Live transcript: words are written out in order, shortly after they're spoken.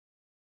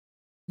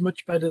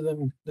much better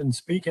than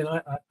speaking.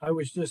 I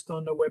was just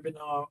on a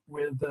webinar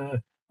with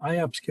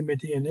IAPS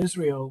committee in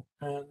Israel,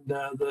 and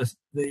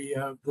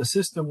the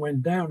system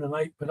went down,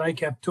 and I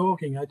kept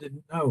talking. I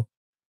didn't know,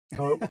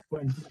 so it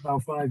went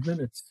about 5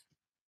 minutes.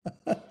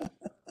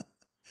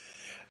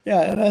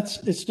 Yeah, and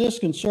it's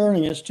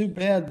disconcerting. It's too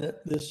bad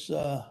that this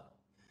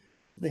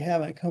they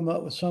haven't come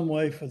up with some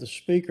way for the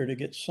speaker to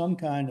get some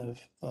kind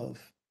of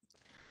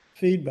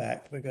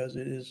feedback, because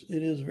it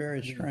is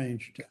very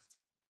strange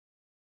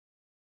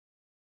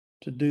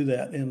to do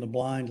that in the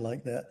blind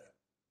like that.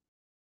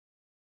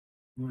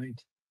 Right.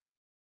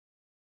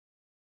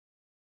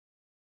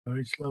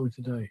 Very slow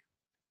today.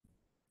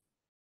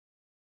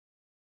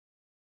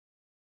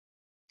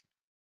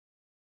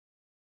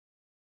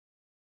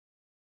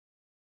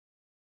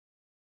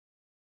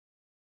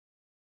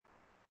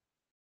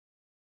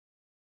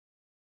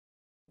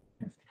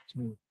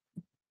 Smooth.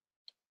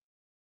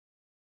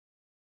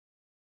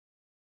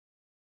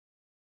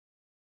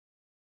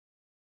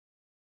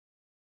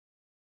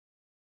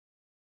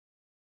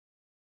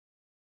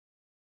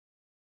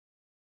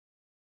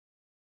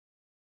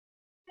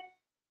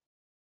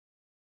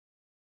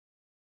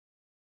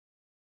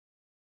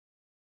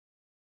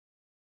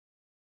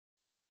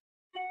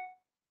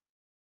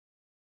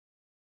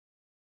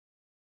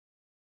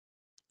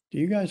 Do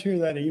you guys hear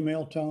that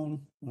email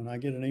tone when I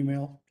get an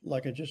email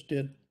like I just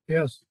did?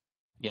 Yes.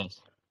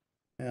 Yes.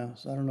 Yeah,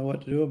 so I don't know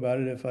what to do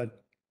about it.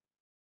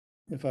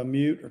 If I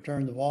mute or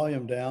turn the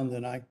volume down,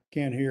 then I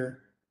can't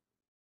hear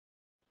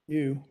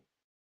you.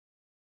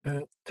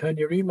 Turn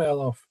your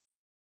email off.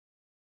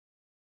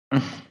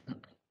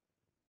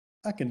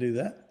 I can do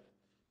that.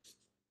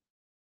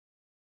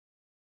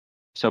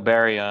 So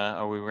Barry,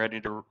 are we ready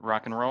to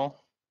rock and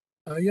roll?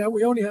 Yeah,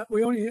 we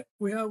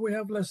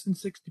have less than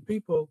 60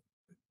 people.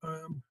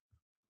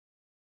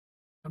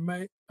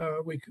 We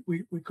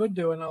could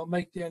do, and I'll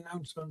make the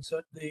announcements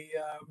at the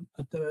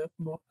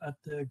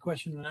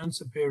question and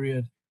answer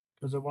period,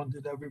 because I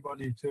wanted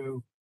everybody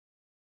to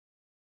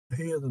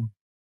hear them.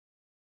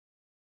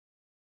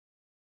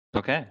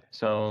 Okay,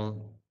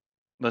 so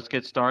let's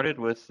get started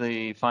with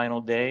the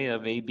final day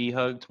of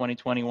ABHUG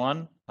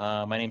 2021.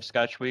 My name's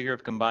Scott Schwieger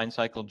of Combined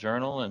Cycle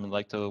Journal, and I'd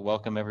like to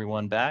welcome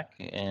everyone back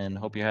and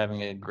hope you're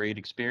having a great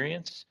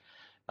experience.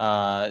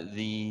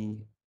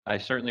 I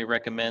certainly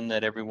recommend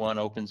that everyone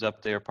opens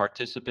up their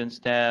participants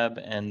tab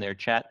and their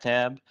chat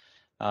tab.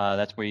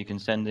 That's where you can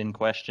send in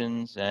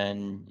questions,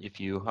 and if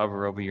you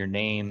hover over your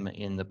name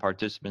in the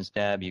participants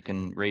tab, you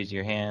can raise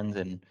your hand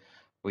and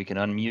we can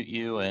unmute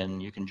you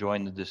and you can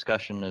join the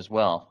discussion as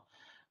well.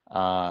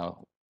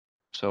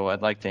 So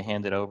I'd like to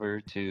hand it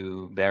over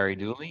to Barry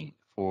Dooley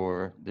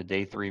for the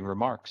day 3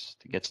 remarks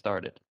to get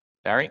started.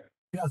 Barry?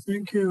 Yeah,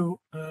 thank you.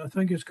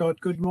 Thank you,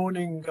 Scott. Good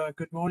morning.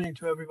 Good morning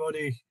to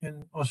everybody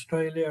in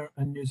Australia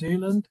and New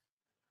Zealand.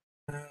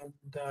 And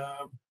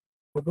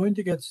we're going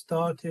to get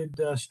started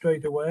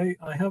straight away.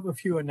 I have a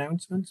few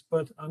announcements,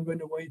 but I'm going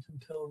to wait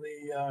until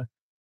the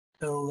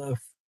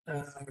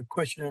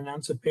question and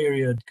answer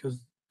period,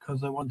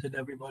 because I wanted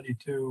everybody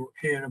to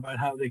hear about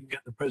how they can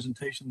get the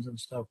presentations and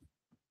stuff.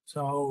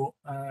 So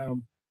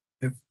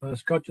if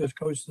Scott just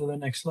goes to the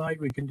next slide,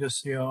 we can just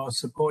see our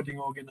supporting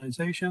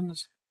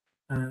organizations.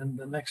 And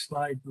the next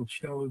slide will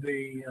show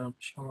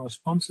show our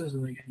sponsors.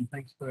 And again,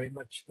 thanks very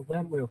much to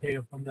them. We'll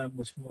hear from them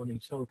this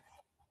morning. So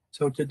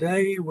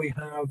today we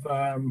have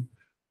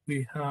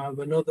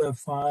another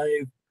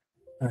 5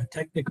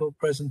 technical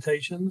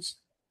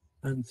presentations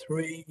and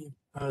 3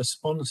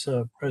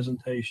 sponsor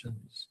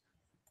presentations.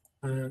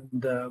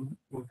 And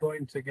we're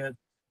going to get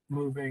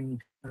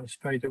moving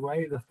straight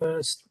away. The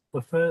first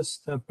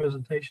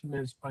presentation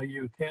is by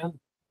Yu Ken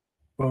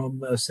from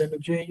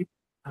Synergy,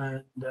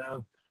 and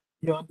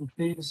Jan,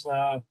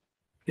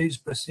 please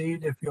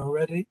proceed if you're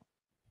ready.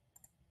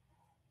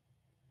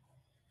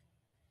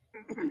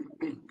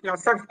 Yeah,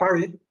 thanks,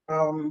 Barry.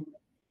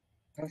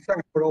 Thanks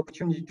for the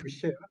opportunity to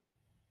share.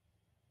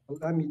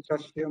 Let me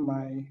just share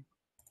my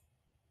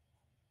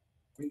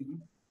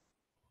screen.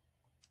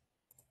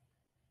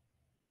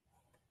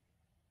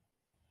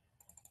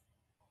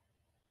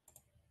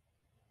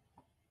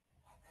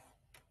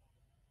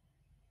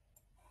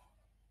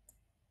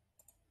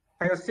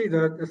 Can you see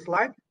the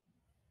slide?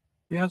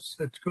 Yes,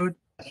 it's good.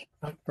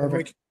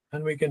 Perfect.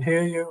 And we can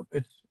hear you.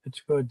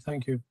 It's good.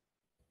 Thank you.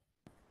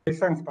 Okay,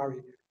 thanks,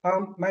 Barry.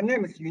 My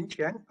name is Yun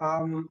Qian,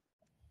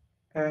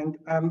 and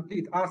I'm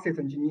lead asset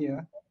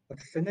engineer at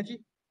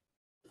Synergy.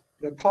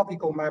 The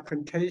topic of my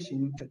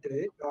presentation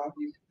today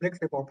is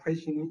flexible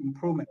operation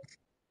improvements,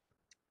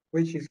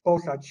 which is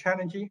both a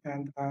challenging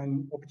and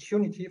an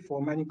opportunity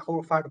for many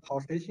coal-fired power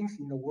stations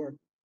in the world.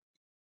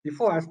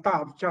 Before I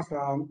start, just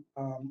a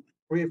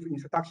brief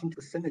introduction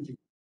to Synergy.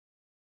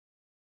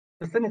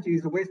 The Synergy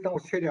is Western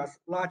Australia's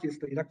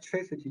largest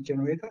electricity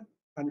generator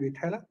and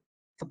retailer,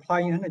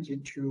 supplying energy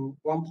to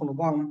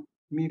 1.1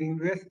 million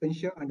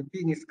residential and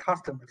business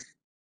customers.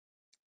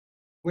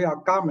 We are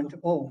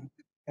government-owned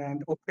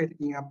and operate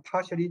in a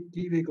partially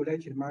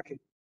deregulated market.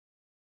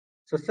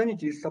 So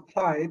Synergy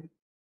supplied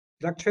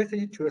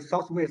electricity to the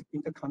Southwest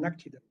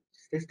Interconnected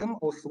system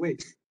or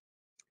Swiss,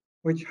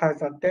 which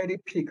has a daily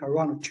peak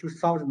around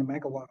 2,000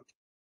 megawatts.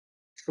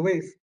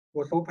 Swiss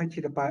was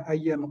operated by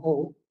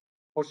AEMO,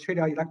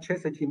 Australia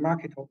Electricity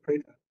Market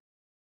Operator.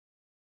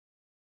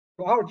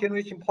 So our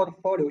generation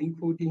portfolio,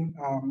 including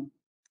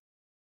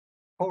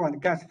coal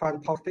and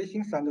gas-fired power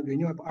stations and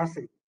renewable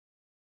assets,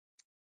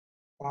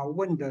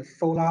 wind,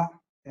 solar,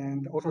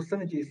 and also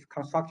Synergy is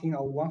constructing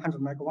a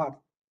 100 megawatt,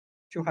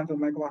 200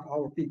 megawatt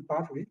hour big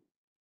battery.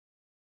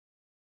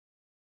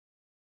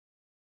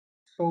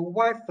 So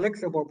why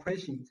flexible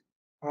operations?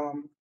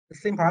 The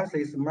simple answer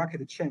is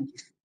market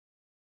changes.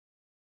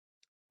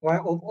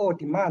 While overall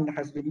demand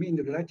has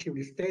remained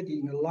relatively steady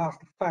in the last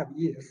 5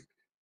 years,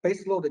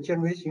 baseload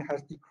generation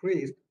has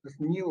decreased as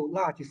new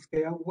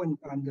large-scale wind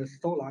and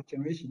solar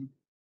generation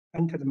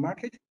entered the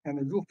market,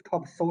 and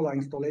rooftop solar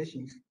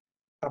installations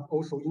have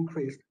also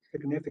increased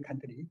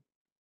significantly.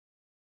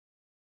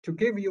 To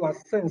give you a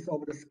sense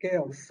of the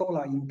scale of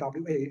solar in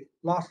WA,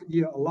 last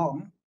year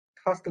alone,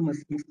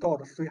 customers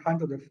installed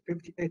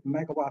 358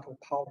 megawatt of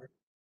power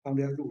on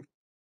their roof.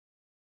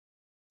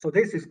 So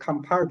this is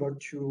comparable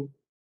to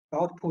the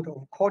output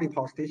of Collie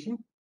power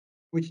station,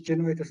 which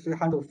generates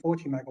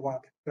 340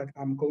 megawatt that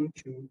I'm going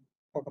to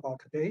talk about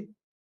today.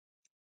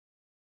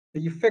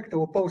 The effect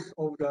of both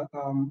of the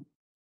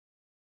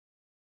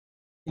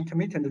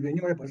intermittent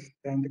renewables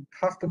and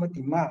customer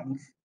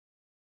demands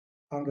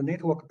on the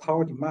network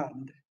power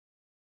demand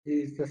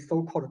is the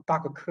so-called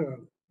dark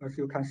curve, as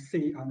you can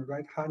see on the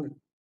right-hand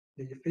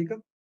the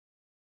figure.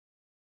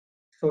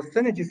 So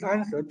Synergy's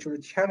answer to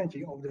the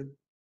challenging of the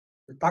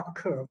dark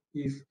curve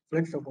is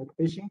flexible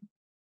operation.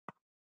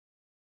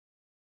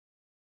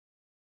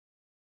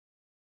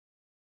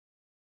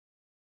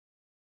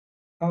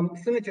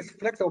 Synergy's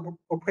flexible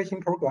operation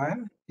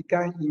program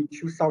began in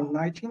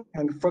 2019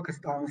 and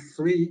focused on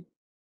 3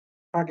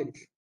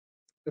 targets.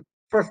 The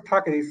first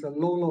target is a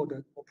low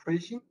load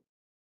operation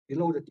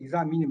below the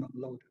design minimum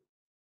load.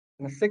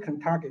 And the second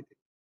target,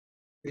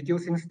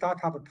 reducing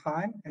startup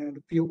time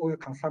and fuel oil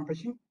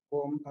consumption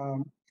from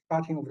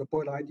starting of the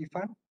boiler ID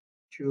fan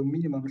to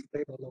minimum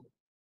stable load.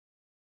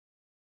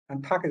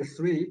 And target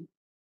 3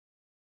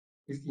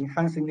 is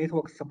enhancing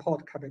network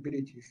support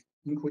capabilities,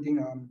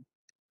 including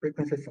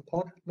frequency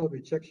support, load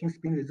rejection,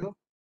 spin reserve,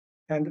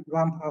 and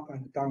ramp up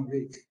and down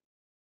rates.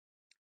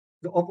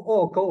 The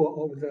overall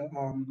goal of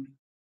the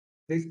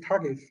these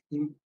targets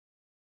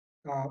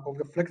of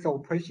the flexible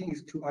operation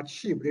is to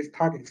achieve these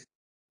targets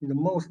in the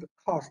most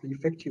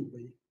cost-effective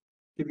way,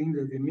 given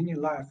the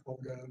remaining life of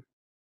the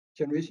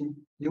generation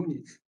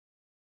units.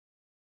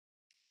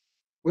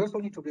 We also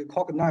need to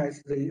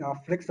recognize the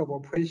flexible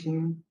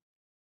operation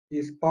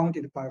is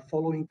bounded by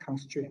following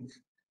constraints.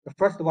 The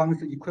first one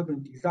is the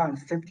equipment design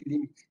safety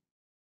limits,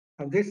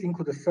 and this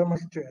includes thermal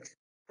stress,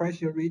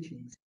 pressure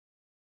ratings,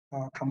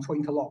 control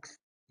interlocks,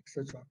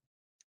 etc.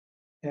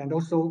 And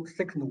also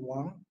second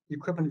one,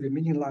 equipment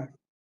remaining life,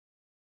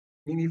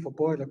 mainly for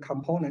boiler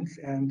components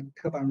and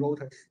turbine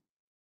rotors.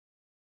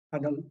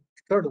 And the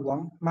third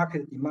one,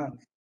 market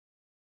demands,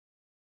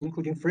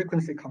 including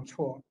frequency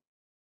control,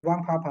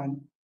 ramp up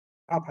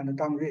and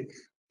down rates,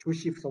 2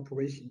 shifts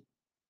operation.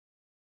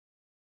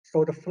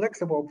 So the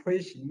flexible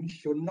operation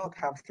should not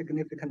have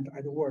significant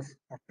adverse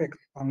effects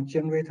on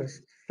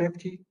generators'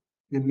 safety,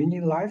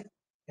 remaining life,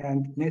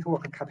 and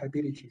network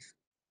capabilities.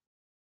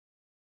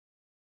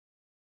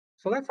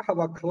 So let's have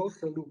a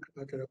closer look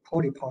at the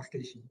Collie power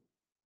station.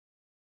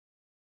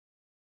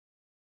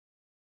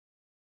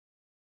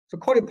 So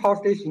Collie power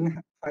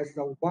station has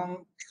a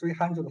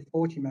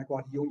 340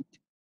 megawatt unit,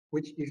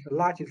 which is the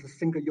largest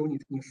single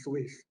unit in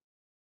Swiss.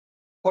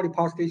 Collie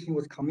power station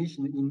was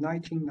commissioned in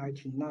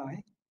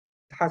 1999.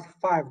 It has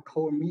 5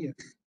 coal mills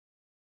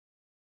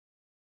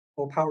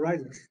or power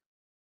risers,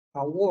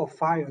 a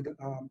wall-fired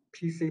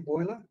PC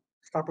boiler,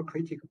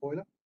 supercritical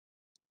boiler,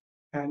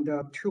 and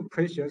 2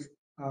 pressure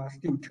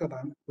steam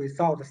turbine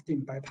without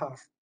steam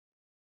bypass.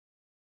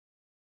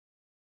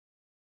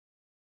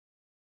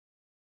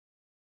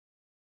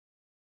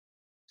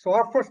 So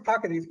our first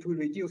target is to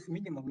reduce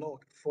minimum load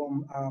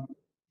from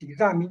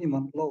design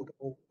minimum load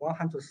of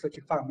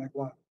 135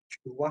 megawatt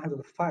to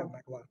 105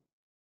 megawatt.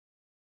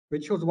 We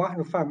chose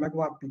 105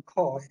 megawatt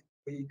because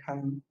we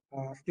can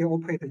still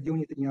operate the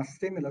unit in a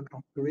similar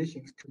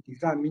configurations to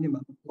design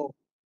minimum load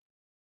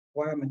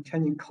while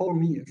maintaining coal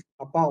mills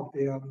above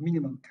their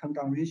minimum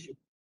turn-down ratio.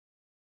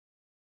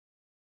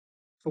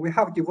 So we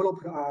have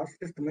developed a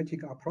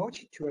systematic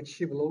approach to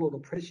achieve low load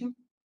operation.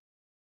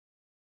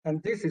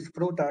 And this is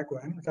flow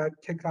diagram that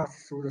takes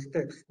us through the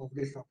steps of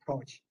this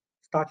approach,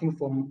 starting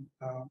from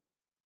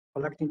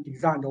collecting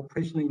design and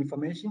operational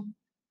information,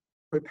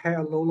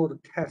 prepare low load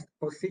test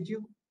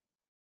procedure,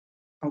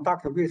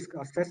 conduct risk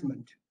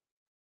assessment,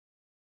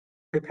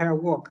 prepare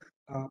work,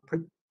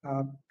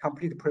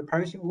 complete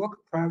preparation work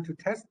prior to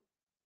test.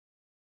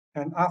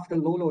 And after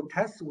low load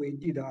test, we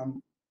did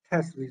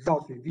test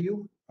results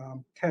review,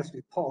 test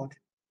report,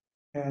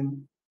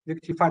 and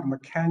rectified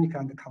mechanical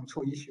and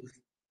control issues.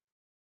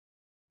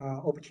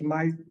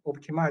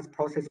 Optimize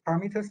process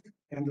parameters,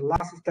 and the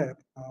last step,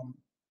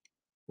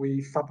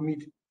 we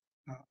submit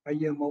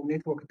IEMO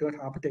network data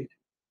update.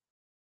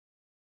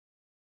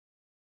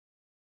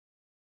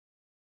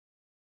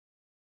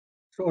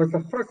 So as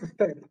the first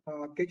step,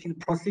 getting the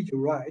procedure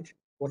right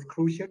was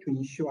crucial to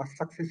ensure a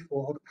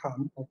successful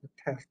outcome of the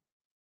test.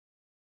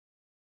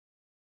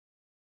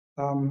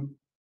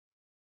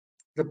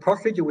 The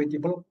procedure we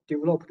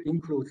developed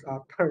includes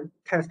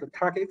test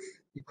targets,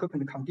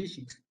 equipment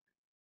conditions,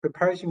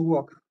 preparation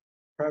work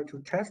prior to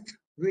test,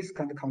 risk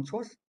and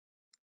controls,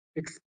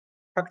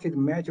 expected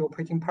major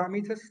operating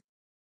parameters,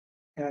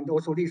 and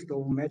also list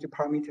of major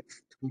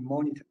parameters to be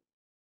monitored.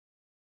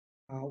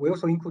 We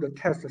also include a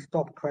test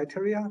stop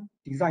criteria,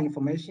 design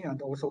information,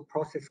 and also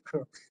process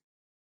curves.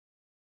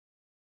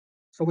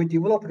 So we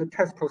developed the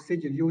test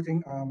procedure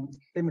using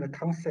similar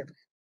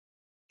concepts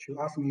to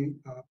ASME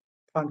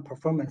plant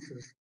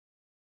performances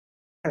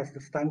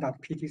test standard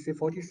PTC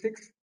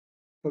 46.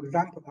 For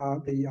example,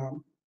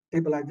 the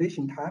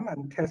stabilization time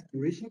and test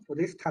duration for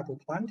this type of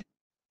plant.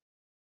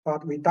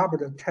 But we doubled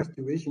the test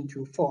duration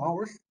to 4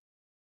 hours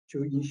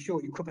to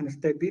ensure equipment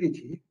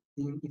stability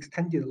in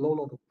extended low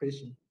load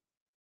operation.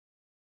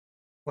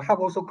 We have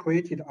also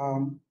created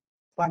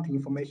plant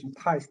information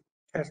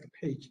test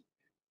page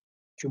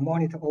to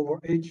monitor over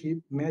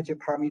 80 major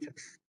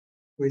parameters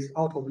with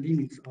out of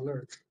limits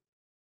alerts.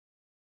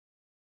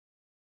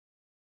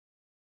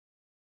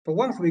 So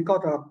once we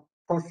got a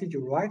procedure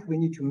right, we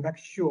need to make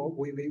sure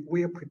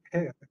we are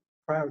prepared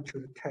prior to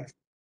the test.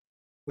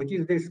 We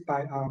did this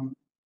by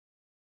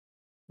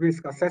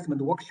risk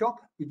assessment workshop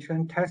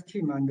between test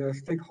team and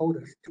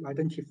stakeholders to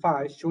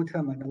identify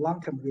short-term and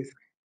long-term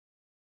risks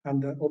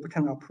and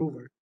obtain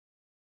approval.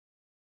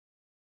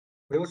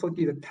 We also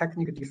did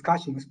technical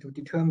discussions to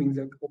determine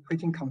the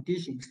operating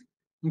conditions,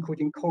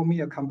 including core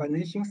meal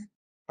combinations,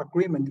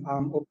 agreement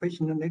on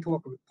operational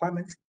network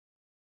requirements,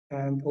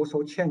 and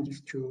also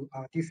changes to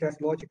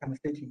DCS logic and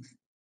settings.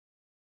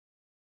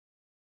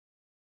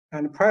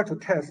 And prior to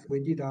test, we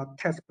did a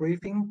test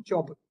briefing,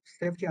 job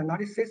safety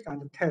analysis,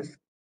 and test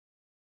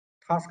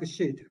task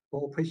sheet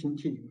for operation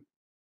team.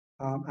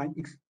 And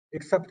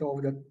except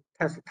of the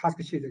test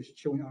task sheet is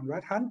shown on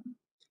right hand.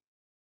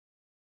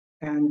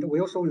 And we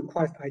also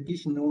request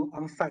additional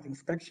on-site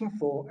inspection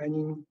for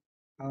any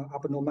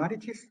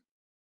abnormalities.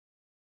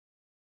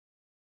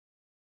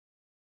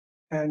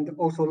 And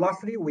also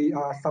lastly, we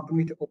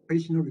submit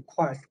operational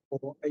request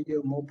for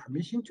AEMO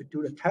permission to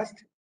do the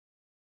test.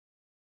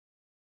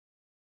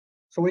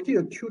 So we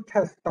did 2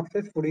 tests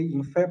successfully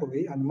in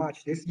February and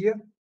March this year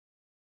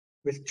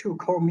with 2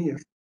 core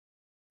meals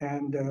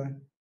and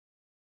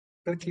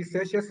 30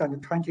 Celsius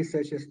and 20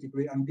 Celsius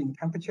degree ambient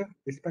temperature,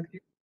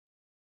 respectively.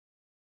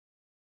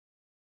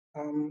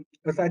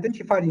 As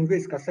identified in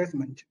risk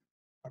assessment,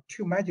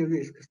 2 major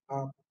risks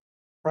are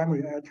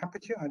primary air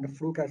temperature and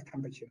flue gas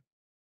temperature.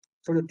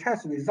 So the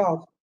test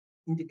results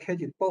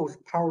indicated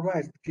both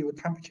pressurized fuel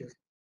temperatures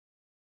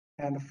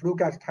and flue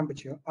gas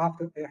temperature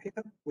after air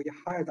heater were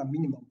higher than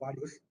minimum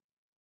values.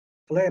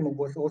 Flame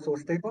was also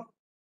stable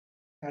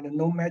and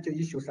no major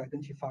issues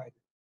identified.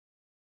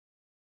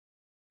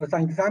 As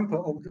an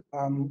example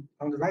of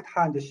on the right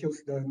hand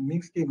shows the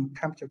mean steam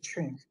temperature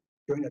change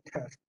during the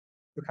test.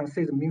 You can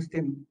see the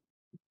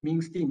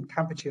mean steam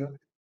temperature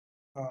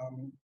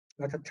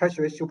at a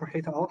tertiary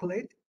superheater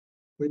outlet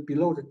with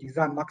below the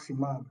design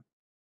maximum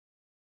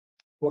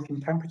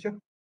working temperature.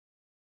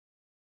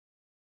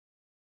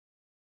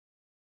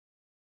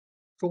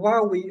 So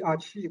while we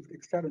achieved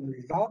excellent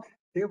results,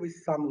 there were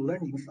some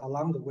learnings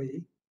along the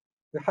way.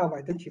 We have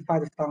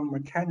identified some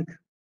mechanical,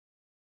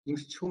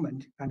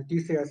 instrument, and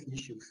DCS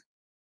issues.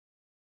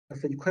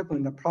 As the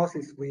equipment and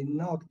process were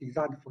not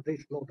designed for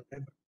this load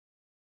level.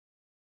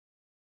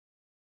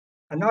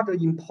 Another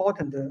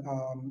important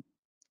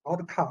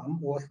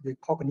outcome was the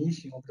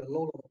recognition of the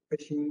low load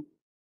operation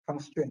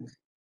constraints,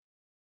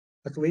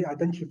 as we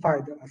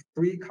identified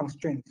 3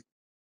 constraints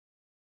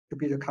to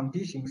be the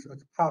conditions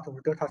as part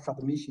of data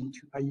submission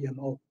to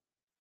IEMO.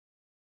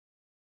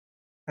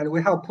 And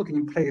we have put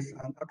in place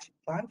an action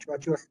plan to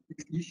address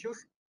these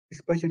issues,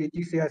 especially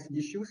DCS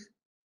issues,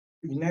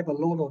 to enable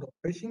low load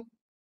operation,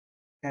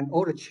 and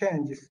all the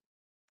changes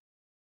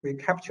we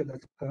captured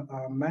as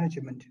per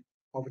management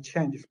of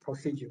changes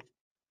procedure.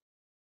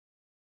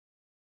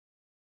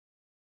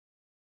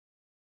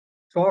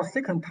 So our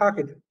second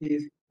target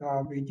is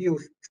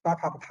reduce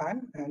startup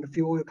time and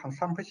fuel oil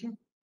consumption,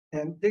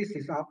 and this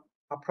is our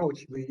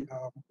approach we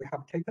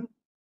have taken.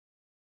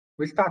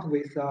 We start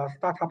with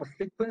startup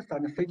sequence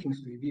and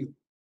settings review,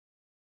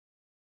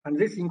 and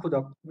this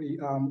includes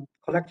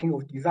collecting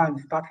of design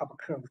startup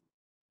curves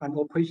and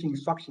operation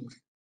instructions.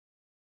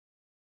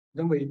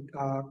 Then we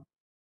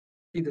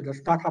did the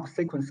startup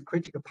sequence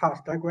critical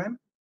path diagram,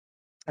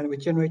 and we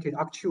generated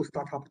actual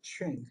startup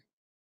trains.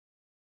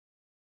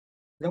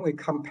 Then we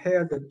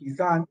compare the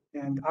design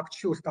and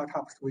actual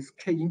startups with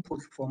key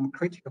inputs from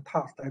critical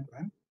path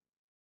diagram.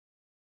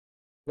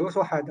 We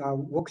also had a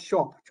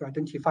workshop to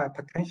identify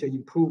potential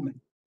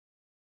improvement.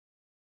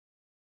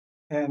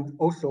 And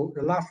also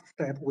the last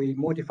step, we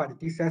modified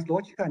the DCS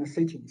logic and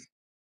settings.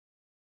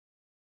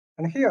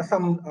 And here are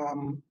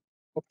some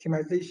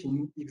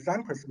optimization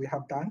examples we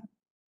have done.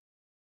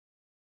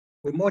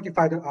 We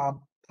modified power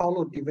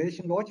load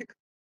deviation logic,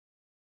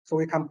 so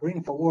we can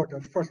bring forward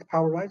the first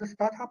power riser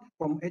startup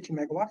from 80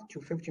 megawatt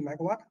to 50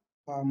 megawatt,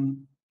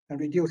 and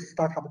reduce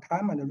startup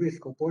time and the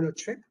risk of boiler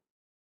trip.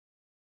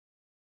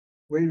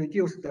 We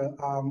reduced the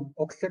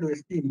auxiliary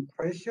steam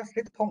pressure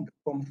set point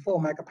from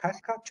 4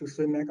 megapascal to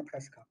 3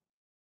 megapascal.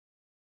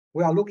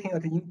 We are looking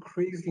at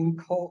increasing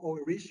coal oil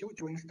ratio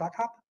during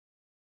startup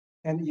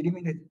and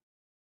eliminate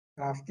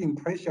steam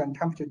pressure and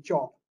temperature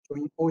drop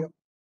during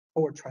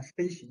oil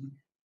transition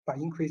by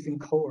increasing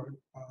coal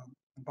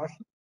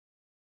combustion.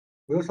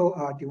 We also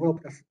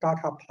developed a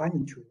startup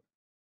planning tool.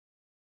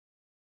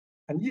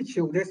 And each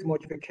of these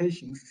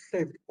modifications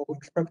saved or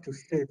expect to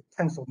save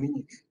tens of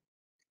minutes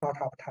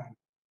startup time.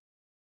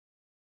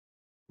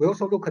 We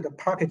also look at the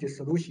package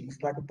solutions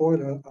like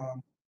boiler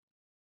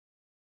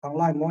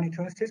online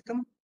monitoring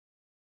system,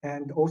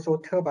 and also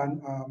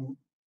turbine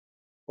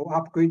or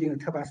upgrading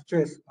the turbine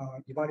stress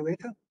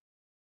evaluator.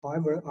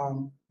 However,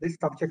 this is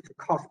subject to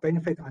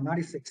cost-benefit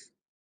analysis.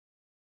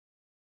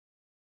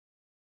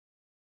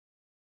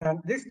 And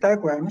this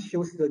diagram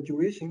shows the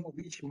duration of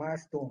each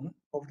milestone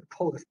of the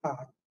cold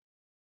start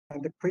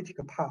and the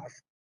critical path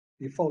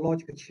before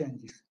logical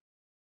changes.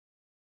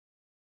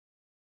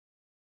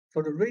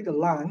 So the red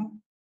line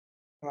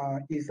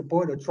is the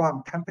boiler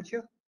drum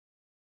temperature,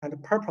 and the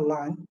purple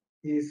line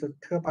is the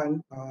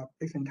turbine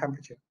placement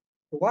temperature.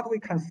 So what we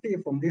can see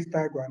from this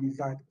diagram is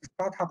that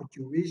startup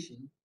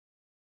duration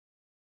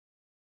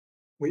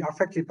we are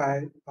affected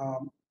by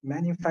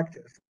many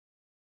factors,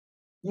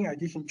 in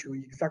addition to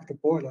exact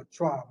boiler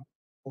drum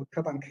or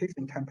turbine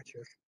casing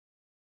temperatures.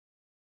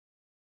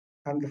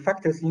 And the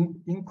factors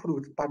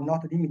include, but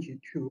not limited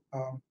to,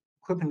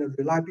 equipment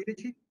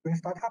reliability during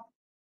startup,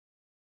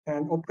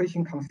 and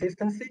operation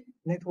consistency,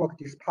 network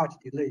dispatch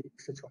delay,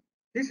 etc.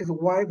 This is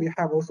why we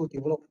have also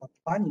developed a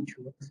planning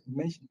tool, as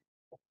mentioned,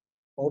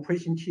 for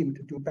operation team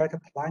to do better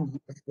planning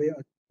as well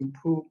as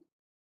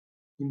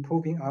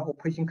improving our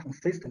operation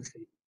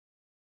consistency.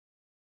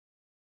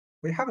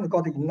 We haven't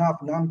got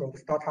enough number of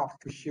startups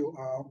to show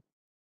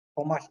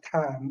how much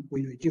time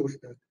we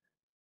reduced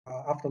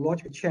after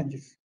logical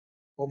changes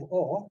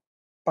overall,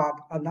 but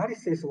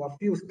analysis of a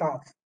few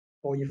starts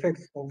or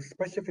effects of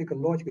specific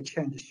logical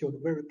changes showed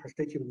very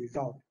positive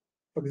result.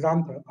 For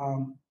example,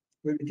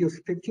 we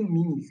reduced 15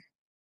 minutes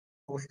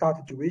of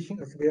start duration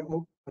as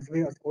well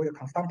as oil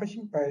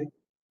consumption by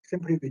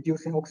simply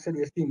reducing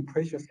auxiliary steam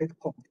pressure set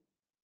point.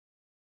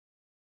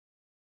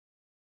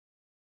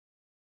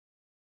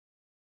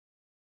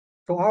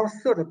 So our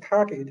third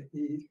target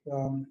is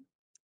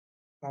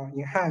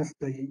enhance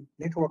the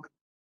network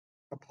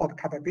support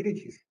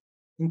capabilities,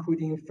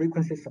 including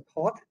frequency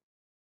support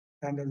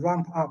and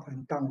ramp up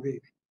and down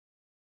rate.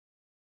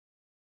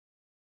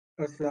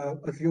 As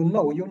you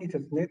know, Unit's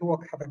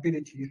network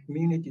capability is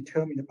mainly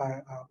determined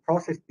by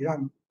process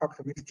design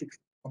characteristics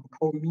from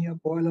coal meter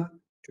boiler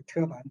to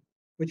turbine,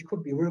 which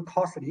could be very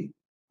costly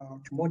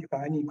to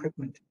modify any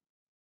equipment.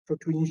 So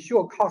to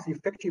ensure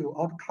cost-effective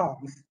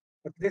outcomes,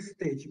 at this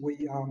stage,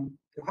 we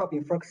have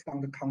been focused on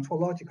the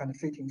control logic and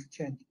settings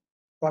change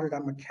rather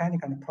than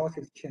mechanical and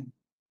process change.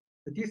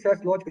 The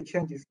DCS logical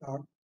changes are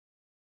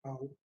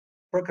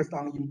focused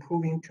on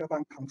improving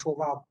turbine control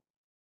valve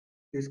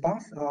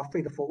response,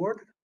 feed forward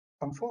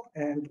control,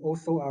 and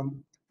also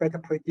better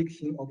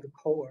prediction of the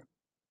core,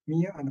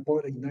 meter, and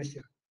boiler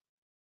inertia.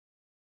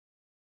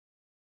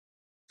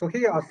 So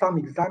here are some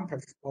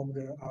examples of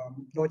the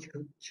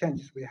logical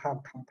changes we have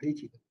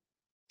completed.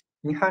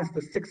 Enhance the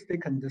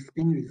 6-second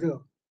spin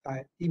reserve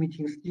by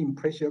limiting steam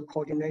pressure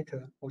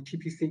coordinator or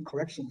TPC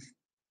corrections,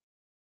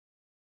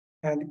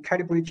 and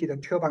calibrated the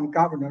turbine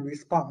governor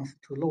response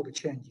to load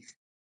changes,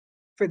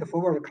 feed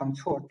forward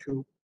control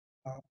to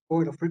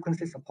boiler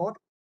frequency support,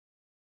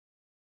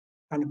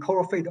 and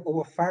core feed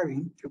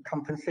overfiring to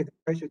compensate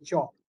pressure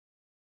drop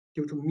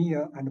due to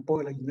meter and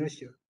boiler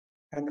inertia,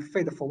 and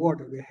feed forward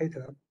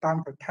reheater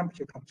damper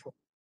temperature control.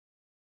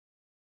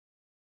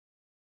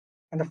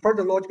 And the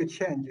further logical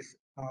changes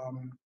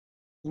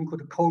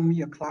include coal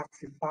meter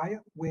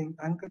classifier, wind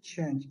angle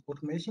change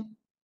automation,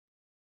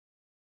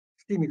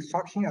 steam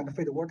extraction and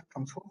feed water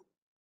control,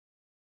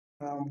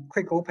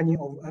 quick opening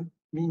of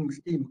mean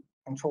steam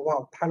control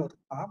valve pilot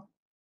valve,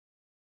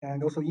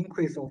 and also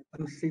increase of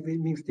MCV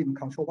mean steam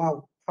control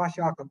valve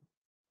partial arc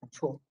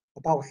control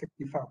above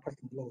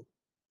 65% load.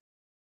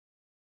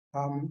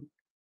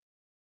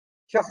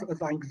 Just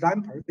as an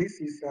example,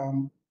 this is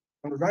on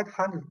the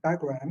right-hand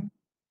diagram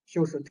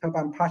shows the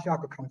turbine partial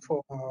arc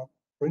control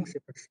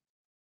principles.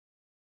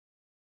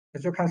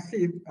 As you can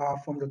see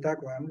from the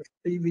diagram,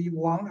 the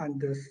CV1 and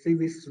the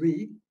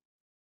CV3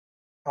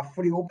 are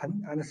fully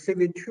open, and the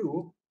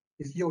CV2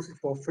 is used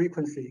for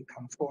frequency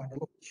control and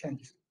load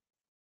changes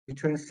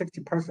between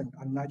 60%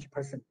 and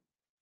 90%.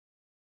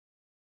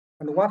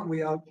 And what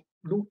we are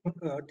looking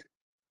at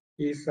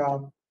is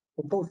for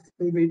both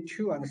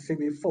CV2 and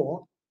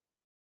CV4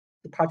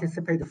 to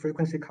participate in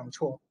frequency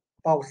control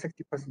about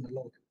 60%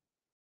 load.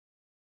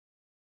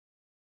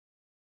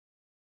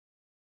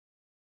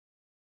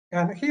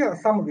 And here are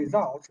some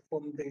results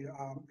from the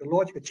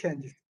logic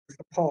changes to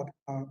support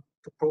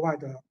to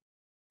provide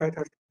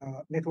better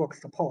network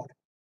support.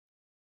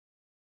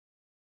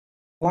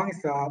 One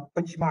is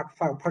benchmark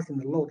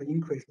 5% load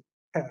increase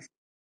test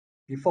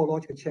before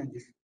logic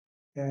changes,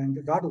 and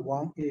the other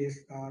one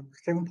is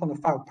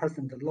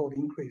 7.5% load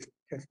increase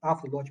test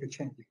after logic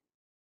changes.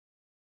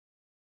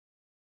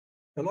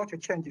 The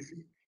logic changes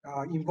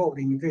involved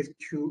in these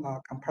two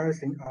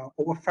comparison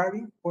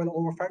overfiring, oil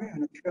overfiring,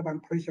 and turbine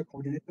pressure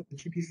coordinated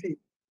GPC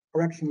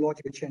correction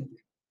logic changes.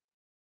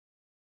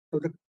 So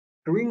the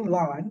green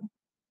line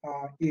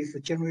is the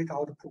generator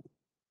output.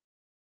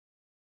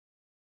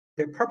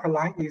 The purple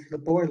line is the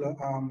boiler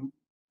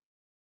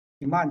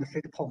demand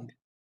set point,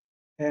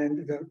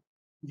 and the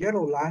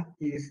yellow line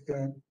is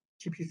the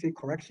GPC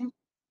correction.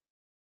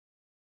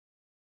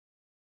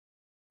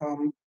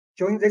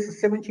 During this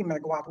 17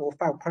 megawatt or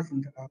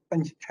 5%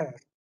 bench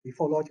test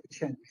before logic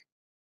changes,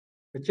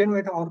 the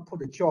generator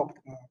output dropped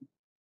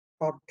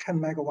about 10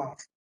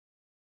 megawatts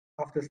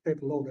after step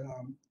load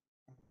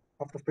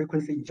after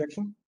frequency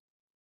injection.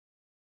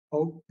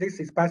 So this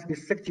is basically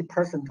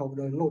 60% of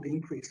the load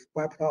increase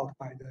wiped out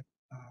by the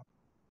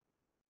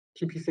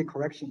GPC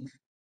corrections,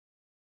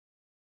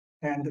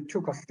 and it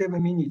took us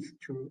 7 minutes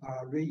to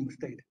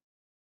reinstate.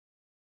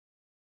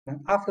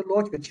 And after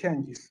logic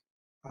changes,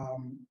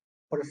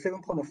 for the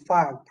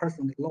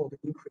 7.5% load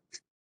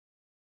increase,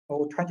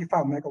 or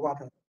 25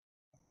 megawatt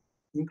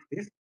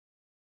increase,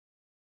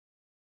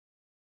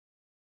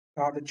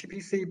 the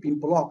GPC been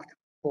blocked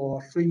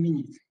for 3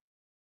 minutes.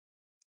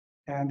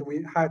 And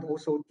we had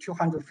also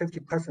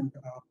 250%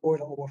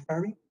 boiler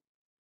overfiring.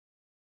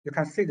 You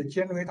can see the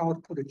generator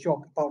output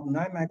dropped about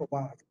 9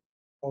 megawatts,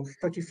 or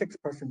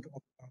 36%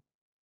 of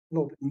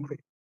load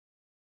increase.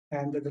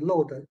 And the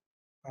load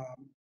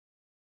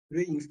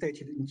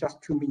reinstated in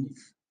just 2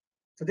 minutes.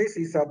 So this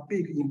is a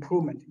big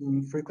improvement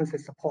in frequency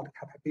support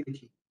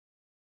capability.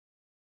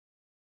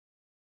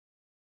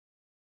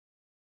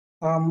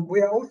 We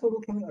are also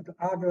looking at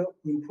other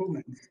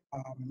improvements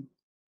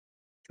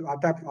to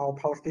adapt our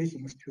power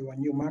stations to a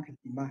new market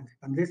demand.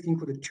 And this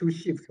includes 2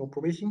 shifts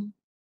operation,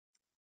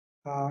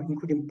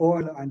 including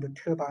boiler and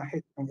turbine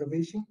head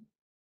conservation.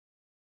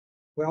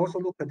 We also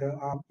look at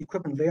the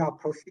equipment layout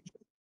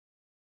procedure,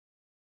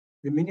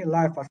 remaining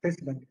life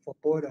assessment for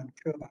boiler and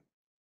turbine,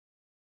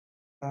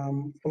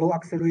 flow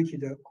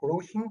accelerated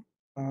corrosion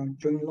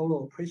during low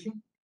load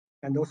operation,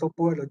 and also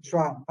boiler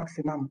drum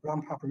maximum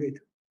ramp-up rate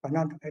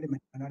finite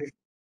element analysis.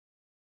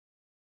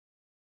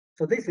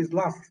 So this is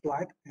last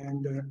slide,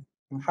 and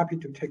I'm happy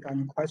to take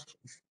any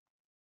questions.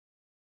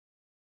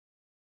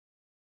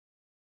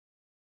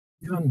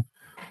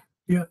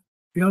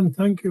 Jan,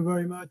 thank you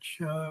very much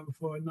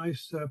for a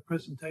nice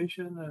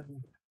presentation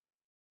and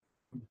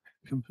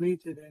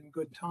completed in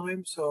good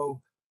time.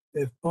 So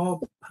if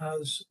Bob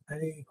has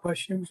any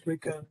questions, we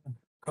can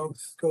go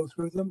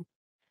through them.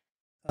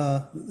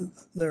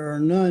 There are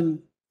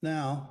none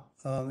now.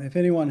 If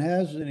anyone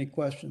has any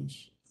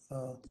questions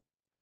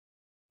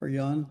for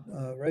Jan,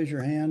 raise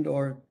your hand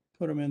or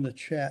put them in the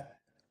chat.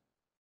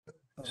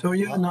 So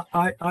Jan,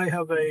 I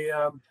have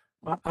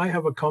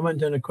a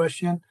comment and a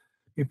question.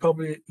 You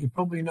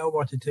probably know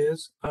what it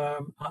is.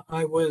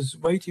 I was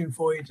waiting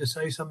for you to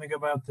say something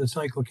about the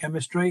cycle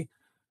chemistry,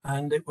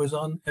 and it was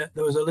on.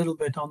 There was a little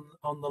bit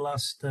on the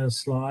last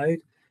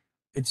slide.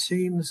 It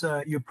seems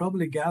you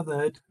probably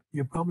gathered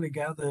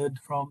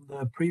from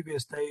the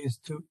previous day's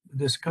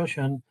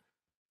discussion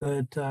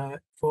that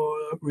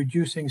for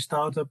reducing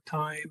startup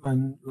time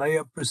and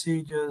layup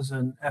procedures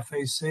and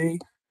FAC,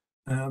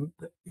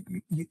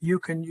 you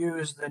can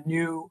use the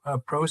new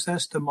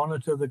process to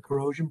monitor the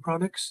corrosion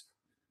products.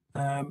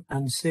 And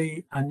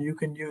you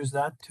can use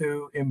that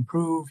to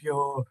improve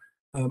your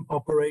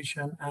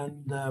operation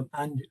and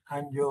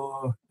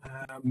your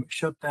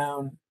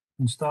shutdown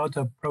and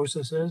startup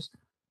processes.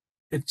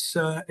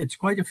 It's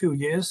quite a few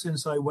years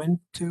since I went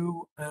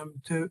to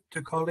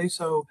Collie,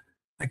 so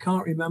I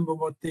can't remember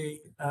what the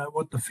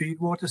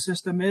Feedwater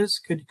system is.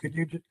 Could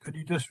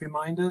you just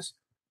remind us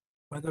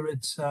whether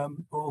it's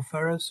all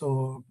ferrous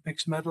or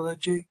mixed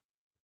metallurgy?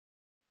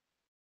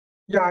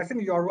 Yeah, I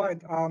think you are right.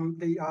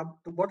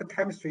 The water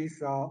chemistry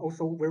is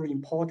also very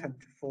important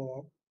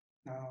for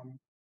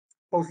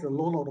both the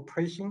low load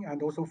operation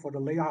and also for the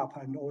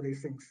layup and all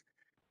these things.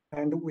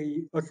 And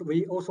we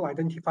also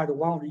identified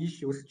one of the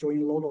issues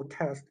during low load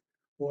test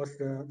was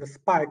the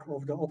spike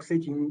of the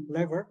oxygen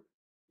level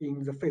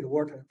in the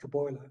feedwater to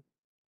boiler.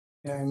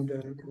 And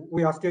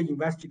we are still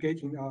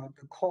investigating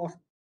the cause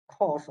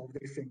of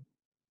this thing.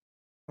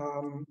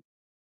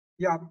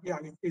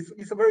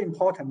 It's very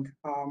important.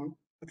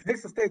 At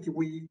this stage,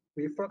 we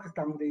focused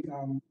on the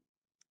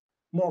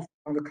more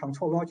on the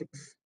control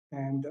logics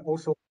and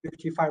also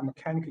rectify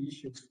mechanical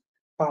issues.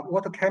 But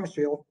water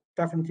chemistry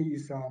definitely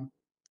is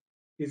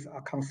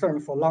a concern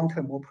for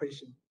long-term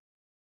operation.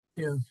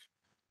 Yeah,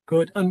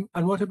 good. And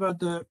what about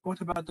the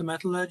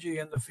metallurgy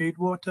and the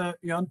Feedwater,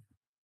 Jan?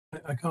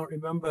 I can't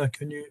remember.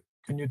 Can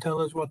you tell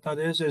us what that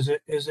is?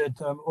 Is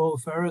it all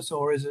ferrous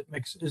or is it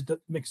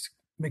mixed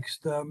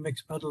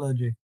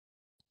metallurgy?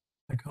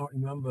 I can't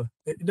remember.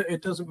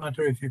 It doesn't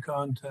matter if you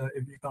can't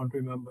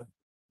remember.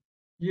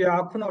 Yeah,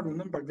 I could not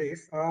remember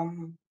this.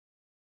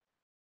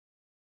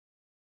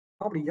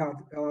 Probably, yeah,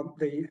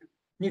 they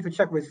need to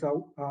check with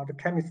the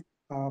chemist,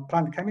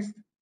 plant chemist.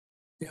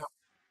 Yeah.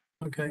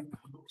 Okay.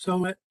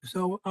 So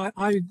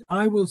I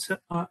will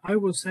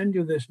send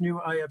you this new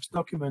IEPS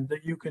document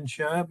that you can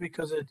share,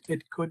 because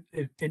it could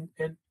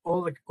in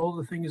all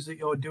the things that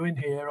you're doing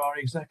here are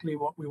exactly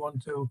what we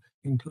want to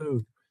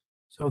include.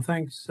 So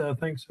thanks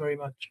very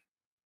much.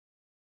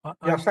 Yeah,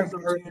 I still thanks,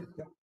 don't Barry. see it.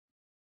 Yeah.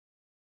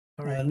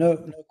 Sorry. No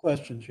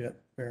questions yet,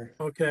 Barry.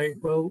 Okay,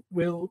 well,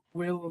 we'll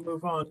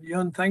move on.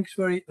 Jan, thank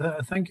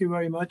you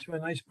very much for a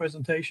nice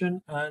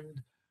presentation,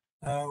 and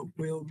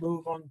we'll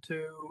move on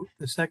to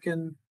the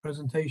second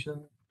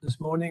presentation this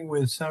morning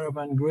with Sarah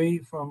Van Gree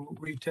from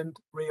Rio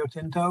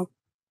Tinto.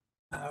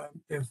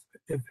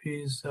 If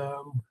he's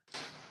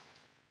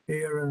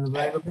here and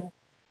available.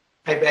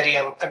 Hi Barry,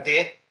 I'm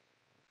there.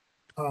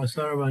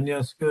 Sarah Van,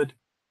 yes, good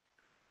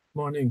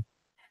morning.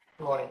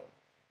 Good morning.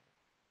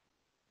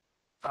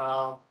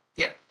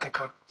 Yeah, I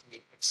got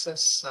the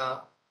access.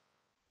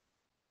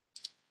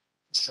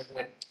 Just a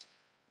minute.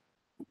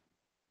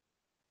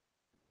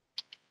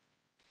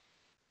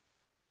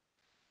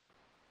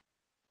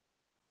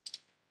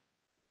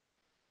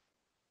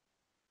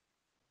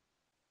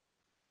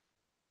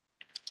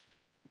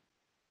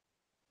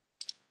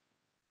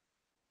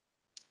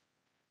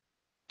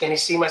 Can you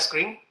see my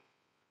screen?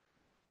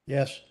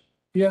 Yes.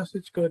 Yes,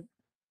 it's good.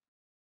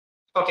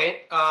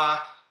 Okay.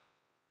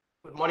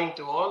 Good morning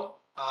to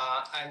all.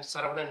 I'm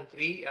Saravanan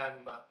Pri.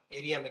 I'm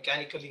area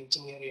mechanical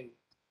engineer in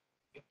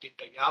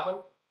Tinto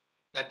Yavan.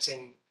 That's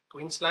in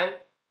Queensland.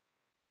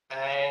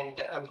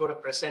 And I'm going to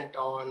present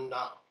on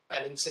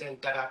an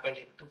incident that happened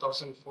in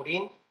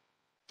 2014.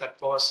 That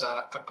was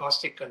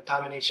acoustic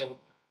contamination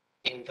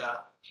in the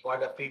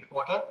water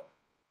Feedwater.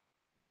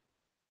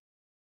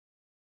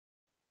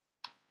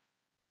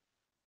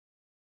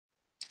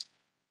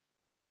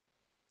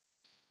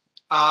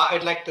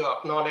 I'd like to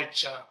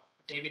acknowledge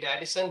David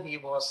Addison. He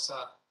was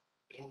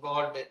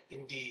involved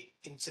in the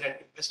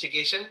incident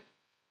investigation.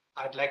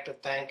 I'd like to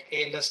thank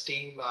ALS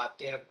team.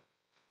 They have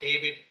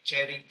David,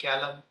 Jerry,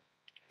 Callum,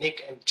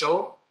 Nick, and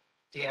Joe.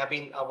 They have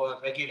been our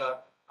regular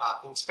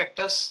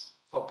inspectors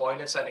for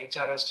boilers and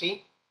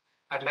HRSG.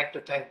 I'd like to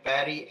thank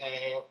Barry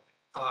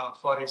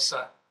for his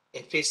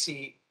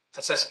FAC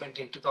assessment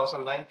in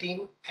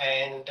 2019,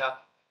 and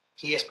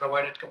he has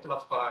provided a couple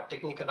of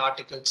technical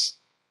articles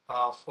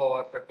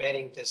for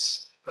preparing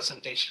this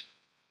presentation.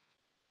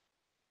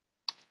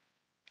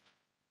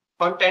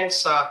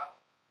 Contents,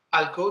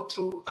 I'll go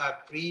through a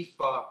brief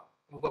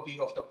overview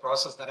of the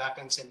process that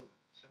happens in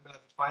a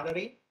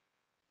refinery,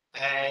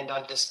 and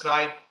I'll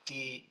describe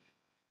the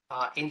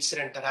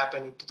incident that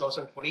happened in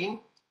 2014.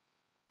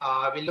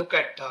 We'll look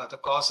at the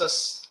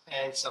causes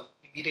and some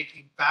immediate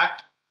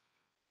impact,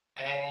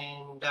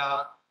 and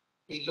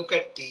we'll look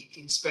at the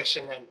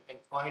inspection and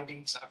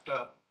findings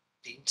after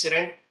the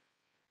incident.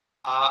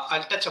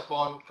 I'll touch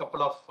upon a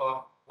couple of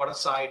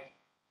waterside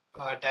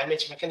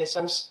damage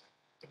mechanisms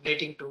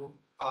relating to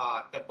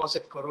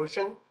deposit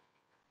corrosion.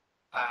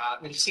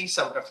 We'll see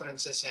some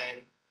references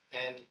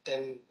and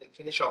then we'll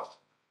finish off.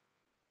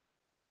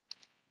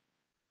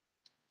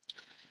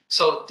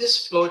 So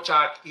this flow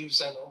chart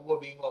gives an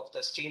overview of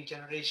the steam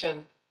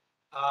generation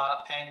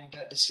and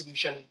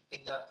distribution in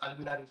the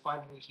alumina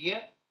refinery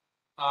here.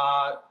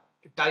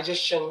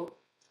 Digestion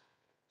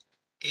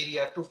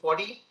area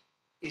 240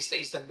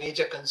 is the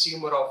major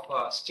consumer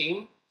of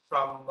steam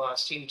from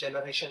steam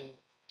generation,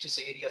 which is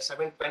area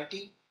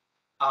 720.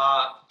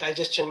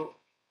 Digestion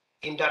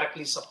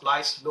indirectly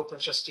supplies low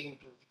pressure steam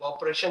to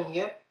evaporation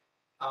here,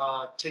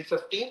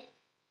 350.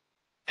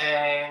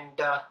 And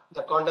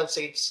the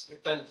condensates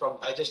returned from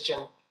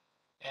digestion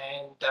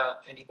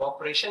and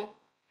evaporation.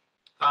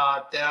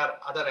 There are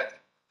other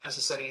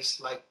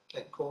accessories like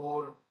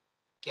coal,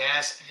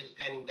 gas,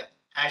 and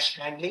ash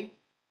handling,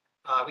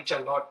 which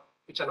are not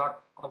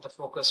on the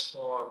focus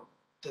for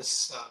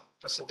this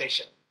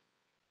presentation.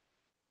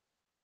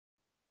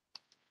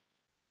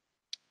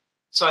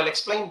 So I'll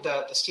explain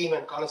the steam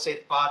and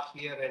condensate part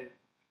here. And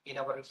in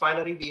our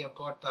refinery, we have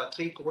got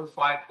 3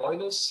 coal-fired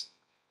boilers.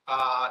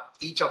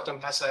 Each of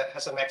them has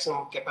a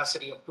maximum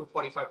capacity of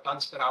 245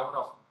 tons per hour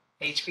of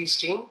HP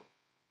steam.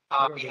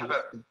 We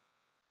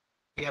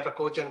have a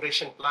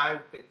cogeneration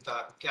plant with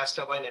gas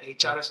turbine and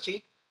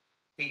HRSG.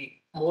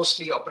 We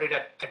mostly operate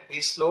at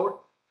base load,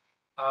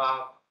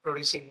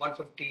 producing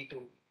 150 to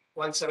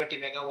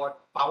 170 megawatt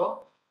power.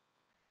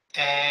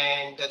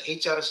 And the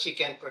HRSG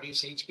can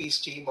produce HP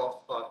steam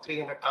of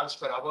 300 tons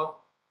per hour.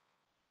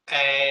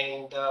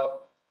 And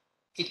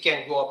it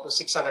can go up to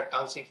 600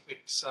 tons if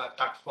it's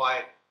duct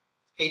fired.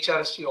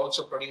 HRSG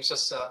also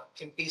produces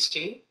MP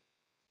steam.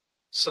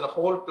 So the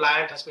whole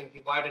plant has been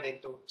divided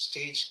into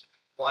stage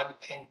 1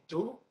 and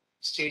 2.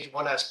 Stage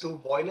 1 has 2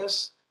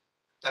 boilers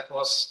that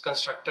was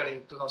constructed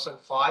in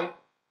 2005.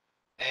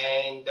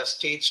 And the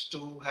stage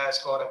 2 has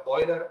got a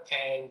boiler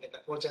and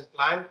a cogen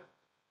plant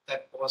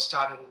that was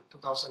started in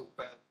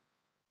 2012.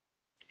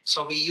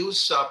 So we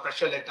use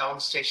pressure let down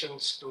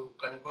stations to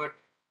convert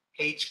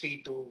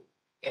HP to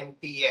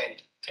MP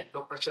and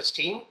low pressure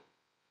steam.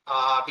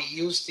 We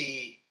use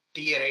the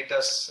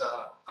deaerators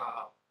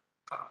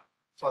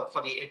for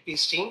the LP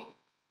steam,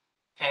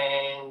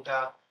 and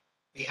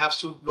we have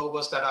soot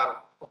blowers that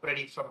are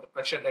operating from the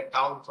pressure let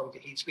down from the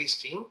HP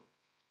steam.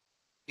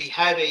 We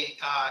have a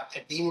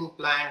deaning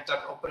plant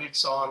that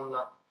operates on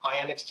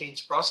ion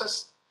exchange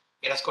process.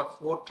 It has got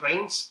 4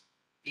 trains.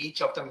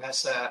 Each of them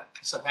has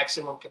a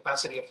maximum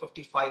capacity of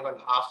 55.5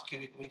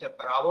 cubic meter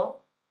per hour.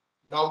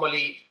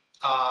 Normally,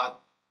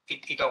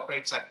 it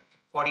operates at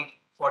 40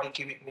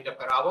 cubic meter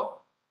per hour.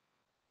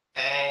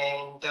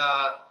 And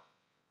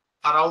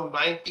around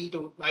 90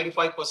 to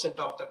 95%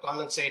 of the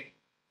condensate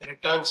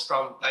returns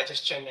from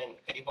digestion and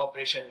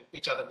evaporation,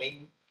 which are the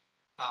main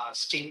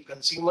steam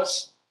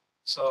consumers.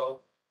 So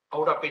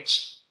out of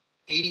which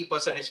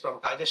 80% is from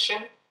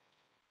digestion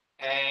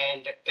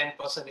and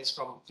 10% is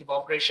from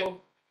evaporation,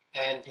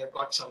 and we have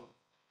got some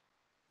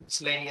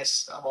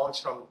miscellaneous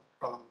amounts from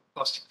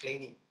caustic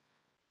cleaning.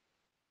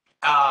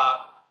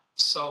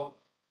 So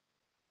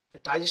the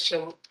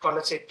digestion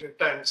condensate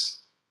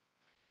returns,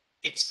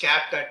 it's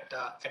capped at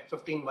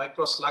 15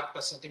 microslug per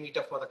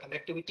centimeter for the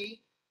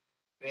conductivity,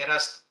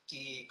 whereas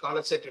the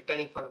condensate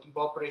returning from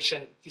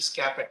evaporation is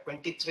capped at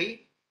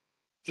 23.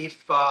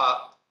 If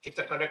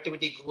the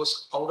conductivity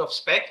goes out of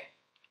spec,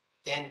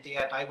 then they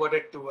are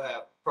diverted to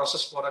a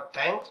process water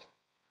tank.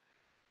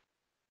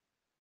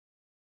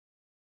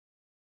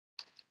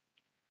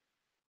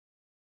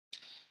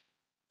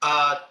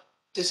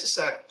 This is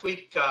a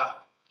quick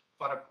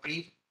or a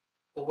brief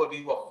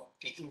overview of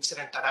the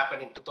incident that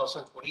happened in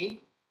 2014.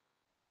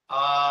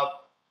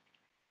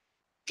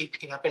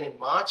 It happened in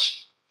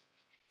March.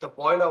 The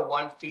boiler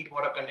 1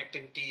 feedwater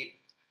conductivity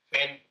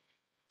went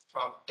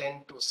from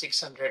 10 to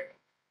 600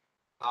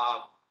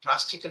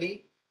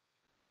 drastically.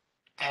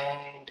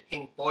 And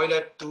in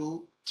boiler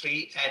 2,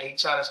 3, and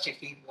HRSG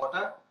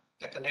feedwater,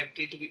 the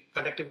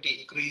conductivity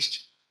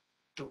increased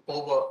to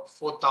over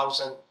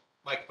 4,000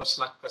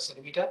 microslug per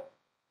centimeter.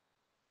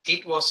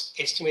 It was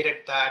estimated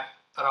that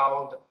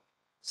around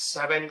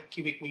 7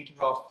 cubic meter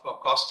of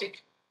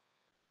caustic,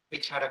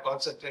 which had a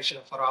concentration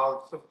of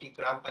around 50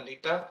 gram per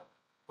liter,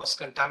 was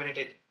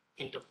contaminated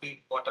into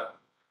feed water.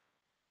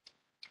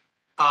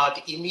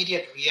 The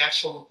immediate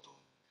reaction to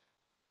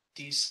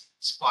these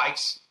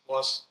spikes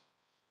was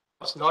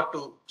not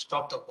to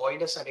stop the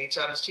boilers at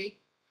HRSG,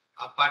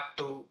 but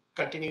to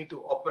continue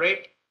to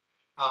operate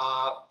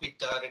with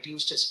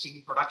reduced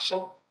steam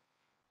production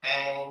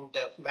and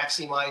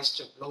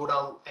maximized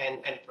blowdown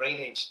and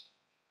drainage.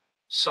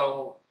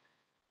 So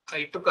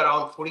it took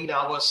around 14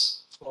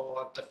 hours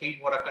for the feed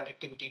water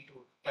conductivity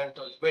to return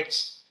to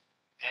limits,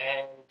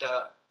 and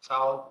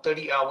around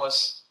 30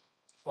 hours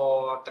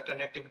for the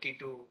conductivity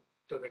to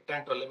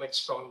return to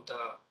limits from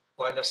the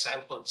boiler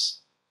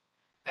samples.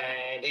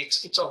 And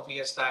it's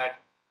obvious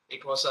that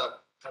it was a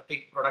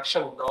big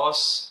production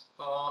loss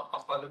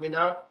of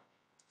alumina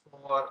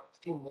for, I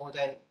think, more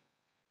than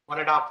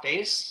 1.5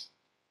 days.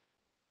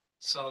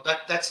 So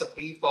that's a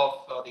brief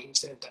of the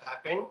incident that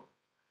happened.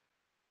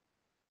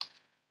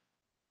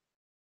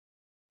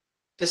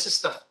 This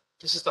is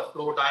the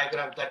flow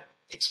diagram that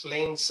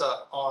explains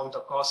on the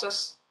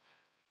process.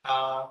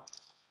 I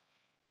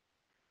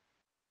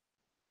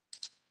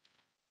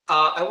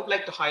would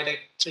like to highlight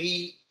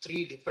three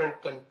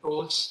different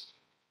controls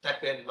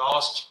that were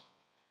lost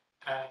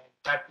and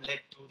that led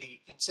to the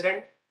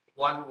incident.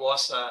 One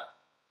was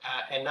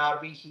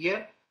NRV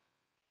here.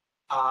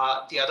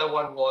 The other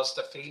one was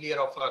the failure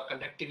of a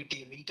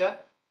conductivity meter,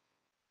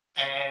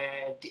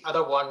 and the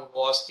other one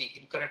was the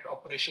incorrect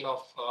operation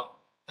of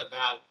the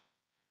valve.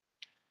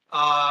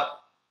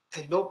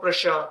 A low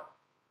pressure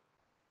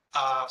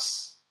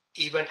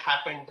event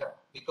happened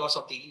because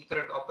of the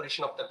incorrect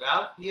operation of the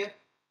valve here.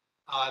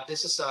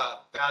 This is a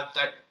valve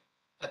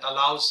that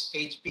allows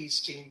HP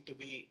steam to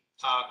be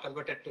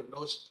converted to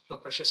low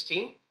pressure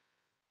steam.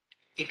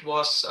 It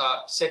was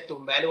set to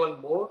manual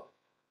mode,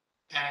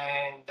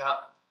 and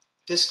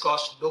this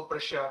caused low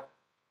pressure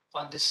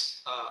on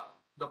this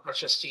low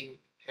pressure steam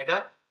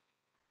header.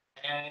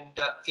 And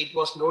it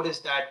was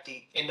noticed that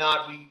the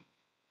NRV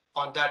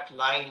on that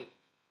line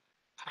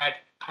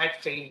had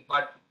failed,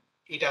 but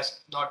it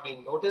has not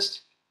been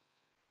noticed.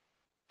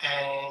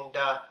 And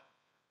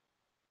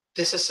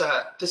this is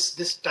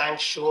this tank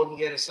shown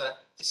here is a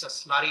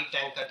slurry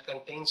tank that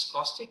contains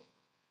caustic,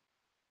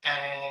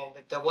 and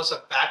there was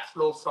a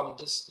backflow from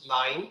this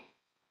line,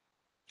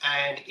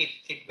 and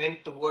it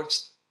went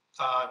towards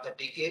the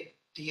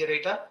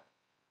deaerator.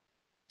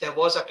 There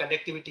was a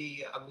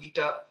conductivity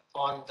meter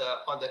on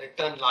the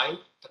return line,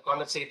 the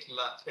condensate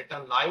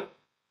return line,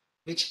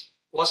 which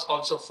was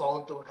also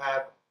found to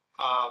have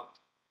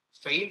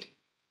failed.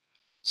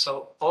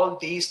 So all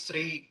these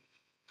three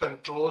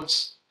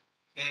controls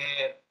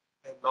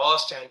were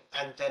lost,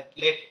 and that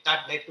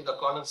led to the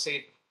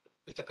condensate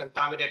with the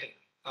contaminated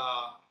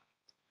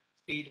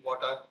feed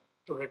water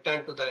to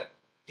return to the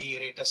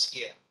deaerators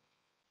here.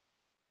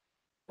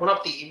 One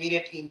of the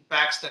immediate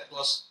impacts that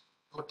was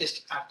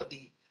noticed after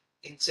the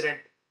incident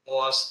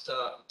was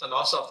the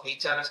loss of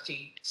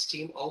HRSG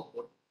steam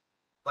output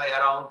by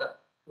around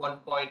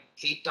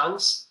 1.8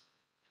 tons,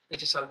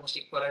 which is almost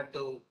equivalent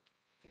to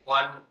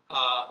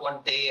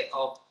one day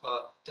of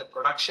the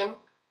production.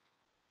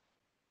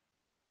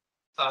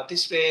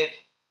 These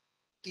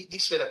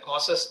were the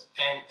causes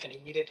and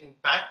immediate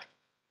impact.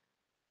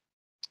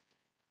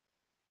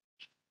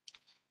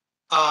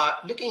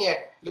 Looking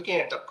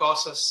at the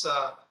causes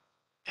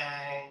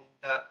and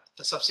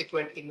the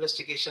subsequent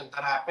investigation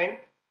that happened,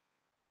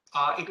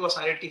 it was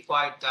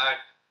identified that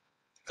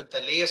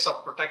the layers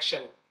of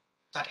protection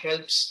that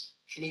helps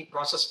any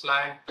process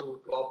plant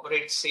to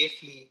operate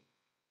safely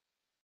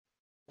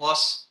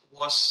was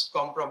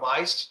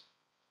compromised,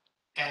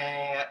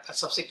 and a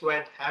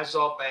subsequent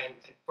HAZOP and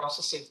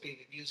process safety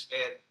reviews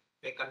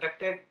were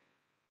conducted,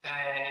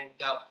 and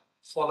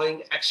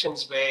following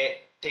actions were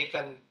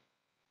taken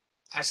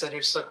as a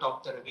result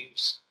of the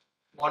reviews.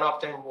 One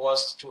of them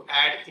was to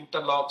add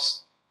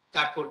interlocks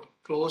that would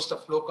close the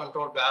flow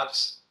control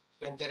valves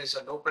when there is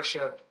a low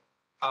pressure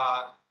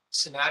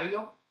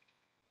scenario.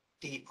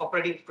 The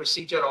operating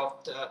procedure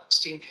of the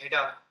steam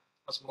header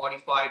was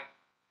modified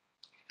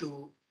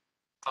to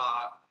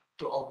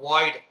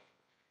avoid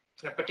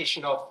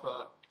repetition of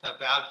the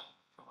valve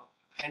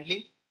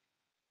handling.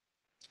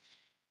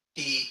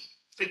 The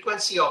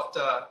frequency of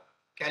the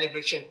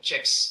calibration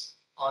checks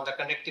on the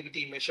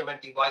conductivity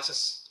measurement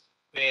devices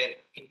were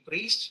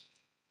increased.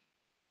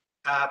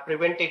 A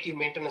preventative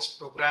maintenance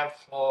program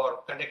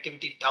for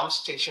conductivity dump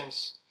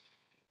stations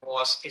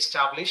was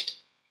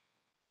established,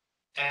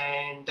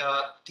 and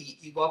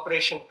the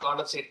evaporation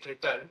condensate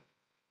return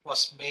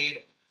was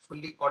made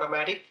fully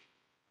automatic.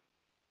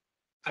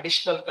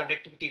 Additional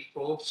conductivity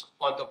probes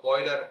on the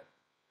boiler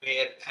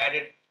were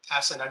added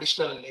as an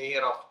additional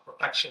layer of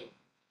protection.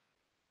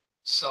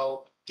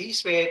 So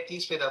these were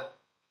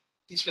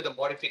the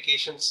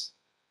modifications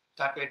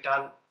that were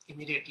done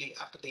immediately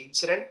after the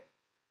incident.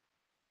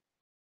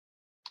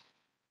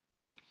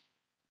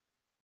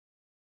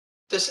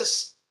 This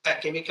is a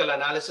chemical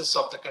analysis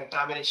of the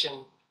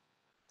contamination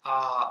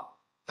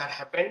that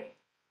happened.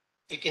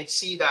 You can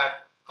see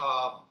that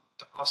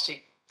the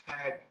caustic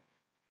had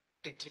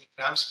 23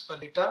 grams per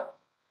liter,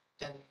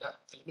 then the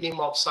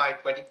aluminum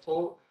oxide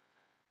 24,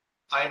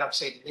 iron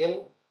oxide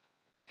nil,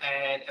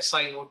 and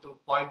SiO2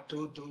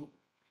 0.22,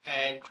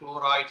 and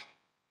chloride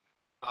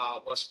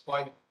was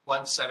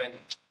 0.17.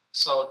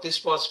 So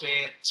this was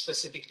where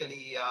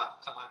specifically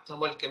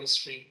thermal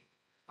chemistry,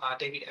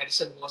 David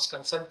Edison was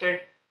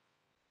consulted,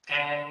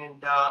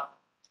 and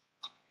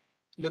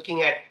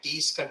looking at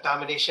these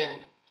contamination,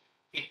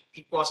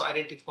 it was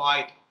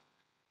identified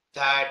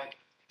that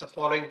the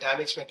following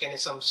damage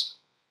mechanisms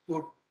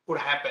would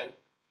happen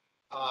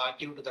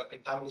due to the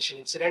contamination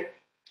incident.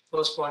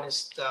 First one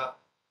is the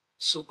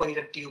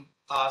superheated tube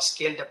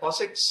scale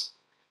deposits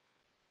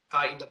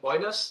in the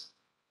boilers,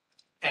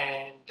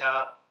 and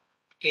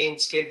again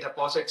scale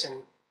deposits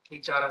in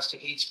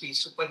HRSG HP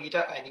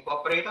superheater and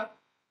evaporator,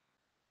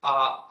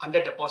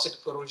 under deposit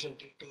corrosion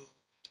due to the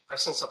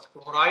presence of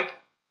chloride,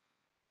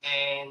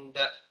 and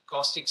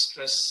caustic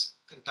stress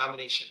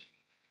contamination,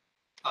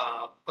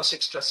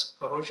 caustic stress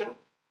corrosion.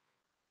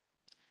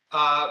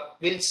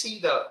 We'll see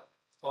the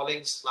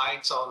following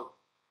slides on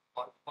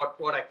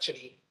what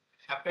actually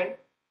happened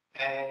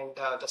and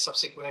the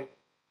subsequent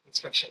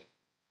inspection.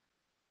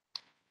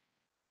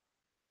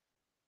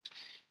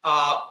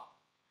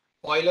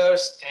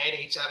 Boilers and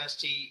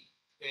HRSG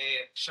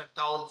were shut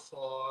down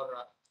for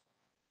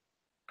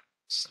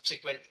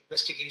subsequent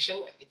investigation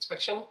and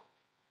inspection.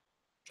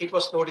 It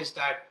was noticed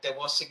that there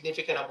was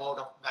significant amount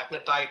of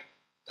magnetite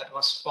that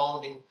was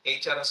found in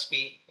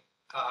HRSG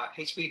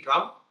HP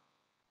drum,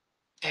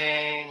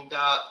 and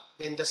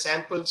when the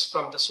samples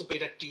from the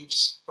superheated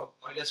tubes from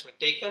boilers were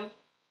taken,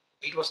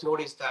 it was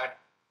noticed that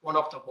one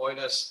of the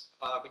boilers,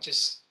 which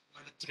is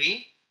boiler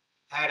 3,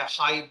 had a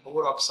high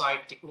bore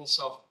oxide thickness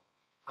of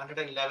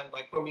 111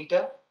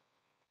 micrometer,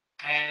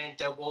 and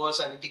there was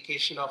an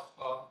indication of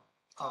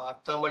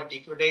thermal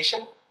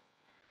degradation.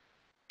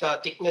 The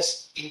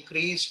thickness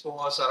increase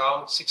was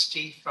around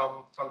 60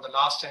 from the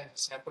last time the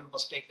sample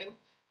was taken,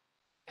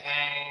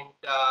 and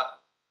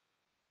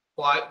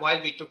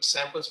while we took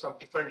samples from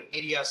different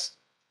areas,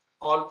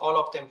 all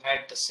of them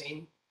had the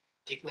same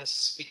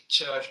thickness,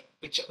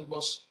 which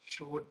almost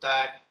showed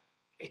that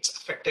it's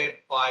affected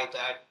by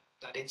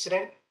that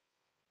incident.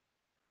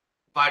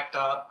 But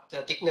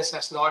the thickness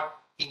has not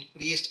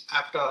increased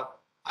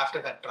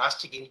after that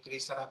drastic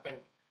increase that happened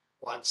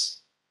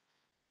once.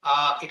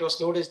 It was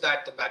noticed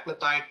that the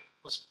magnetite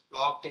was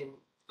blocked in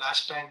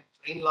flash tank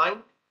drain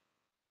line.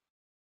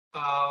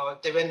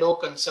 There were no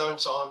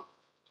concerns on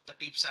the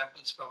tube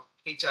samples from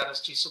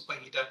HRSG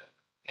superheater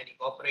and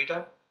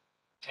evaporator,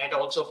 and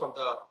also from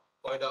the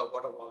boiler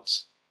water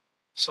walls.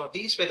 So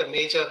these were the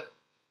major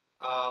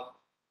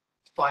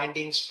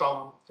findings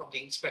from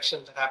the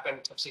inspection that happened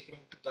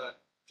subsequent to the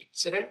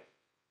incident.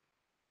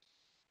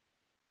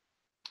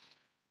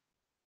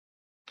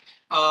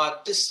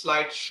 This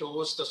slide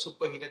shows the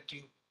superheated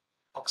tube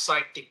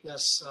oxide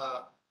thickness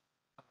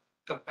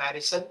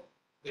comparison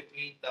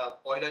between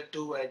boiler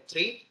 2 and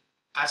 3.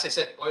 As I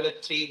said, boiler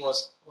 3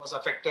 was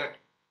affected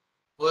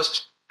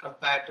worst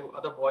compared to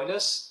other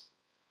boilers.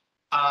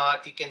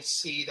 You can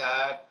see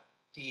that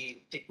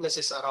the thickness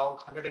is around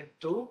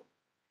 102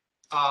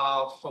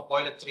 for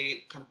boiler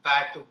 3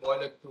 compared to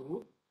boiler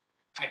 2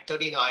 at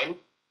 39.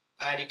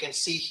 And you can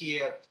see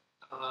here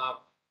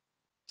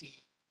the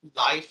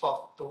life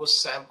of those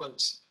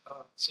samples.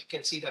 So you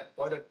can see that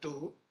boiler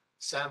 2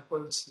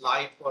 samples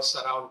life was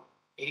around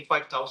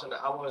 85,000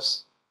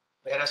 hours,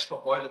 whereas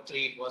for boiler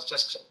 3 it was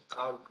just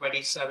around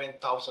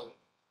 27,000.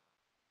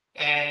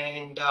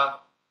 And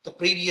the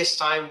previous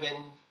time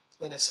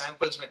when the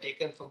samples were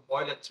taken from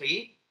boiler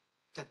 3,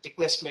 the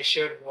thickness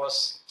measured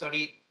was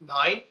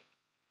 39,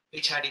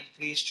 which had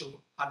increased to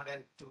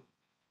 102.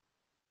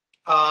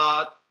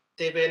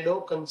 There were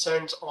no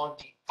concerns on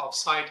the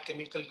oxide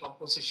chemical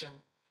composition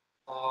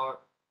or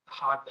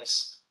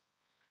hardness.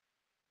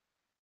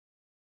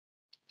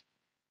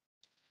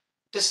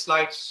 This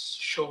slide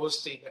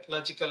shows the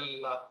metallurgical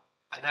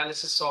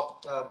analysis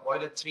of the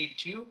boiler 3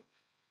 tube.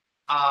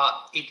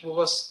 It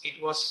was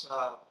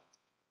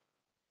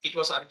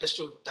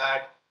understood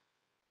that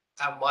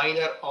a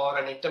minor or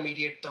an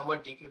intermediate thermal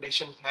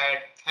degradation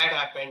had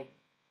happened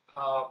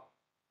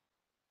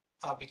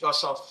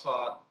because of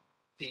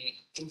the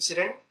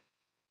incident.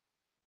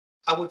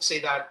 I would say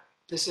that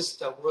this is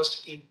the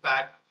worst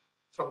impact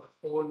from the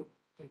whole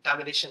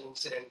contamination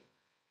incident,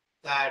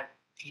 that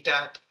it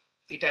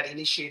had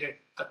initiated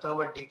a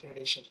thermal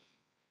degradation.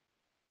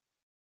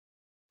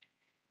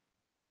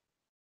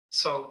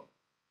 So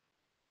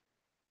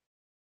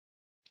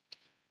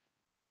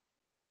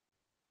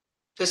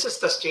this is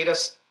the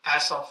status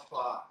as of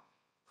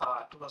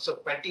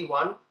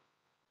 2021.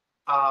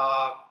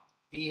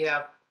 We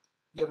have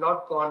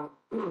not gone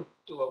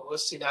to a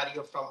worse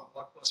scenario from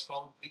what was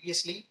found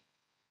previously.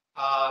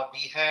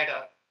 We had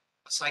a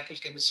cycle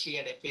chemistry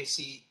and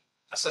FAC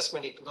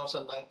assessment in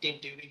 2019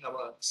 during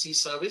our sea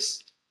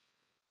service.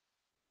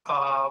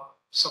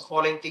 So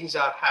following things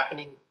are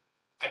happening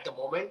at the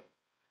moment.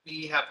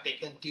 We have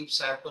taken tube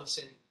samples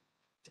in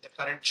the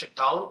current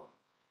shutdown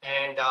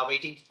and are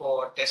waiting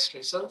for test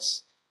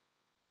results.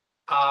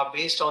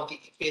 Based on the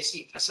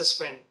FAC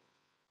assessment,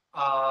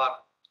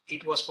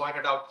 it was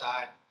pointed out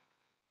that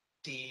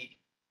the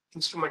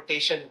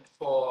instrumentation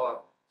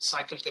for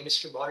cycle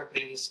chemistry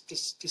monitoring is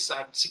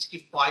at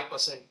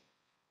 65%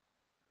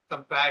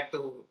 compared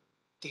to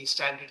the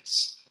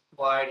standards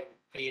required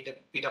in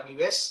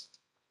PWS.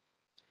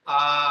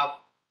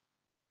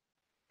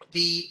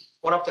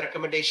 One of the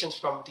recommendations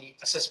from the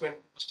assessment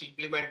was to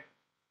implement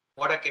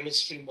water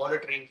chemistry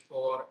monitoring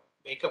for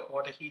makeup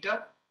water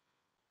heater.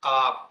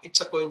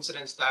 It's a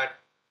coincidence that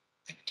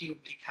a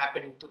tube leak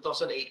happened in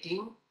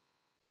 2018,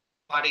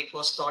 but it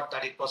was thought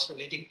that it was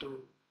relating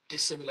to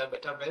dissimilar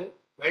metal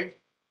weld.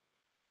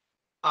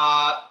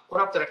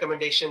 One of the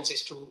recommendations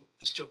is to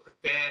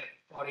prepare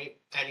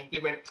and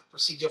implement a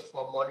procedure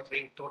for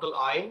monitoring total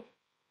iron,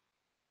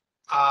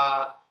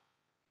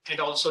 and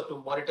also to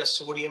monitor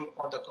sodium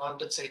on the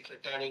condensate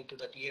returning to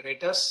the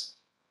deaerators.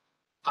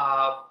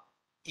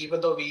 Even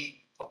though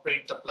we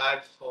operate the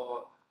plant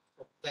for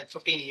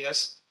 15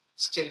 years,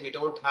 still we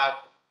don't have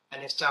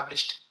an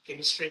established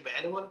chemistry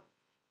manual,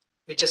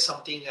 which is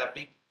something a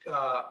big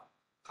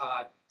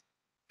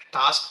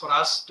task for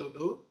us to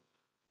do.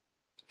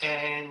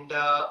 And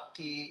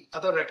the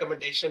other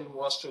recommendation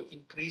was to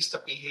increase the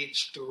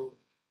pH to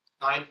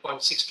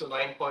 9.6 to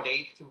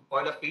 9.8 in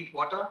boiler feed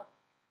water,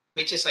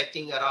 which is I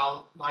think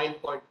around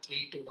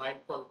 9.3 to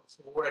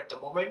 9.4 at the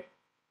moment.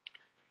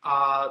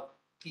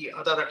 The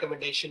other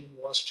recommendation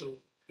was to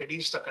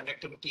reduce the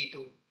conductivity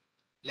to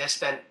less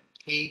than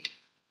 8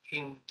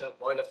 in the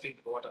boiler feed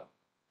water.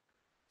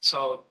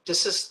 So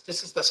this is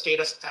the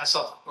status as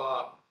of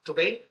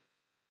today,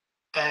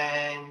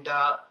 and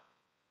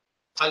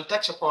I'll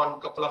touch upon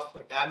a couple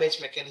of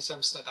damage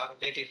mechanisms that are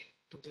related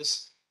to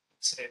this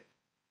incident.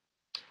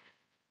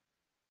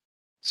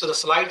 So the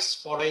slides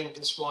following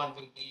this one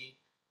will be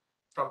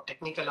from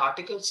technical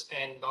articles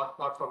and not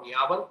from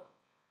Yavan.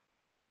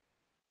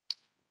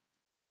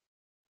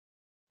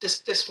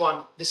 This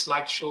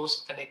slide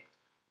shows a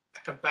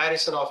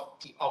comparison of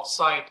the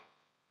oxide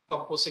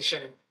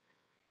composition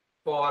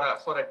for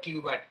a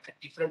tube at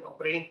different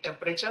operating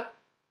temperature.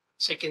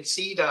 So you can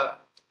see the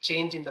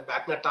change in the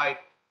magnetite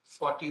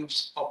for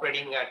tubes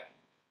operating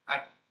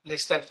at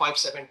less than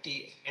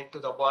 570 and to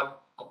the one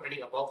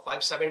operating above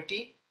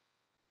 570.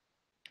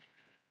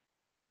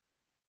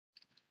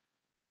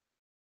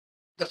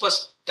 The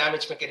first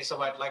damage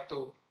mechanism I'd like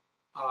to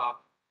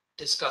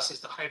discuss is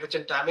the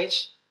hydrogen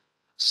damage.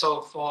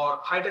 So for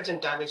hydrogen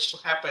damage to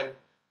happen,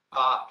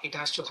 it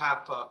has to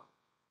have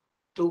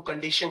two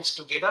conditions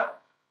together.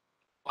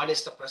 One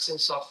is the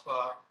presence of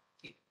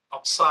the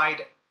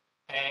oxide,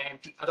 and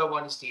the other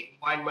one is the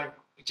environment,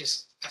 which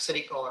is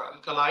acidic or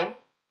alkaline,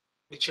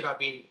 which should have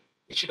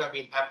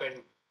been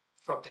happened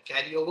from the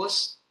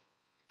carryovers.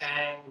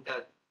 And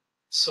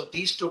so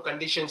these two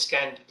conditions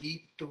can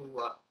lead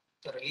to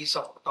the release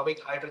of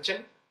atomic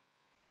hydrogen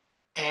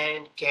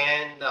and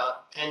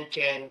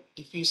can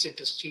diffuse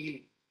into steel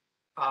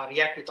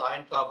react with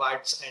iron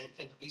carbides and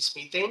release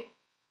methane,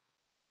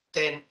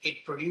 then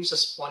it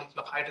produces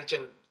molecular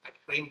hydrogen at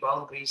grain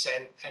boundaries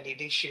and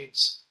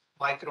initiates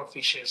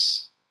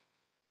microfishes.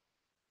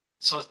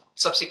 So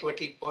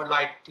subsequently,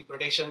 perlite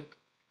degradation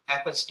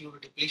happens due to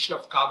depletion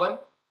of carbon,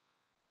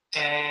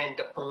 and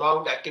the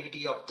prolonged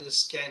activity of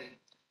this can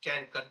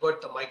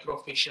convert the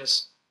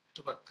microfishes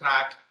to a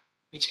crack,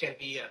 which can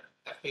be a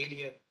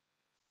failure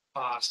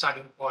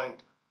starting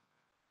point.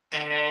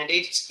 And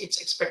it's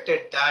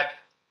expected that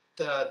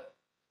the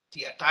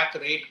attack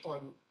rate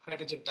on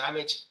hydrogen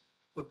damage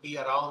would be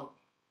around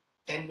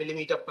 10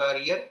 millimeter per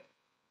year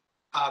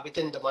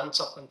within the months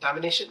of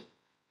contamination.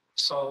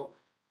 So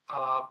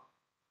I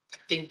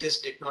think this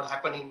did not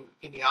happen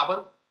in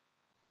Yavan.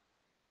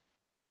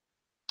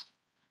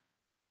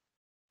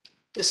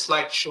 This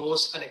slide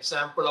shows an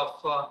example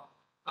of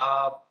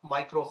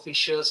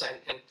microfishes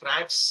and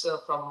cracks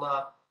from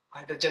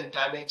hydrogen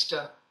damaged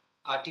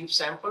tube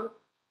sample.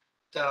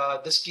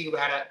 This tube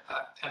had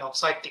an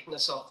oxide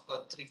thickness of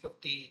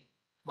 350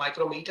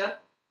 micrometer.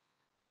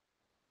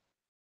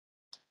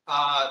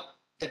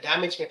 The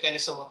damage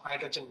mechanism of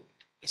hydrogen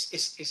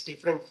is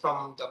different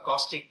from the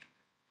caustic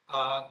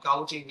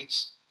gouging,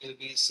 which will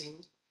be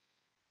seen.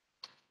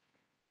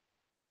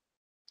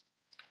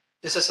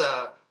 This is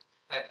a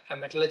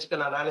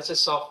metallurgical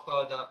analysis of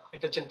the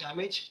hydrogen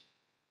damage.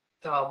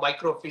 The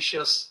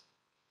microfishes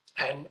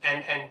and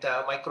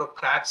the micro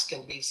cracks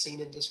can be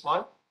seen in this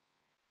one.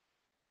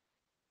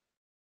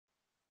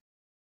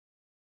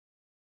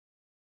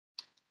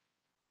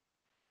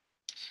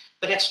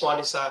 The next one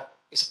is a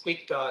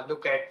quick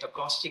look at the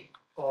caustic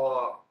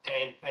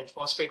and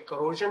phosphate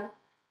corrosion.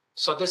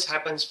 So this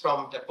happens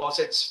from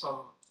deposits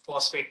from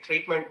phosphate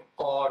treatment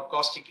or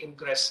caustic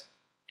ingress,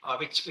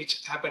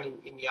 which happen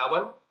in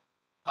Yavan.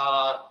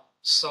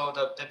 So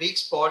the weak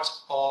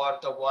spots are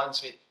the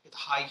ones with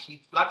high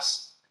heat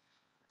flux,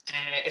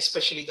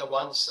 especially the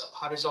ones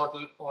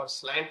horizontal or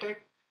slanted,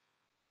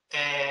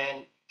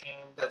 and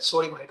the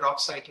sodium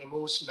hydroxide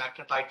removes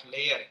magnetite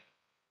layer,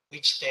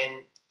 which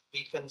then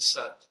weakens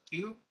the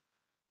tube,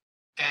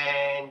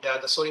 and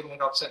the sodium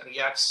hydroxide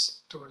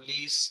reacts to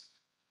release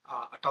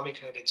atomic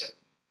hydrogen.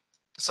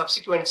 The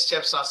subsequent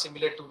steps are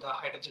similar to the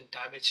hydrogen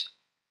damage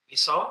we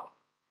saw.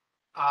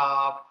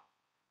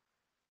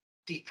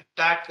 The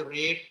attack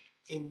rate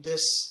in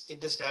this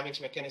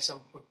damage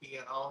mechanism would be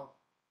around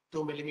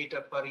 2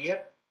 millimeter per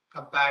year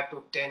compared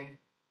to 10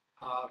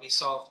 we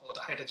saw for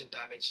the hydrogen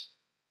damage.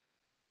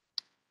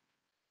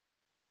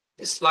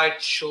 This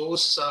slide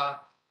shows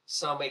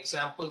some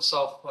examples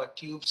of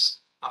tubes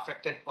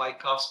affected by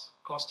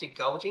caustic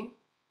gouging,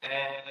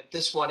 and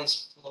this one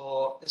is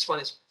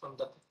from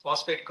the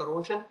phosphate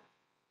corrosion.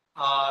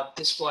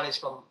 This one is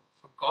from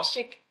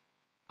caustic.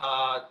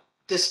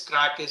 This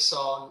crack is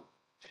on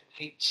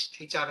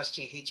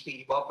HRSG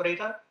HP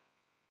evaporator.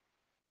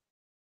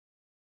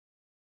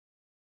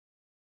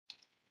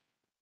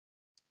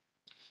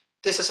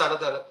 This is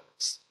another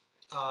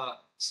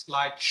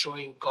slide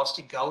showing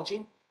caustic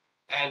gouging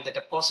and the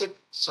deposit.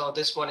 So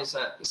this one is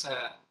a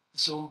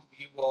zoom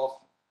view of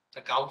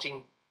the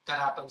gouging that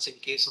happens in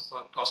case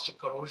of caustic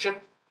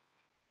corrosion.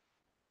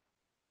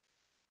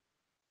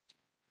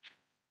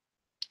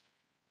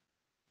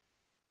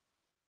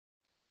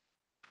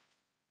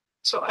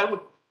 So I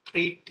would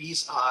treat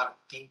these are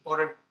the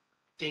important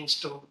things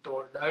to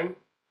learn.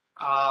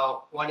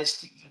 One is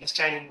the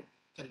understanding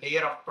the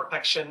layer of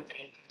protection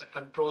and the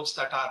controls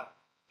that are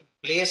in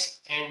place,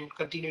 and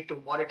continue to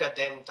monitor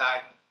them,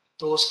 that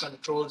those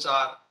controls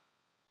are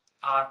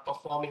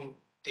performing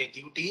their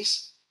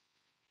duties.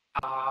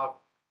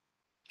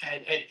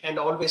 And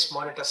always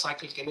monitor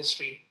cycle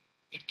chemistry.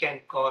 It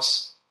can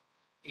cause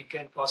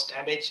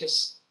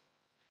damages.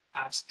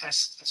 As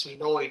we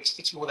know,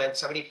 it's more than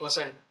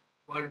 70%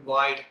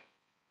 worldwide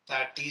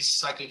that these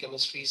cycle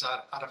chemistries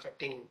are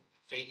affecting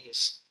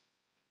failures.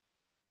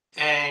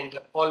 And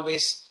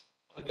always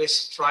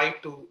try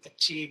to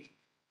achieve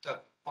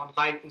the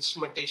online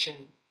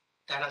instrumentation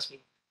that has been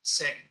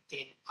set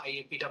in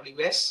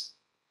IAPWS,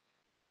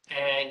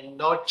 and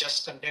not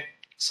just conduct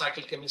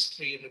cycle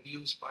chemistry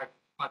reviews, but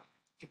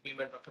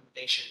implement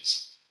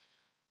recommendations.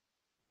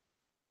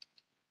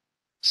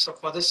 So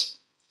for this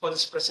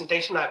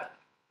presentation, I've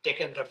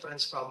taken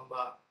reference from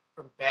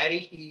Barry.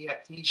 He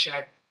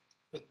shared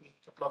with me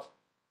a couple of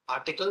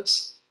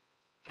articles,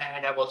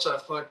 and I've also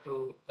referred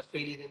to the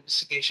failure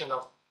investigation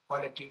of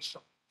boiler tubes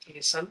from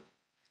ASM,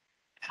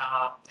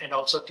 and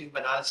also tube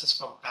analysis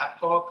from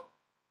Babcock,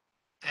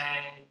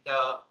 and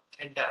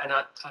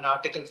an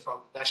article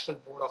from National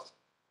Board of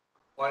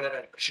Boiler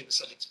and Pressure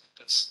Vessel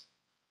Inspectors.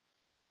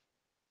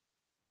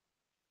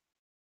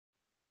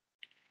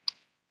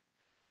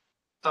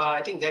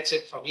 I think that's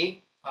it for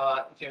me.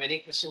 If you have any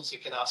questions, you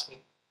can ask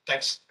me.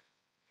 Thanks.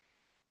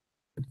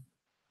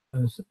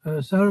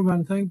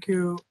 Sarvan, thank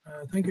you.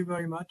 Thank you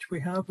very much. We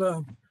have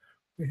a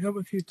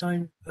few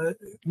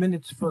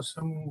minutes for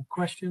some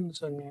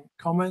questions and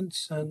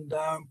comments, and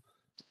I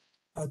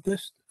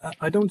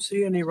don't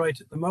see any right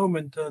at the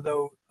moment,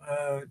 though,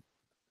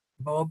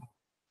 Bob.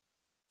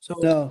 So,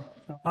 No,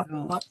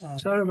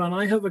 Saravan,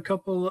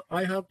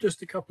 I have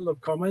just a couple of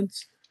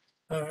comments.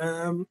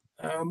 That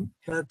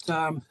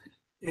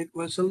it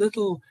was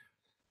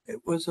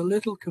a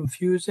little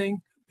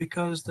confusing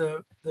because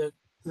the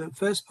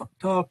first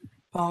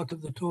part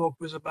of the talk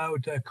was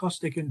about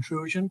caustic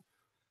intrusion,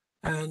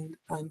 and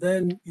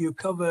then you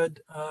covered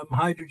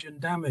hydrogen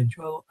damage.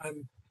 Well,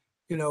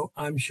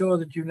 I'm sure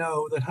that you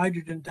know that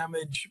hydrogen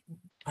damage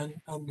and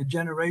the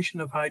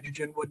generation of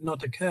hydrogen would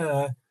not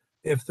occur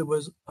if there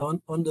was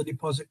under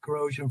deposit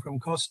corrosion from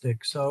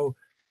caustic. So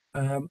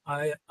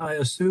I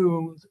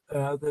assumed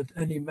that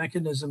any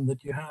mechanism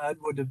that you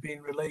had would have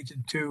been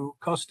related to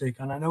caustic,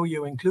 and I know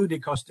you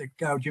included caustic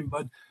gouging,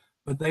 but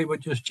they were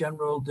just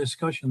general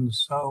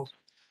discussions. So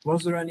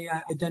was there any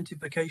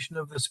identification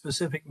of the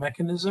specific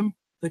mechanism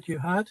that you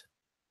had?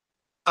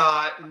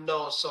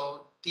 No,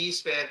 so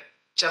these were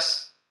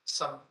just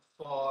some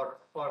for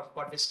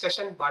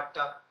discussion, but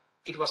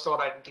it was not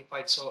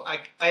identified. So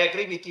I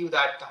agree with you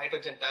that the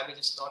hydrogen damage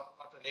is not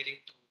relating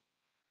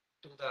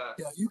to the.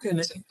 Yeah, you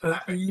can.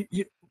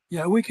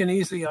 Yeah, we can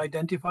easily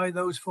identify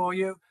those for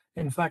you.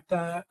 In fact,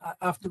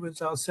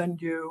 afterwards I'll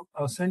send you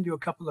a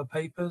couple of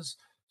papers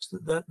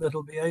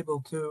that'll be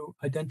able to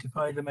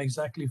identify them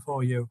exactly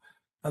for you.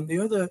 And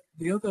the other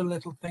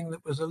little thing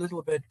that was a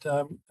little bit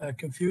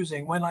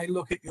confusing, when I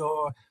look at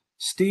your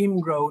steam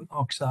grown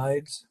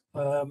oxides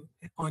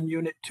on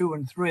unit 2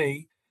 and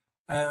 3,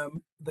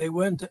 they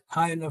weren't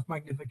high enough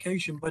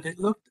magnification, but it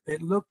looked,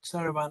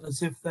 Saravan,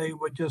 as if they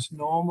were just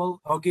normal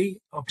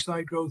OGI,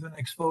 oxide growth and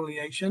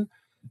exfoliation.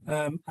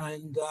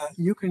 And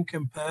you can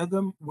compare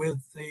them with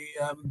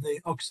the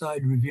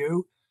oxide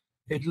review.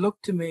 It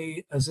looked to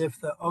me as if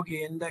the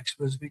OGI index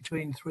was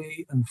between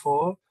 3 and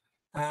 4,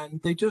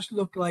 and they just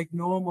look like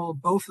normal.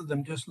 Both of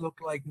them just look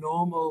like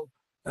normal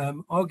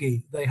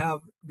OGI. They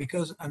have,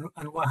 because and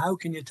how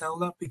can you tell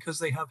that? Because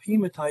they have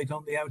hematite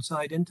on the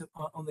outside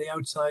on the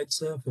outside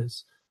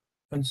surface,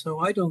 and so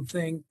I don't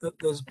think that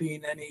there's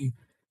been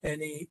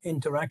any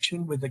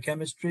interaction with the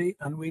chemistry.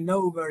 And we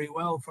know very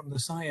well from the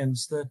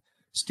science that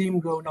steam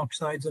grown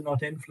oxides are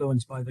not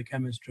influenced by the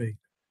chemistry.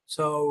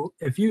 So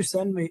if you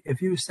send me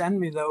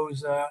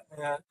those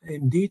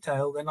in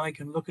detail, then I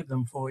can look at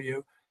them for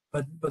you.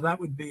 But that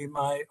would be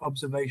my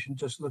observation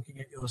just looking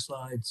at your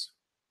slides.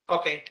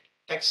 Okay,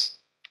 thanks.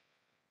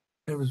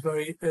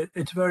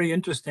 It's very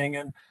interesting,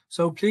 and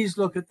so please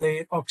look at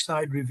the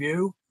oxide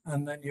review,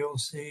 and then you'll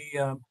see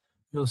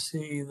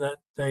that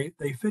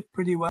they fit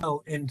pretty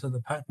well into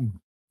the pattern.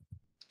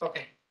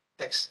 Okay,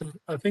 thanks.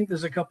 I think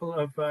there's a couple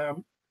of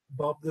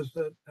Bob. There's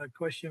a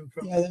question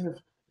from. yeah,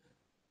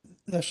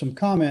 there's some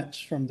comments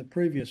from the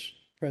previous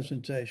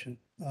presentation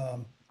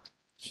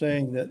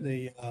saying that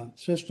the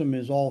system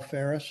is all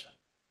ferrous.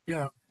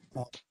 Yeah.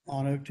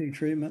 On OT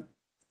treatment.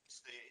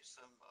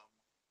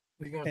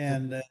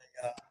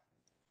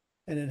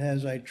 And it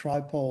has a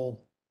tripole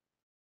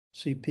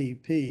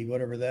CPP,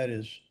 whatever that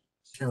is.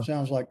 Sure.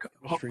 Sounds like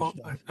chemistry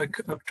stuff. A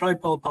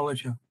tripole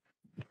polymer.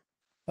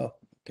 Oh,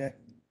 okay.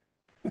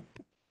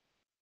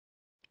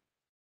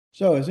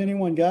 So has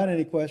anyone got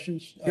any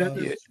questions? Yeah,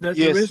 Yes.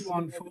 there is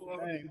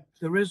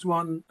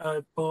one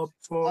Bob,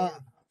 for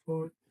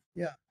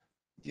Yeah.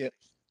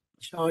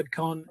 Shard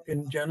Khan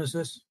in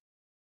Genesis.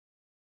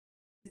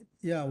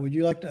 Yeah, would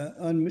you like to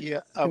unmute?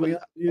 Yeah, I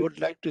would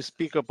like to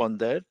speak up on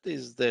that.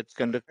 Is that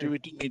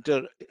conductivity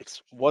meter,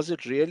 was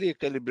it really a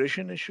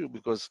calibration issue?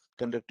 Because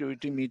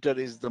conductivity meter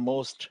is the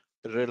most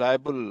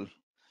reliable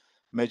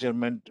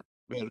measurement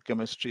where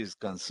chemistry is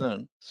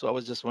concerned. So I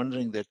was just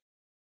wondering that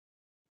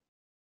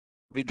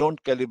we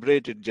don't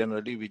calibrate it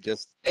generally, we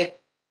just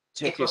check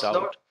it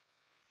out.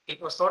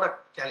 It was not a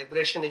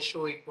calibration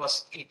issue. It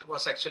was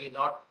actually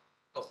not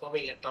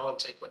performing at all.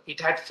 So it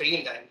had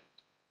failed, and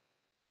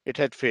It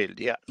had failed.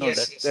 Yeah, no,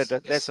 yes,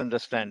 that's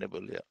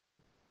understandable. Yeah.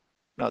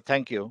 No,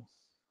 thank you.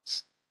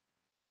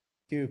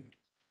 Thank you.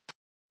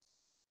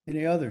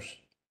 Any others?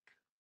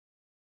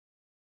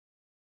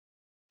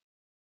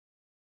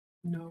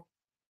 No.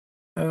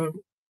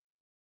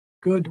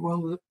 Good.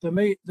 Well, there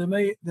may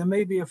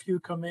be a few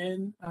come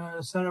in,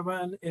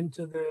 Saravan,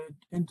 into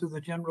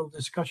the general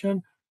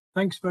discussion.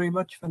 Thanks very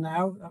much for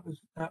now.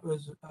 That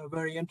was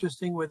very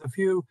interesting, with a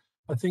few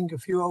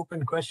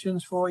open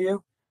questions for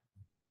you.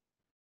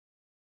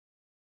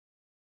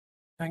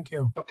 Thank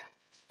you. okay,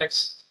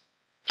 thanks.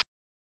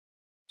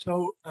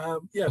 So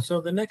yeah,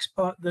 so the next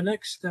part,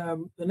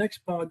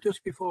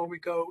 just before we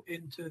go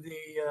into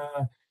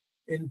the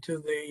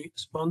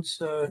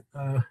sponsor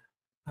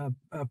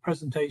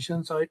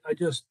presentations, I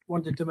just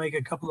wanted to make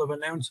a couple of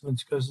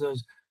announcements, because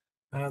there's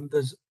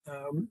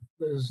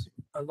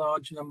a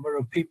large number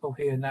of people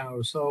here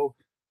now. So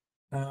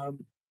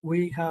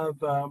we have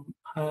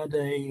had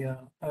a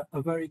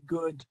very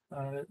good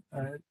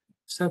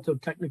set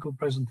of technical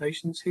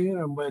presentations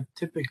here, and we're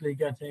typically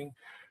getting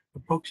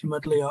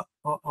approximately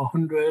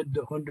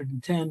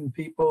 110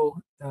 people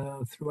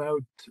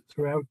throughout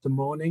the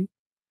morning.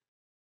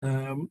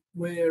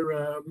 We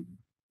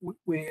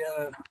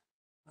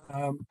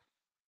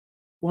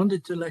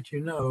wanted to let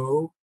you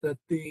know that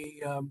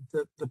the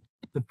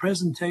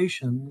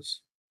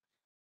presentations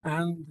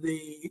and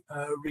the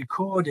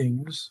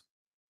recordings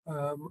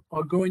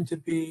are going to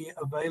be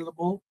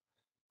available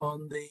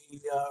on the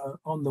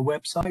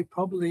website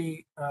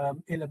probably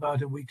in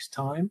about a week's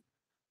time.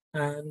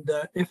 And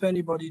if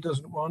anybody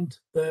doesn't want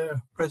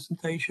their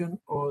presentation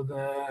or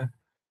their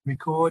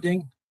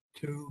recording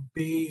to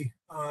be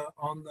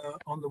on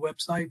the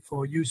website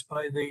for use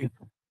by the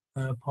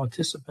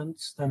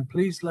participants, then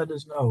please let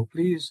us know.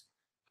 Please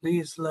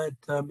let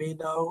me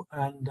know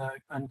and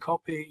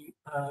copy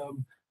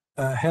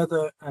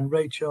Heather and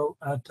Rachel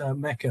at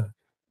Mecca.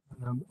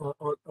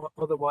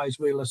 Otherwise,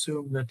 we'll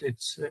assume that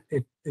it's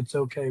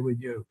okay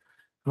with you.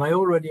 And I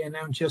already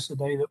announced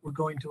yesterday that we're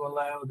going to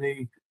allow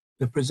the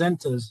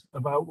presenters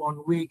about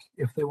 1 week.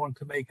 If they want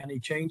to make any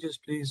changes,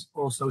 please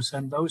also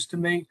send those to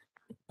me,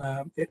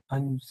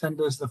 and send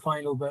us the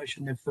final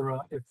version if there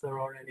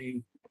are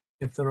any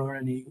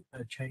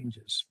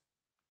changes.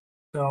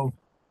 So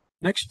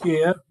next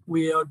year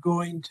we are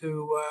going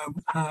to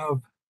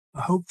have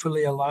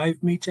hopefully a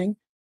live meeting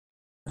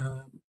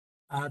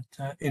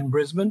in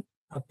Brisbane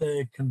at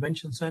the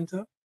convention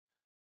centre,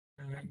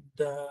 and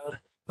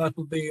that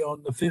will be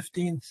on the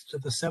 15th to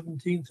the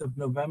 17th of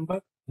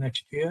November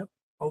next year.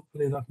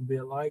 Hopefully that will be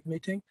a live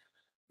meeting.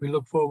 We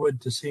look forward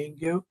to seeing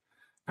you.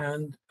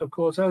 And of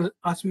course,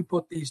 as we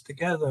put these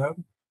together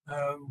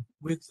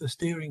with the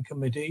steering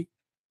committee,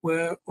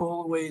 we're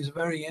always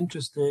very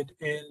interested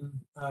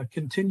in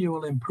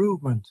continual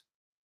improvement,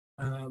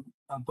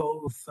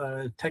 both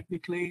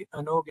technically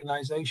and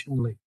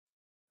organizationally.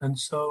 And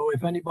so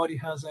if anybody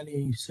has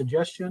any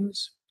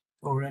suggestions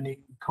or any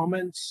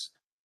comments,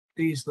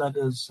 please let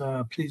us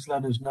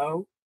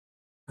know.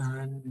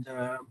 And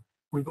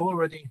I've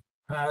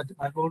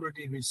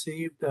already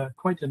received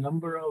quite a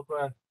number of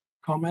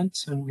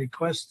comments and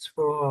requests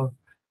for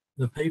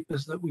the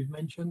papers that we've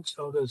mentioned,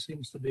 so there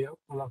seems to be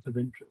a lot of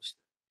interest.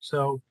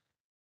 So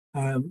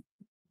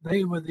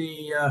they were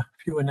the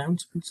few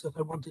announcements that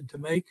I wanted to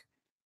make,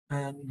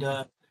 and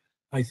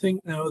I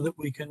think now that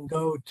we can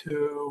go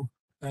to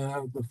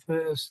the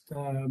first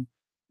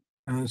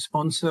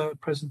sponsor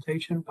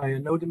presentation by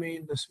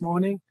Anodamine this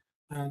morning.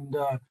 And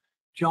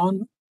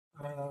John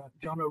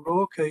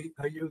O'Rourke,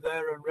 are you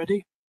there and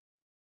ready?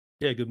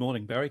 Yeah, good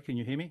morning, Barry. Can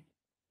you hear me?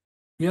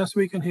 Yes,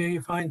 we can hear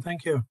you fine,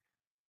 thank you.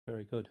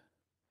 Very good.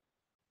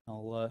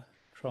 I'll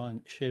try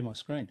and share my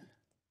screen.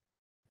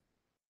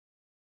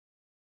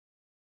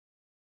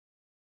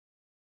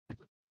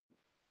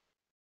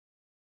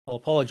 I'll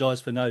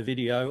apologise for no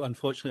video.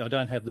 Unfortunately, I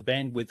don't have the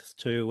bandwidth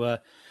to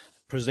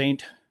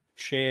present,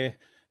 share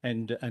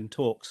and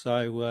talk.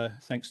 So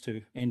thanks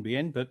to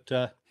NBN,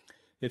 but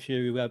if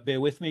you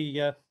bear with me,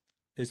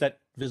 is that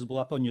visible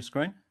up on your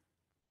screen?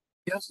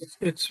 Yes,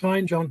 it's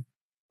fine, John.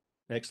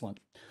 Excellent.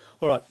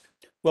 All right.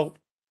 Well,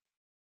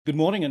 good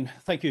morning, and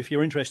thank you for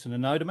your interest in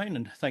Anodamine,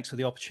 and thanks for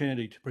the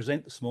opportunity to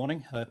present this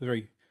morning. A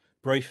very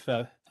brief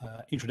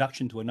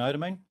introduction to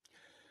Anodamine.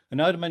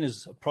 Anodamine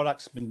is a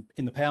product that's been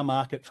in the power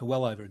market for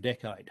well over a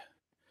decade.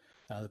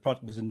 The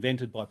product was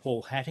invented by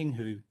Paul Hatting,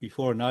 who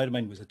before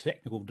Anodamine was a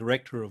technical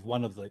director of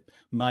one of the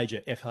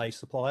major FA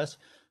suppliers,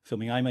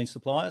 filming amine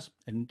suppliers,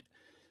 and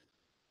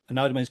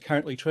Anodamine is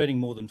currently treating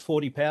more than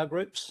 40 power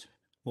groups,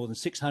 more than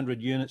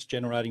 600 units,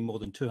 generating more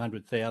than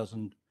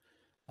 200,000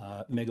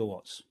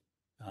 megawatts.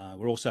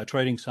 We're also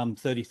treating some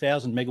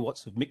 30,000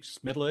 megawatts of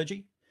mixed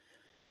metallurgy,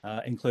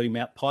 including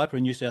Mount Piper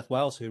in New South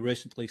Wales, who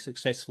recently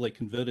successfully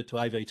converted to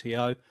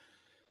AVTO,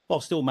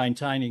 while still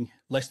maintaining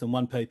less than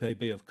 1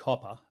 ppb of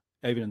copper,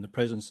 even in the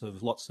presence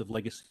of lots of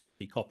legacy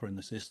copper in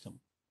the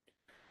system.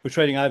 We're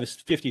treating over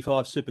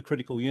 55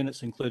 supercritical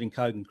units, including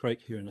Cogan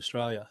Creek here in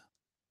Australia.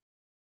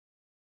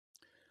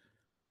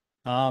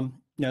 Now,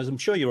 as I'm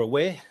sure you're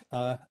aware,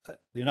 the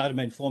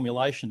Anodamine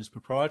formulation is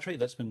proprietary.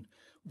 That's been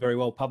very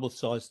well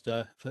publicised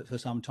for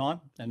some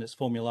time, and its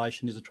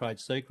formulation is a trade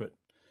secret.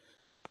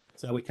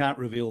 So we can't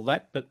reveal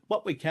that, but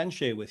what we can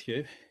share with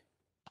you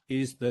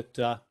is that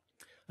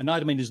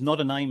Anodamine is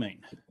not an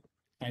amine,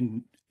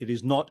 and it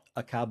is not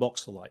a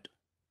carboxylate.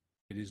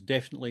 It is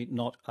definitely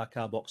not a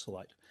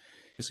carboxylate.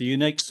 It's a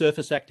unique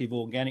surface active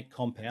organic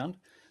compound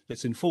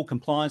that's in full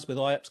compliance with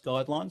IAPS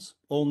guidelines.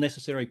 All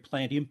necessary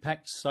plant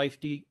impact,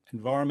 safety,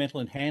 environmental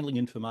and handling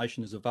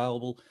information is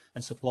available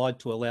and supplied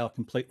to allow a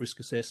complete risk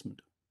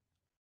assessment.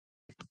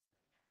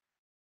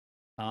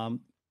 And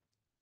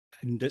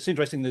it's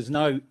interesting, there's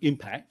no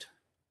impact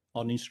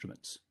on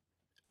instruments.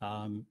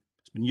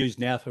 It's been used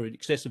now for in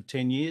excess of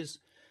 10 years,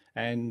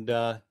 and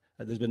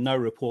there's been no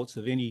reports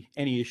of any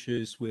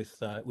issues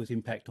with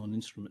impact on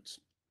instruments.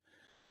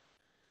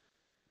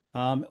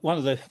 One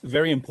of the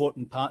very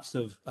important parts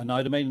of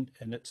Anodamine,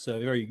 and it's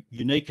very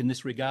unique in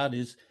this regard,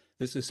 is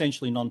it's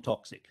essentially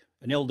non-toxic.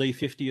 An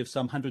LD50 of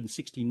some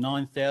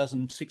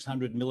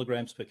 169,600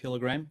 milligrams per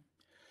kilogram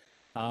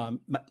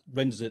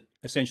renders it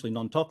essentially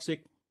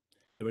non-toxic.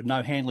 There are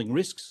no handling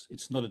risks.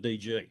 It's not a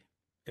DG.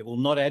 It will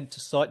not add to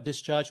site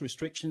discharge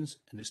restrictions,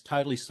 and is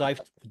totally safe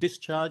for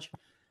discharge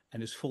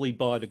and is fully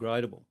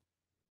biodegradable.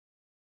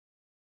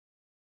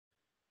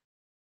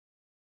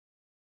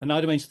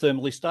 Anodamine is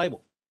thermally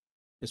stable.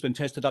 It's been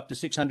tested up to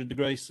 600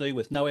 degrees C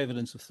with no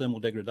evidence of thermal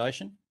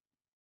degradation.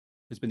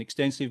 There's been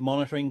extensive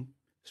monitoring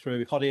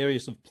through hot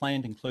areas of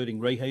plant, including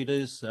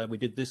reheaters. We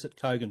did this at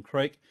Kogan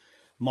Creek,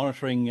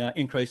 monitoring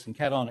increase in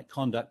cationic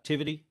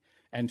conductivity,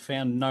 and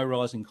found no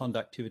rise in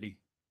conductivity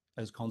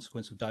as a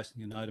consequence of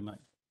dosing anodamine.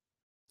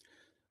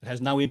 It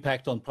has no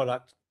impact on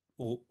product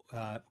or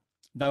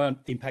no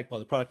impact by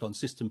the product on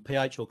system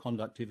pH or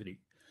conductivity.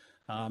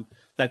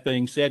 That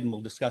being said, and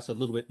we'll discuss it a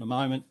little bit in a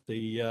moment,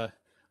 it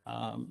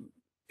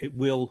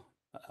will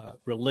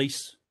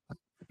release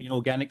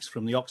inorganics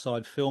from the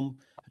oxide film,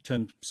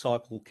 termed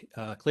cycle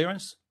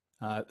clearance,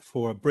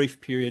 for a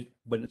brief period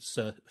when it's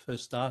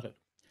first started.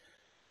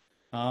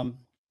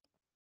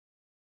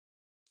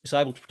 It's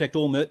able to protect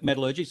all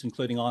metallurgies,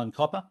 including iron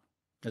copper.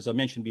 As I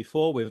mentioned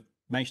before, we've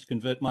managed to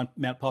convert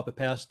Mount Piper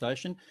Power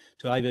Station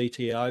to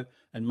AVTO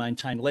and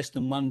maintain less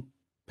than 1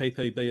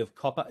 ppb of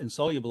copper and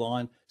soluble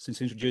iron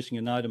since introducing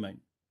anodamine,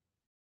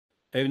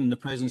 even in the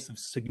presence of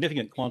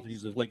significant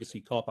quantities of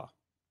legacy copper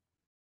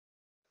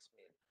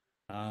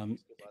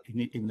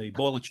in the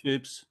boiler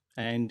tubes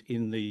and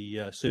in the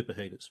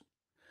superheaters.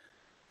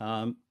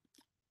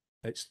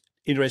 It's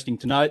interesting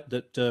to note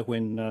that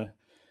when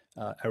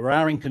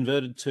Eraring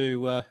converted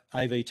to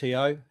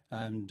AVTO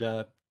and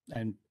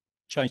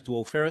changed to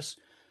all ferrous,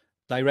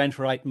 they ran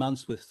for 8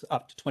 months with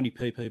up to 20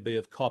 ppb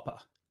of copper.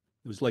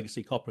 There was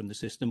legacy copper in the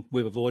system.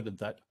 We've avoided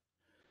that.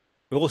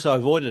 We also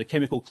avoided a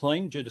chemical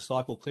clean due to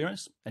cycle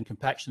clearance and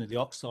compaction of the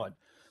oxide.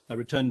 They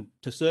returned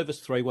to service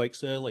 3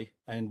 weeks early,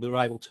 and we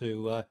were able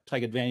to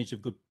take advantage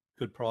of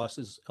good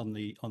prices on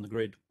the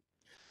grid.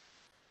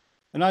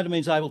 Anodamine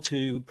is able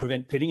to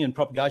prevent pitting and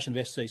propagation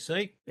of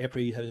SCC.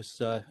 EPRI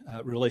has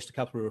released a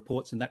couple of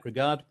reports in that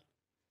regard.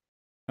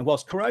 And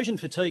whilst corrosion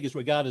fatigue is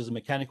regarded as a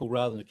mechanical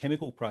rather than a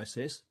chemical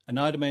process,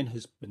 anodamine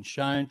has been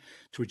shown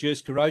to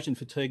reduce corrosion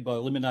fatigue by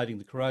eliminating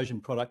the corrosion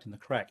product in the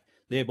crack,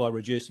 thereby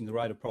reducing the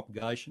rate of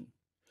propagation.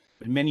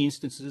 In many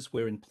instances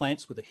where in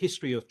plants with a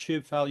history of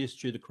tube failures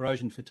due to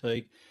corrosion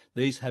fatigue,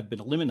 these have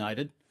been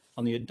eliminated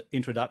on the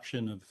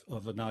introduction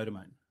of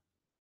anodamine.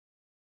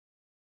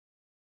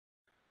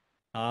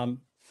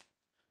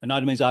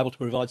 Anodamine is able to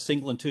provide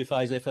single and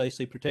two-phase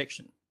FEC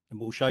protection,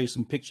 and we'll show you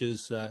some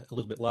pictures a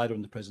little bit later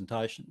in the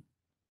presentation.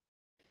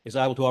 It's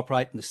able to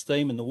operate in the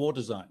steam and the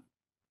water zone.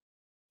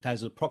 It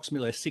has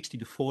approximately a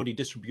 60-40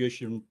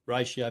 distribution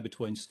ratio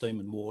between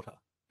steam and water.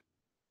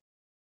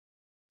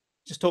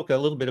 Just talk a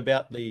little bit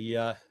about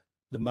the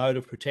mode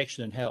of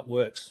protection and how it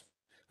works.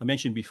 I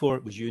mentioned before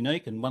it was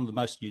unique, and one of the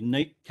most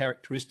unique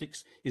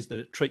characteristics is that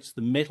it treats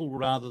the metal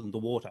rather than the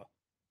water.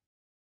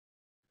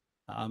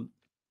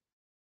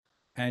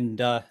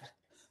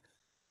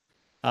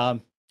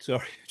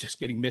 Sorry, just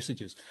getting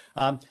messages.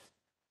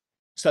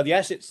 So the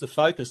acid's the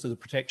focus of the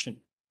protection.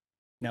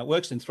 Now, it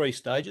works in 3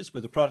 stages where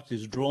the product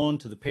is drawn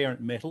to the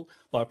parent metal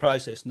by a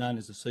process known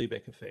as the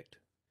Seebeck effect.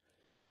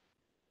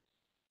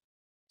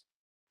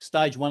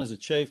 Stage 1 is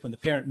achieved when the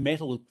parent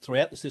metal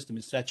throughout the system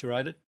is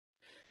saturated.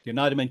 The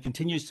anodamine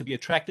continues to be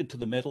attracted to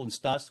the metal and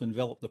starts to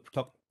envelop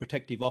the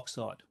protective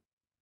oxide.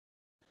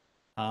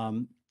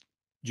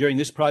 During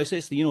this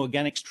process, the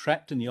inorganics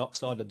trapped in the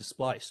oxide are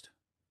displaced.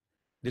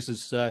 This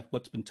is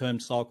what's been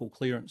termed cycle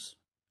clearance.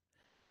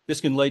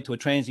 This can lead to a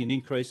transient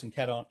increase in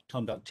cation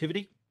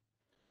conductivity,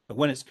 but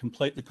when it's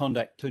complete, the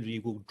conductivity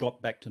will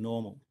drop back to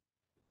normal.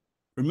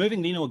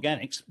 Removing the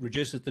inorganics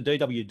reduces the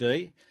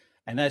DWD,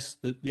 and as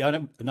the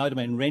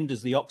anodamine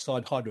renders the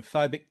oxide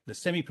hydrophobic, the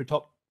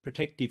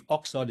semi-protective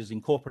oxide is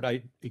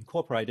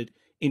incorporated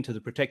into the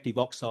protective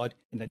oxide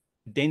in a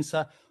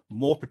denser,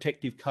 more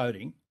protective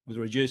coating with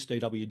reduced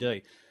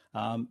DWD,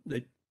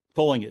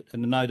 calling it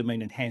an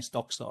anodamine enhanced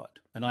oxide.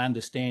 And I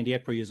understand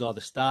EPRI has either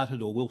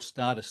started or will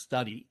start a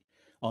study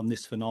on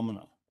this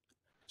phenomenon.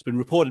 It's been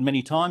reported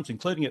many times,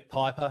 including at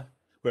Piper,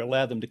 where it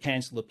allowed them to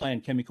cancel the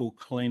planned chemical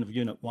clean of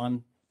Unit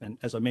 1, and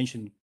as I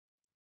mentioned,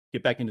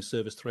 get back into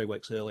service 3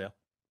 weeks earlier.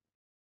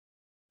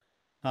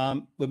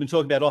 We've been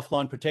talking about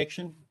offline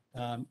protection.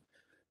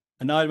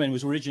 Anodamine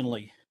was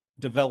originally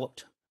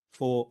developed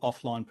for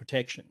offline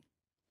protection.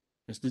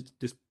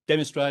 This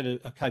demonstrated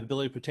a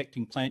capability of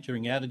protecting plant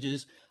during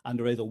outages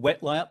under either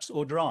wet layups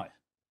or dry.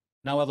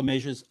 No other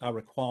measures are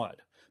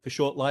required. For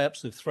short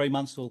layups of 3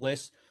 months or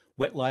less,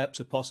 wet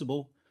layups are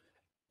possible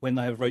when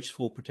they have reached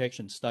full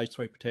protection, stage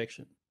 3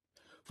 protection.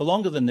 For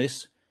longer than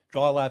this,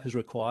 dry layup is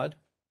required,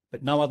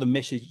 but no other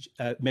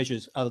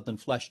measures other than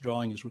flash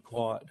drying is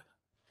required.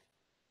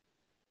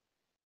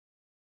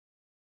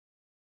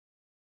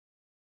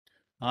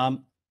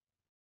 The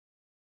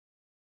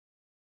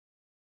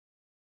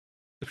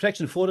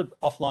protection afforded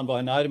offline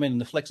by anodamine and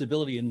the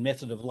flexibility and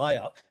method of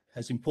layup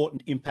has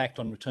important impact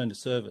on return to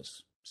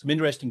service. Some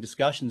interesting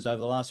discussions over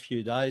the last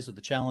few days of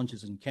the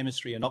challenges in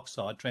chemistry and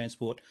oxide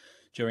transport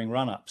during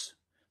run-ups.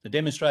 The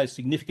demonstrated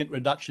significant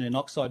reduction in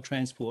oxide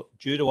transport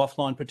due to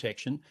offline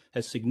protection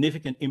has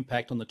significant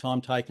impact on the time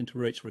taken to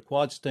reach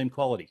required steam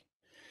quality.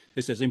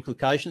 This has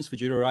implications for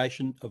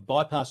duration of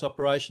bypass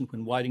operation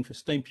when waiting for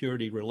steam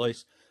purity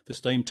release for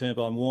steam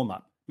turbine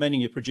warm-up,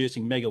 meaning you're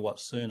producing megawatts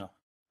sooner.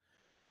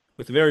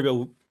 With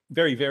the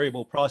very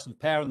variable price of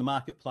power in the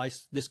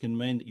marketplace, this can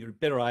mean that you're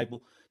better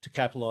able to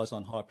capitalise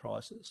on high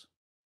prices.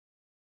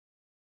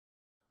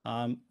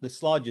 The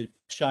slide you're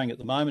showing at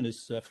the moment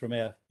is from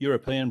our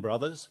European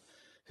brothers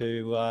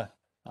who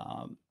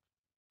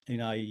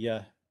in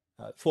a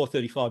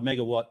 435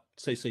 megawatt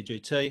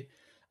CCGT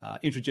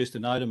introduced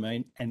an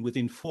odamine, and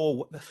within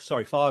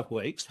 5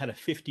 weeks had a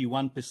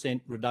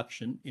 51%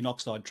 reduction in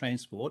oxide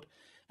transport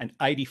and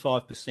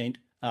 85%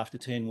 after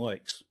 10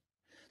 weeks.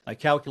 They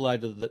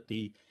calculated that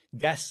the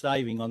gas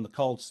saving on the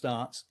cold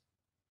starts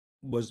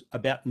was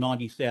about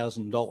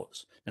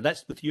 $90,000. Now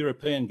that's with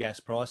European gas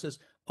prices.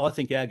 I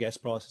think our gas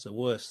prices are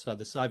worse, so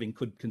the saving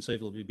could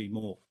conceivably be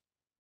more.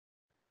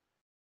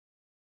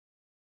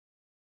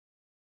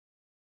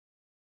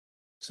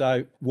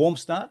 So warm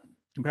start,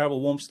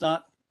 comparable warm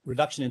start,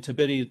 reduction in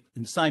turbidity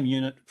in the same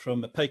unit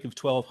from a peak of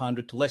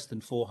 1200 to less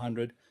than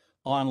 400.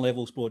 Iron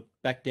levels brought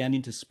back down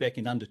into spec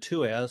in under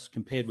 2 hours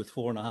compared with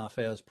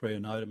 4.5 hours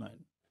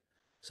pre-anodamine.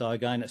 So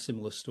again, a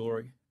similar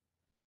story.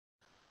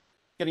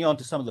 Getting on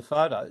to some of the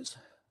photos.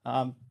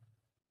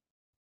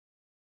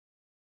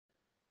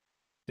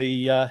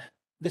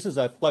 This is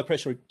a low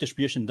pressure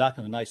distribution duct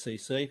on an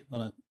ACC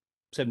on a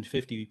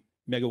 750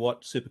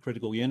 megawatt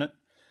supercritical unit.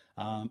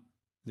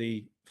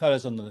 The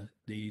photos on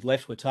the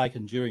left were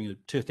taken during a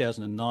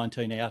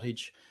 2019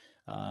 outage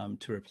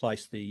to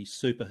replace the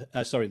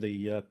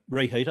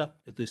reheater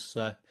at this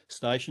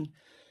station,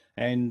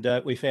 and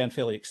we found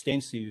fairly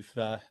extensive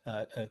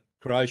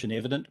corrosion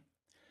evident.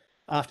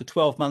 After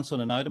 12 months on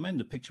anodamine,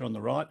 the picture on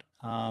the right,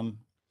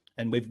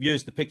 and we've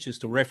used the pictures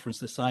to reference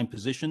the same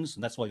positions,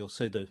 and that's why you'll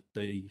see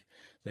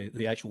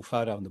the actual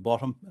photo on the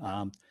bottom,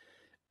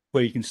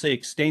 where you can see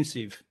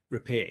extensive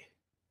repair.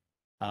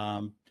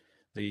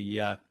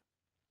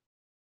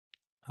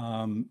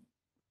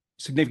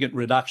 Significant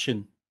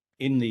reduction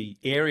in the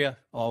area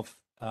of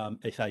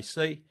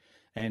FAC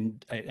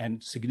and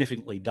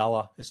significantly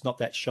duller. It's not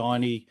that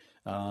shiny,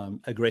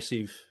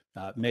 aggressive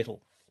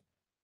metal.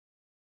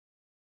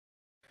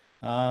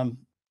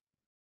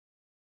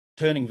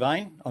 Turning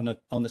vein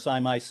on the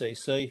same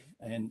ACC,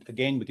 and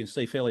again we can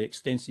see fairly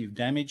extensive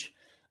damage,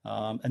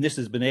 and this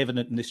has been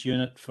evident in this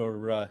unit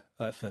for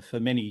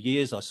many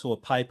years. I saw a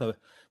paper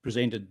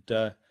presented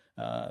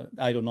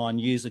 8 or 9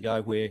 years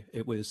ago where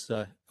it was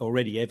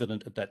already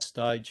evident at that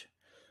stage.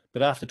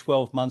 But after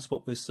 12 months,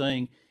 what we're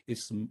seeing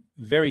is some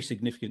very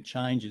significant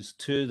changes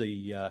to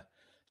the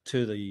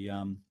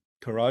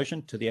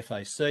corrosion, to the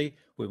FAC,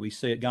 where we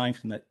see it going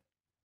from that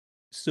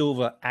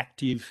silver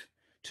active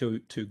to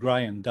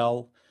grey and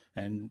dull,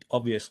 and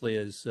obviously,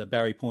 as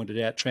Barry pointed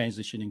out,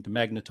 transitioning to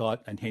magnetite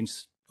and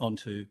hence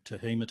onto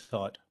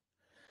hematite.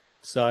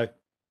 So,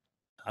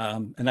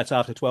 and that's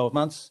after 12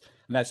 months.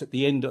 And that's at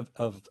the end of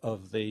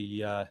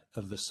the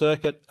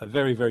circuit, a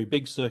very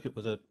big circuit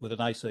with an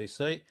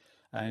ACC,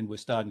 and we're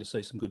starting to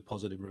see some good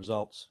positive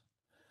results.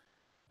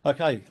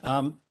 Okay,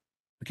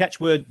 the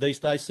catchword these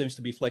days seems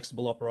to be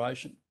flexible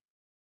operation.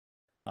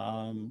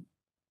 Baseload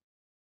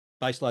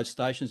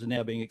stations are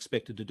now being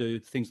expected to do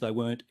things they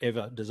weren't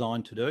ever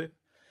designed to do: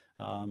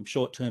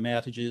 short-term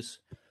outages,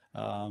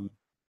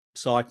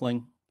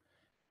 cycling,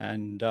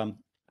 and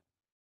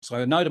so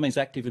anodamine is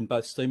active in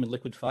both steam and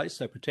liquid phase,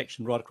 so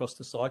protection right across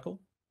the cycle,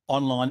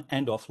 online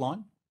and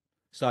offline.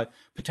 So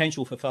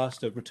potential for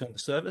faster return to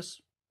service,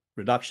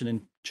 reduction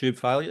in tube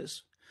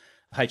failures.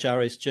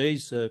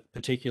 HRSGs are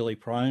particularly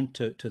prone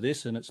to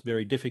this, and it's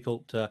very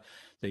difficult.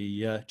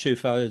 The tube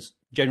failures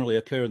generally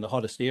occur in the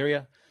hottest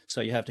area,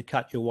 so you have to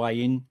cut your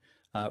way in,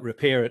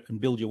 repair it,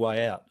 and build your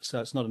way out.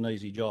 So it's not an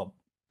easy job.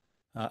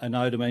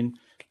 Anodamine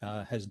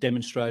has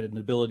demonstrated an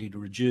ability to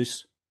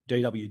reduce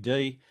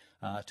DWD,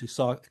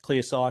 to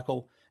clear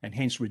cycle, and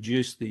hence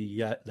reduce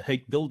the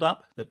heat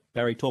build-up that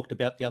Barry talked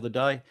about the other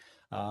day.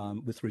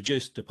 With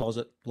reduced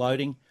deposit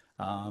loading,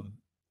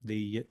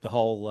 the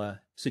whole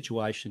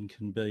situation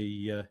can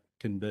be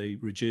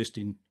reduced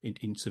in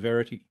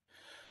severity.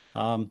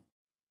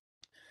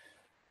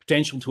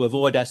 Potential to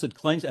avoid acid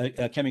cleans,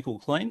 chemical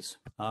cleans.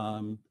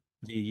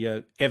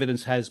 The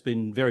evidence has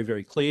been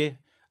very clear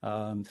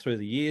through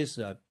the years,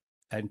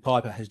 and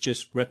Piper has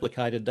just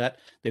replicated that.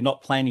 They're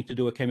not planning to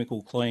do a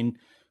chemical clean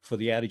for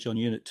the outage on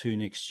Unit 2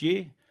 next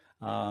year,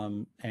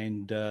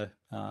 and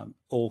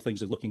all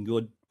things are looking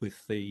good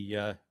with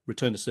the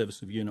return to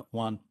service of Unit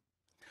 1.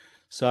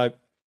 So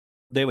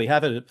there we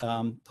have it,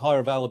 higher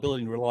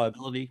availability and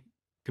reliability,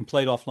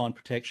 complete offline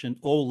protection,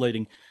 all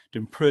leading to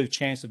improved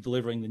chance of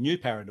delivering the new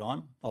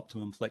paradigm,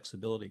 optimum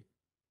flexibility.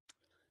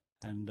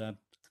 And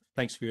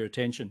thanks for your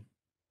attention.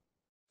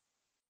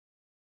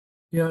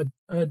 Yeah,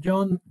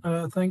 John,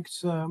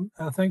 thanks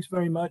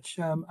very much.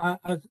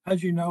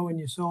 As you know, and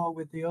you saw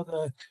with the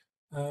other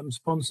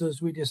sponsors,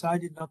 we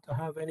decided not to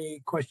have any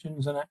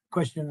questions and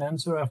question and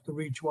answer after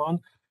each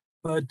one.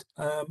 But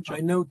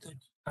sure.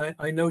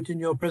 I note in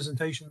your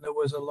presentation there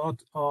was a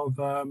lot of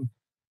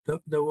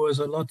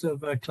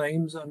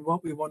claims, and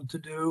what we want to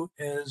do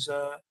is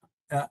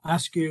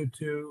ask you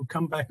to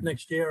come back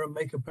next year and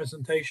make a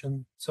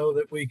presentation so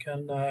that we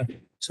can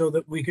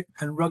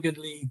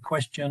ruggedly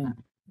question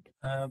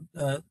some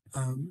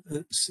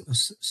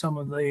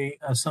of the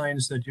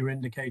signs that you're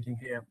indicating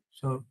here.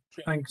 So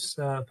thanks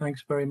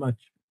very much.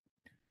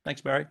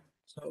 Thanks, Barry.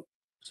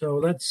 So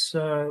let's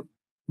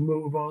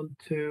move on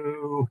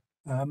to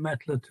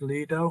Metla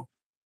Toledo.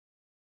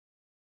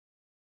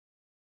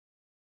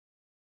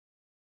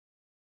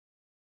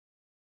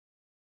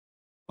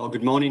 Well,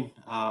 good morning.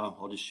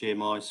 I'll just share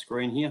my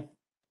screen here.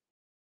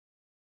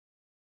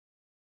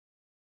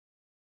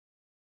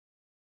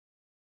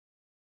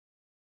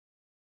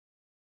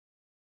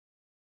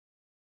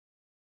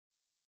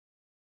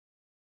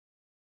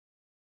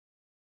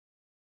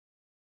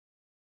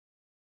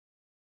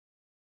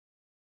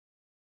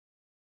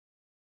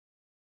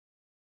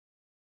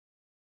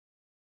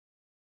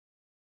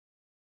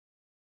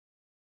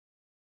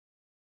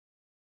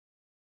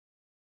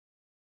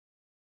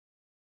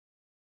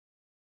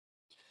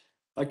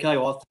 Okay,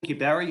 well, thank you,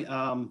 Barry,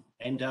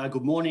 and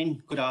good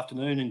morning, good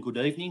afternoon, and good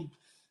evening.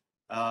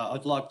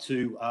 I'd like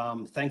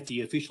to thank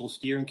the official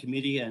steering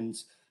committee and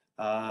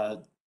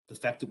the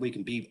fact that we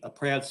can be a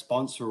proud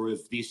sponsor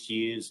of this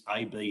year's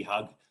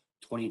ABHUG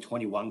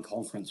 2021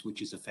 conference,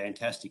 which is a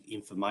fantastic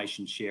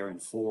information sharing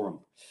forum.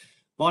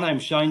 My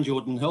name's Shane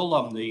Jordan-Hill.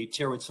 I'm the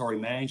Territory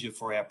Manager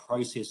for our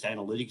Process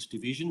Analytics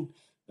Division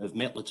of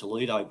Metla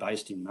Toledo,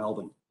 based in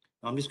Melbourne.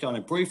 I'm just going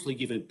to briefly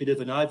give a bit of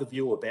an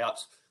overview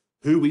about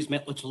who is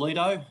Metla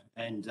Toledo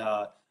and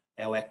our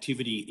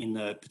activity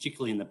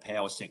particularly in the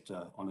power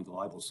sector on a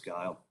global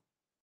scale.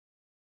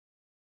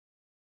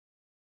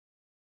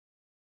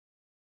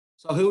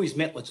 So who is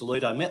Metla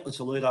Toledo? Metla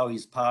Toledo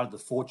is part of the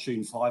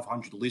Fortune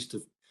 500 list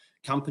of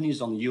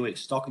companies on the US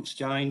Stock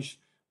Exchange.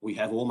 We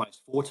have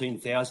almost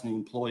 14,000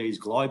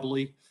 employees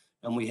globally,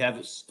 and we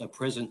have a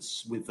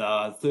presence with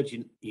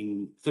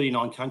in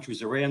 39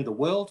 countries around the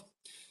world.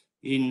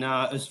 In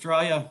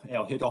Australia,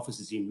 our head office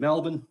is in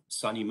Melbourne,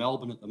 sunny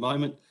Melbourne at the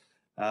moment,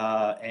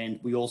 and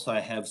we also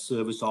have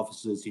service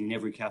offices in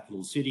every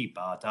capital city,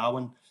 bar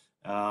Darwin,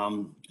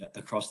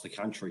 across the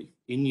country.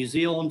 In New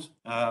Zealand,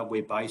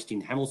 we're based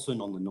in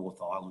Hamilton on the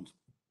North Island.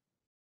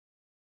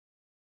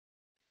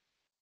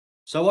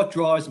 So what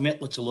drives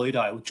Metla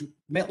Toledo?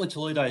 Metla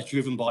Toledo is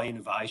driven by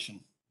innovation.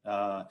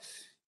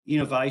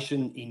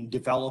 Innovation in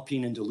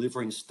developing and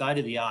delivering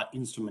state-of-the-art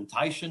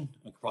instrumentation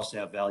across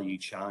our value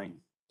chain.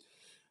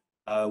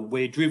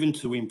 We're driven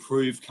to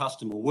improve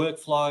customer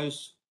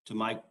workflows, to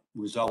make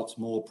results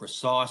more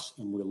precise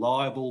and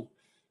reliable,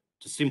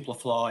 to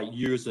simplify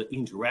user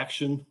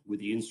interaction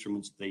with the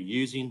instruments they're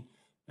using,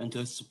 and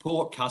to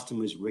support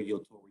customers'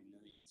 regulatory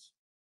needs.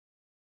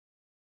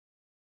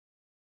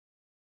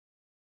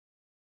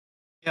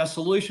 Our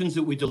solutions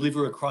that we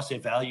deliver across our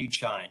value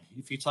chain.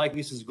 If you take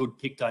this as a good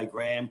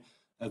pictogram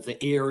of the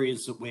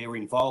areas that we're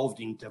involved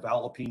in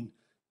developing,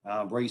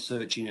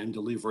 researching and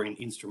delivering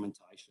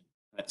instrumentation.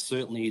 That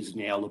certainly is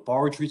in our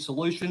laboratory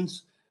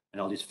solutions,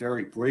 and I'll just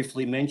very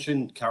briefly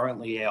mention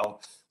currently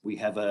we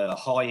have a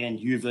high-end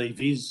UV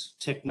vis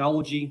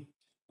technology,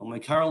 and we're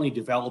currently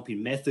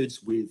developing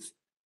methods with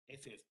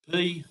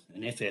FFP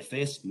and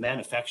FFS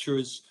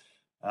manufacturers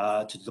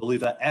to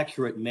deliver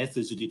accurate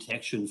methods of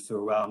detection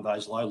for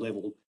those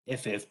low-level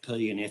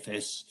FFP and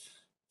FS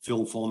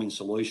film forming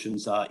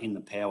solutions in the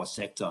power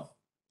sector.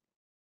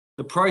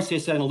 The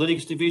Process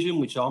Analytics Division,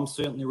 which I'm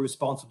certainly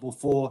responsible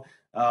for,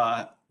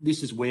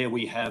 this is where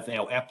we have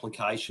our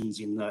applications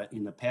in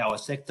the power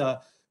sector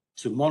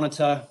to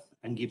monitor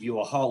and give you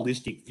a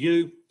holistic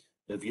view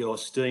of your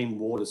steam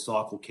water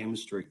cycle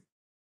chemistry.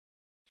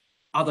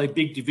 Other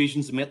big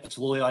divisions of Metla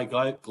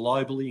Toledo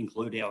globally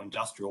include our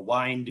industrial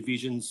weighing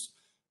divisions,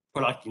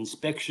 product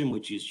inspection,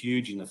 which is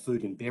huge in the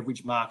food and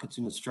beverage markets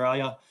in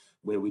Australia,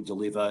 where we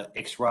deliver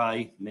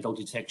X-ray, metal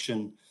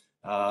detection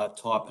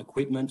type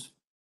equipment,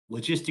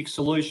 logistics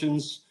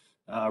solutions,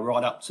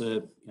 right up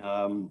to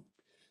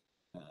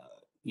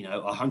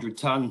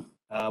 100-ton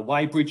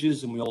weigh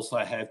bridges, and we also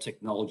have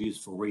technologies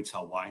for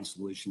retail weighing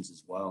solutions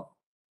as well.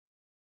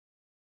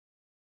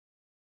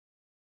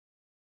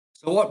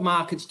 So what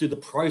markets do the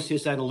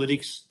Process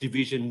Analytics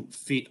Division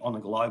fit on a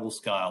global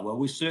scale? Well,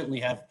 we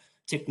certainly have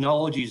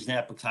technologies and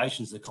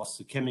applications across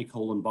the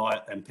chemical and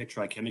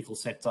petrochemical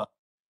sector.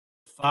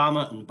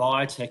 Pharma and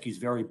biotech is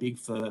very big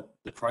for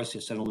the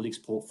Process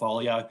Analytics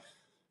portfolio.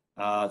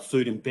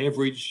 Food and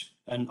beverage,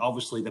 and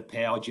obviously the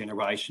power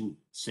generation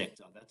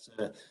sector. That's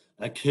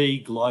a key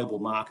global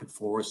market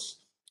for us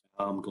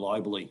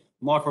globally.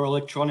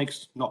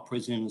 Microelectronics, not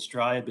present in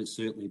Australia, but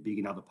certainly big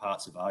in other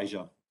parts of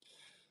Asia.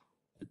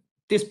 At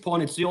this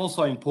point, it's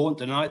also important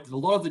to note that a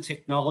lot of the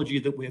technology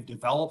that we've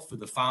developed for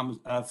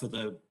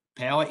the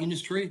power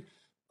industry,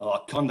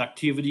 like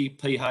conductivity,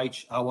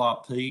 pH,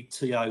 ORP,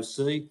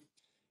 TOC,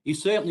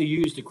 is certainly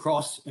used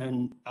across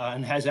and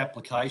has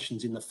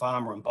applications in the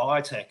pharma and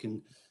biotech.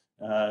 And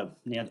now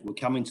that we're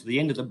coming to the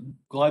end of the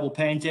global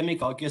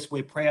pandemic, I guess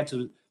we're proud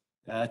to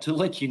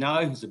let you know,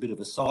 as a bit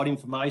of a side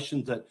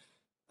information, that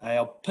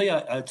our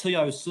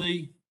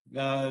TOC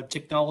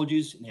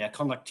technologies, and our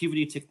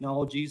conductivity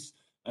technologies,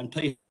 and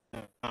pH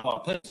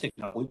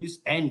technologies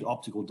and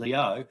optical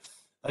DO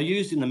are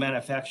used in the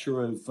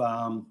manufacture of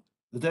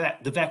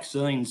The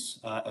vaccines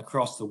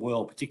across the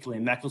world, particularly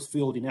in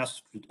Macclesfield, in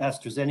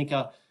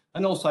AstraZeneca,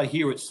 and also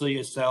here at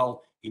CSL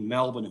in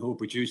Melbourne, who are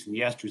producing the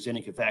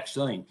AstraZeneca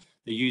vaccine.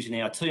 They're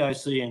using our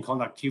TOC and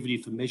conductivity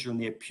for measuring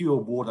their pure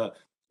water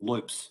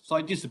loops.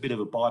 So just a bit of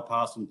a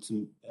bypass and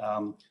some,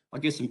 I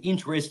guess, some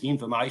interesting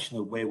information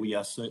of where we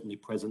are certainly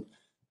present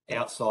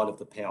outside of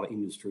the power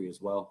industry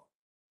as well.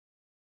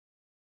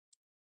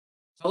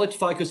 So let's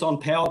focus on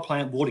power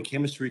plant water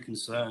chemistry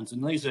concerns,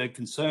 and these are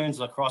concerns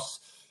across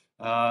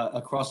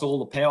all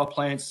the power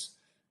plants,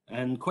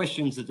 and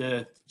questions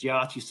that you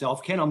ask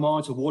yourself: can I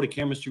monitor water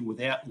chemistry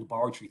without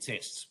laboratory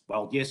tests?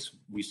 Well, yes,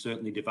 we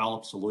certainly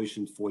develop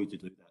solutions for you to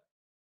do that.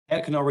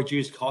 How can I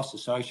reduce costs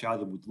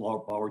associated with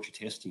laboratory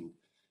testing?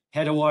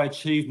 How do I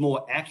achieve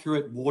more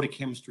accurate water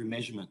chemistry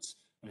measurements?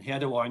 And how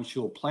do I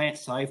ensure plant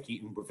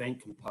safety and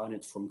prevent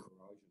components from corrosion?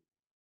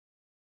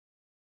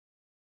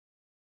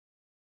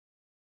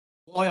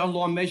 Why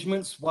online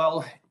measurements?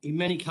 Well, in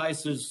many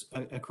cases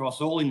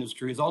across all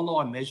industries,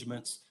 online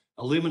measurements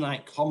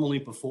eliminate commonly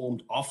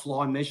performed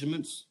offline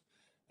measurements.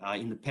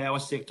 In the power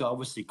sector,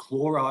 obviously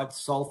chloride,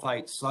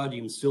 sulfate,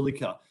 sodium,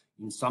 silica,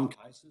 in some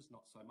cases,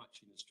 not so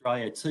much in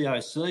Australia,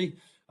 TOC.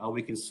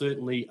 We can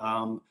certainly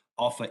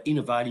offer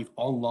innovative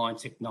online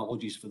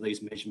technologies for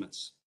these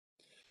measurements.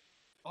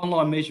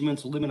 Online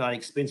measurements eliminate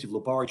expensive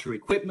laboratory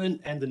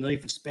equipment and the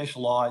need for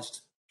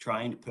specialised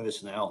trained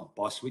personnel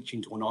by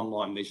switching to an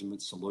online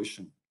measurement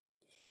solution.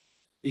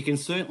 You can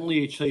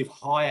certainly achieve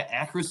higher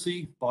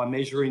accuracy by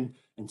measuring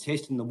and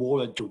testing the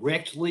water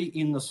directly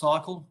in the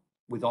cycle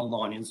with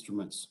online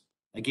instruments.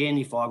 Again,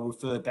 if I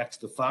refer back to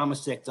the pharma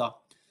sector,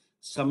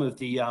 some of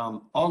the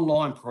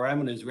online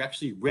parameters are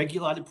actually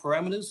regulated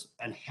parameters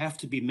and have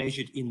to be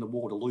measured in the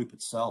water loop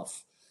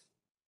itself.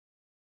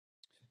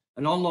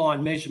 An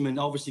online measurement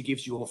obviously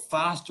gives you a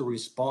faster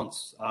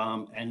response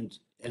and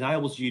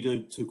enables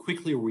you to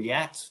quickly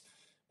react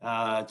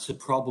to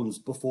problems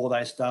before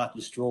they start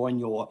destroying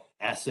your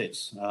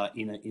assets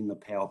in the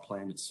power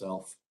plant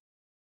itself.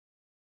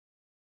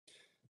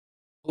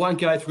 I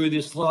won't go through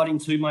this slide in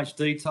too much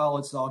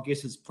detail. I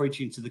guess it's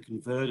preaching to the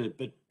converted,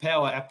 but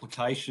power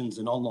applications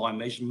and online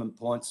measurement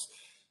points.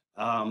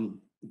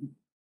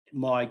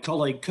 My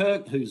colleague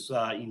Kirk, who's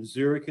in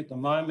Zurich at the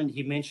moment,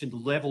 he mentioned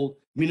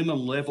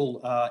minimum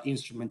level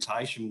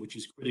instrumentation, which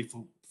is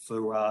critical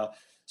for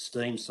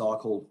steam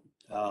cycle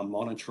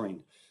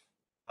monitoring.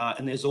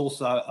 And there's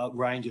also a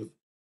range of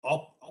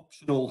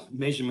optional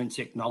measurement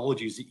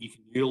technologies that you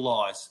can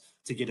utilise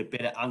to get a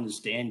better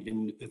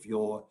understanding of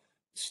your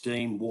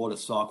steam water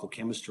cycle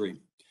chemistry.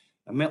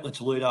 Mettler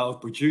Toledo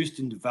have produced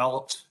and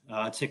developed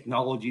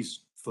technologies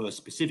for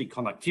specific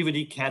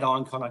conductivity,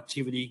 cation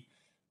conductivity,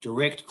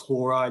 direct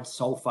chloride,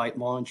 sulfate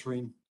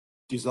monitoring,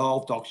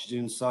 dissolved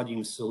oxygen,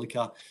 sodium,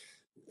 silica.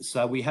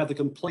 So we have the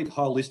complete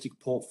holistic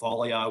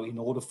portfolio in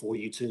order for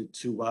you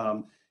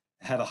to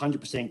have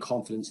 100%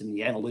 confidence in the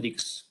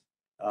analytics,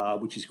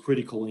 which is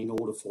critical in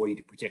order for you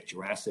to protect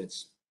your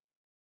assets.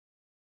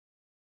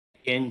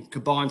 Again,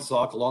 combined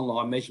cycle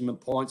online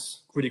measurement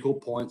points, critical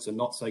points and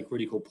not so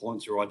critical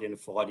points are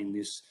identified in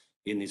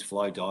this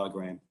flow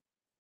diagram.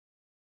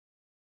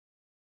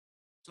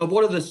 So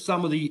what are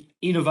some of the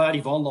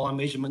innovative online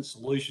measurement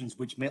solutions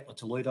which Mettler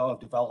Toledo have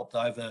developed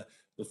over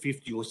the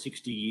 50 or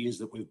 60 years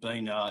that we've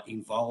been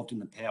involved in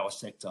the power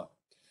sector?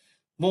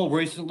 More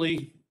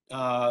recently,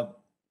 I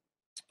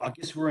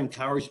guess we're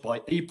encouraged by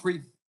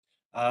EPRI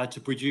to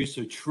produce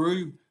a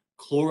true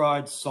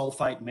chloride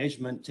sulfate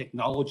measurement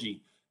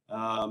technology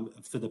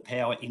for the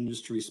power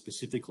industry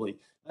specifically,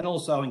 and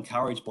also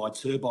encouraged by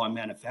turbine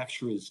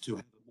manufacturers to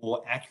have a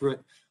more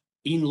accurate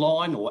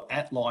in-line or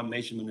at-line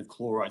measurement of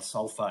chloride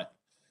sulfate.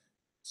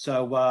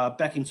 So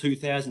back in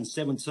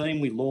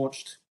 2017, we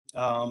launched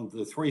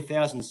the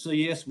 3000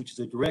 CS, which is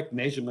a direct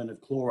measurement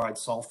of chloride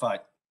sulfate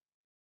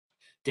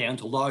down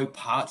to low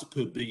parts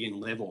per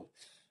billion level.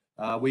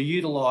 We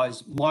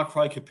utilise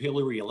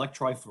microcapillary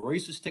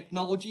electrophoresis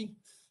technology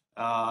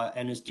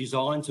and it's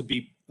designed to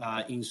be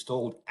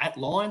installed at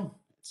line.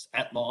 It's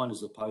at line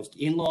as opposed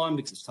to in line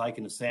because it's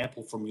taken a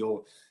sample from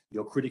your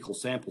critical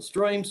sample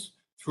streams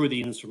through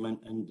the instrument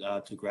and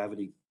to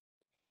gravity.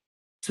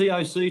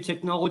 TOC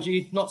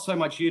technology, not so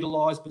much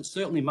utilised, but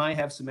certainly may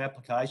have some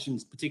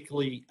applications,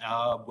 particularly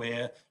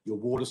where your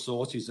water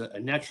source is a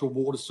natural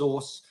water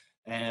source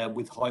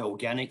with high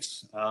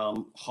organics.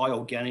 High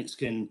organics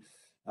can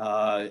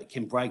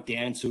break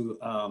down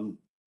to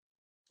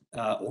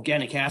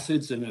organic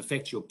acids and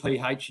affect your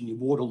pH in your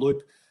water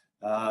loop.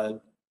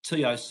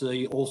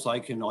 TOC also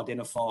can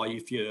identify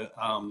if you're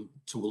to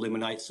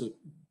eliminate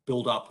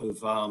build-up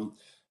of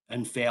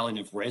and fouling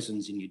of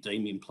resins in your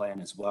deamine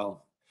plant as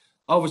well.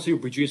 Obviously, we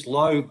produce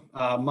low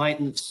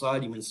maintenance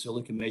sodium and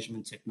silica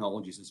measurement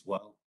technologies as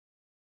well.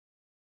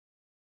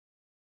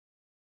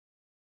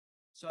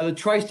 So the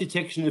trace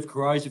detection of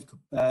corrosive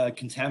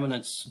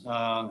contaminants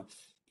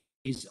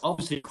is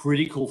obviously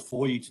critical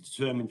for you to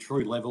determine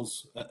true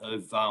levels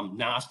of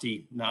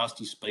nasty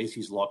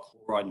species like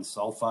chloride and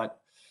sulfate.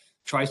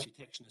 Trace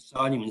detection of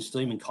sodium and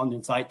steam and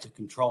condensate to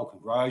control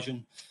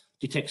corrosion.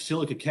 detect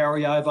silica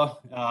carryover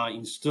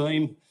in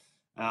steam,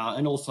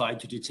 and also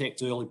to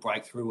detect early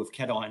breakthrough of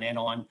cation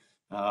anion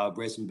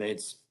resin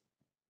beds.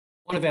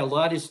 One of our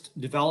latest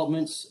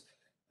developments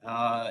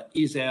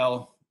is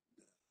our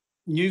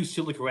new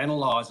silica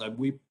analyzer.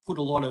 We put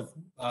a lot of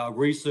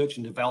research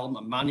and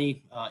development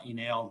money in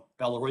our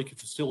Ballarica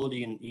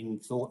facility in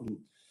Thornton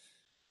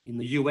in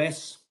the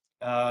US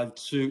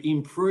to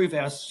improve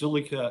our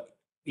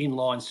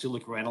inline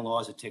silica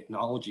analyzer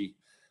technology.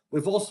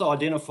 We've also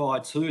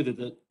identified too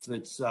that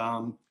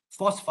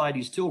phosphate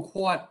is still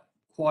quite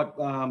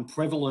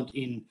prevalent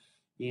in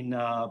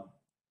a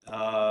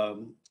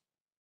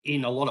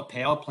lot of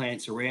power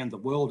plants around the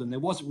world, and there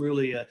wasn't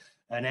really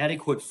an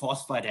adequate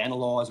phosphate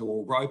analyzer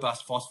or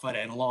robust phosphate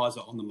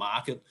analyzer on the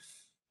market.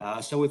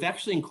 So we've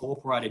actually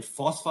incorporated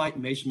phosphate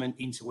measurement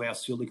into our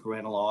silica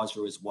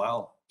analyzer as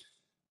well.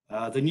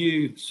 The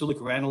new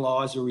silica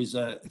analyzer is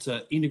it's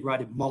an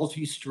integrated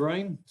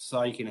multi-stream,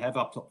 so you can have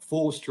up to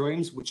 4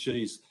 streams, which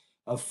is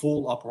a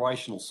full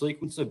operational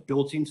sequencer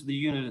built into the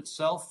unit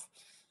itself.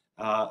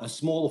 A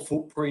smaller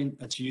footprint,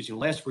 it's using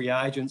less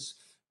reagents,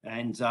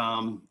 and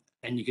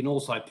you can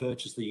also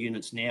purchase the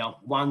units now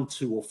 1,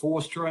 2, or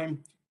 4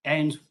 stream,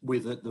 and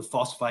with it, the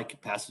phosphate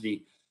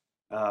capacity.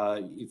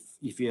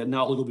 If you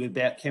know a little bit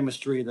about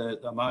chemistry,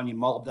 the ammonium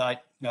molybdate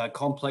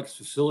complex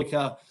for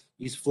silica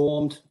is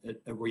formed.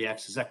 It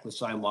reacts exactly the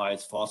same way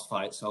as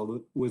phosphate.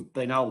 So we've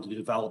been able to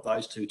develop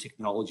those 2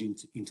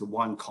 technologies into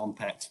one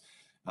compact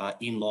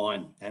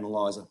inline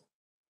analyzer.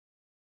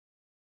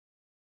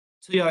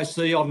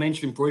 TOC, I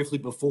mentioned briefly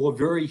before,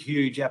 very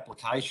huge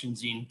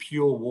applications in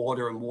pure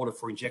water and water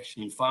for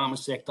injection in pharma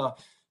sector.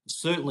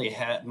 Certainly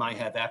may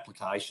have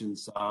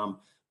applications, or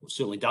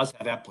certainly does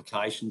have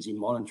applications in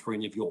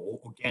monitoring of your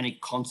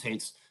organic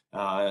contents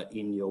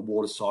in your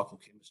water cycle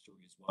chemistry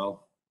as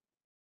well.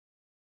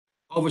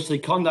 Obviously,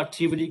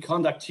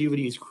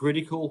 conductivity is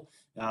critical,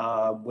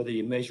 whether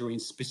you're measuring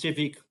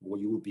specific, or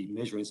you would be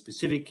measuring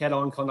specific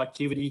cation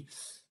conductivity,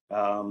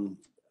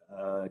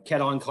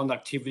 cation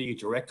conductivity,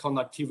 direct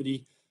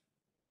conductivity.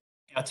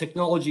 Our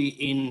technology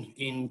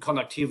in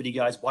conductivity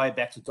goes way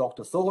back to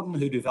Dr. Thornton,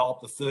 who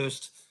developed the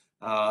first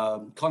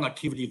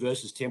conductivity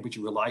versus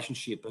temperature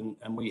relationship,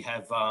 and we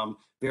have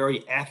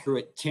very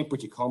accurate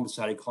temperature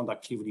compensated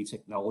conductivity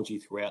technology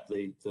throughout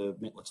the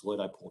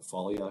Mettler-Toledo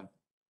portfolio.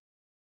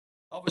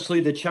 Obviously,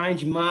 the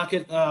change in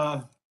market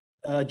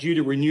due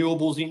to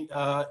renewables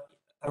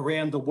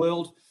around the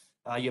world,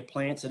 your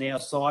plants are now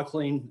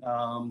cycling.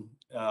 A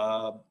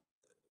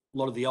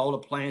lot of the older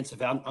plants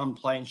have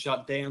unplanned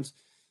shutdowns.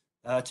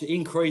 To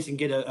increase and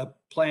get a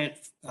plant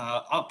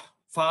up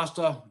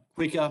faster,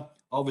 quicker,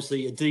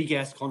 obviously a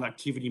degas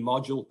conductivity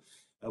module,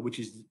 which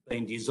has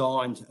been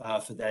designed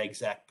for that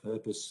exact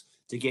purpose,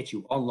 to get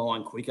you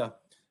online quicker.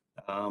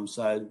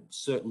 So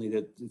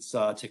certainly it's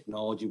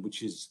technology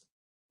which is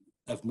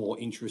of more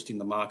interest in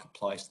the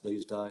marketplace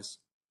these days.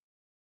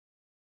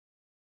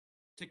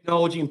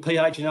 Technology in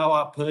pH and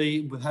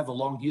ORP, we have a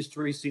long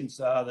history since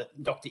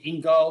Dr.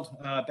 Ingold,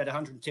 about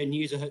 110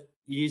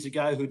 years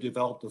ago, who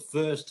developed the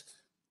first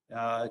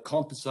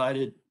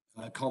compensated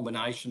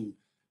combination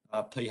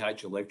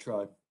pH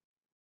electrode.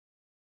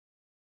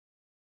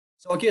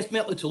 So I guess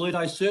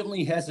Mettler-Toledo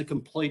certainly has a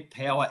complete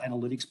power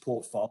analytics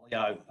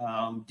portfolio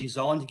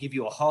designed to give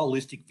you a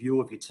holistic view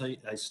of your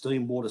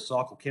steam water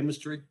cycle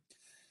chemistry.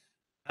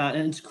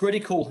 And it's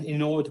critical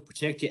in order to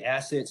protect your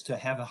assets to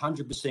have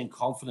 100%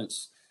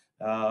 confidence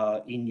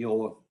in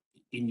your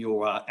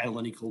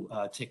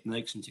analytical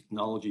techniques and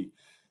technology.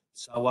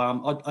 So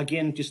I'd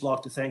again just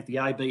like to thank the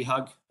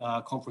ABHUG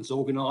conference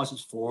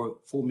organisers for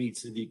me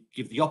to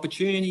give the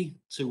opportunity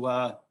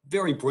to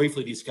very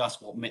briefly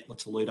discuss what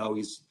Mettler-Toledo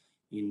is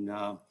in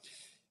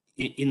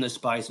the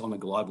space on a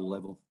global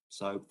level.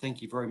 So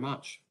thank you very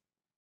much.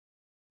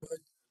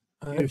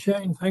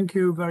 Shane, thank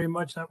you very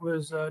much. That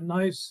was a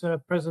nice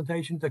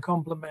presentation to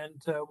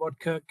complement what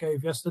Kirk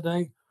gave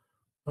yesterday.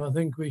 I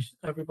think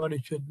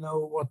everybody should know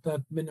what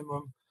that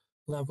minimum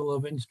level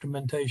of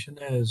instrumentation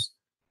is.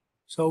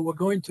 So we're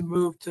going to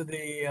move to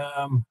the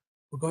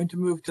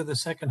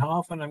second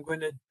half, and I'm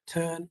going to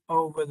turn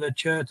over the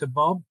chair to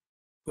Bob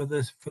for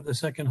the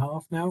second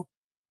half now.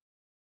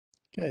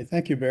 Okay,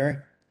 thank you, Barry.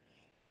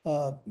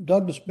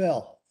 Douglas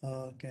Bell,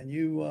 can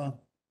you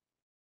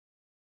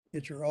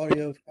get your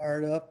audio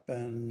fired up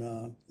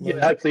and yeah,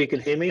 hopefully you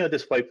can hear me. I'll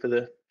just wait for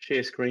the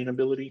share screen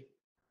ability.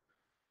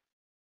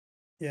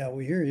 Yeah,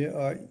 we hear you.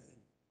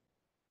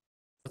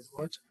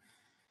 What?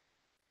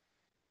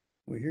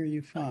 We hear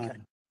you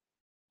fine.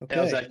 Okay.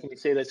 How's that? Can you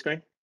see that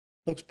screen?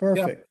 Looks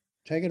perfect. Yep.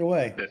 Take it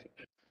away.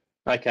 Perfect.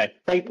 Okay.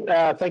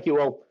 Thank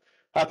you all.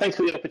 Thanks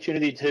for the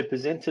opportunity to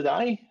present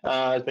today.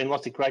 There's been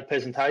lots of great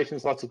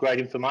presentations, lots of great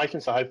information,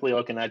 so hopefully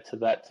I can add to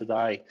that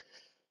today.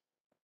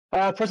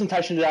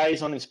 Presentation today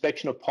is on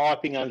inspection of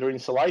piping under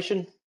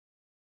insulation.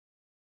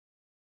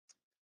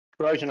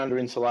 Corrosion under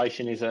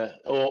insulation is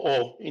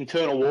or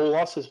internal wall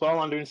loss as well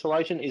under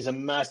insulation is a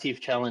massive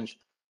challenge.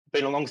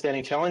 Been a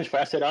long-standing challenge for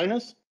asset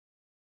owners,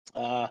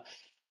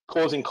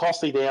 causing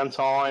costly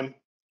downtime,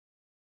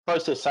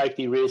 process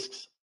safety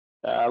risks,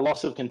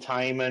 loss of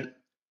containment,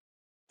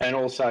 and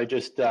also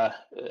just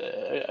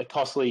a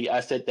costly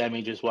asset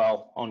damage as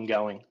well,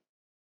 ongoing.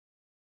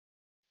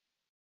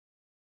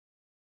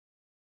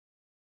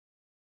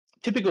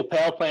 Typical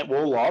power plant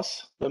wall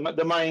loss,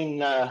 the main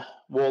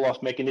wall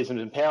loss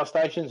mechanisms in power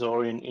stations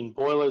or in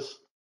boilers,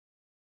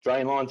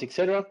 drain lines,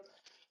 etc.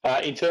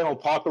 Internal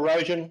pipe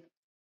erosion,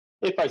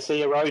 FAC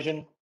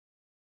erosion,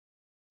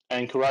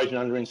 and corrosion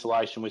under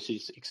insulation, which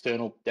is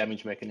external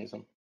damage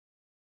mechanism.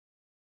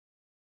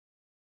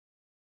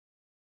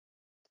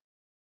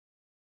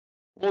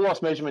 Wall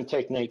loss measurement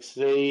techniques.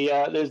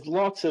 There's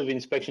lots of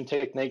inspection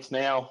techniques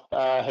now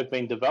have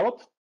been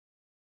developed.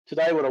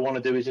 Today, what I want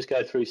to do is just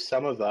go through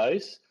some of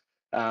those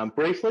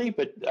briefly,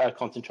 but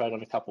concentrate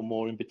on a couple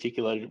more in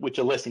particular, which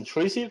are less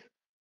intrusive,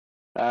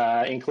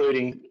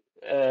 including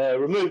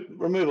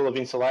removal of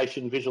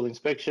insulation, visual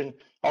inspection,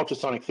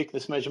 ultrasonic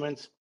thickness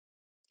measurements,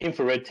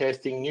 infrared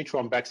testing,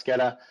 neutron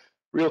backscatter,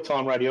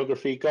 real-time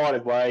radiography,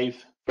 guided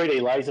wave,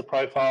 3D laser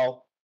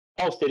profile,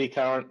 pulse steady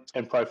current,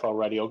 and profile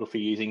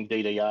radiography using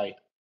DDA.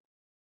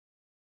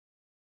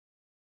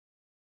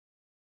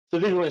 So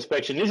visual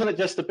inspection, isn't it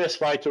just the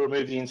best way to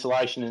remove the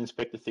insulation and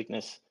inspect the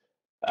thickness?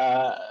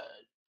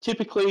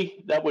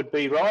 Typically, that would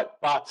be right,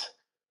 but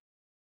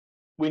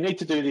we need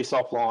to do this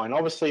offline.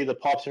 Obviously, the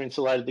pipes are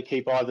insulated to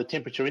keep either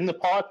temperature in the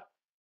pipe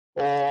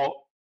or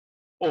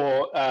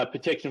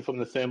protection from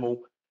the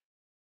thermal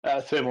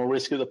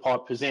risk that the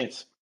pipe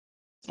presents.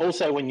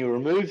 Also, when you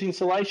remove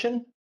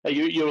insulation,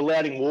 you're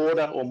allowing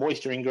water or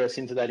moisture ingress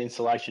into that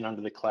insulation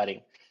under the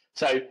cladding.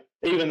 So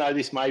even though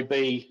this may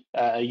be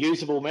a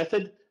usable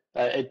method,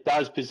 it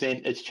does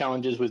present its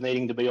challenges with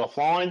needing to be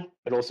offline,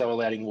 but also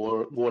allowing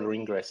water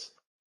ingress.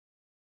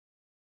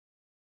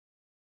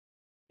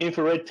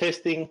 Infrared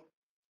testing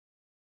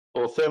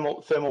or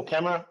thermal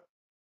camera.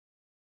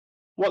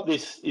 What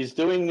this is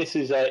doing, this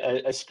is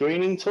a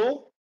screening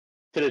tool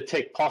to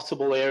detect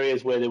possible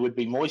areas where there would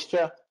be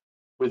moisture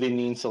within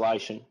the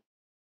insulation.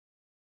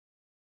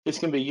 This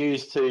can be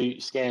used to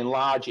scan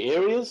large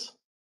areas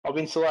of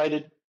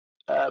insulated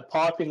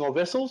piping or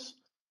vessels.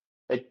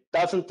 It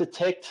doesn't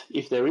detect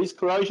if there is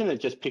corrosion, it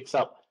just picks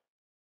up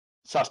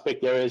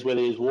suspect areas where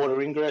there's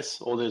water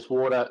ingress or there's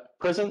water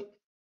present,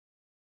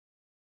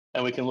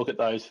 and we can look at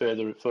those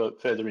further for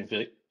further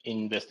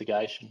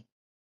investigation.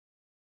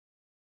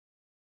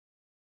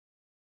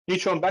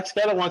 Neutron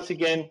backscatter, once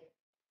again,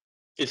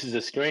 this is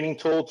a screening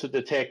tool to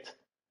detect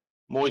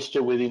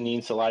moisture within the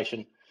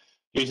insulation.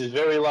 Uses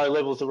very low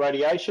levels of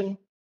radiation,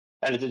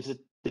 and it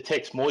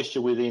detects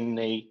moisture within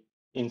the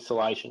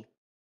insulation.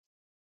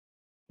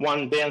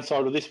 One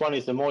downside of this one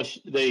is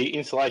the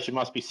insulation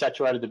must be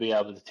saturated to be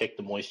able to detect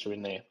the moisture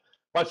in there.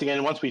 Once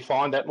again, once we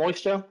find that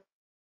moisture,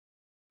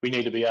 we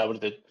need to be able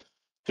to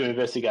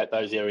investigate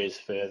those areas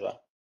further.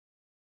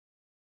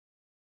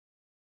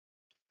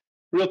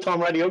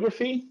 Real-time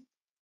radiography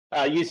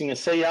using a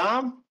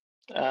C-arm.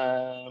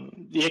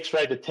 The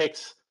X-ray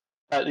detects.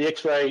 The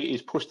X-ray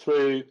is pushed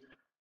through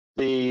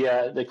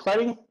the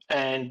cladding,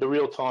 and the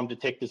real-time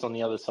detectors on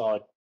the other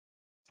side.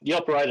 The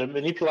operator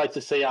manipulates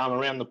the C-arm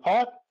around the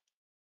pipe,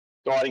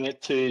 guiding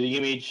it to the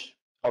image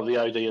of the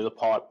OD of the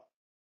pipe.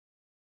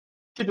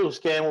 Typical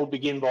scan will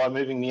begin by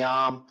moving the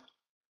arm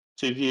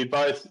to view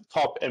both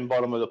top and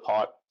bottom of the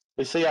pipe.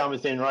 The C-arm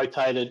is then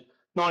rotated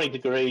 90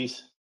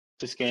 degrees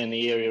to scan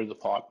the area of the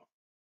pipe.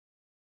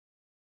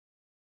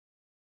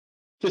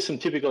 Just some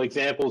typical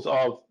examples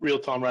of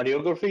real-time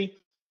radiography.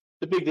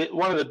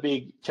 One of the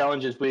big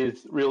challenges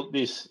with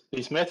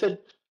this method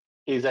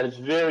is that it's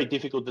very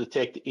difficult to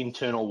detect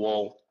internal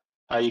wall.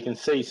 You can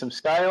see some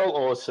scale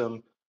or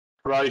some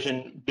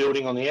corrosion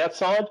building on the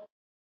outside,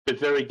 but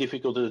very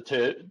difficult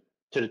to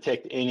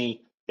detect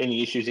any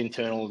issues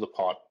internal of the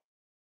pipe.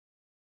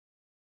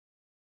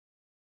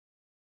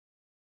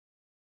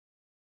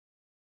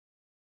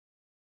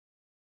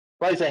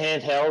 Laser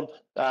handheld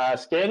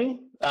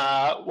scanning.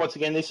 Once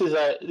again, this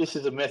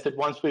is a method.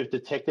 Once we've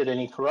detected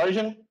any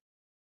corrosion,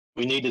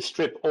 we need to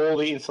strip all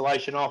the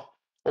insulation off,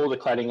 all the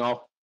cladding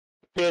off,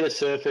 prepare the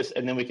surface,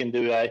 and then we can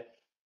do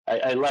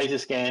a laser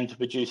scan to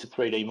produce a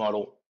 3D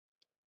model.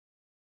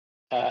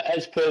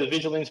 As per the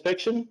visual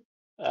inspection,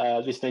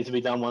 this needs to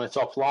be done when it's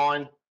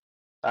offline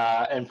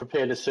and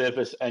prepare the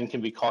surface, and can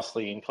be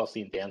costly in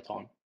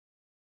downtime.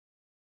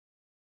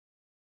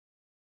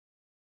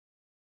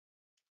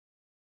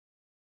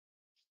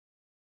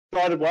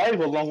 Guided wave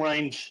or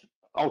long-range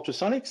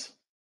ultrasonics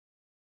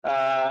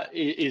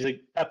is an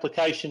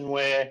application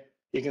where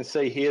you can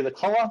see here the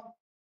collar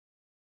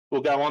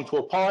will go onto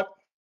a pipe,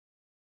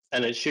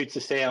 and it shoots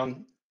the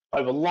sound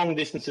over long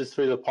distances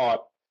through the pipe.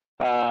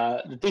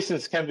 The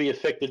distance can be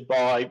affected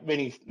by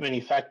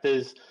many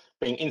factors,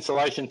 being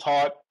insulation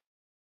type,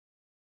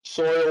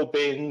 soil,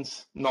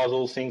 bends,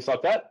 nozzles, things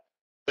like that.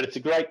 But it's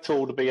a great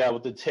tool to be able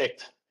to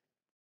detect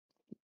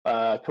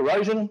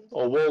corrosion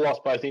or wall loss,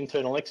 both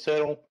internal and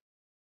external,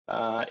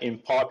 in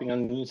piping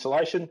and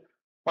insulation.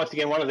 Once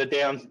again, one of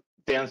the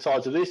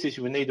downsides of this is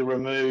you would need to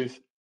remove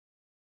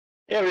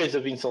areas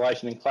of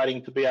insulation and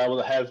cladding to be able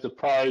to have the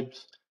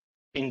probes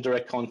in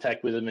direct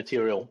contact with the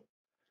material.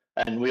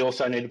 And we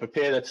also need to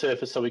prepare that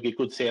surface so we get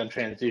good sound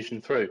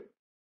transition through.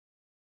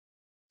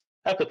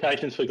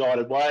 Applications for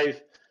guided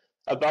wave,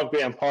 above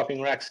ground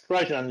piping racks,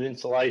 corrosion under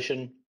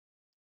insulation,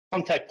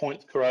 contact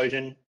point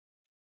corrosion,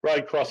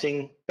 road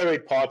crossing,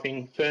 buried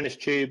piping, furnace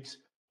tubes,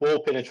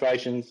 wall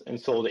penetrations, and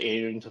soil to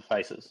air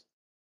interfaces.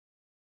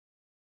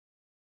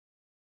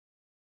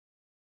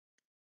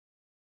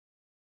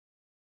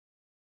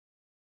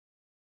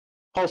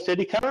 Pulse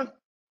steady current,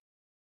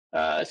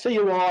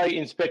 CUI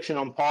inspection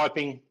on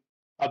piping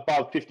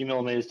above 50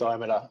 millimeters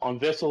diameter on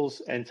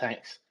vessels and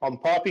tanks, on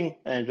piping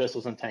and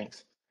vessels and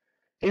tanks.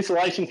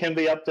 Insulation can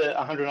be up to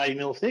 180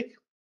 mil thick,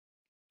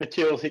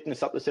 material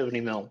thickness up to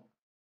 70 mil.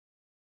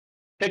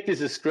 PECT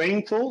is a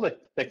screening tool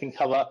that can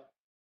cover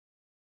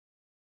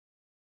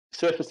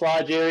surface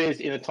large areas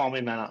in a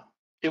timely manner.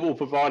 It will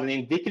provide an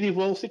indicative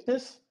wall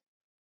thickness,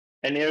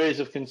 and areas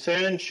of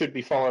concern should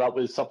be followed up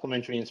with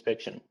supplementary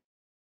inspection.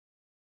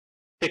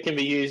 It can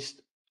be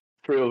used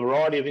through a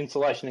variety of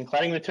insulation and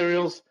cladding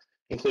materials,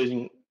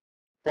 including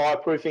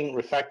fireproofing,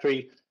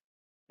 refractory,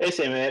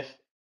 SMF,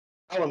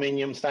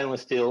 aluminium,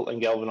 stainless steel, and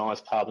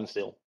galvanised carbon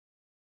steel.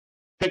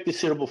 PECT is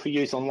suitable for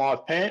use on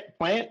live plant.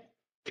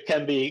 It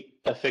can be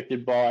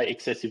affected by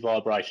excessive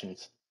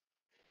vibrations.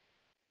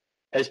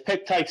 As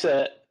PECT takes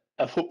a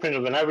footprint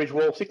of an average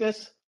wall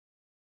thickness,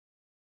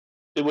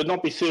 it would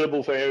not be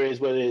suitable for areas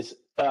where there's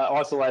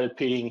isolated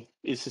pitting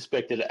is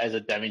suspected as a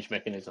damage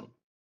mechanism.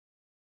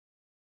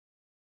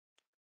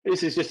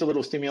 This is just a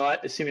little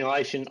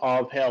simulation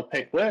of how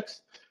PECT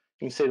works.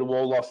 You can see the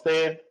wall loss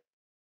there,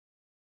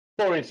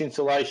 4-inch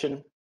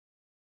insulation.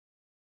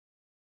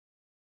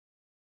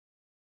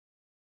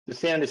 The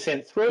sound is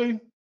sent through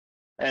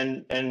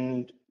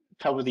and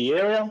cover the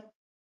area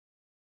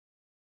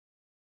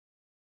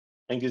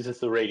and gives us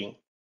the reading.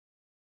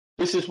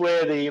 This is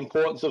where the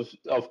importance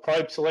of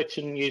probe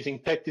selection using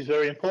PECT is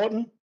very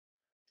important,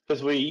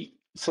 because we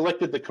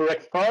selected the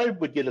correct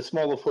probe, we'd get a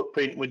smaller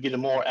footprint, we'd get a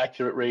more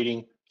accurate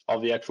reading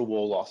of the actual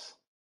wall loss.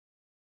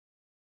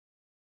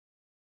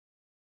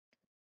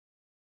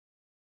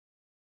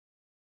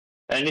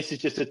 And this is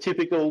just a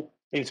typical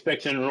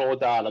inspection and raw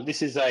data.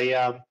 This is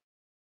a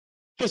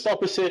just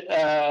opposite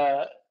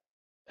an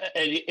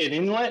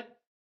inlet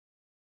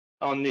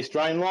on this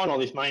drain line, or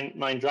this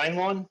main drain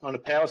line on a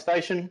power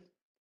station,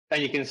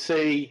 and you can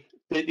see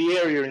the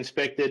area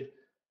inspected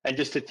and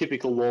just a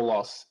typical wall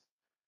loss.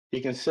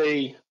 You can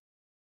see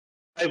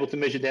able to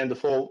measure down to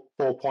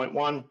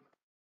 4.1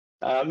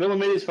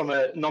 millimeters from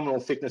a nominal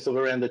thickness of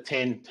around the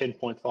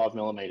 10.5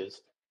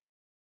 millimeters.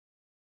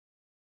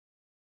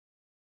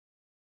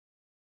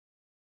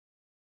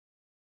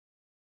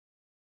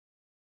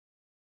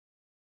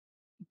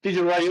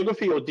 Digital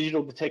radiography or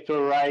digital detector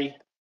array,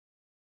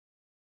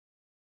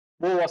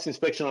 wall loss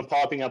inspection on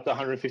piping up to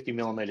 150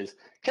 millimeters.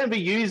 Can be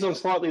used on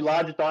slightly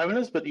larger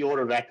diameters, but the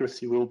order of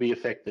accuracy will be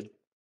affected.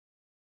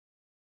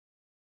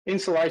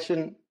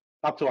 Insulation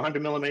up to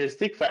 100 millimeters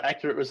thick for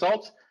accurate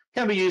results.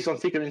 Can be used on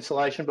thicker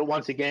insulation, but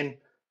once again,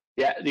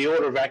 the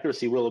order of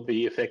accuracy will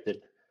be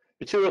affected.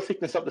 Material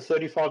thickness up to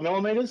 35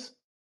 millimeters.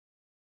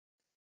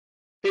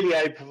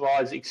 DDA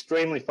provides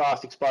extremely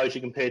fast exposure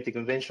compared to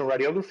conventional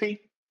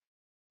radiography.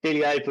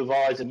 DDA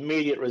provides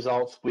immediate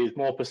results with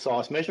more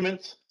precise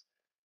measurements.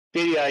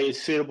 DDA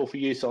is suitable for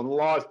use on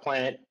live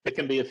plant that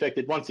can be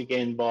affected once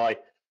again by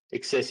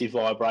excessive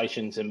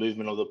vibrations and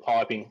movement of the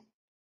piping.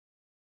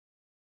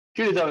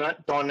 Due to the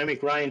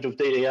dynamic range of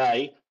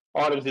DDA,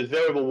 items with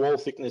variable wall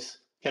thickness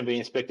can be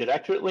inspected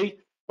accurately.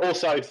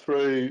 Also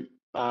through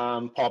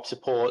pipe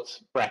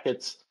supports,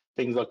 brackets,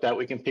 things like that,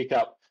 we can pick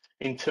up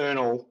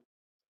internal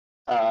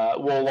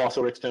wall loss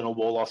or external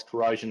wall loss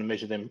corrosion and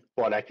measure them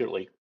quite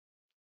accurately.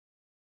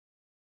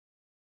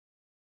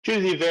 Due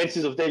to the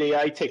advances of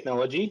DDA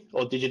technology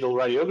or digital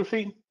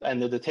radiography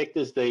and the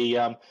detectors,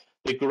 the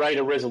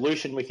greater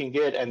resolution we can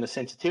get and the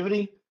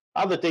sensitivity,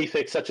 other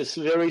defects such as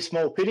very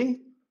small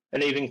pitting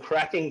and even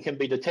cracking can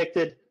be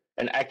detected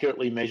and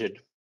accurately measured.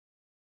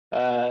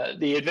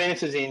 The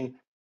advances in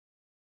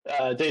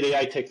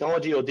DDA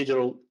technology or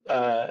digital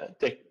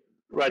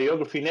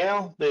radiography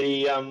now,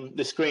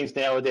 the screens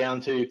now are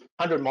down to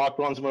 100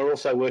 microns, and we're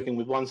also working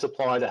with one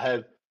supplier to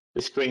have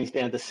the screens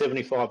down to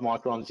 75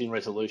 microns in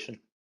resolution,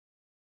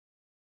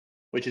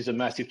 which is a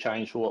massive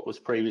change for what was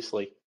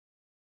previously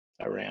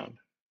around.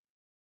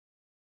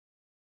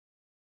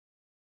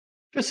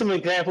 Just some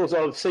examples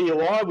of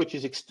CUI, which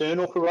is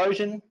external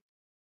corrosion.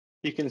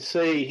 You can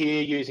see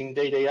here using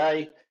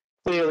DDA,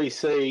 clearly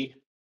see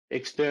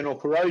external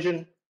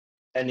corrosion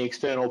and the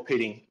external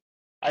pitting,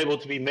 able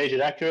to be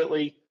measured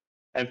accurately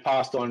and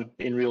passed on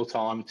in real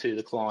time to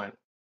the client.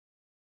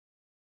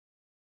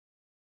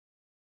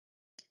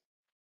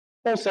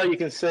 Also, you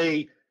can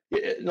see,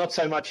 not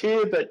so much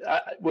here, but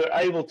we're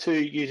able to,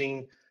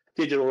 using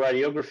digital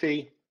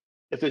radiography,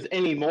 if there's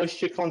any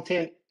moisture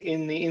content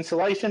in the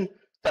insulation,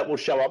 that will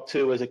show up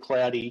too as a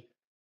cloudy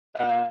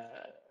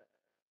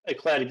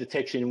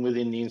detection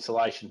within the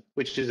insulation,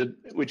 which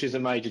is a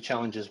major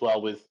challenge as well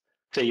with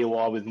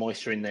CUI with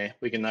moisture in there.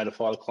 We can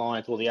notify the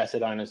client or the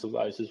asset owners of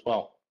those as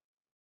well.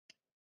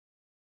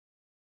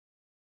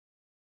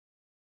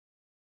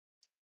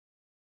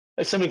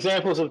 Some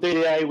examples of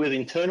DDA with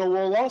internal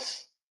wall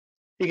loss.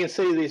 You can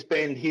see this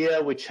bend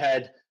here, which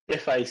had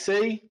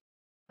FAC.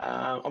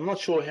 I'm not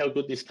sure how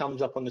good this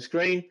comes up on the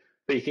screen,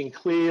 but you can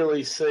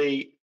clearly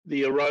see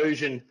the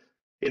erosion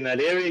in that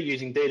area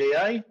using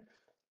DDA,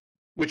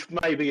 which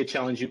may be a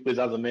challenge with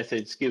other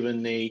methods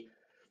given the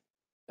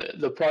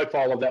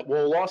profile of that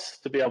wall loss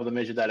to be able to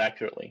measure that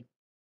accurately.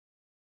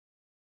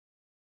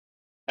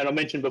 And I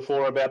mentioned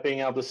before about being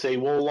able to see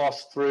wall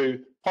loss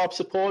through pipe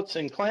supports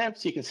and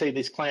clamps. You can see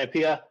this clamp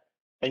here,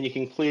 and you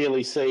can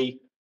clearly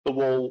see the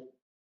wall,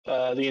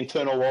 the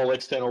internal wall,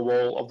 external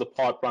wall of the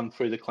pipe run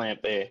through the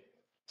clamp there.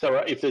 So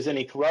if there's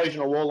any corrosion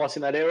or wall loss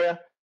in that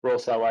area, we're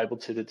also able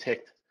to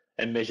detect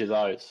and measure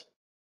those.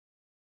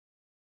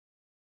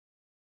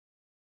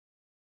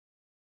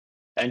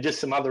 And just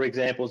some other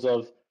examples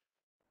of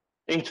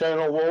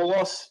internal wall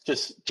loss,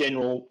 just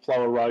general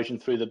flow erosion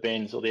through the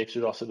bends or the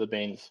exodos of the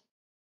bends.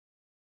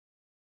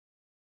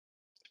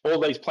 All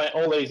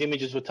these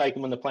images were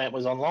taken when the plant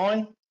was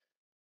online,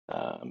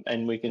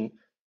 and we can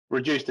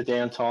reduce the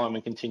downtime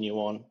and continue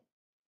on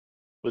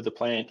with the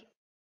plant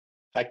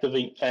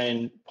actively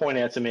and point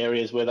out some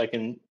areas where they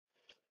can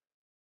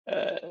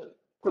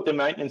put the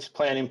maintenance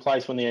plan in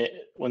place when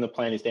the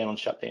plant is down on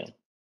shutdown.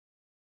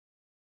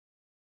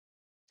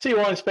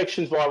 CUI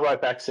inspections via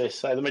rope access.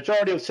 So the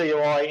majority of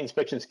CUI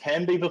inspections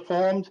can be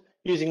performed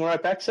using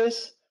rope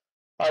access.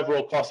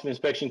 Overall cost of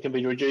inspection can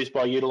be reduced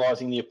by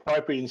utilising the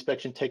appropriate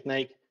inspection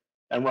technique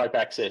and rope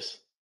access.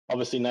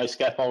 Obviously no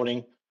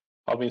scaffolding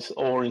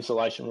or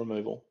insulation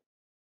removal.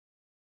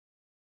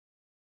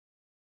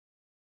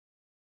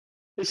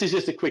 This is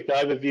just a quick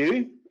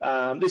overview.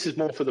 This is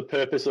more for the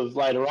purpose of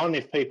later on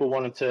if people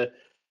wanted to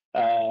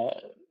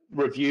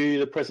review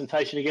the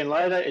presentation again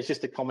later. It's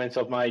just the comments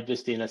I've made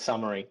just in a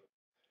summary.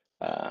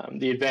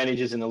 The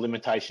advantages and the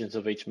limitations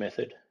of each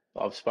method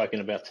I've spoken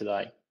about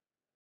today.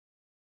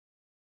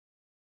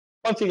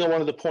 One thing I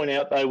wanted to point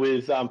out though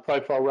with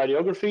profile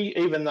radiography,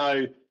 even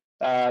though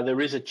there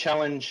is a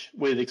challenge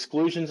with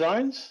exclusion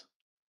zones,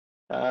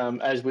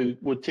 as we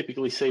would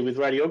typically see with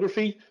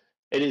radiography,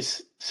 it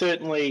is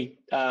certainly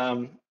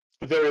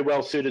very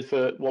well suited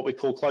for what we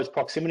call close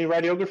proximity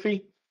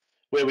radiography,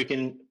 where we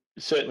can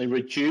certainly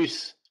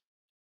reduce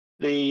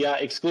the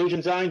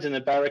exclusion zones and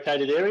the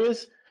barricaded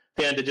areas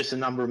down to just a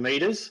number of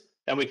meters,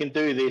 and we can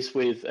do this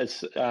with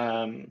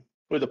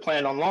a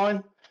plan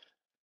online,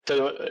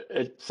 so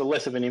it's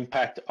less of an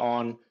impact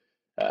on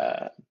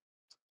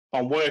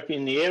work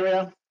in the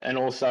area, and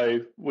also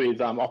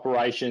with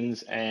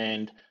operations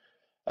and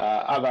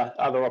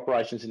other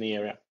operations in the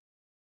area.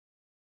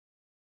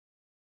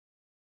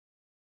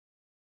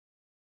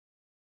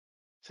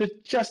 So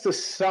just a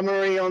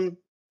summary on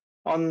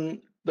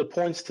the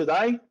points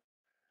today.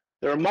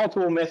 There are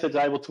multiple methods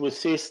able to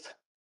assist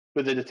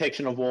with the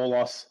detection of wall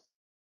loss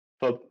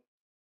for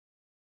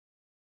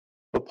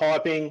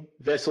piping,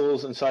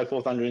 vessels, and so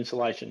forth under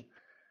insulation.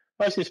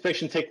 Most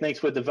inspection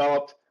techniques were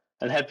developed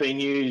and have been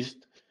in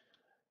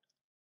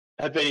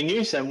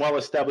use and well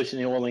established in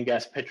the oil and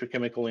gas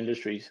petrochemical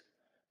industries,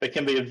 but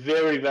can be a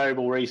very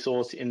valuable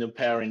resource in the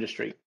power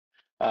industry.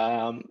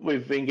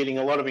 We've been getting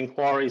a lot of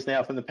inquiries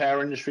now from the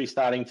power industry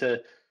starting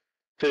to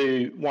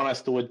want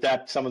us to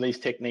adapt some of these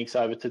techniques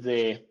over to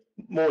their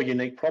more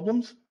unique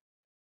problems.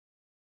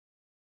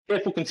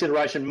 Careful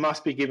consideration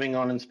must be given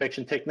on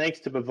inspection techniques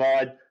to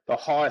provide the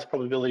highest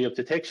probability of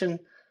detection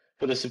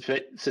for the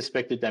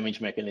suspected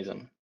damage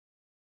mechanism.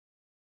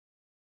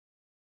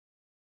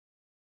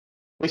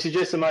 We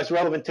suggest the most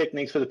relevant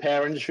techniques for the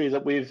power industry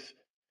that we've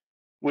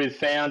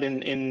found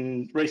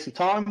in recent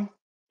time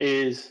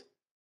is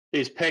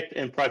PEC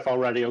and profile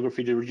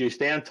radiography to reduce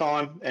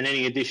downtime, and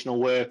any additional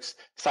works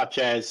such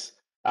as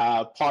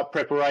pipe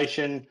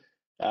preparation,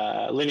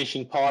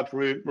 linishing pipes,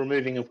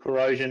 removing of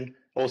corrosion,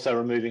 also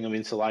removing of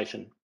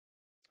insulation.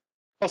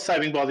 Cost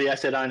saving by the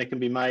asset owner can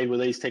be made where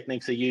these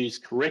techniques are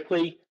used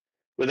correctly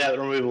without the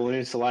removal of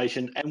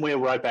insulation, and where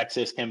rope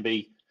access can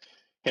be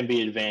an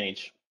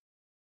advantage.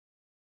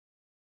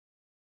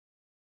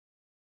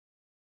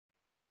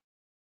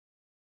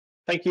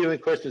 Thank you. Any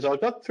questions? I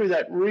got through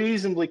that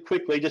reasonably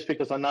quickly just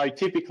because I know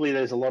typically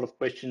there's a lot of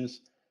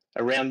questions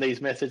around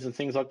these methods and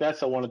things like that.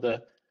 So I wanted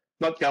to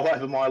not go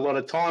over my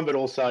allotted time, but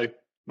also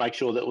make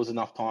sure there was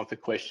enough time for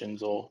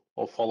questions or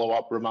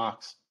follow-up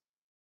remarks.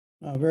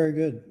 Very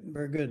good.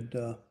 Very good,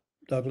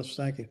 Douglas.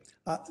 Thank you.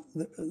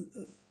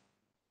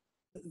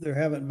 There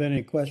haven't been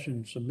any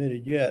questions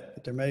submitted yet,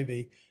 but there may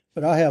be.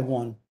 But I have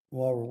one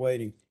while we're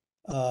waiting.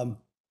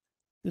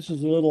 This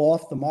is a little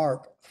off the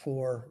mark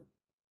for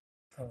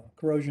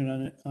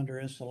corrosion under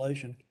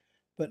installation,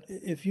 but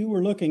if you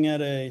were looking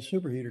at a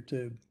superheater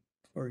tube,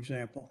 for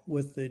example,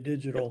 with the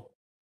digital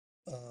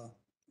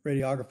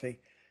radiography,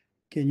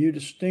 can you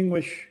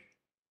distinguish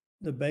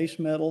the base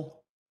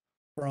metal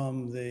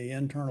from the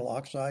internal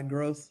oxide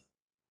growth?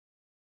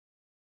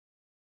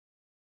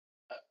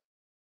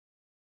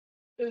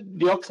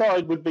 The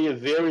oxide would be a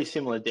very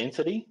similar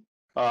density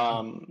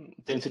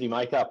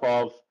makeup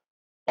of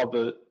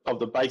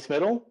the base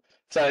metal.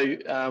 So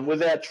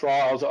with our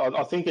trials,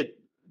 I think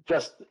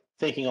just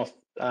thinking off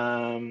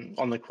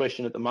on the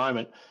question at the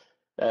moment,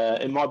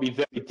 it might be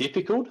very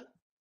difficult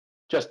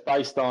just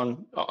based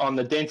on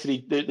the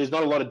density. There's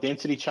not a lot of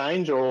density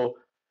change or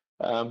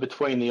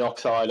between the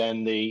oxide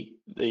and the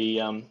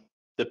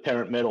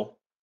parent metal.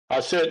 I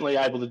was certainly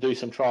able to do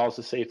some trials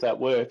to see if that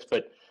works,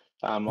 but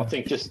I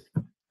think just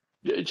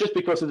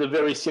because of the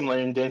very similar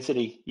in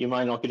density, you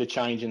may not get a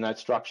change in that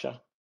structure.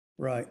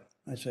 Right,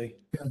 I see.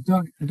 Yeah,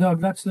 Doug,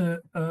 that's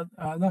the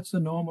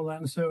normal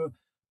answer.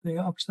 The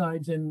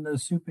oxides in the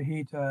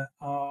superheater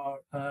are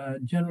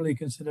generally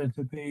considered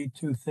to be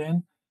too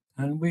thin,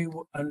 and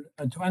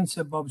to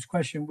answer Bob's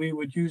question, we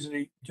would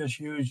usually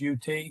just use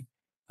UT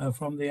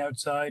from the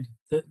outside.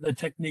 The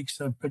techniques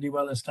are pretty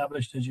well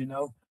established, as you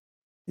know.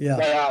 Yeah,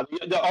 They are.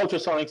 The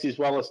ultrasonics is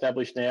well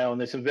established now,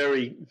 and there's some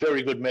very,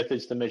 very good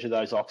methods to measure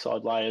those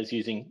oxide layers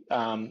using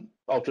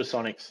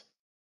ultrasonics.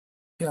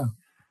 Yeah,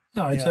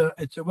 no,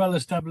 it's a well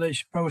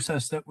established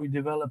process that we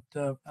developed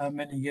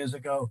many years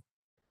ago.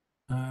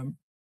 Can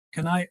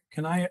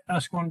I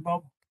ask one,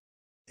 Bob?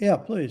 yeah,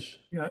 please.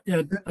 Yeah.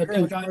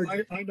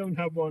 I don't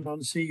have one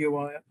on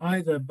CUI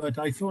either, but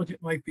I thought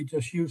it might be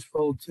just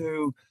useful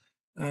to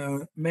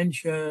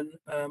mention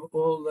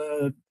all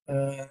the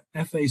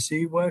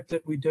FAC work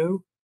that we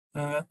do.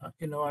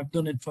 I've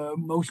done it for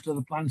most of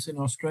the plants in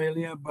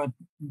Australia, but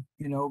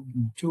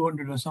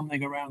 200 or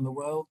something around the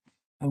world.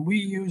 And we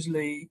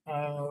usually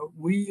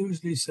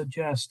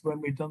suggest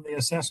when we've done the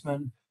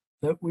assessment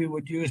that we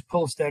would use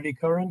pulsed eddy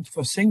current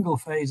for single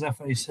phase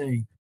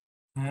FAC.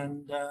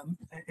 And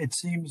it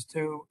seems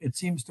to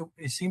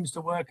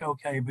work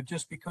okay, but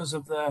just because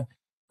of the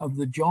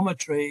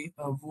geometry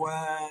of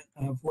where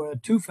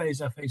two-phase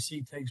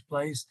FAC takes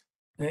place,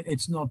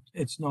 it's not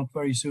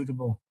very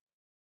suitable.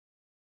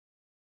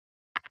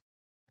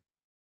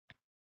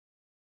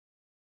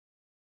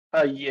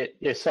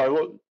 Yeah.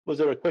 Sorry, was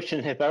there a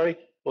question here, Barry?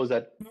 Or was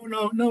that?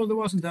 No, there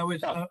wasn't. I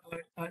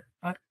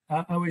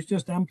was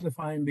just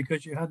amplifying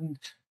because you hadn't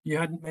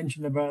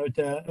mentioned about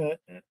the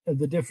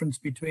difference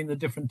between the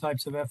different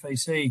types of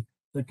FAC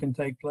that can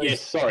take place. Yes,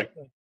 sorry.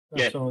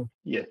 That's all.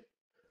 Yeah.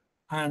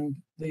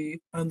 And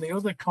the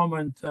other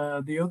comment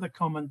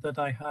that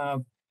I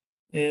have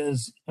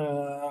is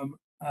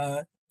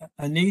Anita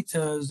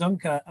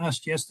Zunka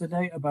asked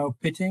yesterday about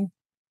pitting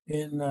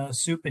in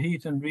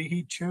superheat and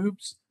reheat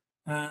tubes,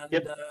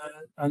 and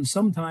and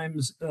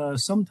sometimes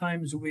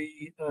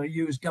we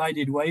use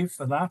guided wave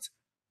for that,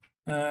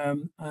 as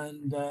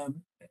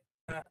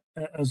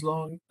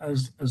long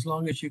as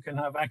you can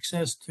have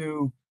access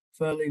to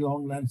fairly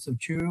long lengths of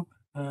tube.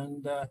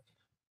 And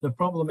the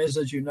problem is,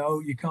 as you know,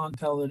 you can't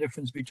tell the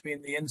difference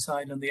between the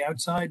inside and the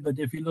outside, but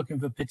if you're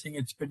looking for pitting,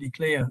 it's pretty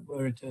clear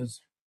where it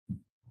is.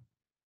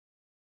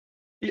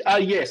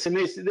 Yes, and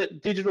there's the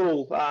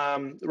digital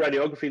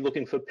radiography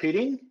looking for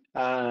pitting,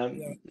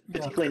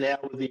 particularly now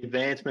with the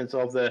advancements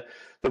of the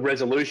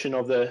resolution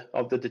of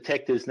the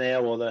detectors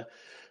now, or the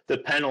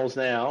panels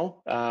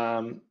now,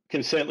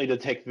 can certainly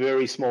detect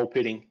very small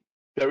pitting,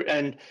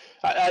 and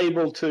are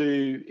able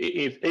to,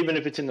 even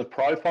if it's in the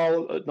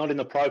profile, not in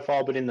the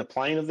profile, but in the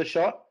plane of the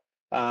shot,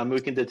 we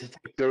can detect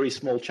very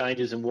small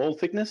changes in wall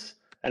thickness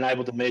and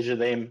able to measure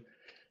them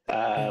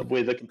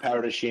with a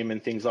comparator shim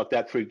and things like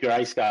that through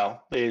grayscale.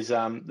 There's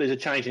a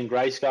change in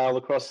grayscale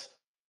across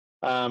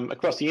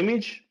the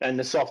image, and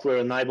the software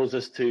enables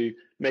us to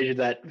measure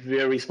that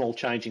very small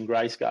change in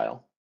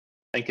grayscale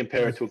and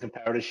compare it to a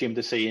comparator shim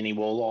to see any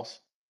wall loss.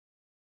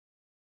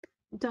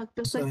 Doug,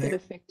 does that get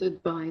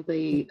affected by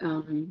the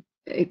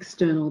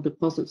external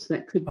deposits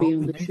that could be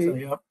on the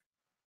tube?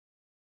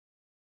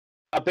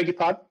 I beg your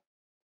pardon?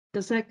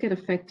 Does that get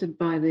affected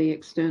by the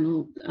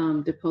external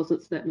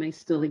deposits that may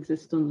still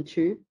exist on the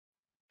tube?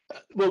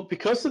 Well,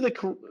 because of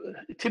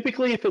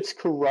typically if it's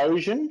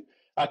corrosion,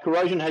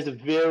 corrosion has a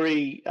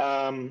very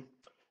a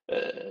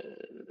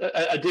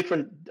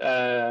different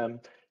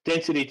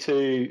density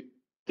to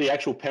the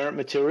actual parent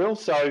material.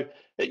 So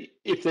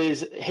if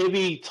there's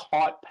heavy,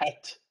 tight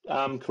packed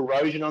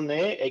corrosion on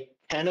there, it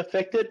can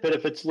affect it. But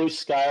if it's loose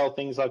scale,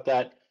 things like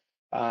that,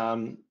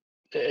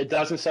 it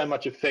doesn't so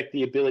much affect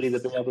the ability to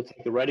be able to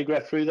take a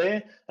radiograph through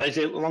there. As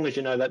long as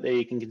you know that there,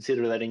 you can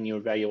consider that in your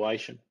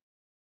evaluation.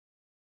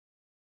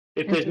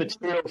 If there's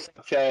materials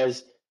such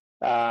as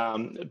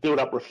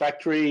build-up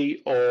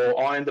refractory or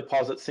iron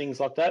deposits,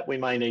 things like that, we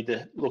may need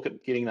to look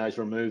at getting those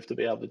removed to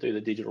be able to do the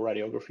digital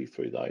radiography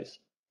through those.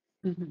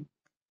 Mm-hmm.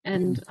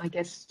 And I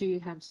guess, do you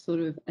have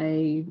sort of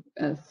a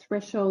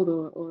threshold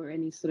or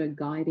any sort of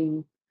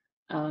guiding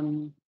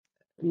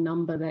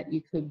number that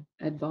you could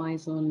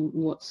advise on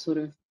what sort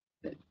of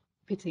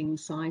pitting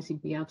size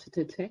you'd be able to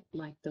detect?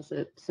 Like, does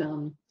it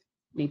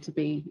need to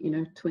be,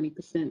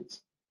 20%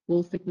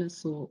 wall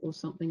thickness or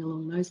something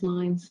along those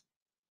lines?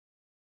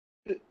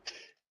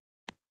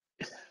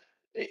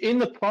 In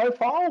the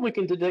profile, we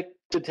can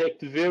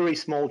detect very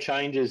small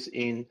changes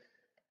in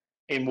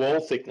wall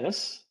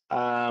thickness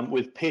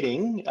with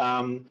pitting.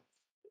 Around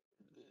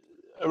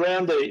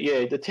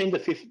the 10 to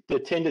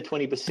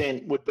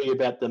 20% would be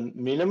about the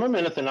minimum.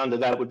 Anything under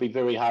that would be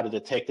very hard to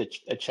detect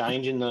a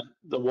change in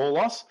the wall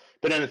loss,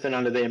 but anything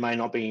under there may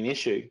not be an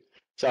issue.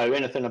 So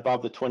anything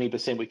above the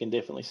 20%, we can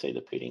definitely see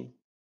the pitting.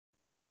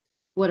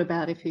 What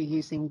about if you're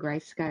using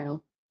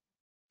grayscale?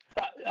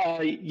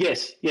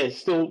 Yes,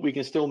 we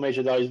can still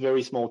measure those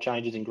very small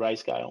changes in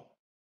grayscale.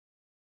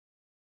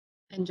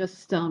 And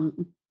just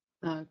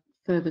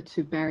further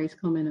to Barry's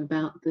comment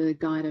about the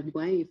guided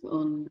wave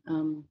on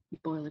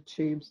boiler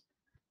tubes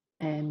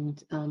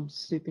and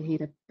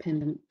superheater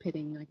pendant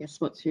pitting, I guess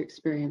what's your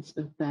experience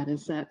of that?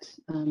 Is that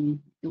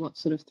what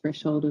sort of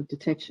threshold of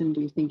detection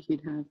do you think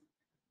you'd have?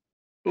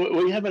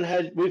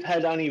 We've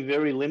had only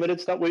very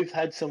limited stuff. We've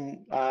had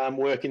some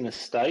work in the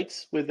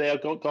States with our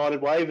guided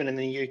wave and in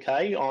the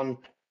UK on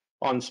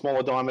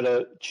smaller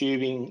diameter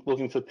tubing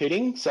looking for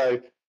pitting.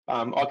 So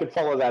I could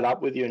follow that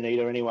up with you,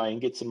 Anita, anyway, and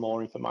get some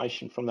more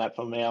information from that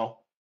from our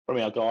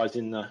guys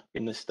in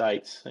the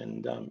States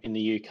and in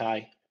the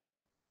UK.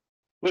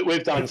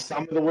 We've done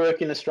some of the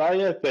work in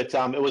Australia, but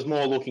it was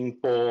more looking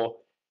for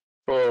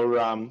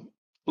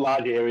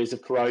large areas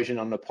of corrosion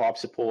on the pipe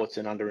supports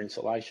and under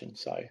insulation.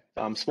 So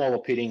smaller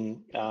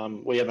pitting,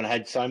 we haven't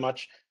had so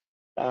much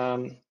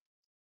work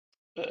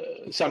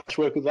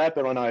with that,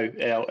 but I know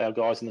our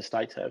guys in the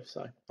States have,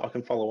 so I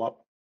can follow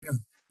up. Yeah.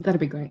 That'd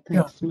be great.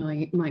 Thanks.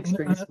 My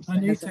experience.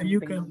 Anita,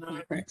 you can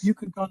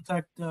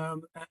contact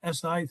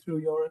SI through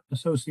your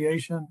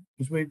association,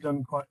 because we've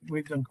done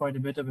quite a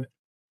bit of it.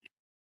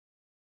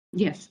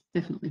 Yes,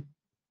 definitely.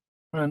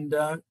 And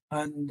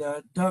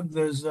Doug,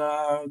 there's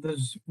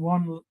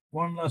one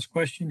last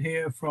question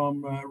here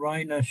from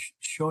Rainer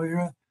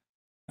Scheurer.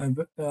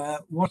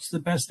 What's the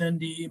best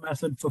NDE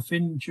method for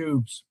fin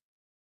tubes?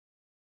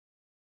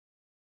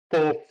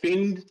 For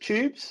fin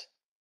tubes?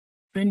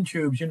 Fin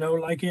tubes, you know,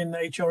 like in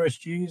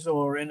HRSGs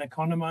or in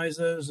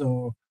economizers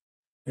or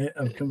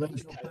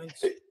conventional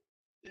plants.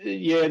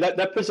 Yeah,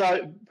 that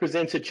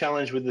presents a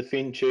challenge with the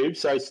fin tube.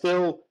 So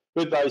still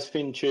with those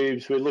fin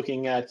tubes, we're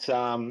looking at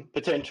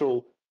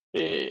potential,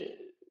 looking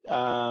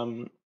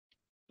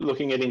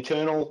at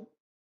internal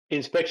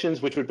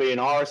inspections, which would be an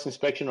iris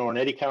inspection or an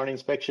eddy current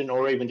inspection,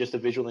 or even just a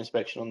visual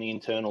inspection on the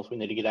internals. We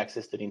need to get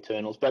access to the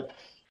internals. But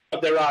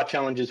there are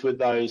challenges with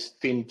those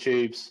fin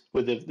tubes,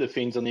 with the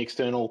fins on the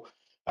external,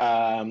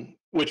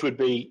 which would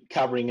be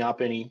covering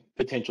up any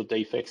potential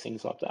defects,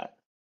 things like that.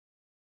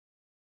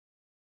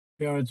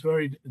 Yeah, it's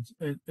very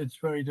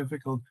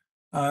difficult.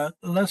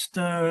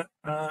 Lester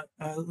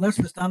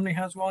Stanley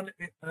has one.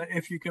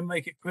 If you can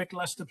make it quick,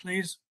 Lester,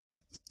 please.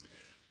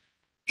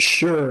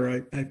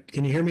 Sure.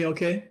 Can you hear me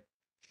okay?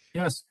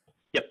 Yes.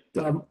 Yep.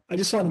 I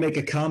just want to make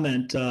a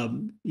comment,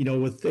 you know,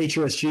 with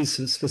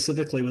HRSG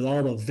specifically, with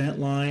all the vent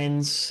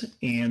lines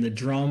and the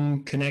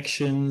drum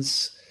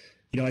connections.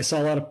 You know, I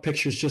saw a lot of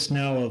pictures just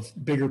now of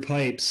bigger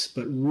pipes,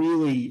 but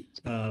really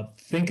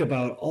think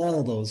about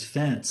all those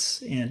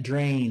vents and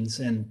drains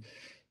and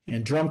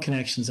drum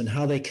connections and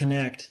how they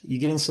connect. You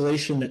get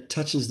insulation that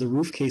touches the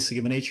roof casing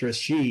of an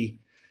HRSG,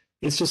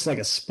 it's just like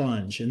a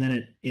sponge, and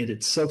then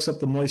it soaks up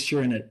the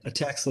moisture and it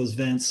attacks those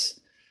vents.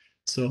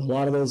 So a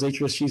lot of those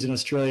HRSGs in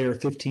Australia are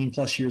 15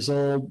 plus years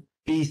old.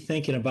 Be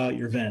thinking about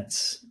your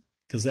vents,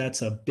 because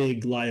that's a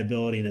big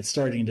liability that's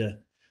starting to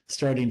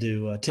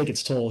take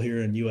its toll here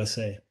in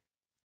USA.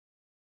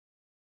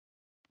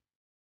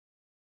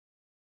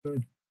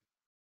 Good.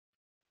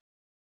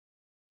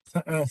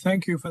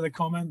 Thank you for the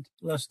comment,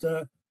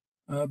 Lester.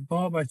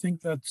 Bob, I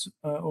think that's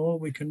all.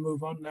 We can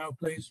move on now,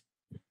 please.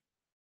 Thank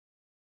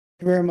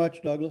you very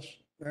much, Douglas.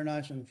 Very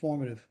nice and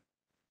informative.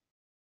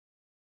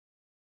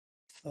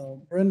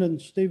 Brendan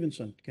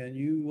Stevenson, can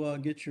you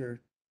get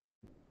your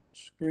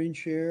screen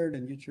shared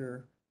and get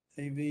your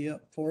AV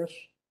up for us?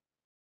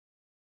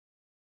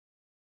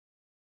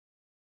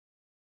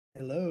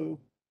 Hello.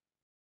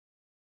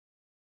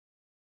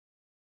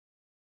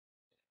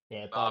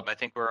 Yeah, Bob, I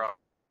think we're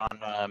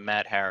on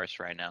Matt Harris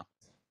right now.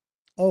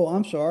 Oh,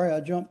 I'm sorry. I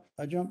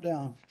jumped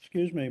down.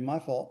 Excuse me, my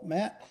fault.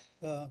 Matt,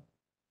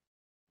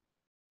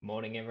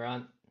 morning,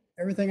 everyone.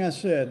 Everything I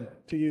said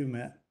to you,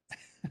 Matt.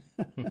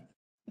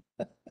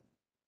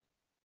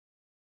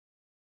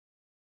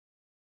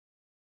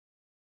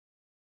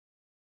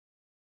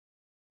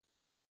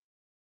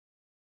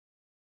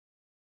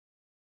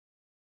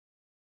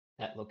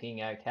 That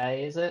looking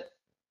okay, is it?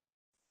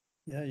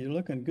 Yeah, you're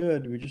looking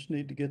good. We just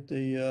need to get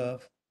the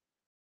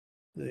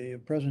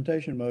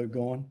presentation mode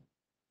going.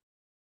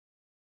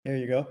 There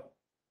you go.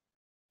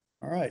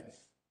 All right,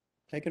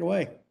 take it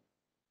away.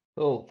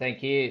 Cool,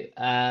 thank you.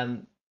 Yeah,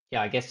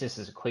 I guess just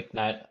as a quick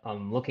note,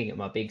 I'm looking at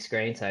my big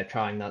screen, so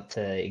trying not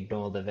to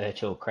ignore the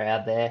virtual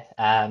crowd there.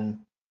 I've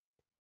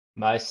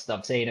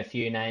seen a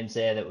few names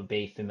there that would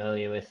be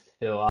familiar with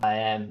who I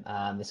am.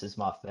 This is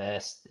my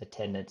first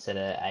attendance at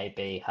a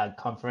ABHUG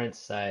conference,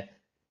 so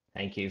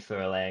thank you for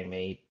allowing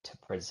me to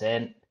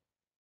present.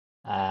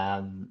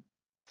 Yeah,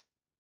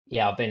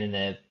 I've been in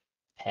the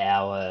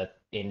power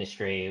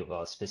industry,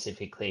 well,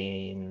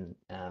 specifically in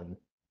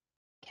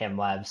chem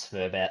labs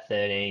for about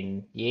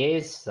 13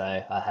 years. So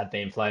I have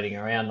been floating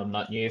around. I'm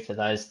not new for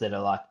those that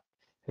are like,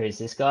 who's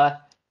this guy?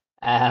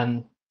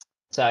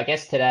 So I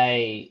guess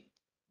today,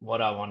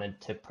 what I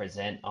wanted to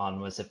present on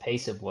was a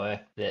piece of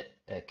work that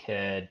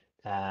occurred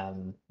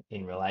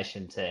in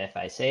relation to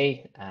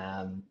FAC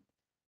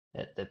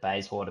at the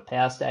Bayswater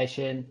Power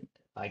Station.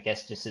 I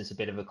guess just as a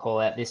bit of a call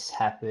out, this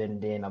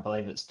happened in, I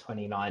believe it's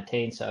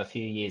 2019, so a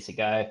few years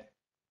ago.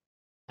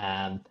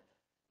 I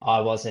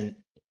wasn't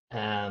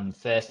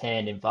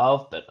firsthand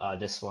involved, but I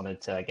just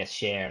wanted to, I guess,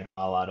 share and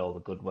highlight all the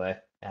good work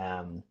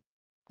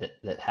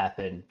that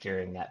happened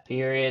during that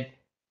period.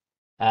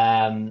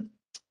 I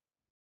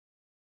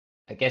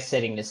guess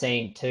setting the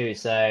scene too.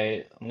 So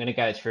I'm going to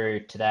go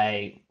through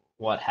today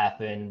what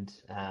happened,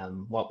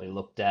 what we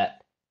looked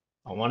at.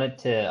 I wanted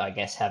to, I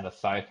guess, have a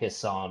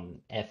focus on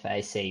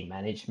FAC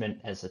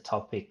management as a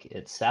topic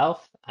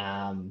itself,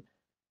 and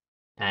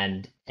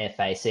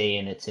FAC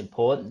and its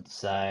importance.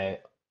 So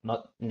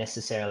not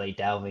necessarily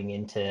delving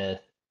into,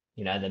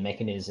 the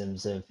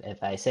mechanisms of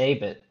FAC,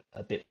 but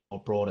a bit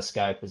more broader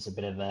scope as a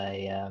bit of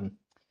a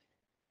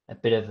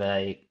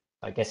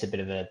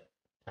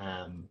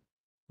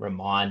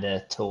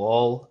reminder to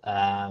all,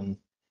 and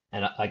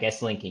I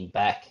guess linking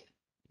back,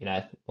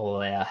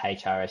 all our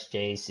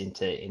HRSGs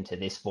into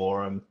this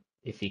forum.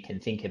 If you can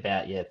think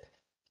about your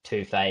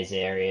two-phase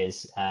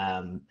areas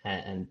and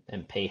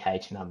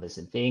pH numbers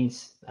and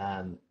things.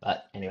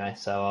 But anyway,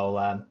 so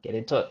I'll get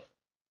into it.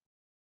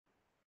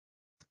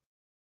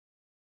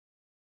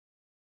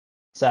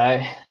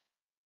 So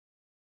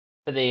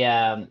for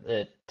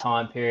the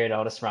time period,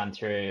 I'll just run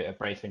through a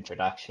brief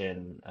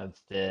introduction of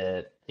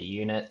the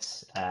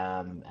units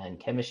and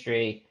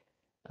chemistry,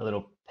 a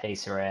little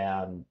piece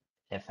around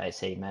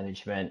FAC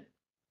management,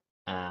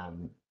 a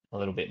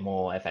little bit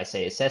more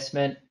FAC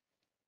assessment,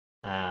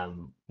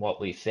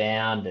 what we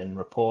found and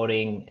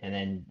reporting, and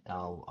then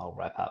I'll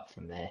wrap up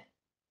from there.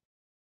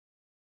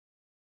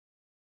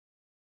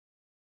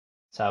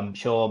 So I'm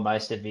sure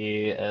most of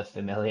you are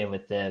familiar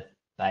with the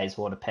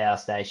Bayswater Power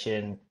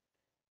Station,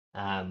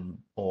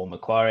 or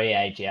Macquarie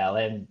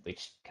AGLM,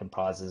 which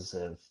comprises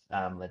of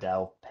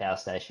Liddell Power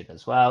Station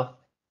as well.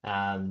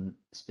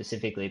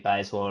 Specifically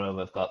Bayswater,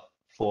 we've got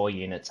 4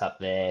 units up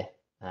there,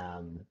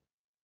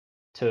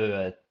 2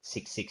 are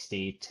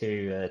 660,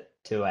 2 are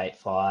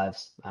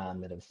 285s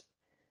that have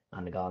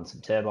undergone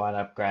some turbine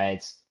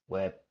upgrades.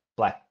 We're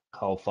black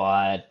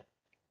coal-fired,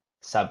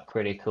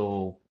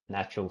 subcritical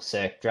natural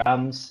circ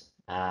drums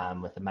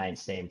with the main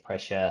steam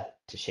pressure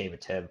Toshiba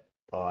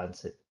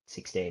turbines at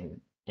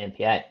 16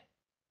 MPa.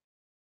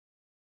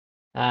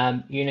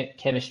 Unit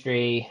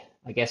chemistry,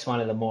 I guess one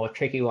of the more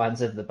tricky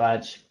ones of the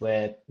bunch.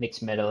 We're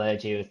mixed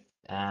metallurgy with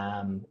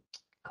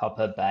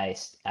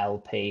copper-based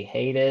LP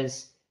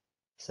heaters.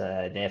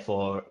 So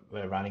therefore,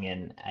 we're running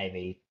an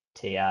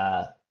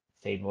AVTR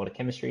Feedwater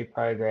chemistry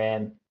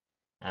program.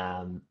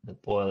 The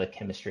boiler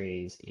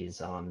chemistry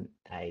is on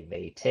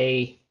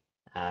AVT.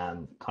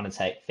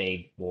 Condensate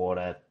feed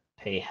water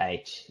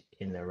pH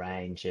in the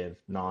range of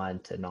 9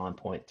 to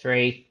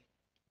 9.3.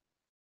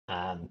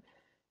 And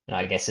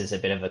I guess there's a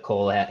bit of a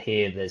call out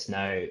here. There's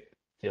no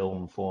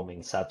film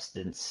forming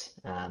substance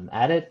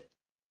added.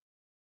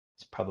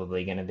 It's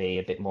probably going to be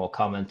a bit more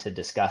common to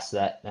discuss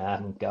that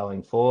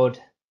going forward.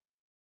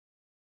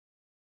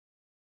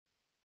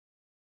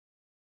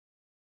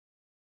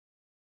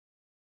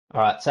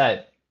 All right,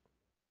 so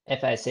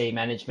FAC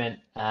management,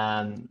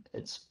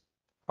 it's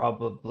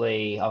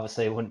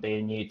obviously it wouldn't be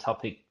a new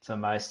topic for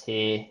most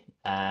here,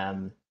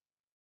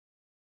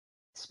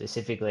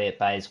 specifically at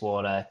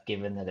Bayswater,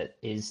 given that it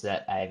is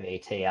that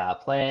AVTR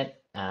plant.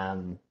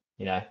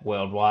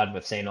 Worldwide,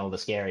 we've seen all the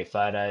scary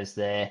photos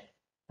there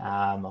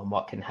on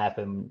what can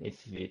happen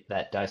if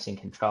that dosing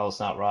control's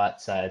not right.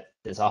 So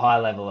there's a high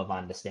level of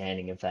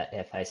understanding of that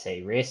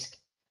FAC risk.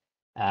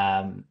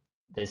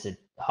 There's a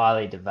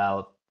highly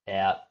developed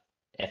out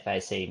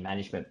FAC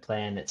management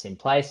plan that's in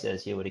place,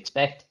 as you would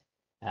expect.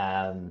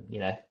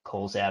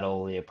 Calls out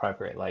all the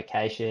appropriate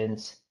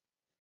locations.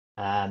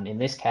 In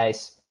this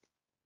case,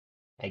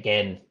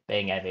 again,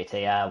 being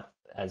AVTR,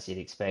 as you'd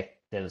expect,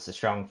 there was a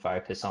strong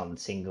focus on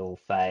single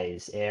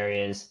phase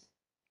areas,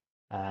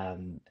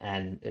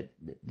 and it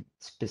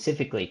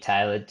specifically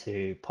tailored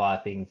to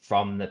piping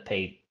from the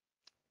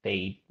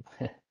feed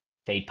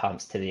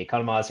pumps to the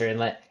economizer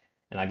inlet,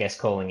 and I guess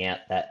calling out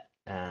that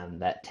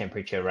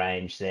temperature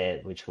range there,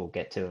 which we'll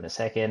get to in a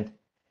second.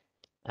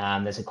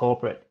 There's a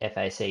corporate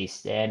FAC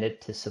standard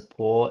to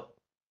support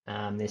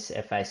this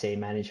FAC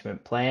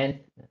management plan.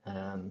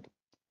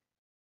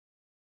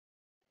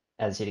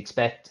 As you'd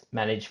expect,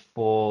 managed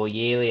for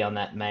yearly on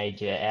that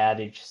major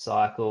outage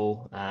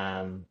cycle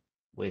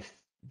with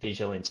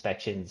visual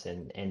inspections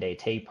and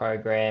NDT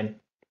program.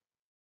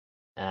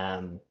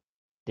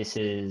 This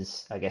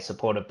is, I guess,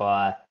 supported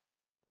by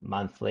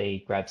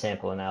monthly grab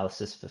sample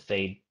analysis for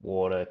feed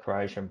water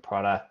corrosion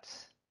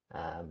products.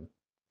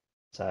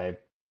 So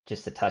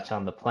just to touch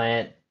on the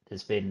plant,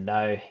 there's been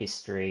no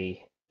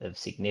history of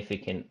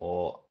significant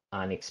or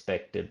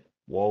unexpected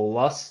wall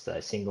loss,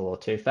 so single or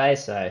two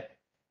phase. So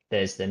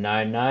there's the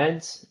known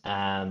knowns,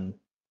 and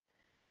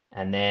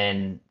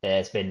then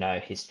there's been no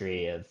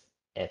history of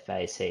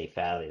FAC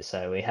failure.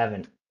 So we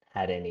haven't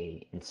had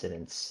any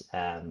incidents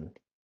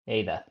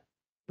either,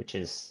 which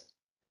is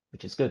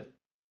good.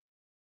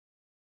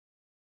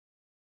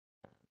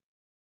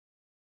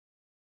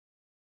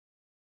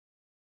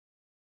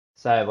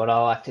 So what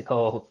I like to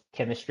call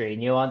chemistry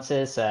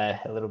nuances, so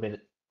a little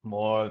bit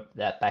more of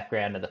that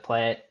background of the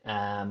plant.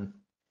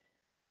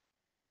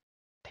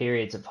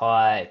 Periods of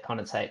high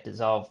condensate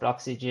dissolved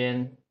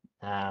oxygen,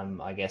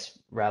 I guess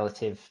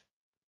relative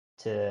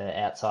to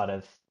outside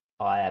of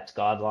IAP's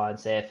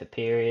guidelines there for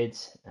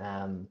periods.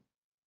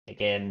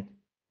 Again,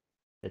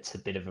 it's a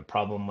bit of a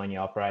problem when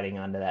you're operating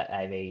under that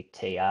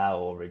AVTR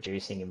or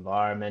reducing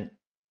environment.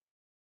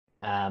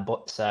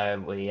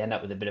 So we end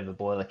up with a bit of a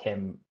boiler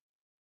chem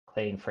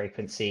clean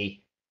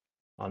frequency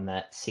on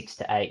that 6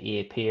 to 8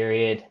 year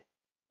period.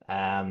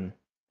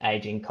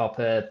 Aging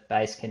copper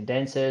based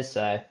condensers,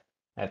 so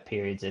have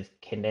periods of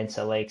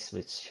condenser leaks,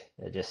 which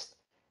are just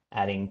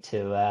adding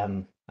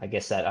to, I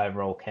guess, that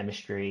overall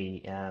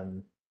chemistry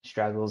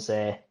struggles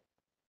there.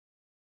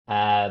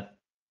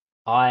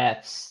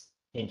 IAP's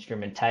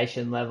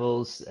instrumentation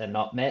levels are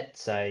not met,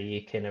 so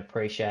you can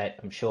appreciate,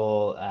 I'm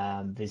sure,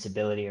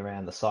 visibility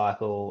around the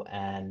cycle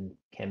and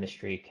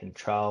chemistry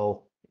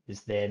control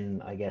is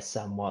then, I guess,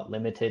 somewhat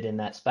limited in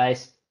that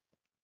space.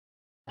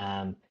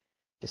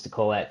 Just to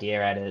call out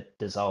deaerated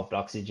dissolved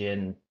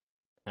oxygen,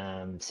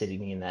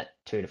 sitting in that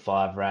 2 to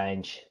 5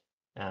 range,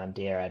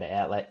 deaerated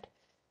outlet.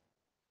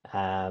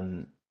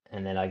 And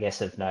then I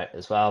guess of note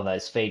as well,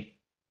 those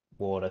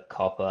Feedwater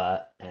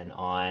copper and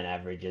iron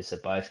averages are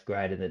both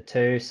greater than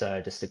 2.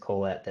 So just to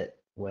call out that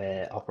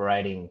we're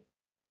operating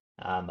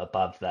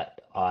above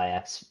that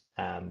IAP's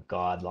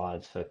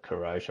guidelines for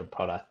corrosion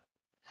product.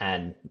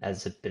 And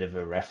as a bit of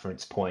a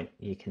reference point,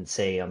 you can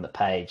see on the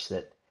page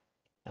that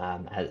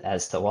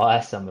as to why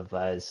some of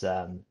those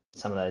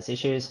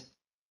issues.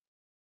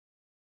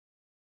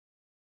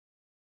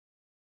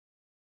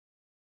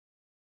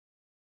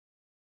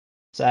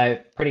 So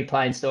pretty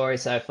plain story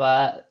so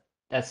far.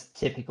 That's a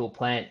typical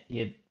plant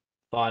you'd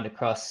find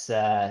across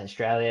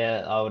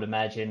Australia, I would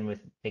imagine, with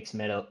mixed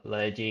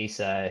metallurgy.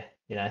 So,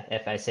 you know,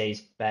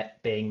 FAC's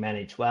being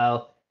managed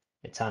well.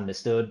 It's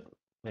understood.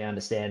 We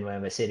understand where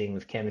we're sitting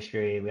with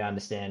chemistry. We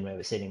understand where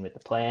we're sitting with the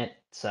plant.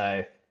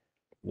 So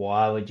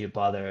why would you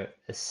bother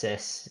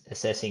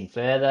assessing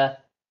further?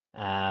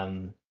 Yeah,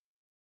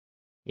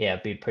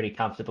 be pretty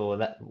comfortable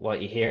with that,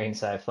 what you're hearing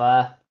so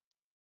far.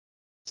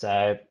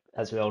 So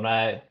as we all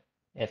know,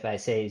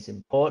 FAC is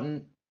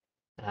important.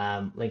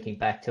 Linking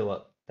back to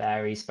what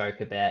Barry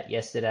spoke about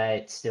yesterday,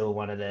 it's still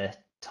one of the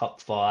top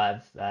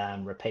 5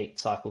 repeat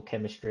cycle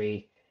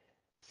chemistry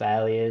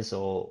failures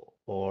or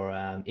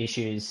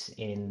issues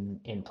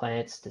in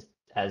plants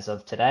as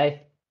of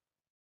today.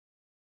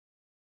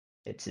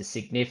 It's a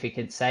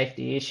significant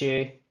safety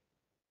issue,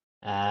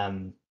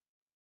 and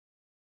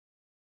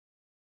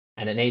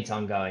it needs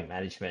ongoing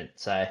management.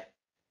 So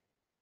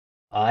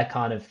I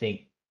kind of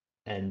think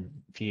and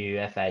view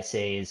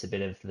FAC as a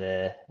bit of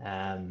a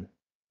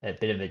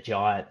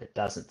giant that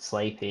doesn't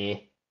sleep here.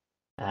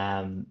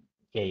 Yeah,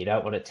 you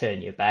don't want to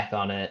turn your back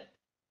on it.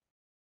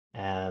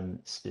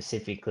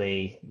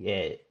 Specifically,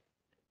 yeah,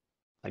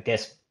 I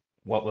guess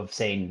what we've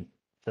seen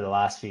for the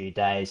last few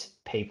days,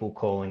 people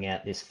calling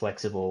out this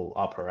flexible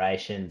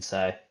operation.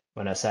 So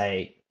when I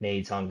say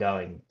needs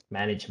ongoing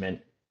management,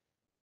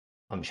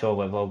 I'm sure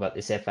we've all got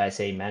this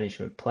FAC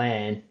management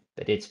plan,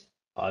 but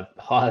I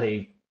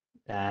highly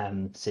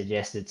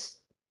suggest it's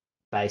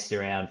based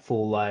around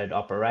full load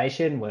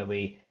operation where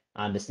we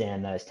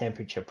understand those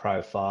temperature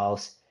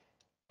profiles.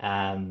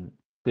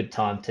 Good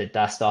time to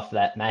dust off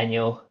that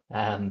manual,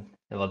 or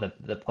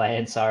the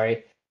plan,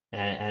 sorry,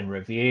 and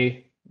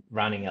review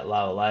running at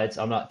lower loads.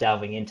 I'm not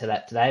delving into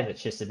that today, but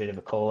it's just a bit of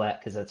a call out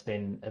because that's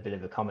been a bit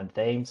of a common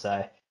theme.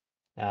 So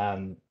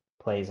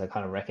please, I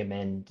kind of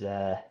recommend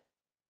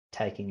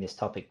taking this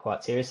topic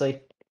quite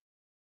seriously.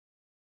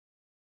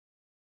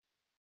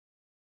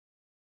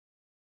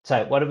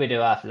 So what did we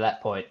do after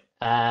that point?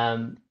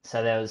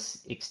 So there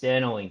was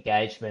external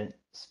engagement,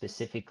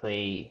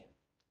 specifically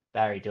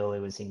Barry Dooley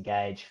was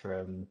engaged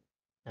from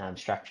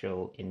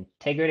structural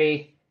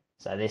integrity.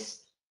 So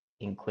this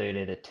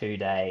included a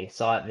 2-day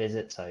site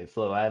visit, so he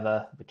flew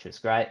over, which was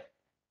great.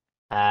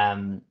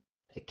 A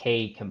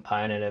key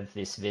component of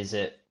this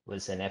visit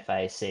was an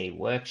FAC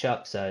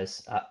workshop, so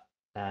it's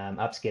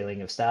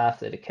upskilling of staff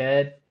that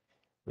occurred,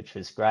 which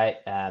was great.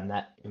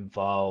 That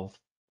involved,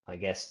 I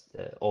guess,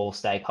 all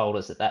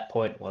stakeholders at that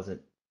point.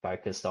 Wasn't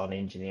focused on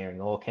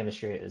engineering or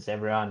chemistry, it was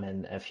everyone,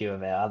 and a few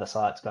of our other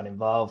sites got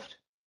involved.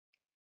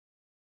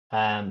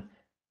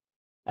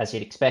 As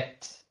you'd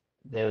expect,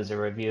 there was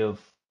a review of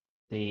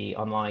the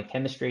online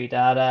chemistry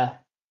data,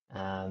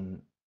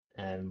 and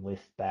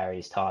with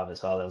Barry's time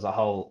as well, there was a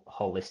whole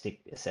holistic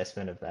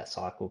assessment of that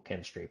cycle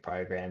chemistry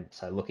program.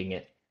 So looking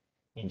at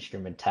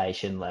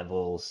instrumentation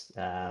levels,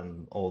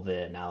 all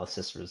the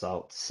analysis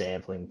results,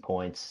 sampling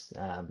points,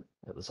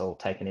 it was all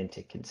taken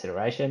into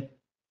consideration.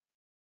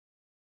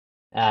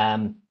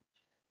 The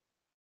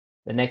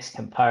next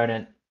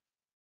component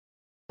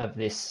of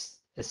this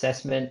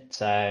assessment,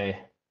 so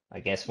I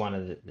guess one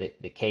of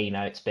the key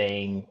notes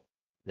being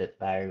that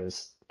Barry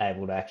was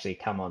able to actually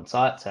come on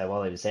site. So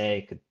while he was there,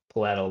 he could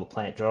pull out all the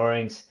plant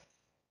drawings,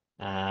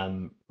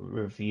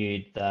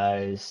 reviewed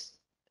those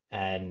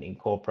and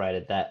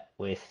incorporated that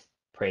with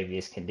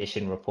previous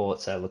condition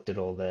reports. So I looked at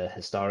all the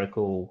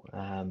historical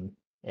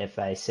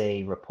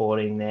FAC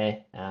reporting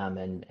there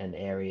and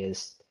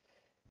areas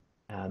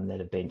that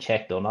have been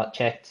checked or not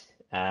checked.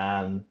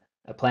 A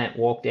plant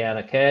walk down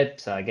occurred,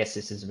 so I guess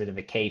this is a bit of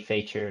a key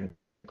feature and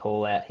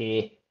call out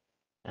here.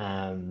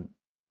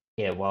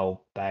 Yeah,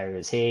 while Barry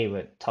was here,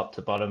 went top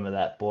to bottom of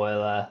that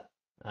boiler,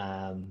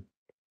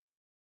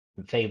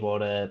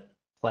 Feedwater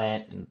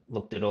plant, and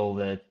looked at all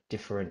the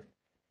different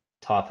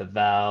type of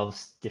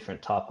valves,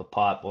 different type of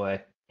pipe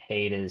work,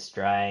 heaters,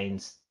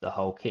 drains, the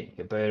whole kit and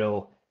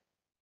caboodle.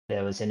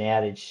 There was an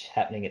outage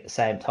happening at the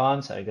same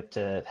time, so I got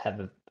to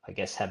have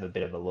a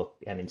bit of a look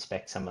and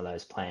inspect some of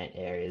those plant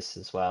areas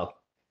as well.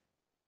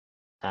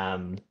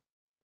 So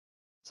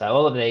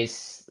all of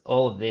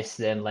this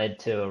then led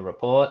to a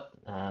report.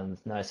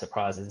 No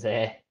surprises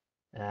there.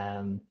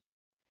 So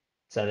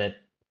the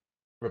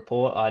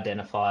report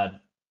identified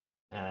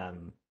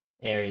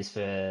areas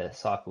for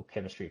cycle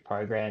chemistry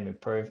program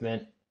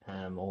improvement,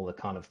 all the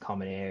kind of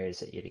common areas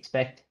that you'd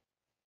expect.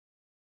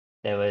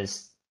 There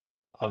was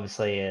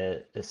obviously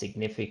a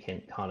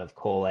significant kind of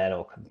call out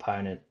or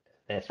component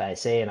of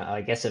FAC, and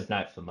I guess of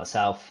note for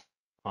myself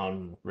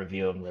on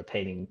review and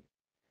repeating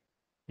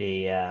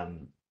the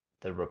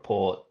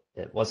report,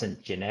 it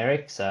wasn't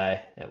generic, so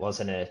it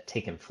wasn't a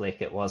tick and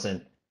flick. It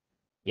wasn't,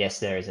 yes,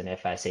 there is an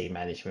FAC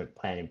management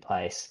plan in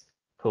place.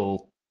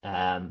 Cool.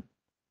 It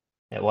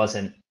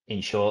wasn't, in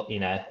short,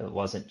 it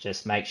wasn't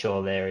just make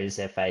sure there is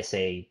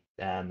FAC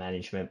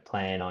management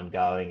plan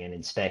ongoing and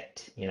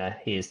inspect,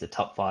 here's the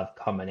top 5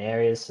 common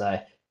areas. So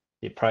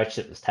the approach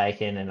that was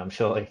taken, and I'm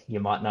sure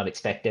you might not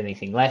expect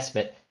anything less,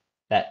 but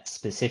that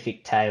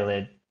specific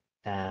tailored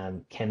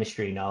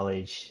chemistry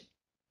knowledge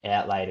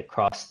outlaid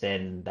across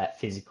then that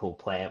physical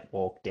plant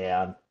walk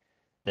down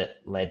that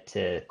led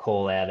to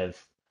call out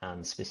of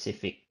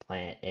specific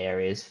plant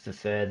areas for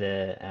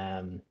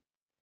further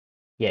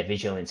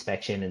visual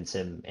inspection and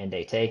some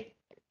NDT.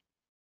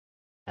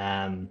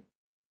 And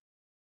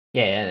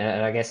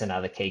I guess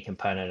another key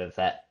component of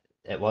that,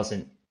 it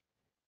wasn't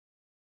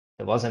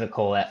a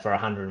call out for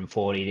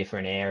 140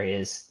 different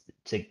areas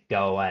to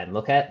go away and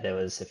look at. There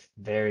was a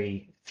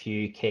very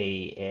few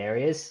key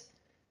areas,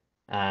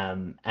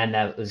 and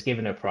that was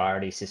given a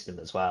priority system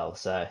as well.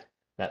 So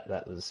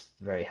that was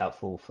very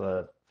helpful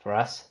for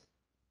us.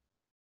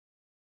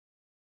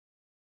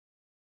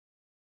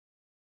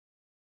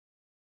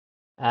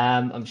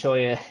 I'm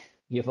sure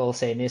you've all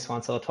seen this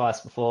once or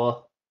twice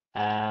before.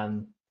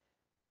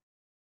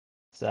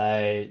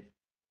 So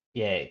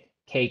yeah,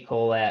 key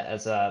call out,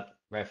 as I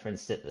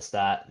referenced at the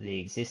start, the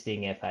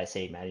existing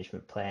FAC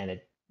management plan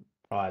had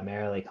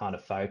primarily kind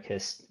of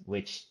focused,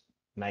 which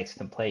makes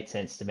complete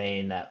sense to me,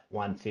 in that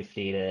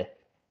 150 to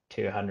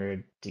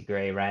 200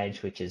 degree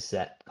range, which is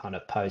that kind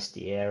of post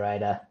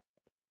aerator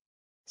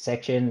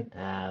section,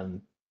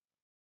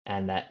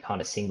 and that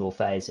kind of single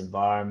phase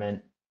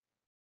environment.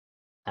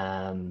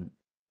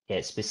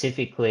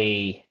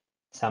 Specifically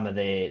some of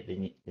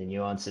the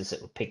nuances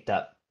that were picked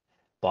up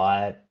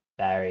by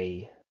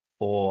Barry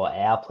for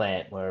our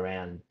plant were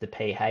around the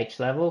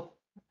pH level.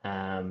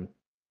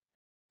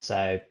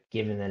 So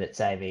given that it's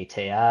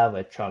AVTR,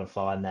 we're trying to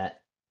find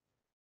that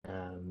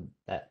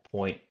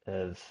point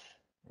of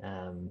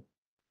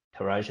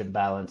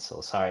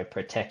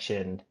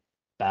protection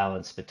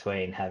balance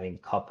between having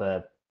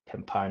copper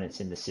components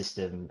in the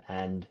system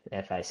and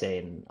FAC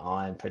and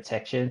iron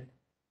protection.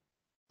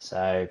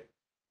 So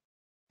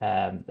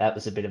that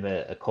was a bit of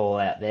a call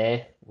out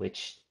there,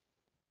 which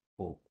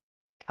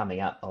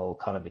coming up, I'll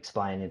kind of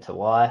explain into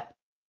why.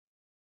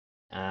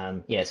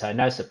 So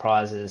no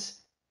surprises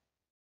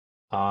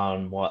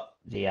on what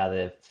the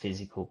other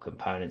physical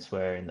components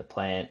were in the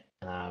plant,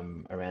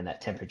 around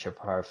that temperature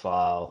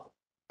profile,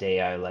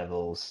 DO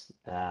levels,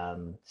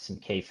 some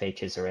key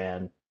features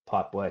around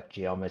pipework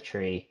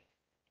geometry,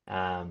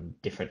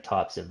 different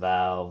types of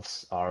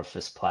valves,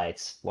 orifice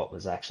plates, what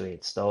was actually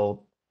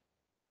installed.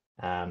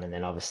 And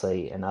then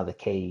obviously another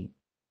key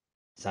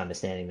is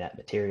understanding that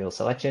material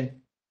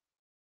selection.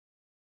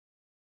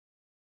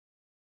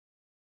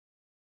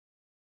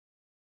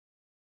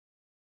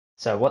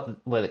 So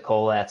what were the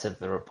call outs of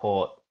the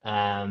report?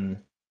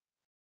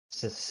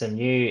 So some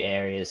new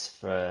areas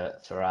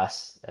for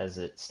us as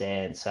it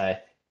stands. So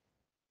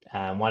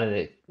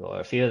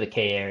a few of the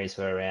key areas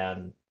were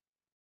around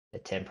the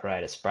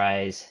temperator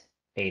sprays,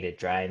 heated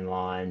drain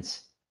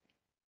lines,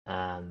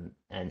 and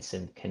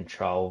some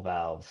control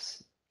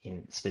valves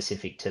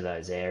specific to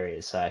those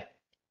areas. So I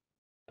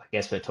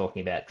guess we're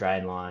talking about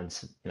drain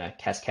lines,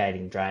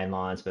 cascading drain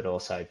lines, but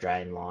also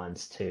drain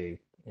lines to,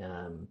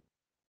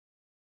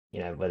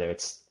 whether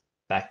it's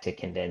back to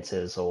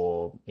condensers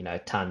or,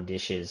 ton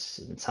dishes,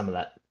 and some of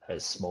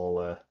those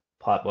smaller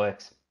pipe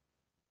works.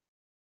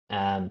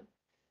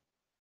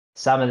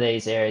 Some of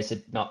these areas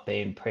had not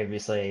been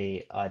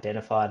previously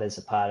identified as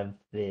a part of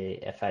the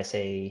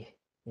FAC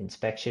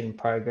inspection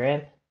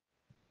program.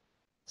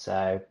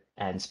 So,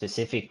 and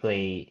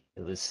specifically,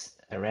 it was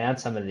around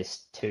some of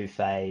this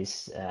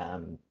 2-phase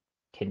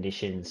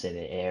conditions in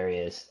the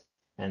areas,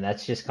 and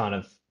that's just kind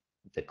of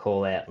the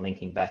call out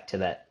linking back to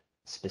that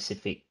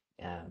specific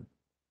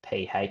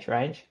pH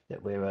range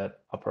that we were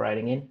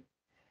operating in.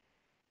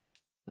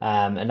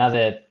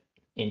 Another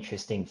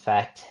interesting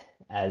fact,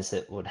 as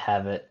it would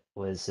have it,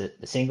 was that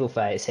the single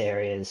phase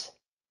areas,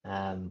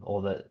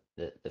 or the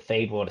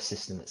feedwater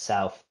system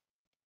itself,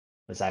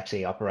 was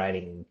actually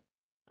operating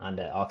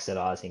under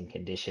oxidizing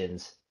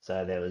conditions.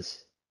 So there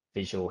was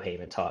visual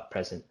hematite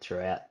present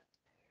throughout,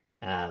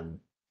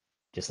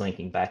 just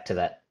linking back to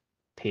that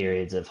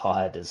periods of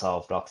higher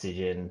dissolved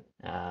oxygen,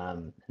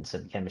 and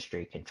some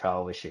chemistry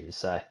control issues.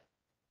 So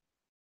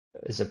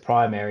there's a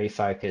primary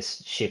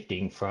focus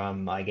shifting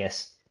from, I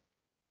guess,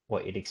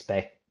 what you'd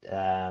expect,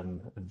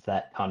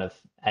 that kind of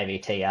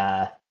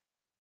AVTR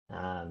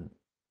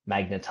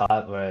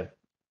magnetite, were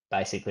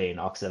basically an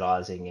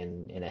oxidizing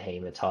in a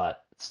hematite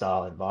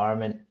style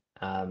environment.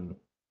 So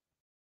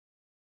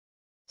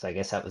I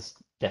guess that was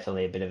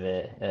definitely a bit of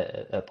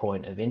a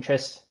point of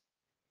interest.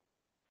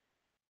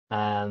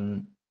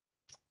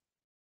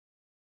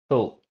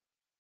 Cool.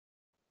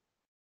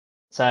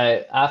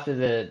 So after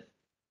there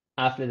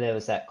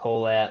was that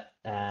call out,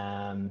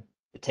 the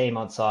team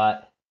on site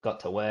got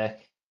to work.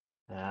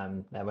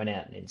 They went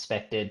out and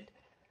inspected.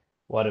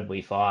 What did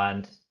we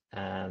find?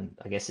 I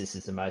guess this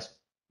is the most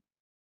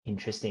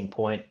interesting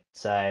point.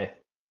 So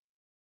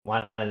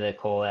one of the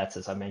call outs,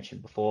 as I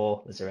mentioned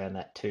before, was around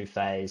that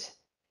two-phase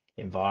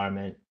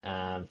environment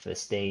for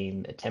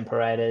steam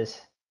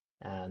temperators,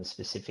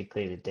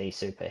 specifically the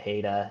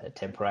de-superheater, a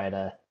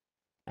temperator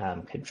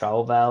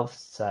control valve.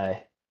 So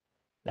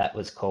that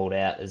was called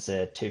out as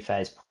a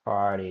two-phase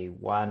priority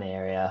 1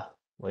 area.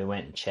 We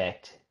went and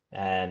checked,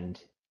 and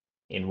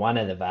in one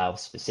of the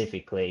valves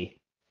specifically,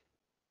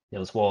 there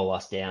was wall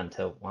loss down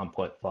to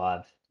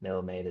 1.5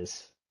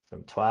 millimeters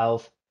from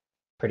 12,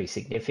 pretty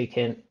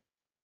significant.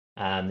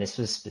 This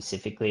was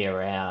specifically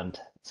around,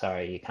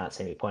 sorry, you can't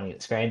see me pointing at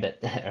the screen, but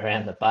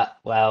around the butt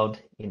weld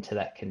into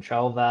that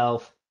control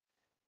valve.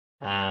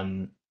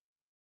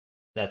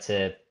 That's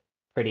a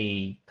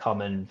pretty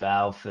common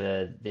valve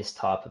for this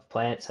type of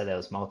plant. So there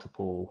was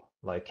multiple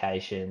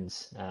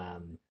locations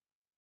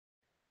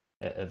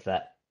of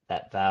that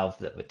valve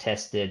that were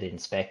tested,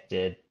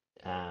 inspected,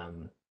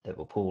 that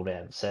were pulled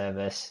out of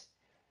service.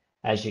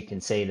 As you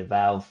can see, the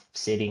valve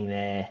sitting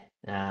there,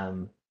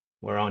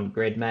 we're on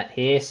grid mat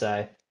here,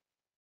 so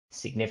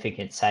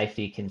significant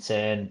safety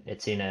concern.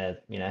 It's in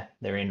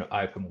they're in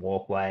open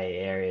walkway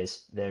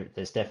areas.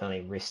 There's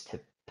definitely risk to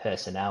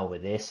personnel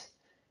with this.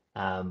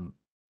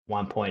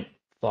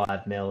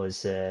 1.5 mil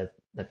is a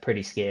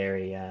pretty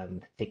scary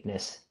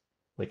thickness,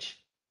 which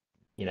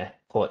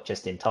caught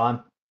just in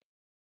time.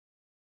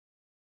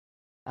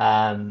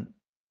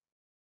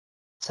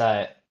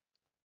 So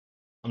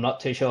I'm not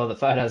too sure the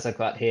photos I've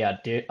got here.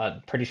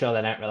 I'm pretty sure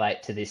they don't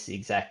relate to this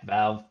exact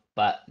valve,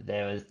 but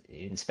there was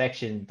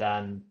inspection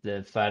done.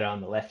 The photo on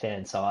the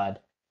left-hand side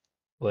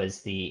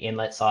was the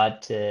inlet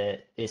side to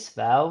this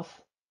valve,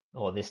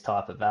 or this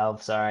type of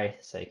valve, sorry.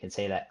 So you can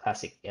see that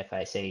classic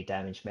FAC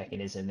damage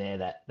mechanism there,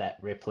 that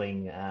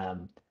rippling,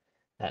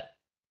 that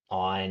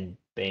iron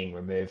being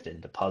removed and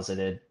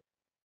deposited.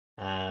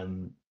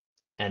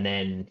 And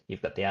then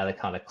you've got the other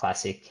kind of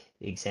classic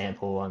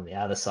example on the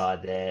other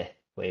side there,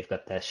 where you've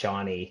got the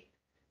shiny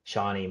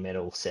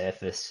metal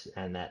surface,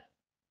 and that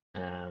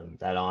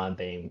iron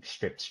being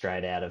stripped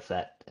straight out of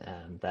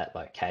that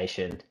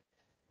location.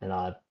 And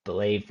I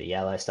believe the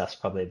yellow stuff's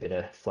probably a bit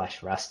of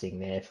flash rusting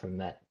there from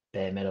that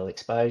bare metal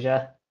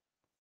exposure.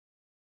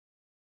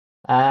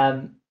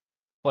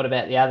 What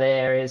about the other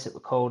areas that were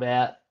called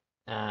out?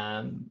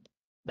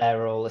 They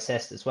were all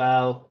assessed as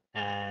well,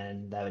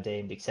 and they were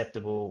deemed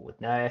acceptable with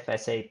no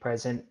FAC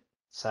present.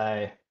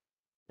 So,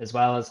 as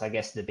well as, I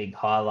guess, the big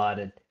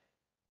highlighted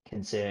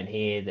concern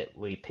here that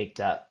we picked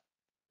up,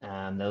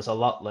 there was a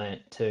lot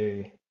learnt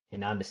too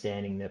in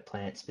understanding the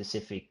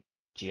plant-specific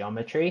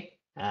geometry.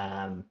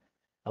 A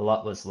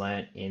lot was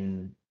learnt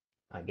in,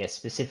 I guess,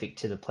 specific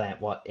to the plant,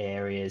 what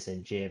areas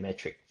and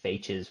geometric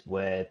features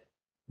were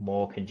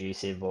more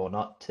conducive or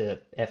not to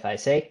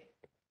FAC.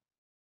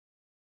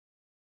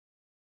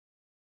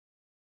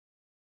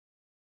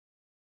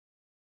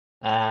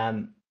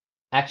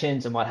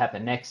 Actions and what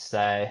happened next.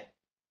 So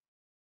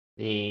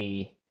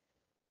the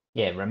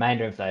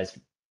remainder of those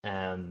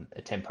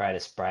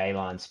temperator spray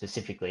lines,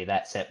 specifically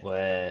that set,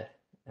 were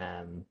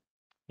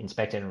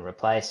inspected and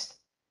replaced.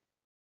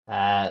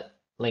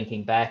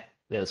 Linking back,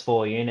 there was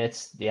 4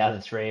 units. The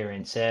other 3 are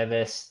in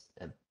service.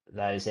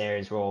 Those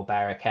areas were all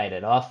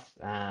barricaded off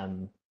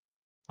on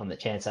the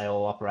chance they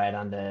all operate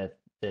under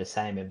the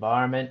same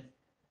environment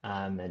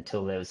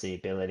until there was the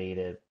ability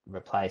to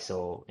replace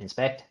or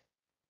inspect.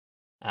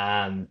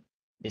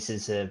 This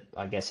is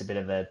I guess a bit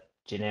of a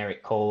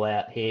generic call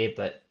out here,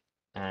 but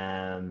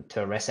to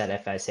arrest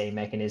that FAC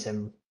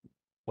mechanism,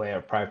 where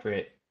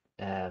appropriate,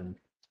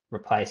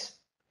 replace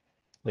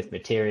with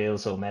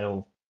materials or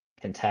metal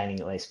containing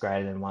at least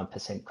greater than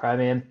 1%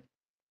 chromium.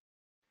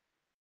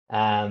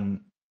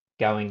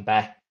 Going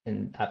back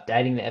and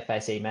updating the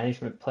FAC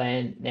management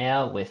plan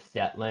now with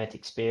that learnt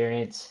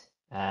experience.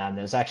 There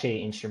was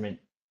actually an instrument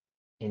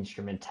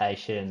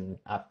instrumentation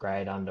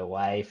upgrade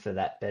underway for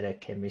that better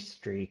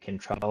chemistry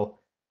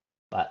control,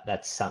 but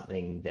that's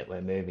something that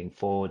we're moving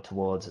forward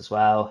towards as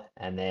well.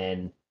 And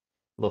then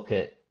look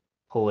at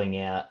pulling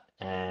out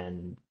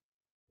and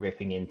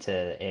ripping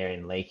into air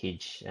and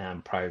leakage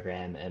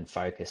program and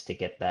focus to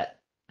get that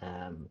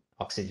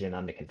oxygen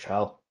under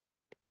control.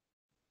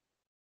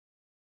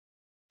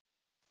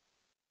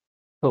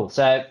 Cool.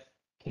 So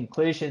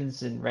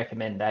conclusions and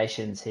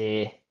recommendations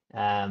here.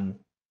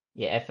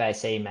 Yeah,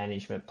 FAC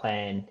management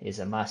plan is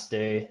a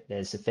must-do.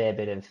 There's a fair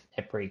bit of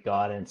EPRI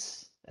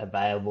guidance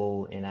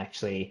available in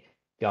actually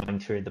going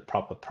through the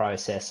proper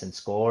process and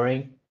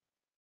scoring.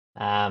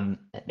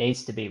 It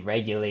needs to be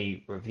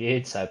regularly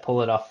reviewed, so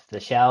pull it off the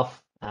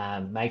shelf.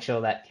 Make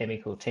sure that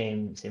chemical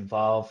team's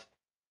involved.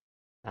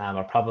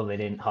 I probably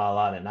didn't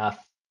highlight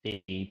enough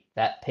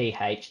that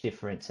pH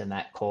difference and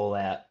that call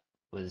out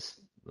was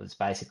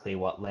basically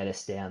what led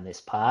us down this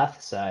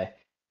path. So,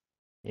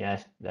 you know,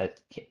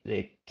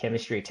 the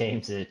chemistry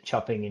teams are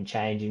chopping and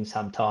changing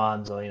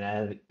sometimes, or, you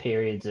know,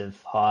 periods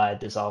of high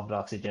dissolved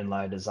oxygen,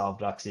 low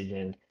dissolved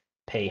oxygen,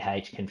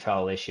 pH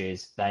control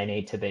issues, they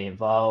need to be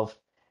involved.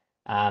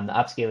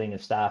 Upskilling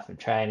of staff and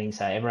training.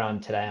 So everyone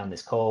today on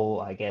this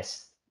call, I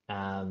guess,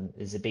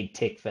 is a big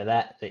tick for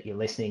that you're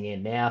listening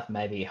in now.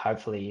 Maybe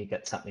hopefully you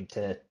got something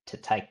to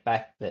take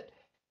back, but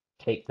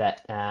keep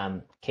that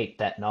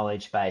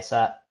knowledge base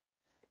up.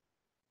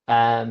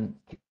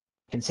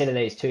 Consider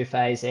these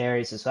two-phase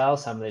areas as well.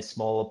 Some of this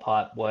smaller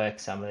pipe work,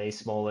 some of these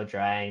smaller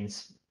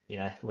drains, you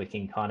know, we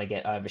can kind of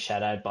get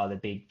overshadowed by the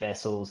big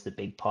vessels, the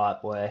big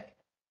pipe work,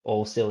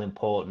 all still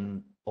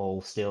important, all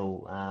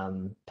still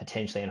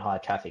potentially in high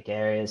traffic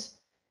areas.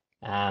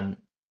 As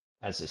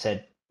I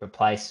said,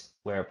 replace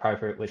where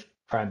appropriate with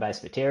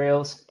chrome-based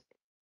materials.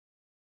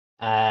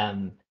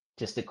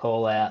 Just to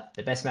call out,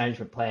 the best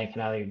management plan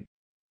can only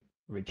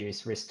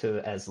reduce risk to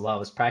as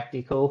low as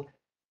practical.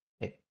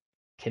 It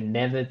can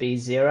never be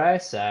zero.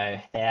 So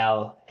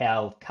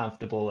how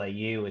comfortable are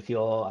you with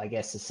your, I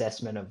guess,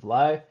 assessment of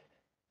low?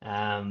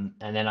 And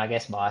then I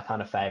guess my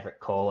kind of favorite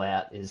call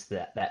out is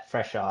that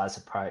fresh eyes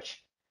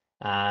approach.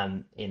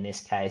 In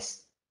this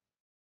case,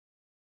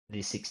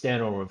 this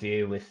external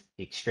review with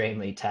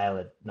extremely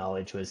tailored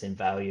knowledge was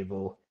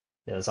invaluable.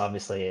 There was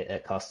obviously a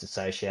cost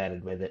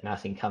associated with it.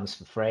 Nothing comes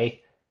for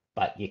free,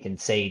 but you can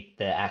see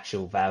the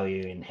actual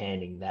value in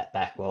handing that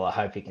back. Well, I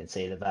hope you can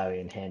see the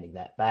value in handing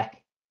that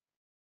back.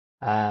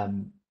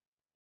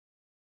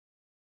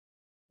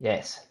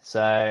 Yes,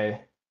 so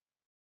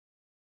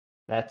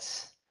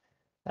that's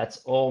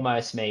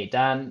almost me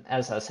done.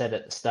 As I said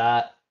at the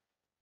start,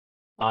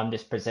 I'm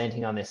just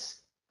presenting on this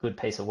good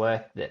piece of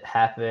work that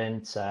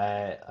happened. So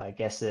I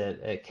guess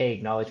a key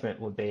acknowledgement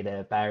would be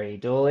to Barry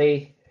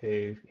Dooley,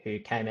 who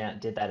came out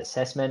and did that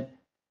assessment.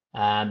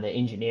 The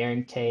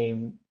engineering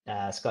team,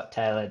 Scott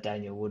Taylor,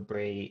 Daniel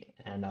Woodbury,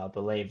 and I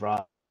believe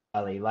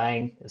Riley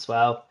Lang as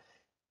well.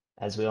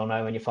 As we all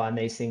know, when you find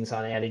these things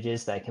on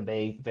outages, they can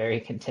be very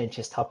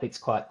contentious topics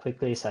quite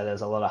quickly. So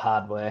there's a lot of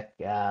hard work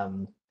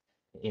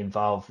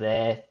involved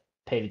there.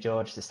 Peter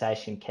George, the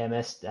station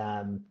chemist,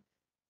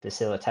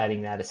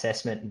 facilitating that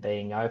assessment and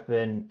being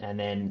open, and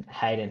then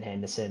Hayden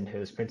Henderson, who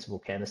was principal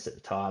chemist at the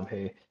time,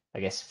 who I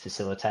guess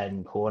facilitated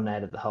and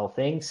coordinated the whole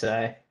thing.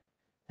 So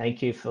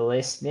thank you for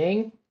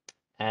listening,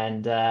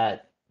 and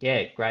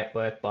yeah, great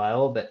work by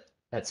all, but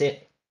that's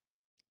it.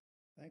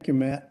 Thank you,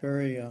 Matt.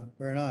 Very,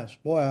 very nice.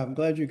 Boy, I'm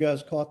glad you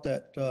guys caught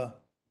that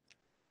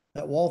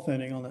that wall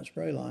thinning on that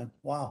spray line.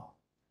 Wow.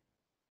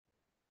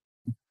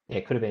 Yeah,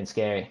 it could have been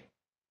scary.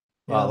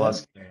 Well, Yeah, it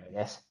was scary, I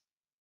guess.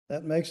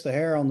 That makes the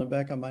hair on the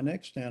back of my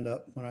neck stand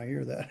up when I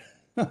hear that.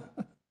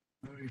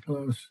 Very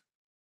close.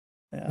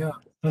 Yeah. Yeah,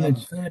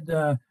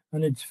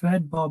 and it's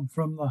fed, Bob,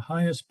 from the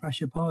highest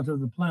pressure part of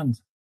the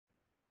plant.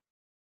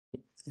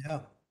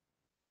 Yeah.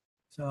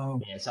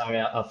 So yeah, sorry,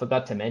 I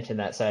forgot to mention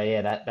that. So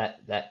yeah,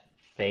 that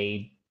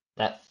feed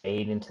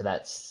into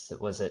that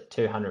was at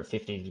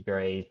 250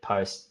 degree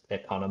post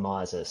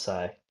economizer.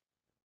 So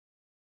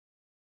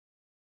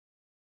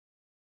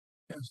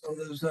yeah, so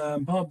there's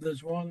Bob.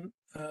 There's one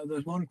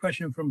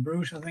question from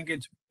Bruce. I think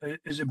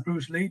is it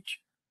Bruce Leach?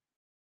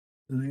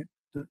 You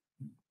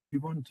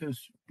want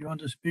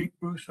to speak,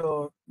 Bruce,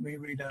 or me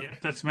read out? Yeah,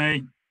 that's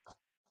me.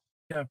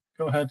 Yeah,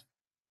 go ahead.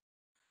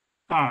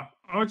 I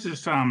was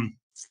just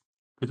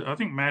because I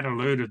think Matt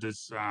alluded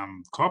there's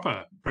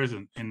copper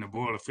present in the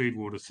boiler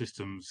feedwater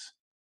systems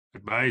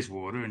at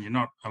Bayswater, and you're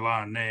not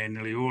alone there.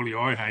 Nearly all the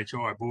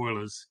IHI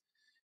boilers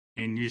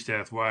in New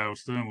South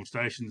Wales thermal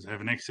stations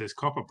have an excess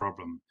copper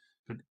problem.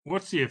 But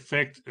what's the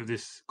effect of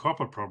this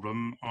copper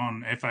problem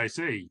on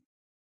FAC?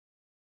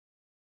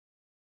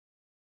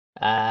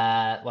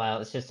 well,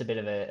 it's just a bit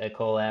of a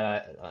call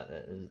out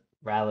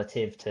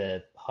relative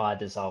to high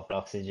dissolved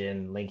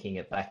oxygen, linking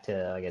it back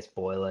to, I guess,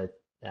 boiler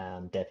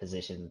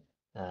deposition.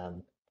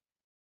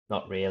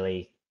 Not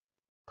really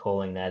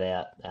calling that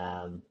out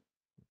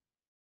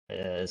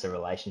as a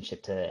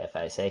relationship to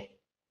FAC.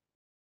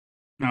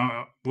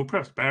 No, well,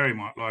 perhaps Barry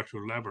might like to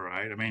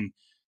elaborate. I mean,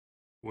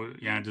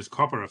 does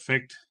copper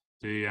affect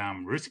the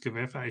risk of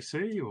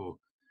FAC, or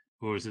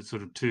or is it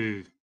sort of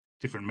two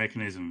different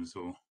mechanisms?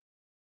 Or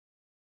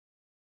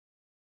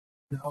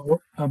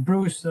No,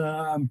 Bruce,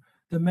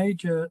 the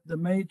major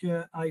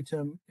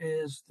item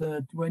is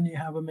that when you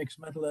have a mixed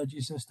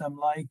metallurgy system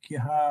like you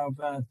have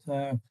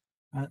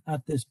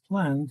at this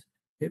plant,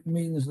 it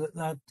means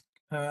that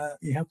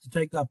you have to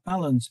take that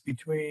balance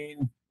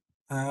between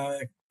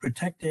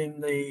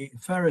protecting the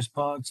ferrous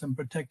parts and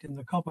protecting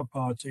the copper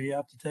parts. So you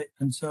have to take,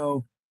 and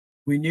so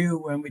we knew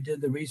when we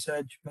did the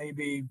research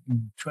maybe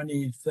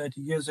 20,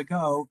 30 years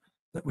ago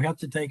that we had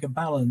to take a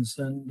balance,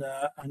 and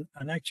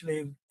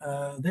actually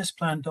this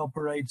plant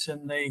operates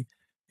in the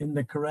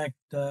correct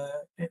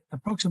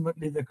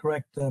approximately the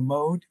correct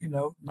mode.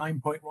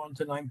 9.1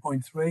 to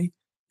 9.3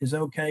 is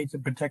okay to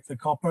protect the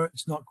copper.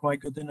 It's not quite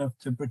good enough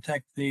to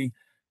protect the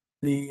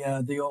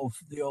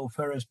old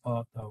ferrous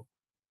part though.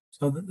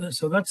 So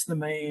that's the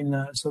main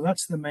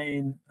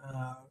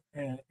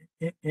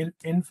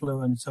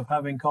influence of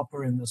having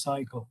copper in the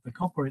cycle. The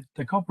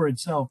copper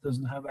itself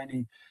doesn't have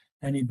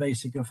any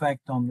basic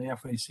effect on the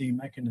FAC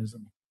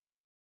mechanism.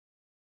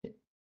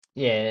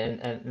 Yeah,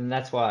 and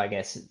that's why I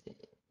guess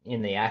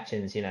in the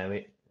actions,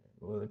 we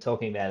were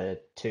talking about a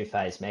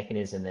two-phase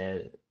mechanism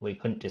there. We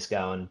couldn't just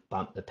go and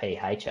bump the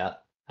pH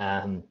up,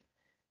 to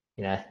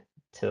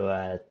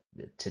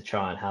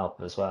try and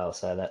help as well.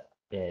 So that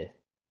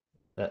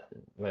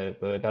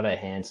we've got our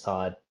hands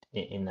tied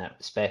in that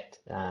respect.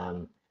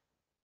 And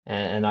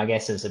I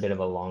guess it's a bit of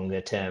a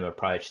longer term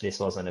approach. This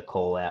wasn't a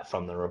call out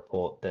from the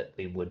report that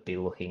we would be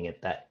looking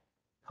at that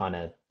kind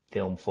of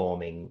film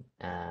forming,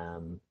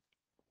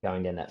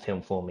 going down that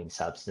film forming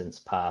substance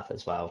path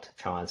as well to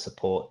try and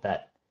support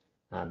that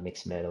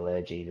mixed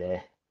metallurgy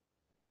there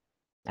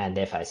and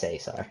FAC,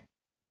 sorry.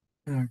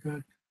 Yeah,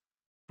 good.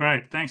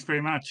 great, thanks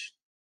very much.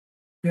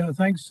 Yeah,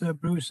 thanks,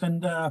 Bruce.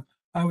 And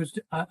I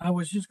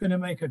was just going to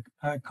make a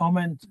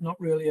comment, not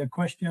really a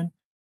question.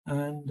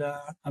 And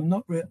I'm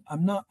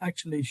not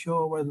actually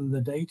sure whether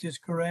the date is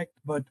correct,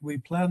 but we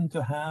plan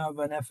to have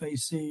an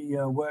FAC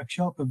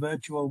workshop, a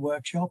virtual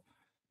workshop,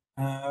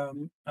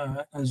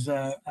 as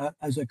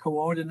a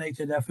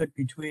coordinated effort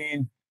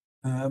between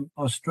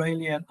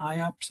Australian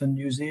IAPS and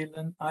New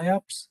Zealand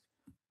IAPS.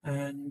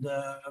 And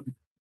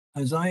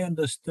as I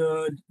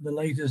understood the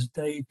latest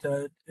date,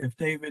 if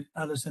David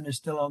Addison is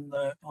still on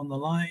the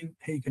line,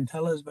 he can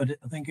tell us. But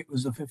I think it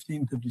was the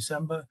 15th of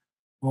December,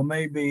 or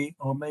maybe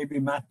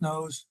Matt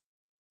knows.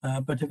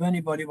 But if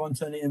anybody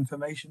wants any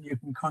information, you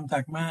can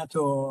contact Matt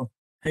or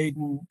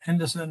Hayden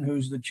Henderson,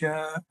 who's the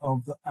chair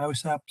of the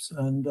AUSAPS,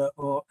 and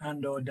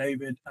or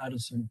David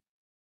Addison.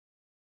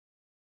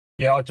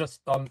 Yeah,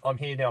 I'm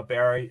here now,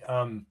 Barry.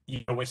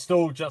 We're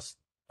still just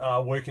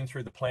working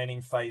through the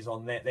planning phase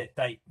on that. That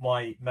date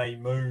may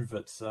move.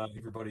 It's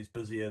everybody's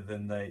busier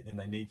than they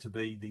need to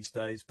be these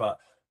days, but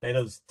that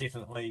is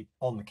definitely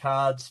on the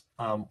cards.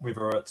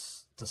 Whether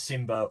it's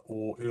December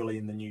or early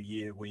in the new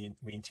year, we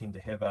intend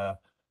to have a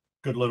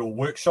good little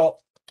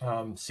workshop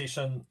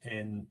session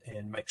and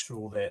make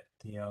sure that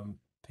the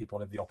people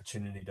have the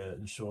opportunity to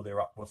ensure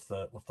they're up with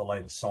the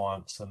latest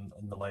science and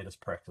the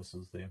latest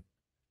practices there.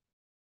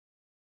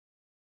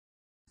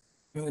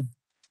 Good.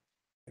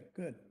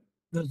 Good.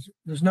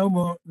 There's no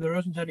more. There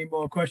isn't any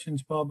more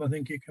questions, Bob. I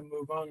think you can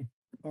move on.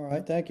 All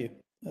right, thank you.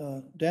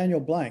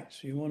 Daniel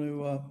Blanks, you want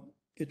to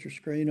get your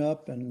screen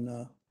up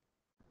and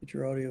get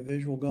your audio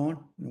visual going,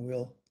 and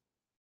we'll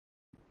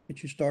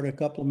get you started a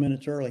couple of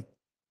minutes early.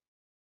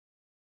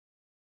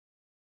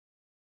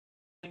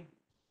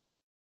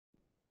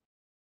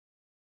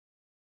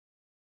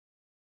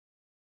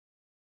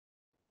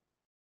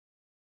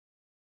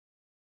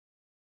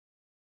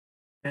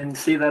 And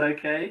see that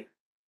okay?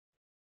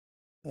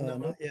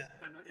 Not yet.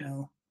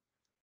 No.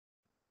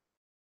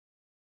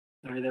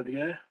 All right, there we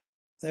go.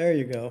 There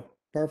you go.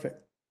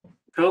 Perfect.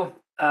 Cool.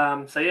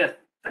 So yeah,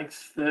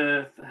 thanks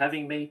for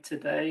having me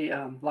today.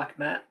 Like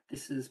Matt,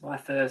 this is my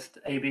first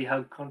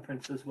ABHUG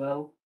conference as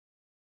well.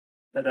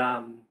 But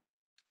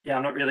yeah,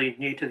 I'm not really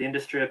new to the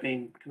industry. I've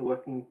been kind of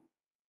working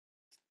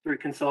through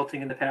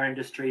consulting in the power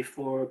industry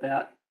for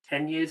about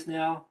 10 years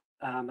now.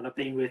 And I've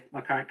been with my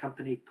current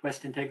company,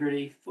 Quest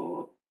Integrity,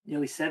 for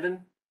nearly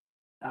 7.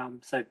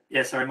 So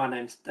yeah, sorry, my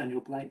name's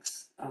Daniel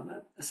Blanks. I'm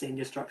a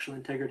senior structural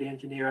integrity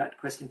engineer at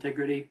Quest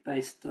Integrity,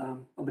 based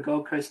on the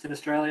Gold Coast in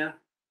Australia.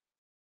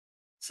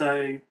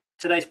 So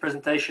today's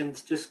presentation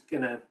is just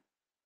going to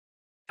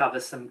cover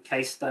some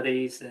case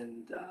studies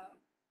and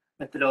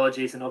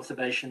methodologies and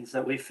observations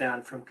that we've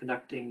found from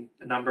conducting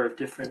a number of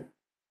different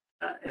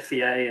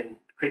FEA and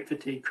creep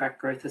fatigue crack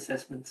growth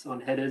assessments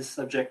on headers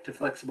subject to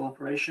flexible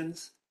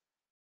operations.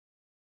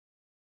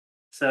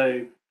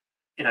 So,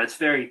 it's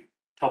very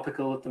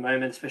topical at the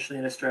moment, especially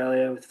in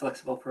Australia with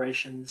flexible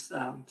operations.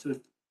 So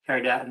we've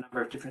carried out a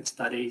number of different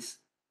studies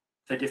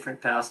for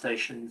different power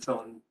stations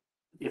on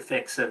the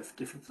effects of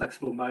different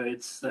flexible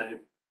modes. So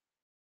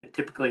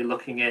typically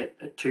looking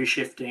at 2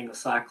 shifting or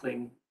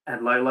cycling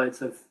and low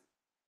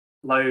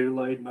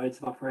load modes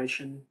of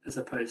operation as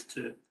opposed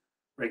to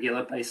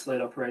regular base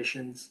load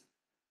operations.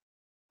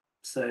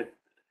 So,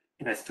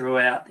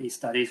 throughout these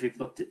studies, we've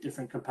looked at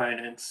different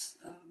components,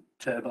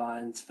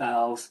 turbines,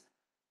 valves.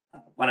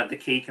 One of the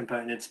key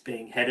components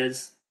being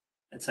headers.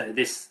 And so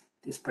this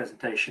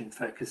presentation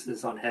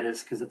focuses on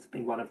headers because it's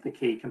been one of the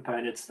key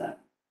components that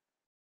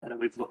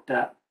we've looked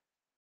at.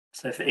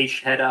 So for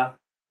each header,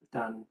 we've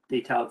done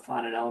detailed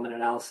finite element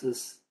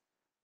analysis,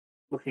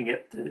 looking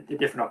at the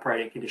different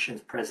operating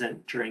conditions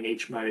present during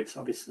each mode. So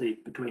obviously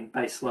between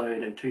base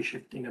load and two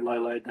shifting and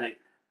low load, they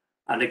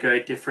undergo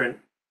different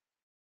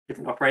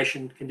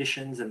operation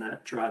conditions, and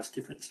that drives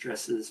different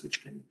stresses,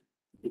 which can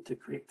lead to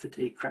creep,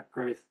 fatigue, crack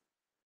growth.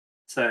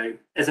 So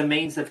as a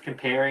means of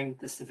comparing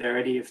the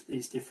severity of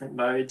these different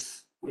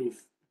modes,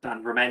 we've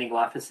done remaining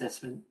life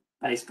assessment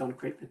based on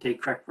creep, fatigue,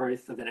 crack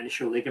growth of an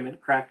initial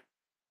ligament crack.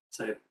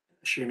 So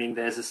assuming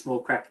there's a small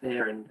crack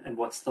there, and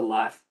what's the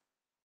life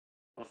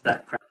of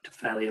that crack to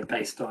failure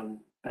based on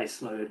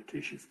base load,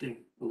 two shifting,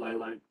 or low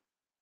load.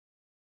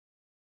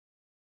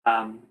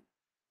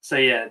 So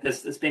yeah,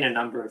 there's been a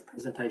number of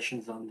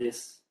presentations on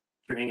this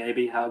during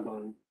ABHUG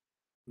on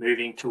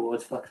moving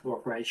towards flexible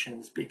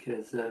operations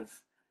because of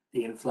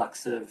the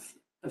influx of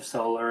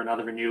solar and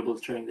other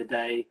renewables during the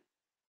day.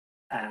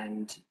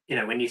 And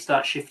when you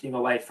start shifting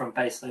away from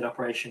base load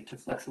operation to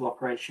flexible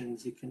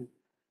operations, you can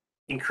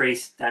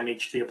increase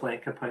damage to your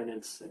plant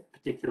components, in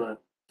particular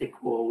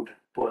thick-walled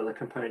boiler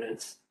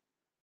components,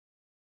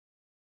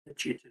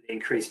 due to the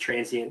increased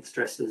transient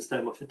stresses,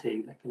 thermal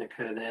fatigue that can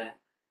occur there.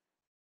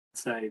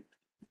 So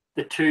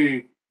the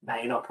two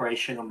main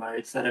operational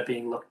modes that are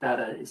being looked at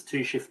is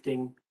two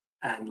shifting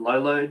and low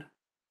load.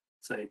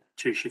 So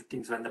two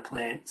shiftings when the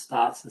plant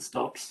starts and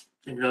stops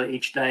generally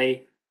each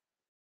day,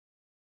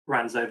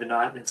 runs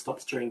overnight and then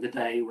stops during the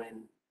day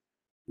when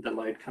the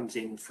load comes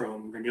in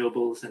from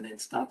renewables, and then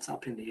starts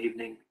up in the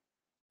evening.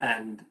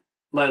 And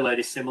low load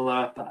is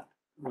similar, but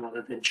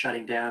rather than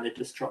shutting down, it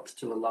just drops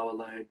to a lower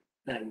load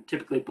than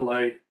typically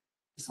below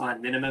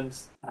design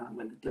minimums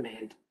when the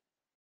demand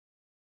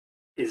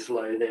is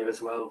low there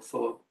as well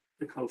for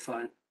the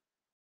coal-fired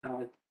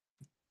power.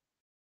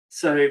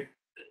 So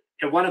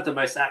one of the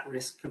most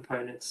at-risk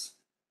components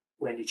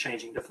when you're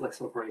changing to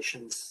flexible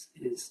operations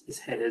is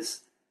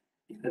headers.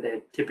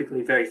 They're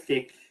typically very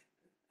thick,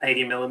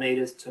 80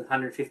 millimeters to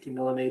 150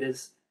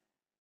 millimeters.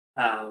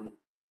 So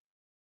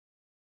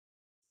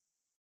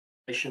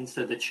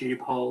the tube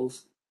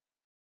holes,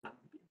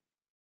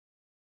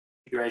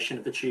 configuration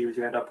of the tubes,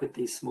 you end up with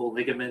these small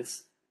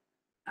ligaments,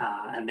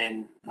 and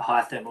then the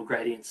high thermal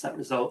gradients that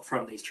result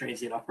from these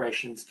transient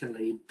operations can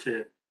lead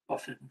to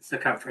often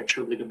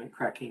circumferential ligament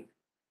cracking.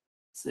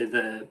 So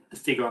the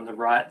figure on the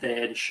right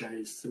there just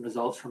shows some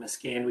results from a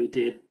scan we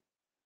did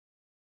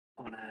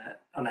on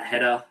a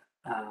header,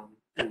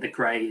 and the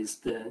grey is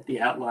the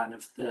outline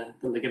of the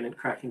ligament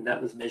cracking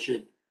that was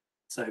measured.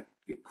 So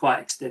quite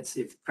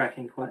extensive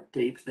cracking, quite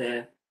deep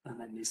there,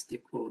 and this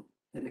thick-walled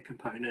header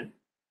component.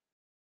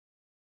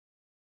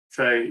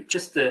 So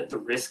just the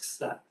risks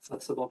that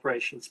flexible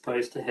operations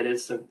pose to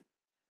headers. So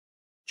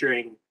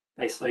during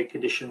base load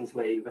conditions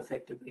where you've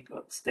effectively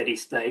got steady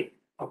state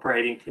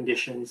operating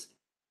conditions,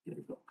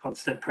 you've got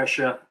constant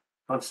pressure,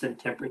 constant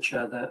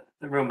temperature,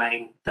 the real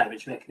main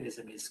damage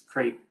mechanism is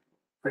creep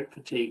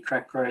fatigue,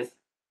 crack growth.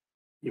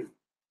 You've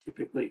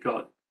typically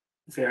got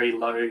very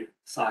low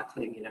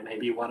cycling,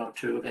 maybe 1 or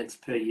 2 events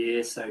per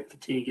year. So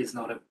fatigue is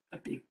not a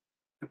big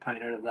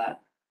component of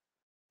that.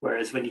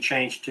 Whereas when you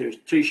change to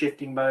two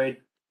shifting mode,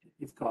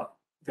 you've got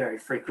very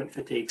frequent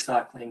fatigue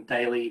cycling,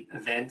 daily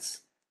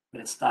events.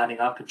 When it's starting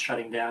up and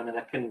shutting down, and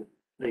that can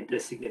lead to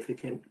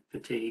significant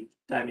fatigue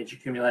damage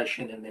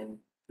accumulation and then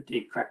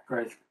fatigue crack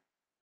growth.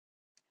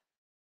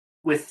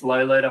 With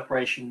low load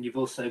operation, you've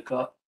also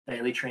got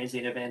daily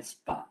transient events,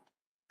 but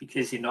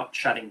because you're not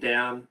shutting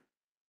down,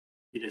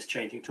 you're just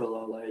changing to a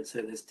low load.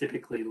 So there's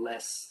typically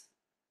less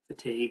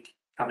fatigue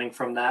coming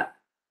from that.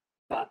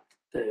 But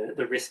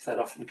the risk that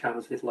often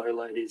comes with low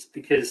load is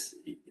because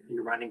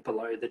you're running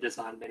below the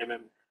design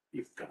minimum,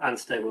 you've got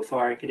unstable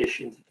firing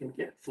conditions, you can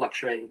get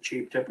fluctuating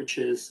tube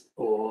temperatures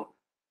or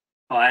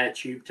higher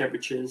tube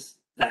temperatures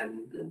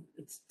than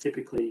it's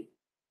typically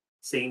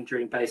seen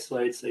during base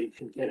load. So you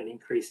can get an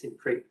increase in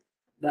creep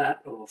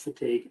that or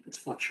fatigue if it's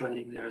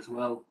fluctuating there as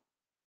well.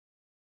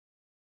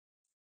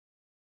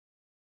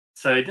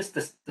 So just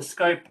the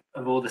scope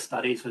of all the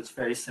studies was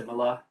very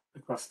similar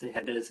across the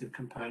headers and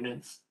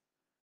components.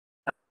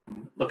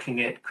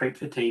 Looking at creep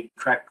fatigue,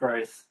 crack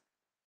growth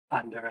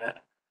under a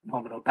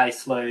nominal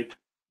base load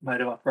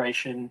mode of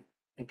operation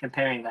and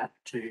comparing that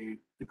to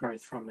the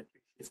growth from a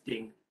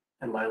shifting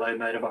and low load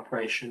mode of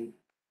operation.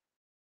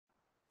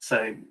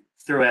 So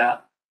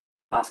throughout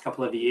the last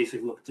couple of years,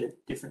 we've looked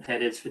at different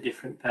headers for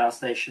different power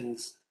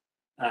stations.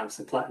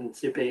 So platinum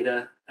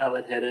superheater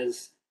outlet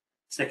headers,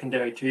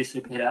 secondary 2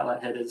 superheater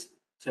outlet headers,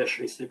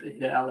 tertiary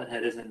superheater outlet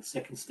headers, and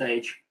second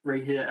stage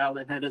reheater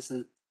outlet headers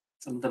are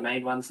some of the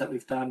main ones that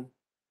we've done.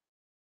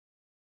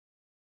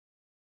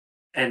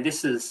 And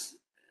this has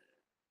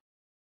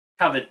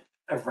covered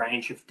a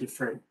range of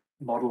different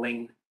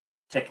modelling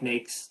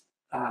techniques,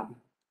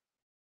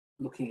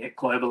 looking at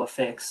global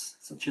effects,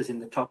 such as in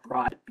the top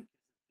right,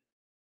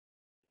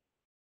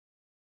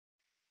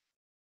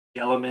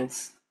 the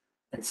elements,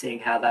 and seeing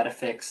how that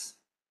affects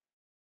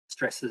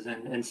stresses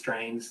and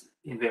strains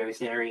in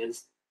various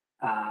areas.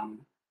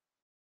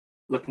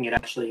 Looking at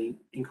actually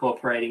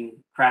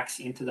incorporating cracks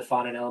into the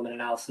finite element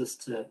analysis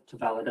to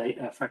validate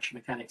fracture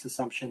mechanics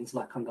assumptions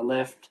like on the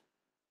left.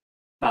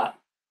 But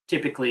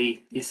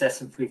typically the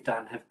assessments we've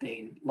done have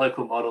been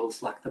local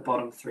models like the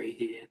bottom three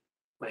here,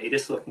 where you're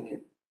just looking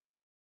at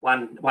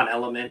one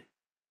element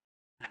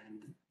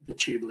and the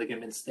tube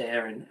ligaments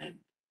there and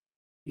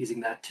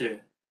using that to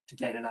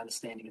gain an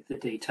understanding of the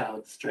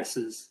detailed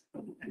stresses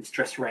and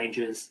stress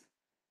ranges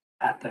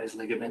at those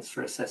ligaments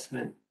for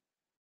assessment.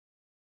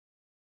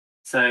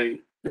 So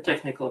the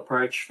technical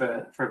approach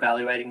for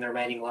evaluating the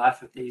remaining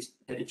life of these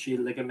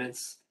tube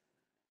ligaments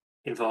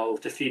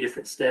involved a few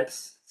different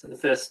steps. So the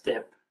first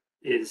step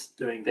is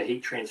doing the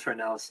heat transfer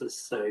analysis.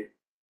 So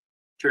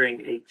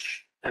during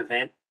each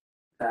event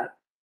that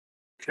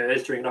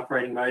occurs during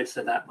operating mode,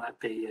 so that might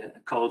be a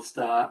cold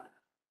start,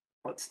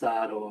 hot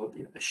start, or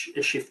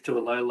a shift to a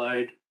low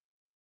load,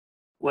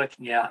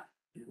 working out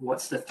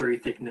what's the through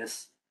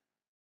thickness,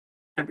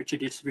 temperature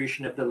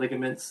distribution of the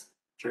ligaments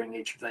during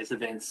each of those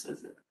events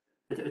as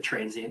a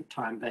transient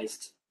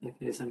time-based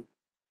mechanism.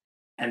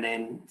 And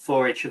then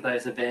for each of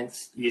those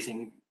events,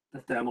 using the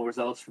thermal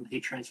results from the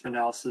heat transfer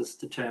analysis,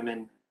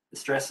 determine the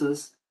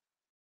stresses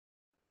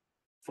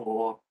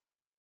for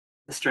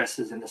the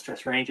stresses and the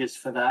stress ranges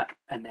for that,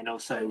 and then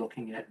also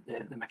looking at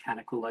the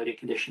mechanical loading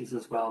conditions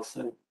as well.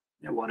 So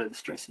what are the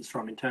stresses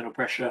from internal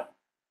pressure?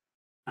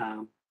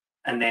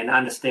 And then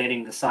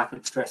understanding the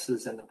cyclic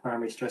stresses and the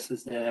primary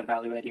stresses there,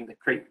 evaluating the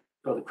creep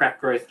or the crack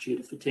growth due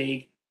to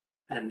fatigue,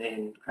 and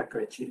then crack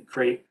growth due to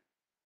creep.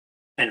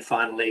 And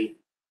finally,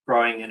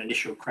 growing an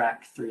initial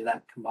crack through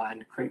that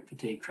combined creep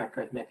fatigue crack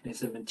growth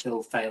mechanism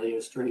until failure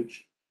is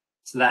reached.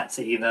 So that's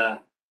either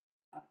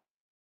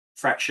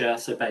fracture,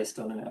 so based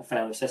on a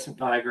failure assessment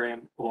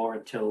diagram, or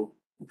until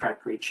the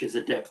crack reaches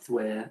a depth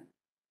where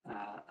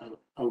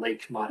a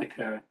leak might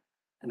occur.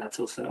 And that's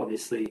also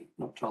obviously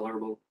not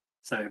tolerable.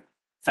 So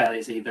failure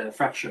is either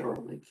fracture or a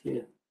leak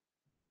here.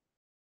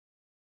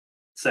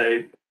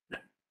 So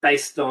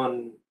based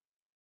on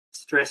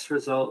stress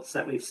results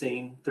that we've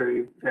seen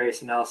through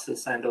various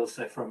analysis and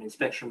also from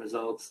inspection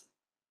results,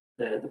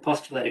 the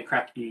postulated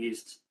crack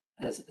used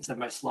as the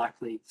most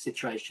likely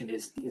situation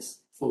is this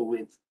full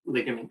width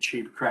ligament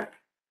tube crack.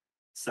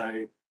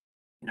 So,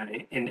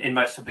 in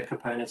most of the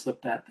components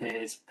looked at,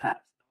 there's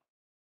perhaps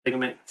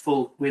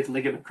full width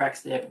ligament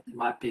cracks there, but there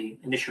might be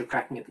initial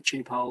cracking at the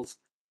tube holes,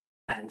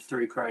 and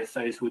through growth,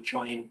 those will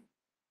join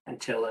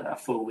until a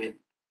full width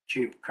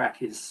tube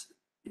crack is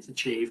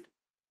achieved.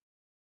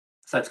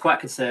 So it's quite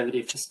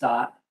conservative to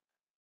start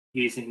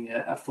using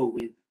a full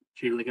width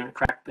tube ligament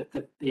crack, but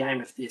the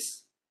aim of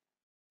these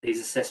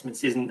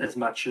assessments isn't as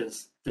much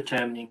as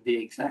determining the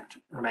exact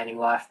remaining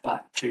life,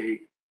 but to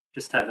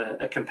just have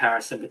a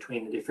comparison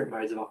between the different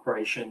modes of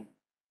operation.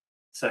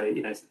 So,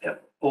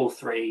 all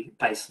three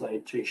base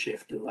load, two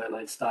shift, and low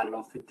load started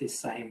off with this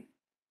same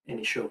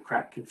initial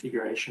crack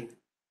configuration.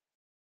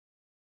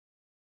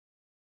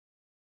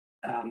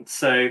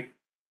 So,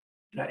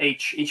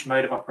 each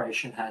mode of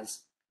operation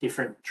has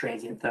different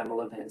transient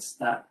thermal events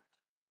that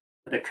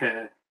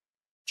occur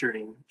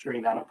during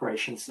that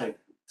operation. So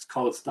it's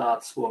cold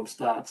starts, warm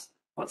starts,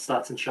 hot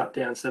starts, and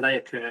shutdowns. So they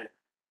occur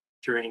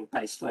during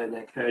base load, they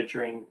occur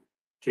during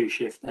two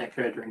shift, they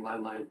occur during low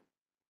load.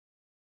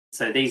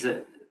 So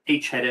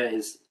each header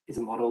is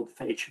modeled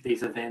for each of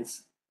these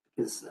events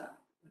because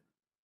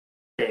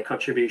their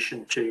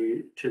contribution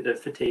to the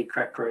fatigue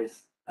crack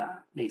growth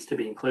needs to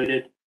be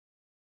included.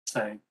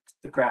 So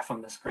the graph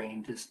on the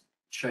screen just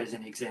shows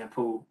an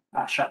example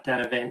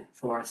shutdown event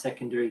for a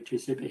secondary to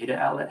superheater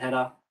outlet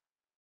header,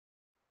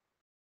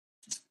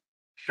 just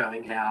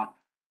showing how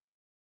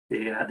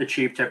the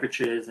tube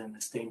temperatures and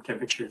the steam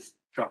temperatures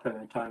drop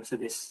over time. So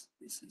this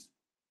is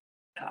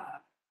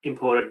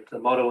imported into the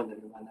model, and then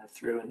we run that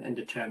through and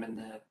determine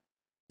the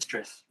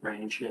stress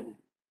range and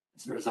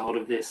as a result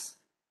of this.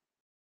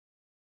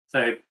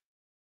 So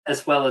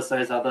as well as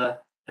those other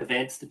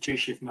events, the two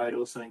shift mode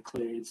also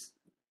includes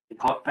the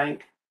hot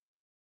bank,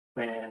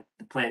 where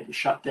the plant is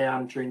shut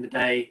down during the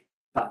day,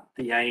 but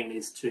the aim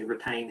is to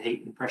retain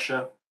heat and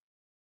pressure,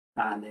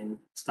 and then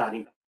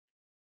starting.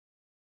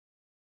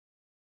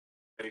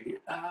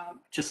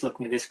 Just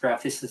looking at this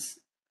graph, this is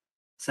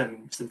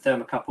some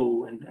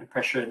thermocouple and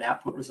pressure and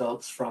output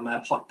results from a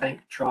hot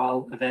bank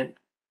trial event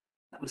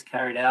that was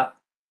carried out.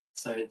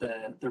 So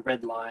the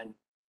red line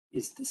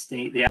is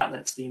the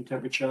outlet steam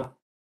temperature.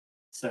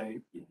 So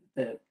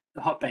the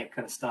hot bank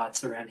kind of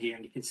starts around here,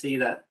 and you can see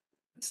that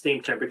the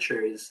steam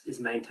temperature is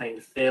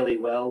maintained fairly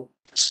well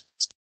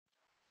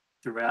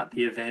throughout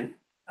the event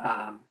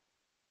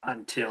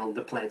until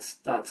the plant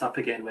starts up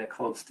again, where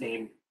cold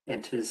steam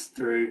enters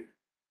through,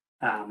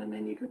 and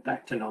then you go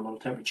back to nominal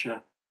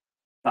temperature.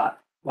 But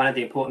one of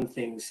the important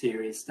things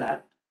here is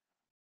that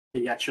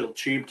the actual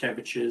tube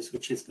temperatures,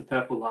 which is the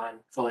purple line,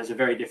 follows a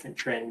very different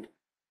trend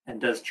and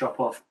does drop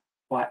off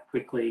quite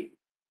quickly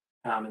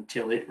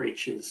until it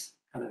reaches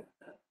kind of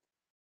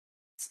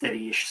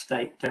steady-ish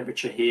state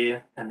temperature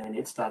here, and then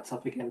it starts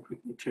up again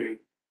quickly too.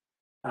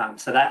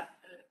 So that,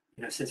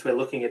 since we're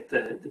looking at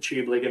the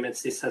tube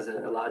ligaments, this has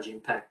a large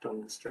impact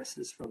on the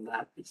stresses from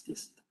that. It's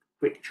just a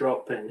quick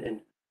drop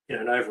and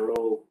an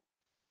overall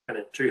kind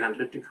of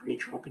 200-degree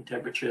drop in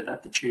temperature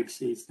that the tube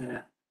sees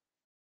there.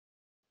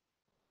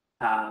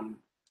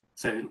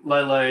 So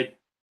low load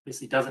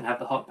obviously doesn't have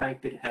the hot bank,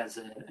 but it has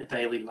a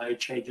daily load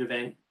change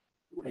event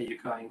where you're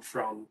going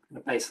from a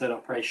base load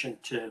operation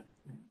to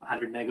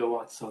 100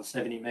 megawatts or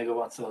 70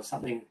 megawatts or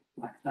something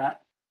like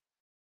that.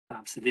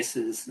 So this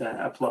is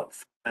a plot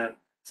for a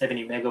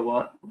 70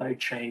 megawatt load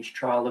change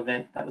trial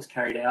event that was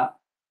carried out.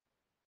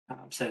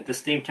 So the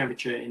steam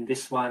temperature in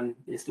this one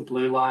is the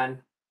blue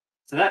line.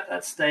 So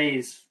that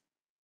stays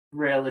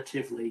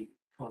relatively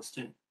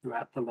constant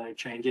throughout the load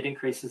change. It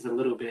increases a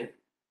little bit,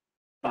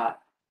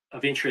 but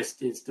of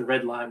interest is the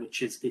red line,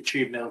 which is the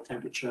tube metal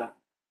temperature,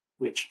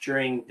 which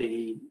during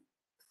the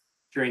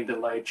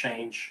load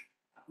change,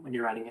 when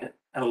you're running it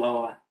at a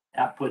lower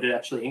output, it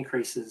actually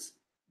increases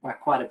by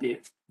quite a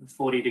bit,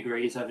 40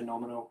 degrees over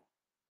nominal.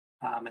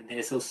 And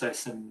there's also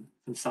some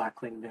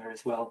cycling there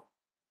as well.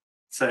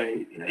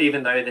 So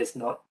even though there's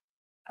not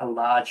a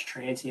large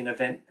transient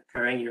event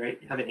occurring, you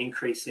have an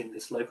increase in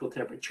this local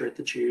temperature at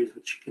the tubes,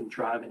 which can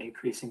drive an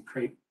increase in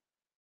creep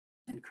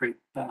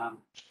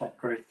that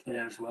growth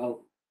there as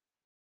well.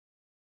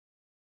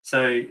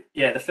 So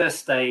yeah, the first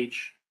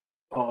stage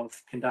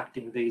of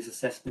conducting these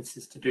assessments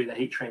is to do the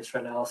heat transfer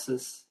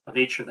analysis of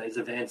each of these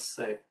events.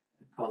 So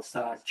cold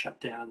starts,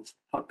 shutdowns,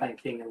 hot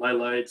banking, and low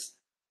loads.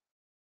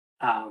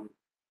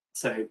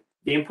 So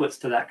the inputs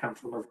to that come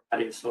from a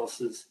variety of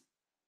sources.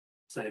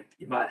 So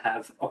you might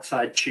have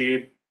oxide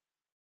tube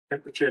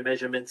temperature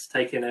measurements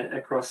taken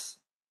across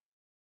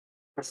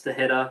the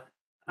header,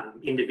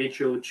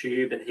 individual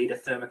tube and heater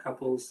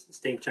thermocouples,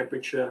 steam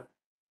temperature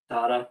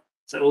data.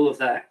 So all of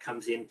that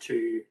comes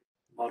into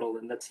the model,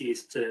 and that's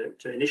used to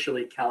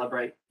initially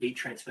calibrate heat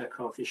transfer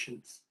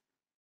coefficients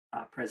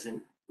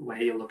present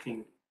where you're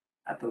looking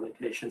at the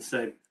location.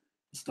 So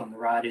just on the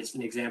right is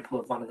an example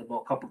of one of the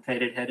more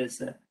complicated headers,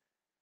 the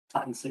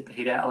Titan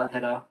superheater outlet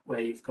header,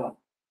 where you've got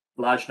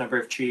a large number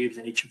of tubes,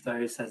 and each of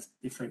those has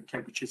different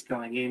temperatures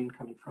going in,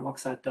 coming from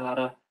oxide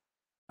data.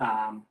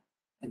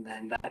 And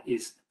then that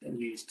is then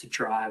used to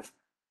drive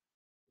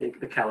the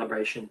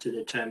calibration to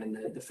determine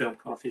the film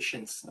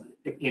coefficients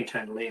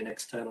internally and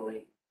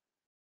externally.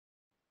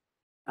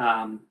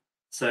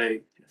 So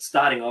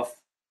starting off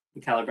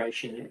the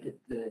calibration,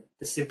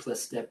 the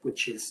simplest step,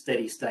 which is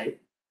steady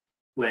state,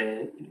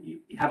 where you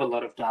have a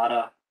lot of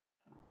data.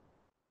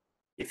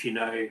 If you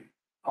know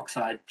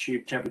oxide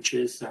tube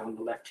temperatures, so on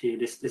the left here,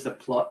 there's a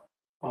plot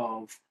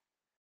of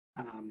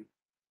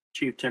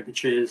tube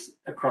temperatures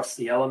across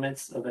the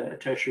elements of a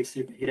tertiary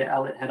superheater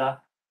outlet header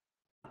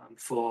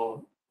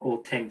for all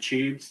 10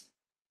 tubes.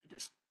 It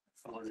just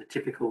follows a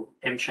typical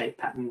M-shaped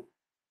pattern.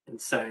 And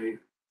so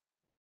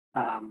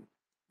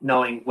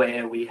knowing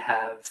where we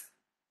have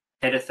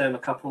header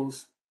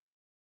thermocouples,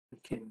 we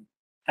can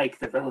take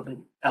the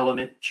relevant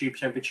element tube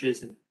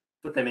temperatures and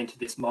put them into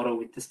this model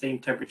with the steam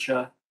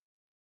temperature,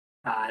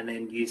 and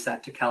then use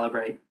that to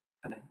calibrate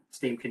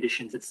steam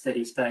conditions at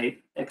steady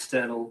state,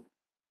 external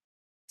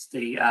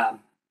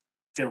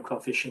film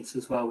coefficients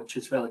as well, which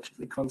is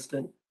relatively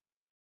constant.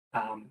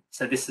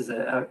 So this is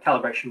a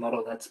calibration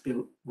model that's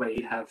built where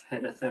you have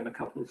header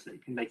thermocouples, so you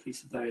can make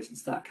use of those and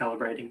start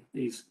calibrating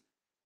these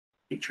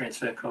heat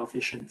transfer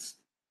coefficients.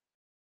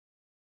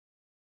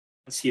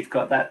 Once you've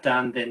got that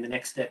done, then the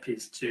next step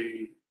is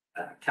to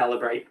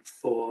calibrate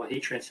for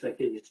heat transfer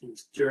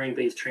conditions during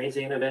these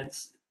transient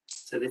events.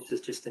 So this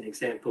is just an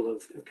example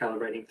of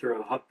calibrating through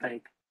a hot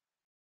bank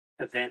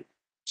event.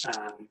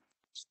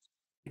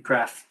 The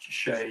graph just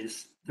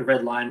shows the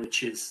red line,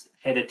 which is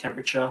header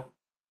temperature.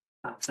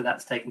 So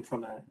that's taken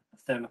from a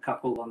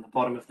thermocouple on the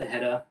bottom of the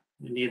header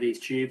near these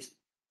tubes.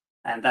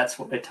 And that's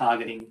what we're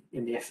targeting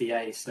in the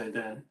FEA. So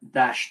the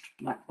dashed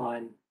black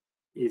line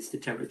is the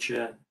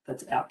temperature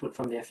that's output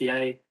from the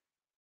FEA.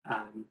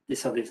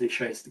 This obviously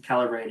shows the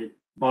calibrated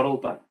model,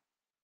 but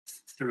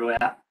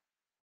throughout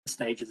the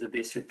stages of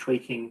this, we're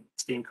tweaking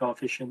steam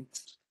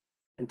coefficients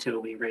until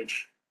we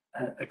reach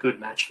a good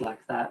match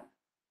like that,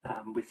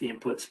 with the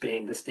inputs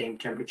being the steam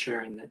temperature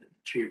and the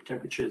tube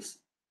temperatures.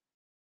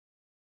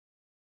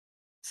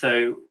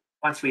 So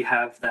once we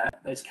have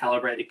those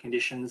calibrated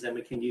conditions, then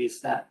we can use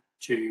that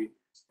to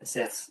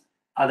assess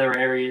other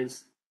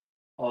areas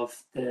of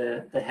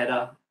the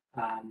header,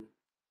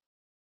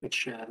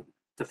 which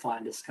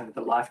defined as kind of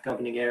the life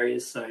governing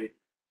areas. So,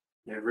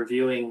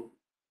 reviewing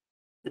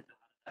the data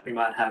that we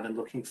might have and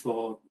looking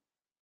for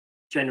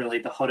generally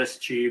the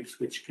hottest tubes,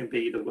 which can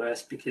be the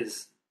worst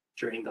because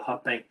during the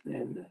hot bank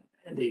and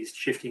these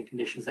shifting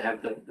conditions, they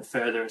have the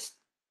furthest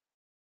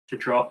to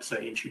drop. So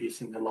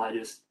introducing the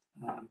largest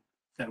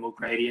thermal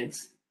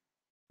gradients.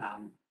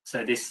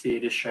 So this here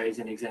just shows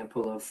an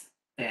example of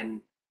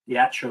then the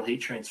actual heat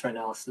transfer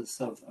analysis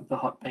of the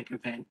hot bank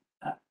event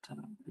at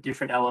a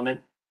different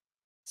element.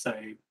 So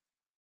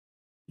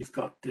you've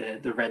got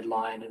the red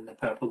line and the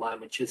purple line,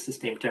 which is the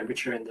steam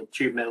temperature and the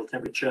tube metal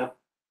temperature.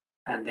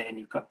 And then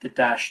you've got the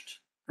dashed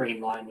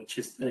green line, which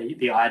is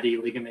the ID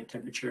ligament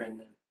temperature, and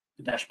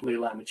the dashed blue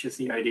line, which is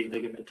the OD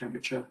ligament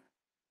temperature.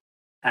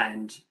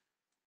 And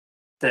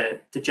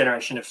the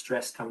generation of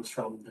stress comes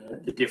from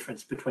the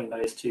difference between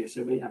those two.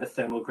 So we have a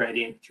thermal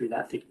gradient through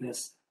that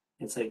thickness.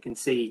 And so you can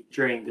see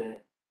during the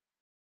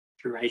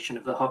duration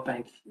of the hot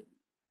bank,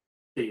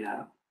 the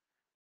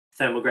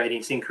thermal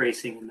gradient's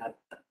increasing, and that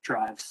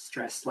drives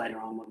stress later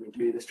on when we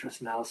do the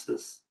stress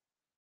analysis.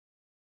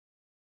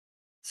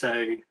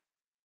 So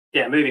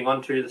yeah, moving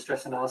on to the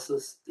stress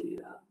analysis,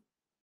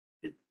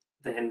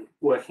 then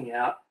working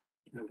out,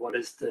 what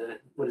is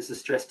the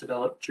stress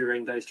developed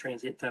during those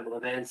transient thermal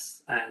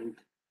events and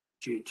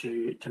due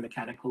to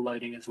mechanical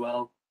loading as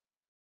well.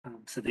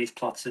 So these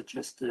plots are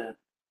just a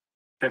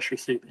tertiary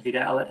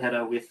superheater outlet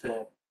header with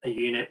a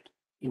unit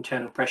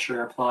internal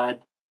pressure applied.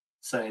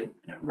 So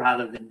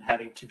rather than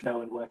having to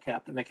go and work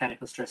out the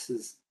mechanical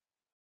stresses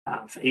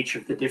for each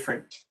of the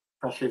different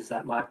pressures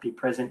that might be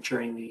present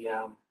during the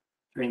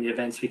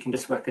events, we can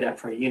just work it out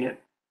for a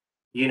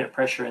unit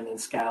pressure and then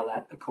scale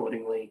that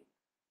accordingly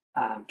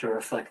to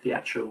reflect the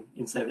actual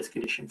in-service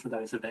condition for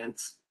those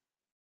events.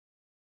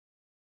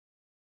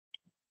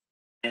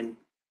 And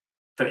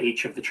for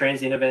each of the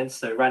transient events,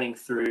 so running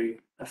through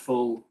a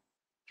full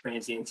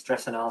transient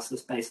stress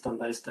analysis based on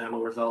those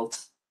thermal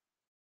results.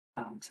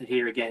 So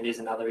here again is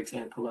another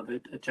example of a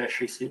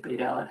tertiary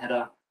superheater outlet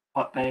header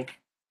hot bank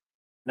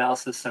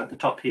analysis. So at the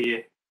top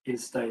here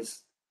is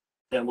those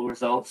thermal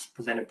results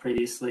presented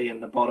previously,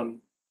 and the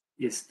bottom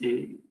is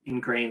in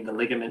green the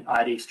ligament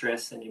ID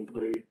stress, and in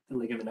blue the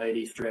ligament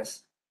OD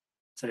stress.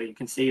 So you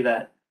can see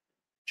that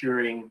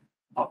during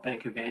hot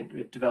bank event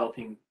we're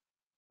developing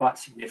quite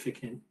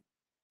significant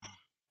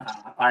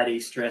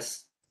ID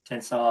stress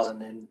tensile, and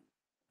then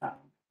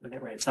when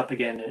it ramps up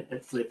again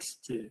it flips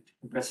to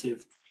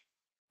compressive,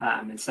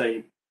 and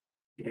so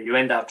you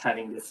end up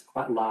having this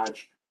quite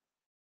large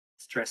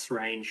stress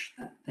range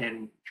that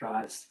then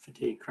drives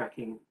fatigue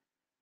cracking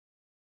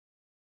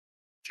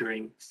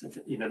during,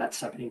 that's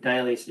happening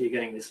daily. So you're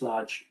getting this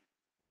large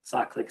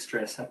cyclic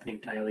stress happening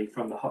daily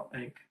from the hot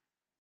bank.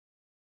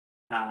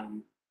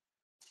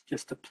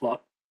 Just a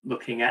plot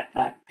looking at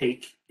that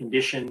peak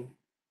condition,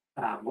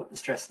 what the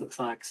stress looks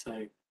like.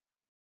 So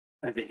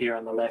over here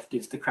on the left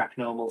is the crack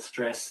normal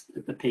stress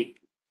at the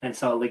peak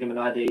tensile ligament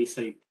ID.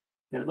 So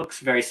it looks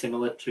very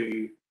similar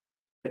to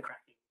the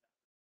cracking.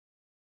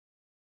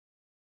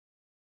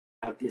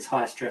 Have these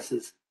high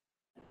stresses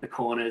at the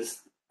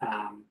corners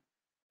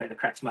where the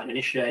cracks might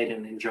initiate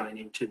and then join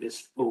into this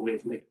full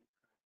width ligament.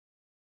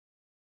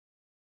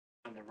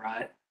 On the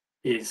right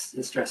is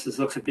the stresses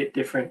looks a bit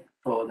different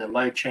for the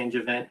load change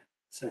event.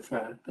 So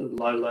for the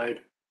low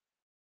load,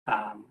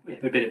 we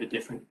have a bit of a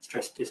different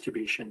stress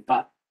distribution,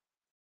 but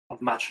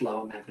of much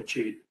lower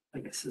magnitude, I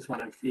guess, is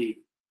one of the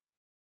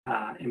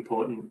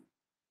important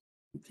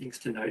things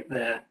to note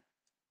there.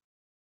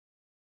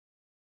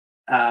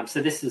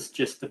 So this is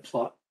just a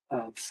plot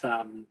of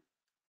some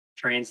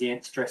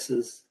transient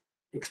stresses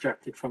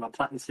extracted from a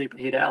Platten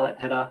superheater outlet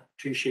header,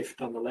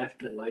 2-shift on the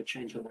left and load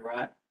change on the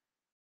right.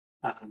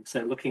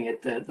 So looking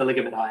at the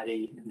ligament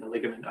ID and the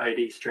ligament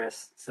OD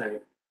stress, so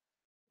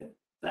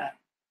that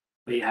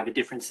we have a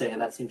difference there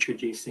that's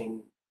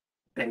introducing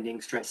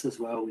bending stress as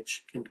well,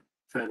 which can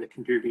further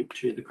contribute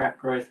to the crack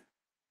growth.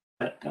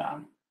 But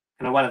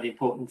one of the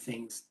important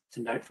things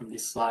to note from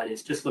this slide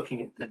is just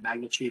looking at the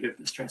magnitude of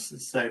the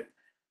stresses. So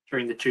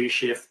during the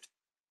 2-shift,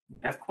 we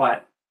have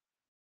quite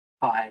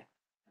high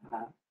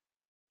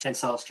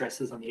tensile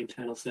stresses on the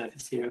internal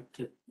surface here, up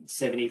to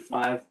 70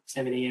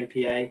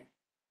 MPa,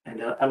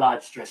 and a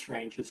large stress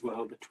range as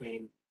well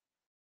between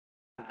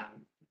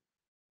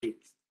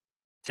peak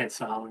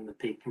tensile and the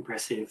peak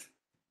compressive.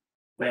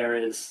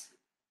 Whereas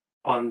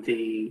on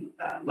the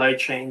load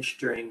change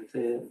during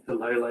the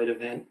low load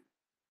event,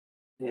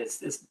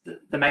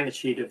 the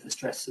magnitude of the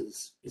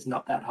stresses is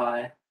not that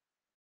high,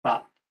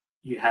 but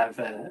you have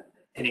an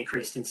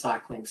increase in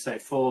cycling. So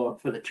for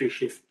the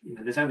 2-shift,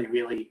 there's only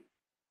really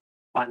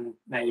one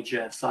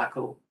major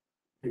cycle,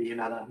 maybe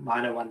another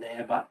minor one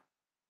there, but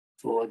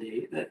for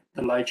the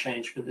load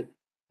change for the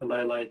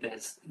low load,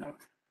 there's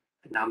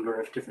a number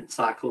of different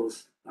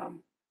cycles,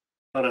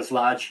 not as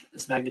large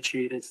as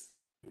magnitude as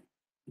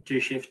the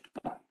 2-shift,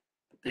 but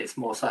there's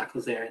more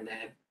cycles there, and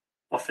they're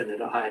often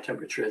at a higher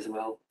temperature as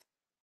well.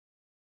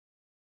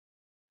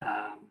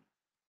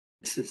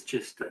 This is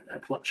just a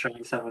plot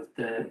showing some of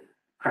the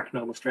crack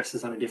normal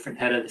stresses on a different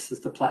header. This is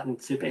the Platten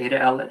superheater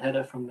outlet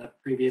header from the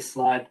previous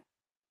slide,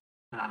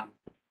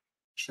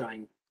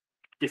 showing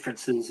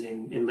differences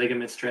in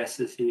ligament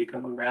stresses here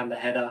going around the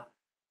header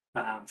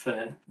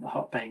for the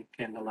hot bank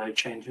and the load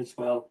change as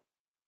well.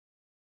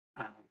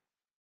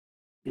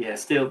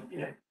 Still,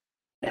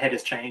 the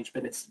headers change,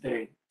 but it's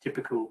very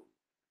typical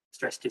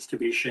stress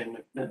distribution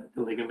of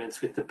the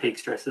ligaments with the peak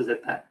stresses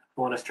at that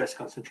corner stress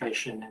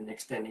concentration and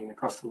extending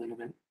across the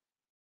ligament.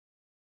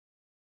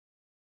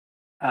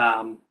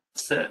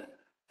 So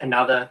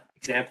another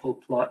example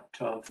plot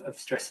of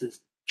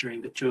stresses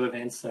during the 2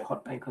 events, so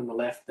hot bank on the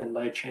left and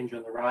load change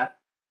on the right.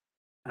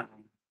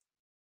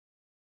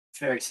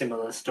 very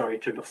similar story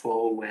to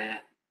before, where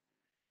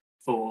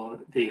for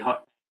the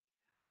hot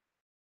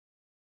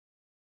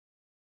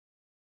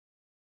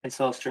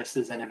tensile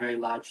stresses and a very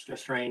large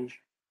stress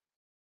range,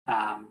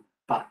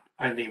 but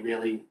only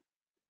really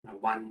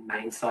one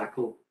main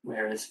cycle,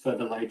 whereas for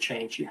the load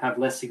change, you have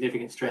less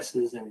significant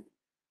stresses. And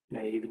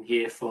even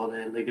here for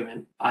the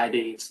ligament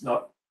ID, it's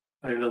not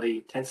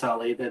overly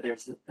tensile either.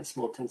 There's a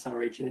small tensile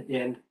region at the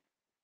end,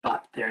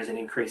 but there is an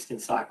increase in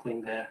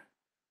cycling there.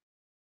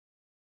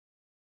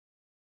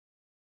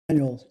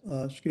 Daniel,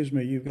 excuse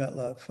me, you've got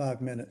like 5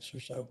 minutes or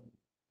so.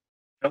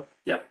 Oh,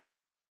 yep.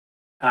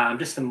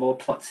 Just some more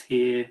plots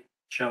here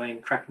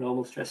showing crack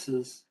normal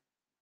stresses.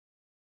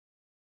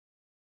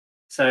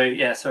 So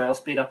yeah, so I'll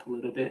speed up a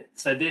little bit.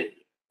 So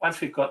once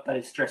we've got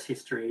those stress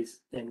histories,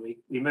 then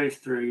we move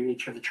through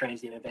each of the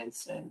transient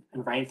events and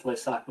rainflow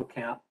cycle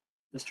count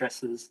the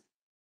stresses.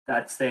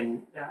 That's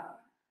then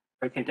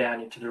broken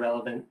down into the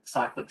relevant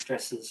cyclic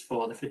stresses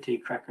for the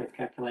fatigue crack growth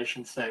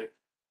calculation. So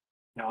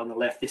on the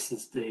left, this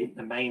is the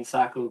main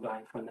cycle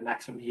going from the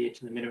maximum here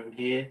to the minimum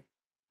here,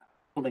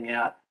 pulling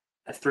out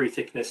a through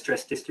thickness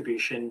stress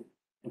distribution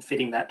and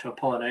fitting that to a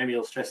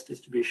polynomial stress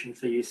distribution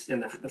for use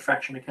in the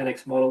fracture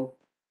mechanics model.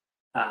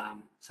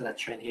 So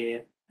that's shown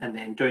here, and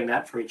then doing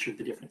that for each of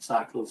the different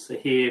cycles. So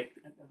here,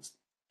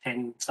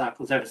 10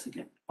 cycles obviously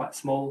get quite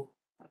small,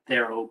 but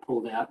they're all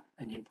pulled out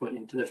and input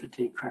into the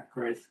fatigue crack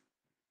growth.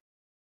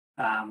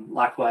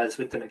 Likewise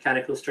with the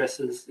mechanical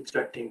stresses,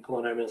 extracting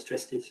polynomial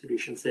stress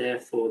distributions there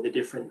for the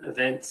different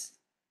events.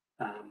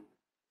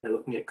 They're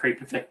looking at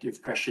creep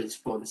effective pressures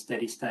for the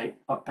steady state,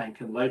 hot bank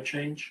and load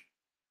change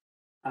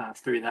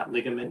through that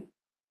ligament.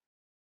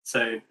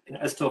 So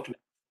as talked about,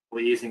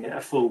 we're using a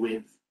full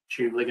width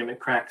tube ligament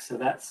crack. So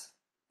that's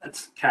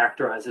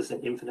characterized as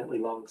an infinitely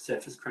long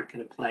surface crack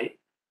in a plate.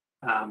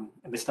 And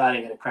we're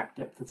starting at a crack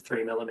depth of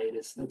 3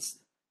 millimeters. That's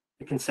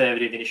a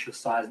conservative initial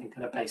sizing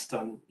kind of based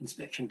on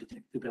inspection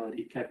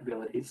detectability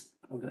capabilities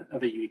of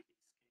a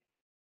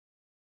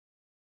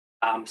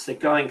UT. So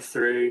going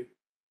through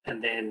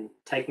and then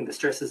taking the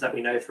stresses that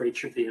we know for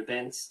each of the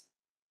events,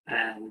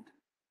 and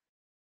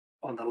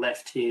on the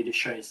left here just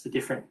shows the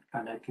different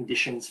kind of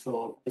conditions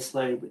for base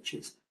load, which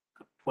is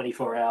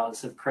 24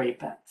 hours of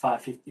creep at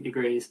 550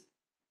 degrees,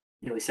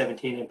 nearly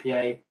 17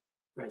 MPa,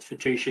 whereas for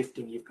two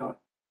shifting, you've got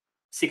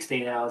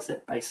 16 hours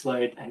at base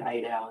load and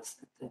 8 hours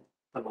at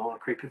the lower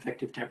creep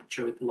effective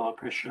temperature with the lower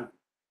pressure,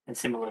 and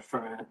similar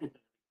for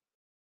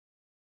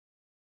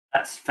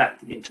that's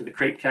factored into the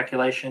creep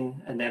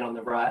calculation. And then on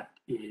the right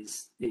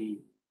is the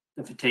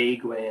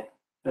fatigue, where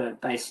for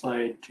base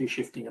load, two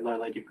shifting and low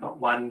load, you've got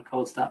 1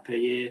 cold start per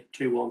year,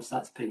 2 warm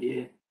starts per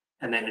year,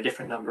 and then a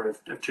different number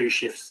of 2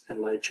 shifts and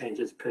load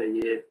changes per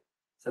year.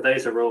 So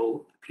those are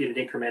all computed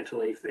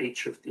incrementally for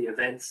each of the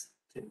events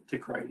to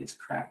grow this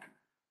crack.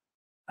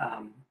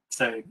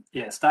 So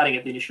yeah, starting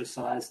at the initial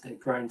size, they've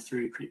grown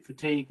through creep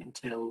fatigue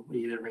until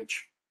we either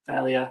reach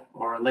failure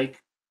or a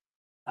leak.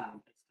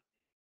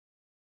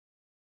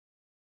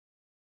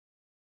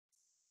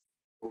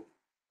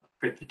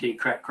 Creep fatigue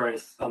crack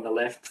growth on the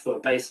left for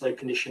base load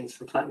conditions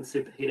for platinum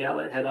superheat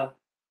outlet header.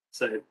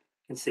 So you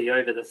can see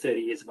over the 30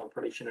 years of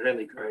operation, it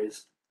only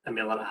grows 1.5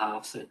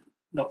 mil, so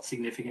not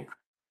significant.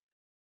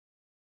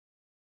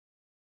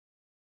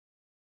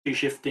 Two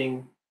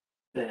shifting,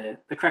 the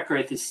crack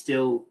growth is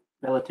still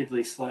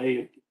relatively slow.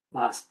 It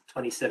lasts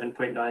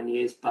 27.9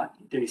 years, but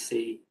you do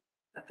see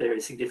that there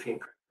is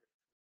significant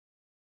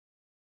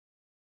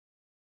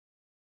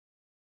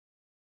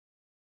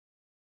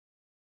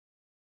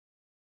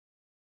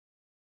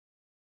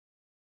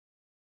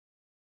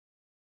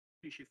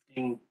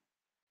shifting.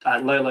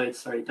 Low load,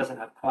 sorry, doesn't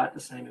have quite the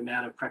same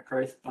amount of crack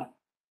growth, but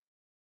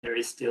there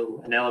is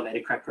still an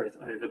elevated crack growth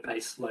over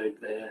base load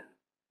there.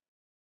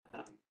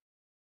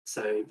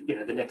 So,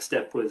 the next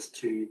step was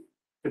to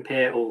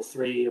compare all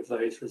 3 of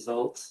those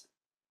results,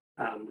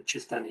 which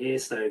is done here.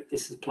 So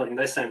this is plotting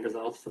those same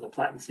results for the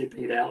platinum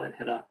superheat outlet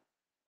header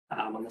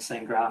on the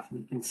same graph.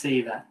 And you can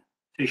see that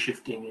two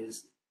shifting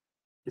is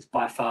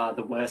by far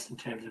the worst in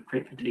terms of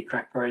creep fatigue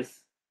crack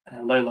growth.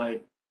 Low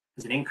load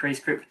has an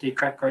increased creep fatigue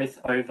crack growth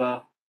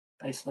over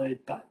base load,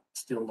 but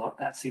still not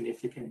that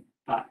significant.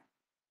 But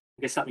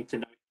I guess something to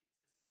note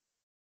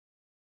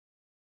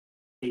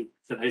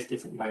for those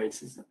different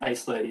modes is that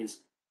base load is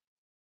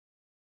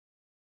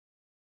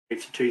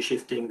for two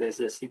shifting,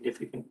 there's a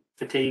significant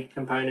fatigue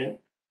component,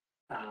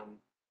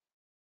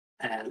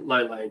 and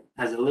low load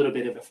has a little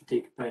bit of a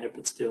fatigue component,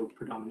 but still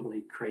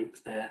predominantly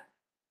creep there.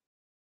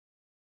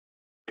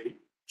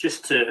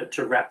 Just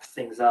to wrap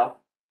things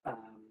up,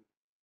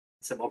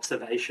 some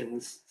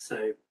observations.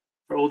 So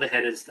for all the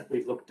headers that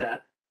we've looked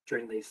at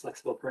during the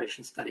flexible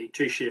operation study,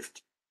 two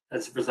shift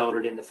has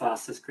resulted in the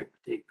fastest creep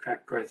fatigue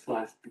crack growth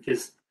life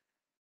because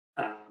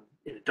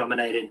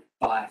dominated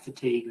by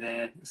fatigue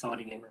there,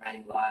 resulting in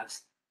remaining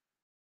lives.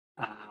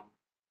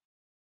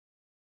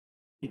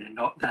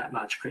 Not that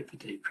much creep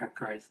fatigue crack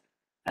growth.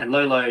 And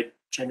low load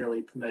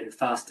generally promoted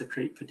faster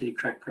creep fatigue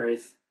crack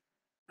growth,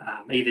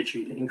 either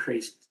due to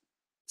increased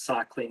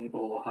cycling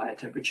or higher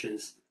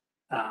temperatures.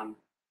 And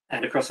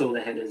And across all the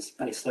headers,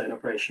 base load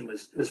operation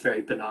was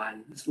very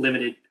benign. There's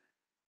limited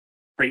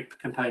creep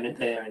component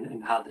there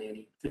and hardly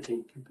any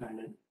fatigue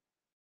component.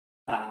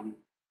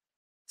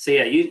 So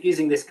yeah,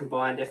 using this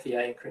combined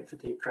FEA and creep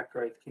fatigue crack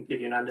growth can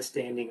give you an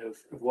understanding of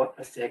what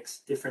effects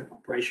different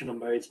operational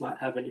modes might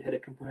have on your header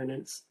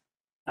components,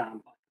 by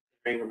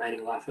comparing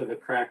remaining life of a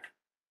crack,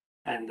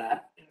 and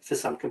that for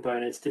some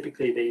components,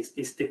 typically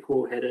these thick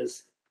wall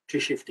headers, to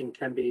shifting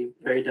can be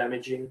very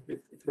damaging with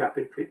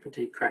rapid creep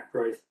fatigue crack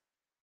growth.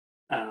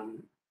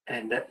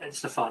 And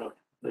that's the final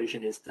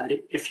conclusion, is that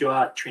if you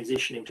are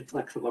transitioning to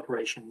flexible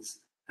operations,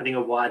 having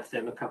a wide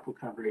thermocouple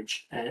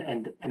coverage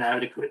and an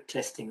adequate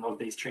testing of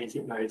these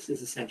transient modes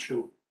is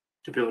essential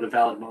to build a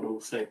valid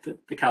model. So for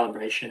the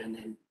calibration and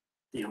then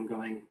the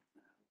ongoing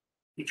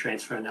heat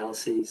transfer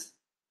analyses.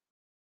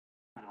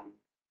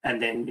 And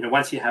then,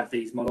 once you have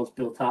these models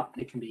built up,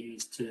 they can be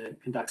used to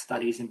conduct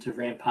studies into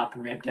ramp up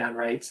and ramp down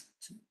rates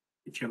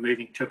if you're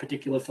moving to a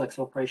particular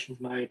flexible operations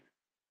mode.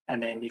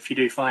 And then if you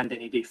do find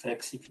any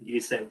defects, you can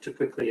use them to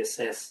quickly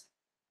assess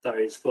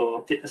those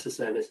for fitness of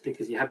service,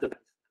 because you have the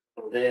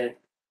model there,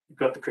 you've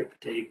got the creep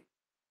fatigue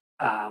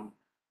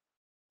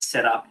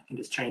set up. You can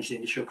just change the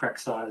initial crack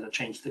size or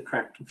change the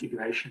crack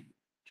configuration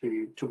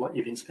to what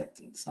you've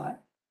inspected in site.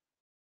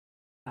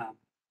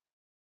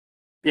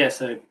 Yeah,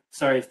 so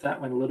sorry if that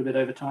went a little bit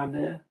over time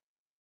there.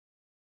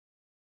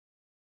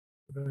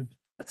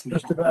 That's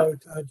just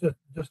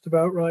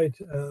about right,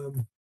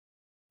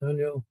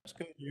 Daniel. That's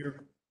good.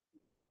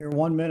 You're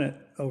 1 minute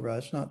over.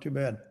 That's not too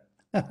bad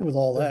with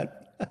all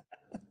that.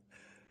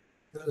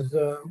 There's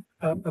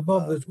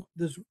above.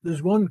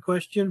 There's one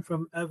question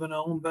from Evan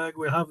Allenberg.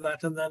 We'll have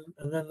that, and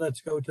then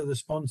let's go to the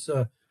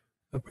sponsor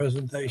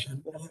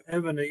presentation.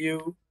 Evan, are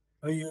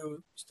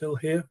you still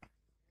here?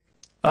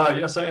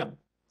 Yes, I am.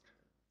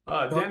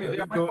 Daniel,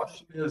 yeah, my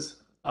question is,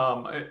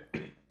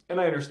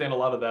 and I understand a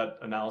lot of that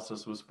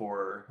analysis was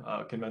for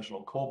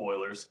conventional coal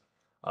boilers,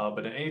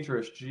 but in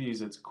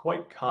HRSGs, it's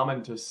quite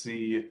common to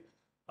see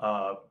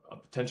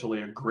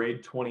potentially a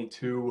grade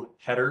 22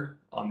 header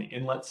on the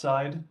inlet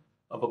side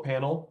of a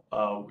panel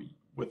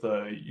with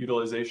a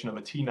utilization of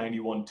a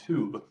T91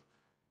 tube.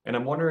 And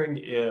I'm wondering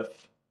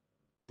if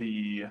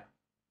the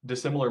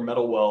dissimilar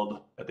metal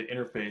weld at the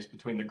interface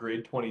between the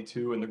grade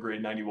 22 and the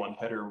grade 91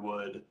 header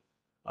would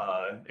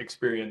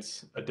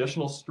experience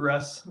additional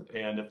stress,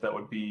 and if that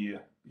would be,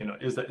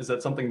 is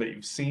that something that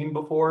you've seen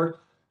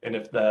before, and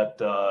if that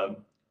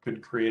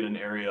could create an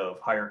area of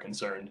higher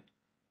concern?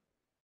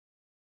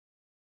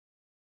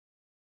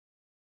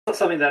 Not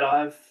something that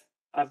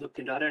I've looked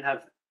into. I don't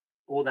have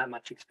all that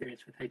much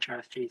experience with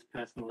HRSGs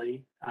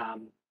personally.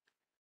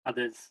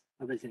 Others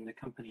in the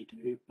company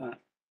do, but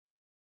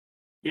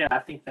yeah, I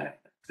think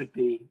that could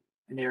be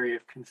an area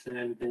of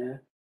concern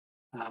there,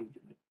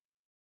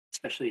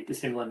 especially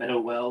dissimilar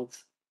metal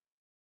welds,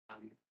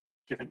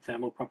 different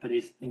thermal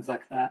properties, things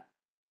like that.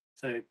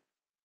 So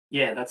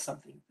yeah, that's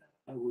something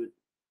that I would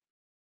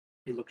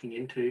be looking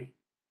into.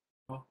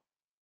 All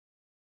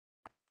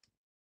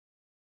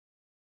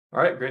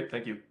right, great,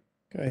 thank you.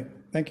 Okay,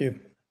 thank you.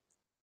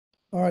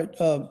 All right,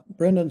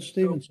 Brendan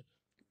Stevenson,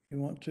 you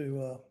want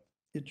to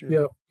get your...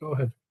 Yeah, go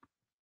ahead.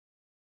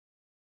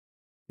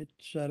 Get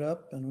set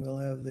up, and we'll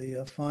have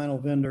the final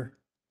vendor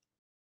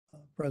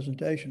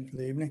presentation for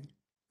the evening,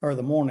 or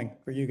the morning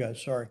for you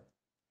guys, sorry.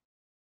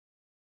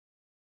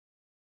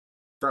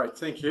 Great,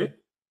 thank you.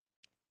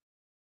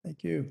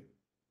 Thank you.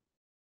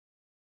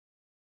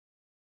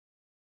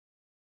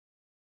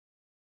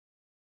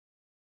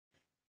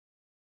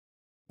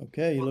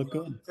 Okay, you look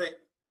good.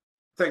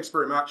 Thanks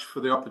very much for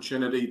the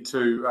opportunity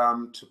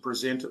to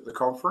present at the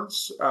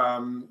conference.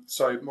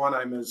 So my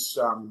name is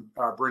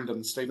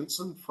Brendan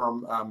Stevenson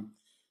from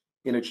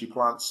Energy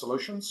Plant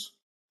Solutions,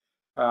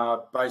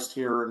 based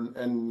here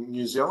in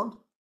New Zealand.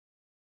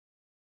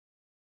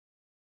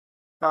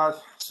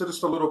 So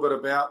just a little bit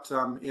about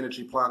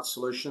Energy Plant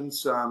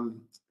Solutions. The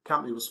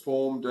company was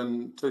formed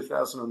in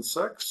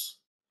 2006.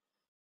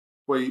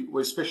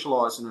 We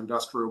specialise in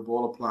industrial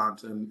boiler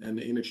plant and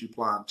energy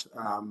plant,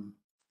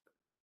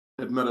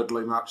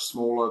 admittedly much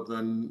smaller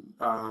than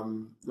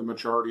the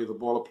majority of the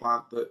boiler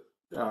plant that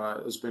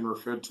has been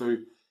referred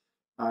to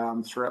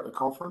throughout the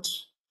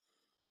conference.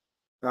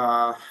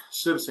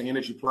 Servicing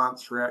energy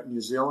plants throughout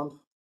New Zealand.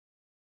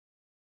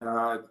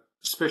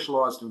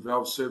 Specialised in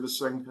valve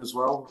servicing as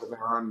well, with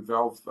our own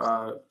valve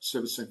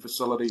servicing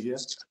facility here.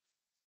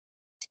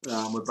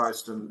 We're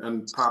based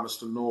in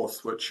Palmerston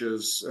North, which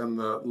is in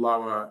the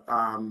lower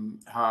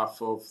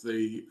half of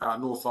the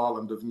North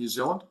Island of New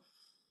Zealand.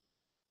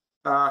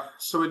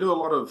 So we do a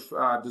lot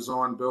of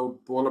design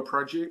build boiler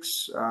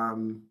projects,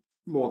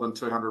 more than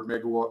 200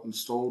 megawatt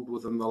installed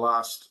within the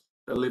last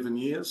 11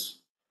 years.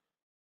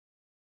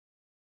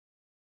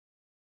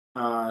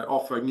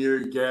 Offer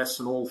new gas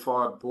and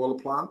oil-fired boiler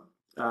plant,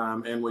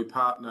 and we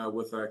partner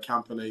with a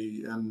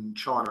company in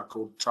China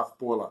called Tough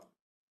Boiler.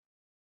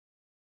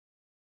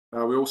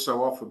 We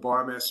also offer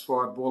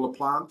biomass-fired boiler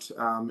plant,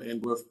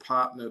 and we've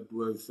partnered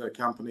with a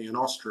company in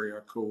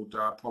Austria called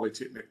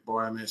Polytechnic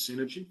Biomass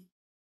Energy.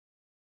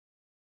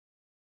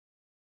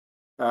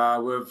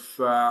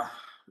 We've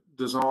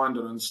designed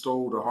and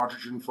installed a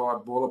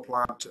hydrogen-fired boiler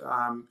plant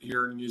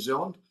here in New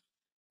Zealand,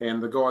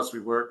 and the guys we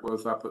work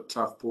with up at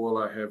Tough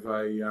Boiler have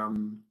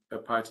a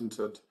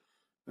patented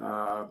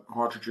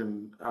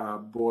hydrogen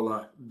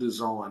boiler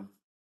design.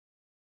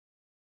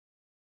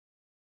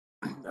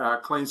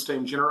 Clean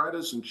steam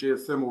generators and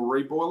geothermal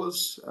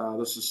reboilers.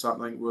 This is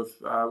something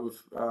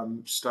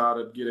we've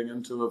started getting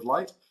into of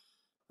late.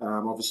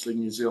 Obviously,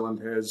 New Zealand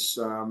has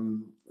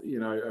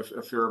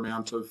a fair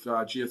amount of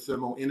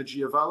geothermal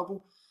energy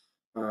available.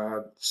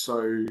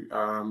 So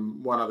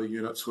one of the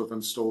units we've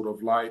installed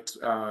of late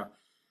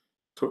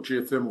took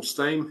geothermal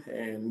steam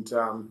and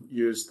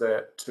used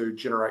that to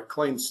generate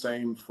clean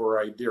steam for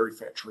a dairy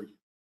factory.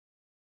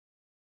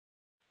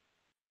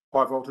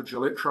 High voltage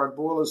electrode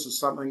boilers is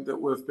something that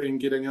we've been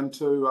getting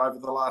into over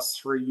the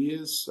last 3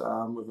 years.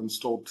 We've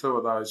installed 2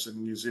 of those in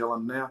New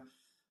Zealand now,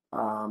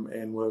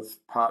 and we've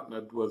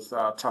partnered with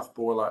Tough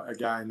Boiler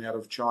again out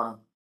of China.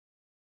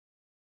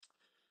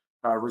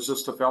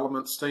 Resistive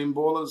element steam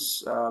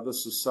boilers.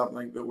 This is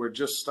something that we're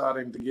just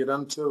starting to get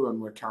into,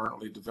 and we're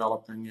currently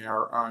developing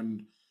our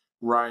own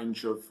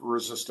range of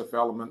resistive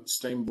element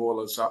steam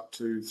boilers up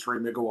to 3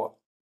 megawatt.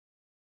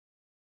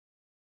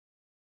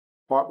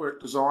 Pipework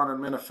design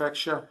and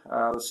manufacture.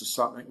 This is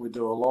something we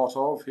do a lot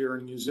of here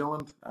in New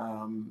Zealand,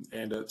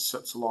 and it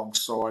sits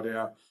alongside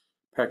our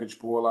package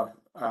boiler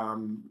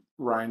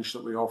range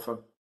that we offer.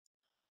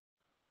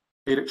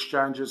 Heat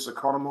exchangers,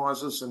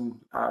 economizers, and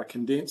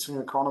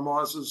condensing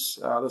economizers.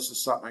 This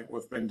is something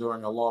we've been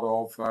doing a lot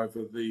of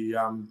over the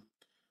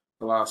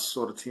last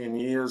sort of 10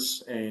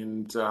 years,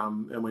 and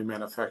we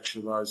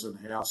manufacture those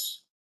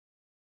in-house.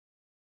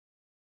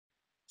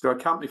 So our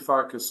company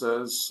focus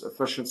is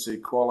efficiency,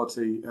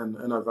 quality, and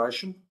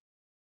innovation.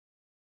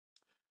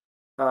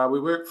 We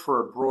work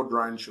for a broad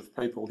range of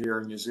people here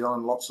in New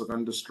Zealand, lots of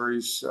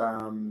industries,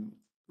 a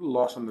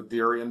lot in the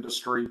dairy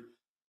industry,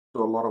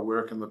 do a lot of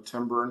work in the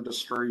timber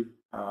industry,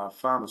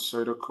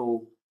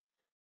 pharmaceutical,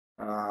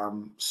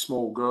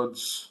 small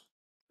goods,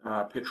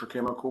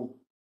 petrochemical.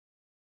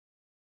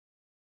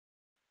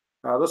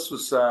 This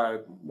was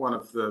one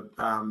of the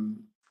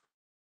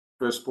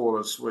first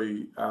boilers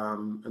we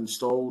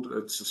installed.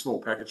 It's a small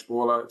package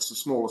boiler. It's the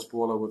smallest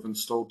boiler we've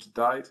installed to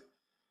date.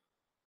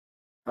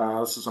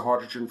 This is a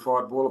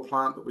hydrogen-fired boiler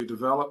plant that we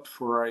developed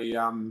for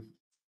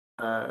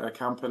a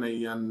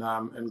company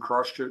in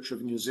Christchurch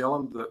of New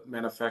Zealand that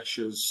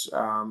manufactures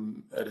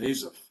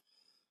adhesive.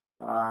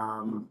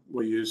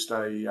 We used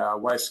a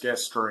waste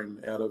gas stream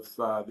out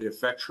of their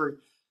factory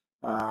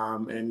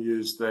and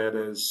used that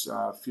as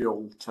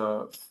fuel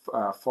to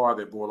fire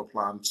their boiler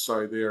plant.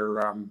 So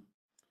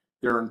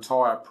their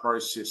entire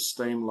process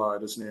steam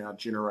load is now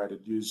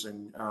generated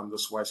using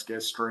this waste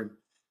gas stream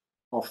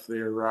off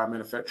their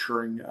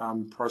manufacturing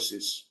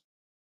process.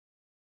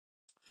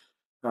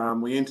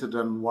 We entered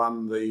and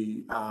won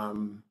the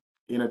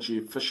Energy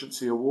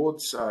Efficiency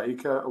Awards,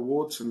 ECA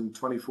Awards in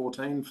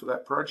 2014 for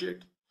that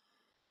project.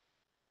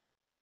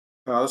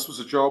 This was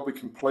a job we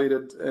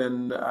completed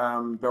in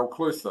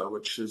Balclutha,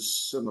 which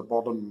is in the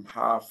bottom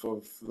half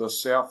of the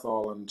South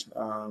Island.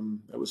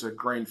 It was a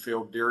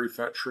greenfield dairy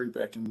factory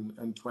back in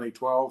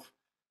 2012.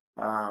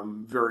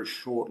 Very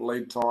short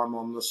lead time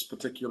on this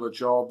particular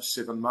job,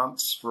 7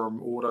 months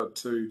from order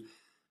to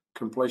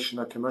completion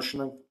of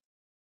commissioning.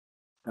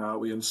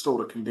 We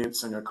installed a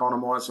condensing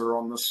economizer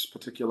on this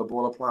particular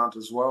boiler plant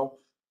as well.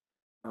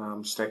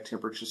 Stack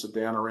temperatures are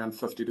down around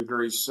 50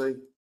 degrees C.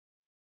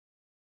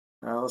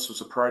 This was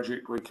a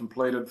project we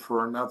completed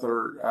for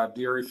another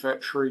dairy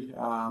factory,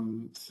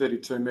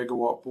 32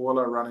 megawatt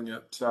boiler running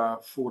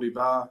at 40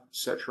 bar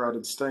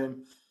saturated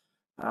steam.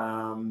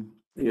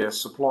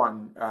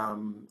 Supplying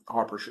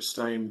high pressure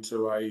steam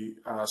to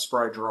a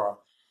spray dryer.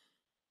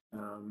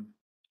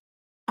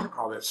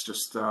 That's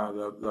just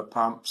the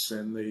pumps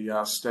and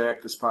the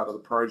stack. As part of the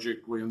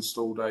project, we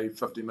installed a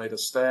 50-metre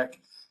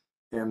stack,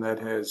 and that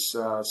has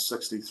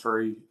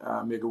 63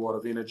 megawatt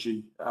of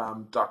energy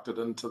ducted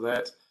into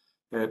that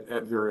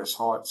at various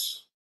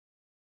heights.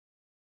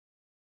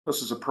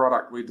 This is a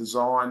product we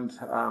designed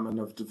and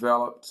have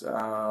developed.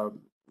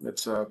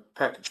 It's a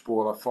package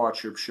boiler, fire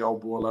tube shell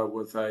boiler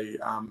with a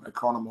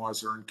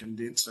economizer and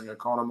condensing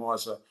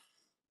economizer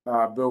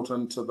built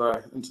into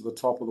the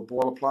top of the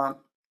boiler plant.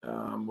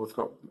 We've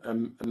got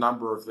a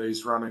number of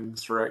these running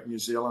throughout New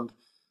Zealand,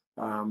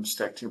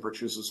 stack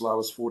temperatures as low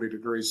as 40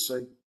 degrees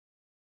C.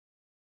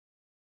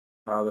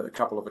 A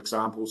couple of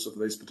examples of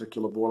these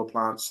particular boiler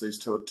plants. These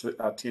two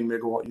are 10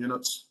 megawatt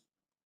units.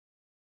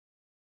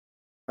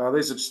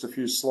 These are just a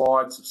few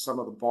slides of some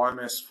of the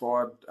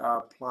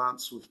biomass-fired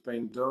plants we've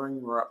been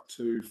doing. We're up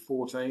to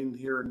 14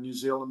 here in New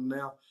Zealand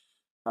now.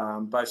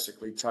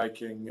 Basically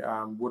taking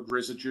wood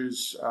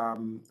residues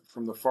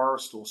from the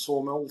forest or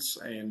sawmills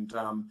and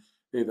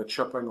either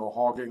chipping or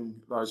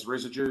hogging those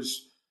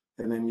residues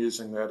and then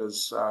using that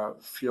as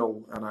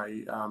fuel in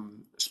a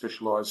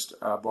specialised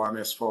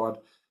biomass-fired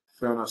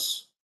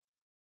furnace.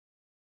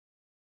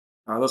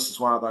 This is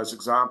one of those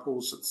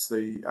examples. It's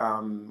the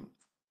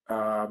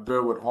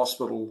Burwood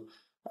Hospital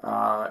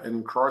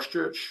in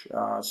Christchurch.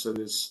 So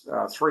there's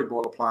 3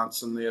 boiler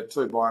plants in there,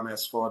 2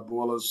 biomass-fired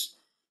boilers,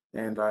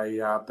 and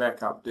a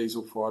backup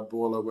diesel-fired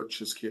boiler,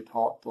 which is kept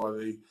hot by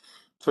the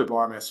 2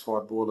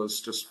 biomass-fired boilers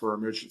just for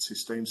emergency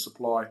steam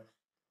supply.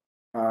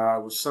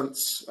 We've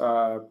since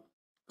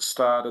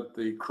started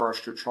the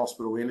Christchurch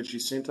Hospital Energy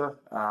Centre,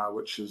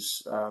 which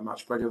is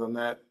much bigger than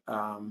that.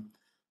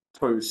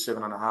 2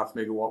 7.5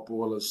 megawatt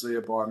boilers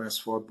there,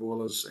 biomass-fired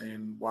boilers,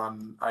 and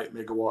 1 8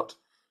 megawatt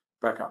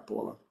backup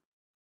boiler.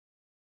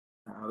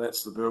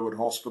 That's the Burwood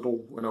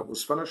Hospital when it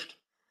was finished.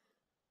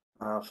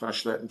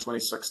 Finished that in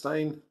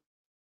 2016.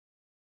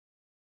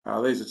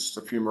 These are just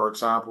a few more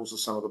examples of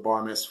some of the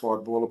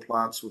biomass-fired boiler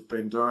plants we've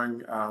been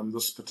doing.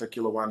 This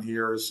particular one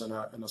here is in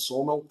a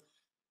sawmill,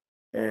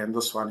 and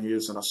this one here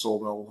is in a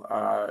sawmill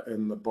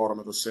in the bottom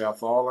of the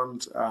South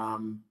Island.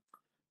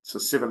 It's a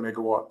 7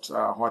 megawatt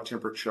high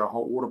temperature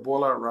hot water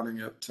boiler running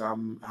at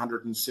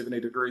 170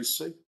 degrees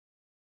C.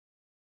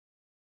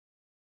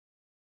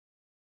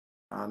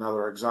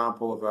 Another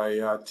example of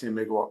a 10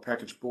 megawatt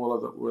package boiler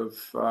that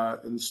we've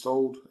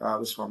installed.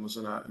 This one was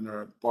in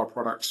a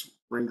byproducts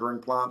rendering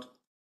plant.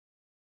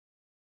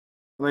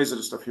 And these are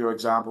just a few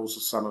examples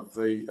of some of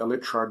the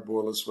electrode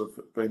boilers we've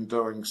been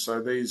doing.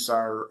 So these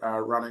are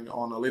running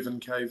on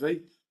 11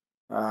 kV.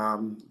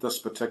 This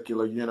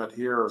particular unit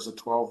here is a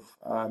 12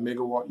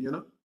 megawatt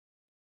unit.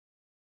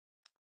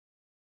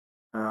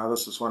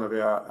 This is one of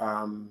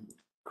our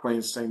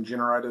clean steam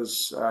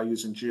generators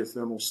using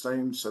geothermal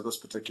steam. So this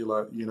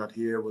particular unit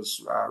here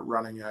was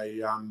running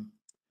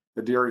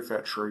a dairy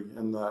factory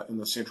in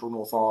the central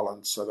North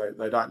Island. So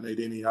they don't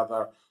need any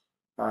other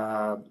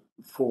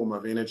form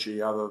of energy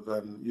other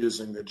than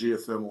using the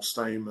geothermal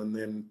steam and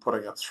then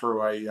putting it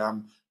through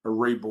a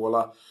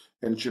reboiler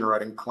and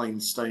generating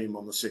clean steam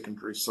on the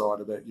secondary side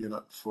of that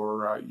unit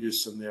for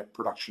use in their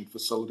production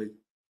facility.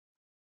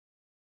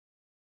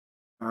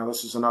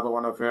 This is another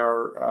one of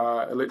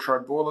our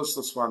electrode boilers.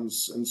 This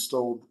one's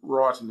installed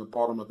right in the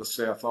bottom of the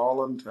South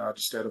Island,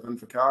 just out of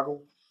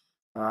Invercargill.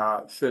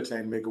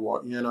 13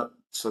 megawatt unit.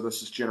 So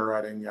this is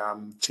generating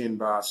 10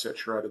 bar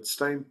saturated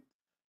steam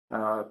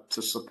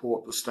to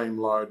support the steam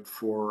load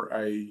for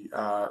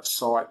a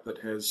site that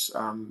has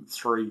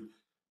 3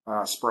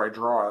 spray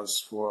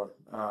dryers for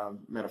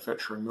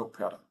manufacturing milk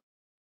powder.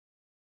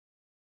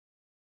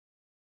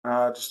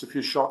 Just a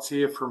few shots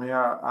here from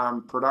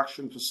our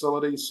production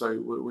facility. So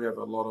we have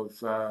a lot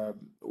of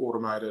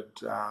automated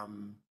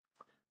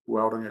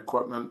welding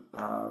equipment.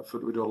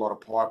 We do a lot of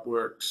pipe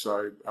work,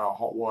 so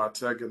hot wire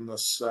TIG in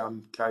this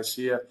case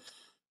here.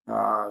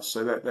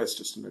 So that's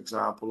just an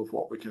example of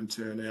what we can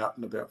turn out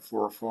in about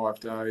 4 or 5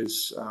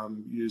 days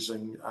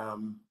using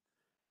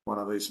one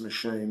of these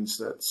machines.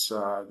 That's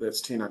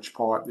 10-inch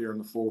pipe there in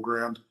the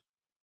foreground.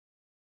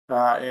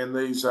 And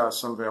these are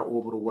some of our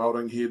orbital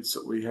welding heads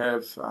that we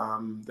have.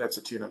 That's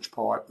a 10-inch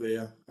pipe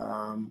there,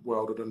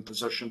 welded in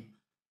position.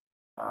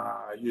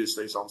 Use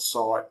these on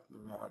site,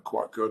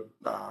 quite good,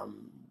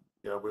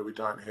 where we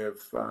don't have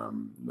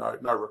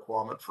no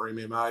requirement for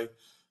MMA,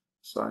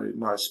 so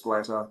no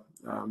splatter,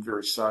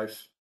 very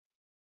safe.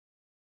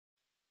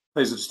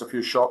 These are just a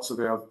few shots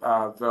of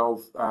our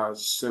valve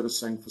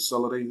servicing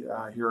facility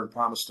here in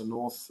Palmerston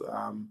North.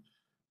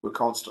 We're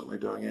constantly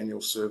doing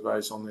annual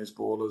surveys on these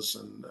boilers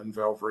and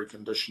valve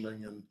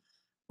reconditioning, and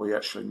we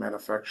actually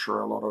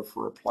manufacture a lot of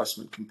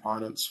replacement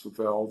components for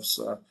valves.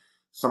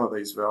 Some of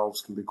these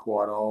valves can be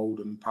quite old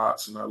and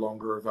parts are no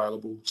longer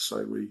available,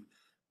 so we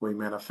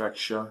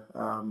manufacture,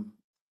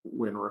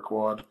 when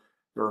required,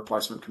 the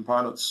replacement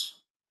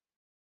components.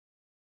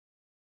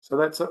 So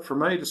that's it from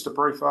me, just a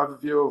brief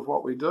overview of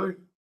what we do.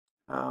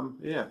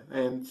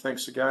 And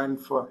thanks again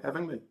for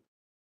having me.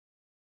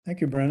 Thank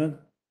you, Brendan.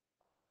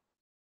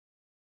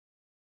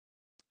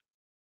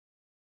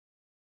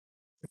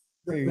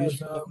 Are you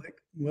still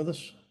with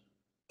us?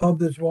 Bob,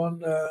 there's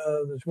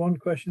one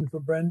question for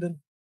Brendan.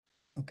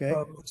 Okay.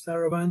 From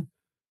Saravan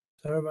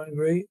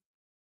Gree.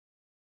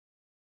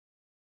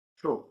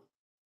 Sure.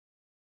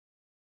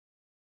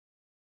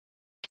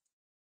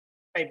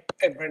 Hi,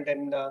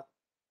 Brendan.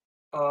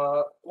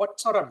 What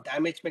sort of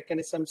damage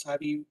mechanisms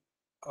have you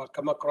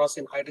come across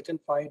in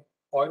hydrogen-fired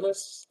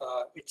boilers?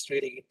 It's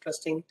really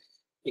interesting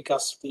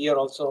because we are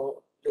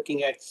also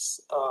looking at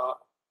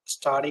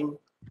starting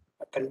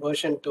a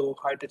conversion to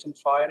hydrogen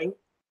firing.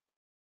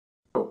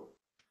 Cool.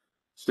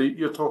 So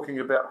you're talking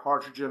about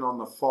hydrogen on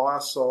the fire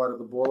side of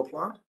the boiler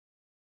plant?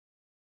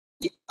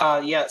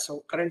 Yeah,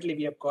 so currently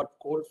we have got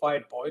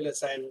coal-fired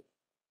boilers and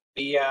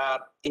we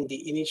are in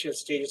the initial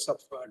stages of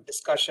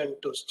discussion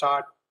to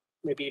start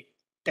maybe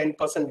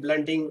 10%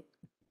 blending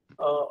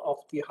of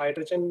the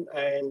hydrogen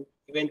and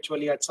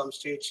eventually at some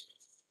stage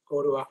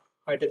go to a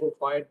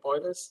hydrogen-fired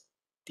boilers.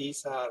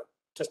 These are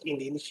just in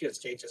the initial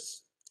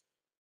stages.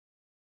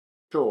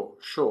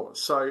 Sure.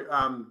 So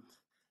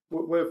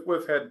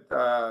we've had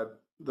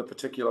the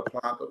particular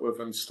plant that we've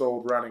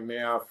installed running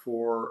now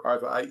for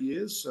over 8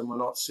 years, and we're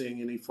not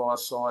seeing any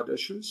fire-side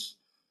issues.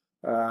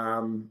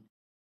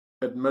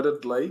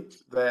 Admittedly,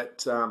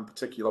 that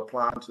particular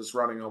plant is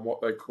running on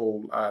what they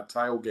call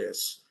tail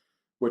gas,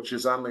 which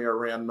is only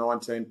around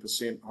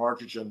 19%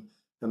 hydrogen,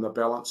 and the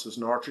balance is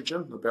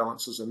nitrogen. The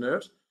balance is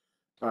inert.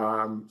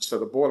 So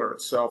the boiler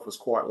itself is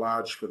quite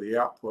large for the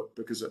output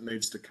because it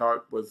needs to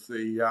cope with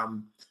the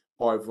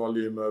high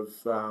volume of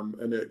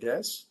inert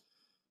gas.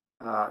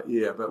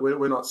 Yeah, but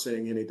we're not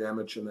seeing any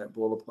damage in that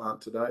boiler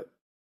plant to date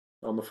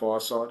on the fire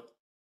side.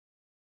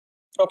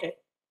 Okay,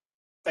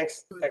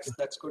 thanks.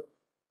 That's good.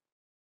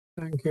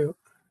 Thank you.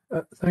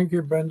 Thank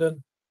you,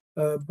 Brendan.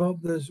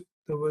 Bob,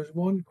 there was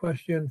one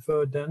question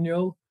for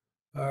Daniel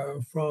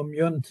from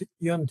Yun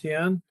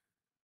Tian,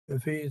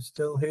 if he's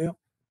still here.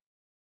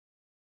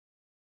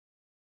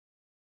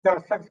 Yeah,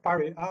 thanks,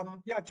 Barry.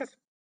 Yeah, just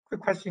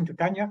quick question to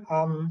Daniel.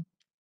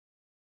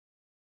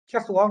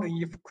 Just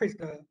wondering if Chris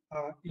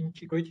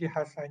integrity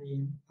has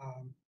any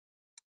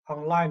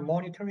online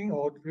monitoring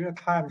or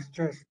real-time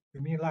stress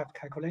remain life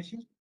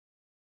calculation.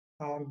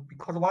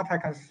 Because what I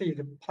can see,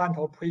 the plant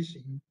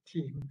operation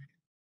team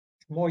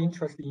is more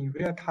interested in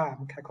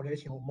real-time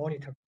calculation or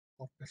monitoring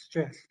of the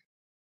stress.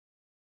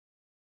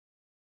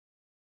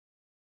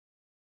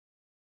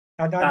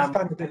 And I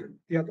understand that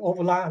the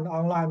offline and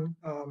online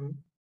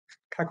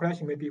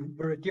calculation may be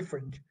very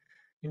different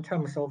in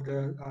terms of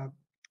the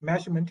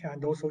measurement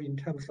and also in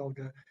terms of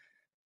the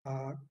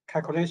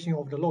calculation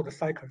of the load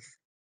cycles.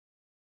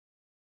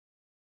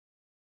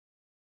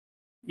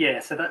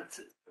 Yeah, so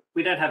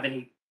we don't have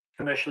any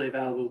commercially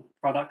available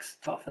products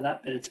to offer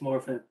that, but it's more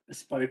of a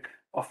bespoke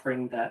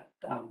offering that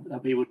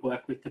we would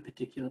work with the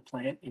particular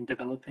plant in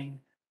developing.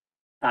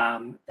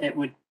 It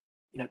would,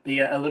 be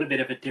a little bit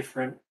of a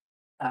different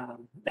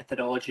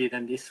methodology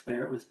than this,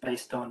 where it was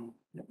based on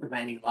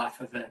remaining life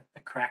of a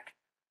crack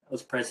that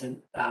was present.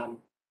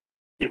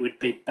 It would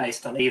be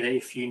based on either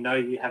if you know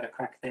you have a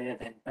crack there,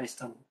 then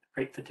based on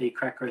creep fatigue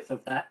crack growth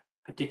of that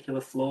particular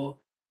floor,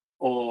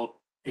 or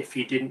if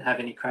you didn't have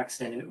any cracks,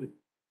 then it would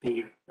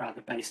be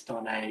rather based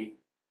on a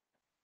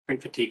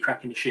creep fatigue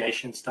crack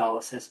initiation style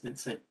assessment,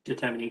 so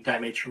determining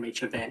damage from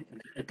each event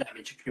and a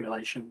damage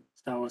accumulation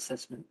style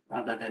assessment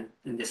rather than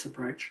in this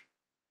approach.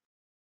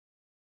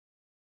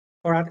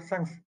 All right,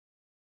 thanks.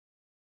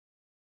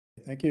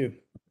 Thank you.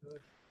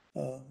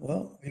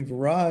 Well, we've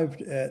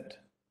arrived at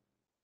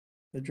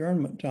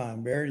adjournment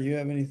time. Barry, do you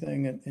have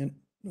anything in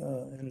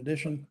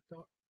addition?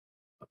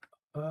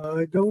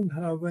 I don't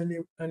have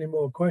any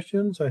more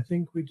questions. I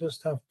think we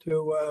just have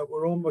to.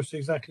 We're almost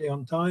exactly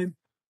on time.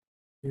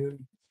 You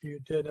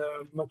did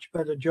a much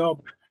better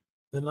job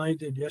than I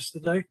did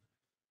yesterday,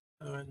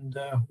 and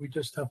we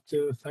just have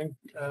to thank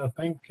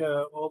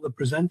all the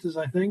presenters.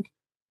 I think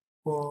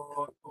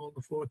for all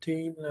the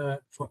 14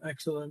 for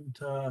excellent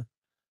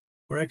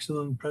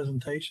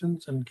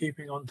presentations and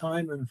keeping on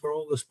time, and for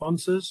all the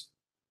sponsors.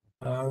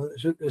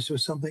 This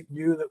was something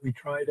new that we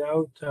tried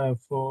out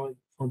for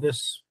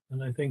this,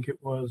 and I think it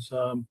was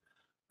a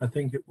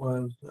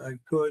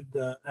good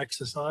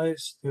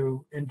exercise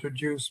to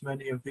introduce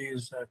many of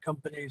these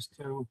companies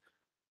to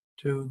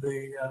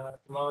the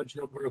large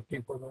number of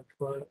people that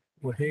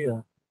were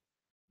here.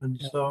 And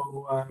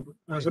so,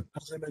 as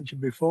I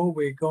mentioned before,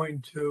 we're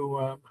going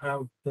to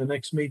have the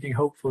next meeting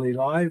hopefully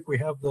live. We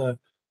have the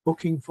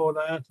booking for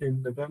that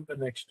in November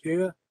next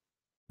year,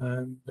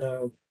 and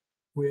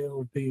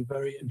we'll be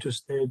very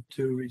interested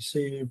to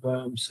receive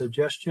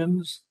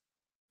suggestions.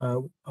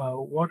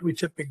 What we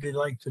typically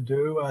like to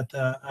do at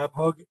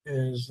ABHUG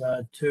is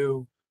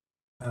to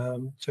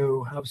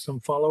have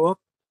some follow-up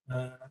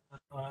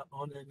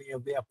on any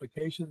of the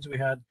applications. We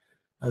had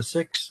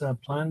 6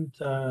 planned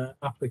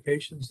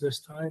applications this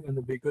time, and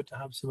it'd be good to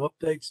have some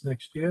updates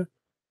next year,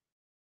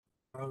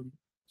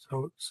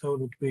 so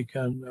that we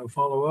can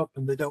follow up.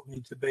 And they don't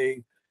need to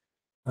be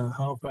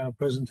half-hour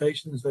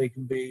presentations; they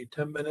can be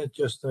 10 minutes,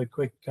 just a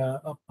quick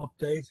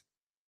update.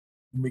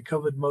 And we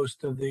covered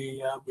most of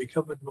the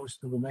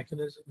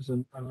mechanisms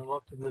and a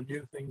lot of the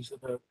new things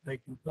that are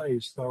taking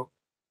place. So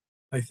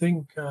I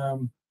think,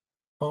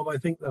 Bob, I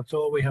think that's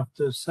all we have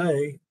to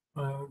say.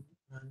 And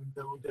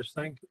we'll just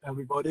thank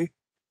everybody.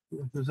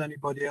 If there's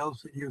anybody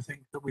else that you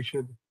think that we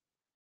should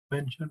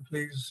mention,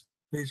 please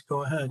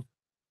go ahead.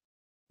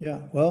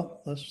 Yeah,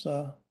 well, let's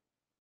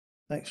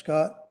thank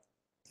Scott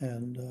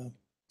and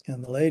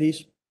the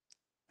ladies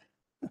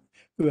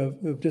who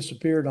have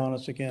disappeared on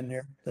us again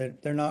here.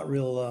 They're not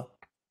real.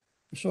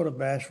 They're sort of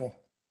bashful.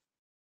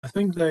 I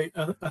think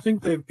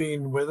they've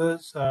been with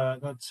us.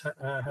 That's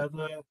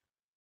Heather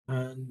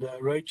and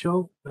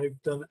Rachel. They've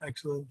done an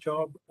excellent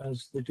job,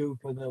 as they do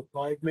for the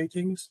live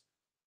meetings.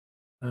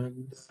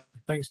 And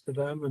thanks to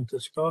them and to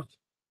Scott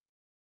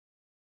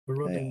for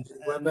running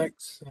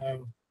WebEx.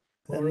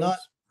 And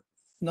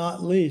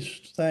not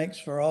least, thanks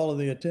for all of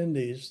the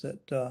attendees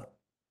that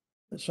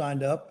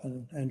signed up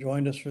and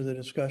joined us for the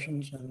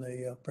discussions and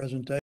the presentation.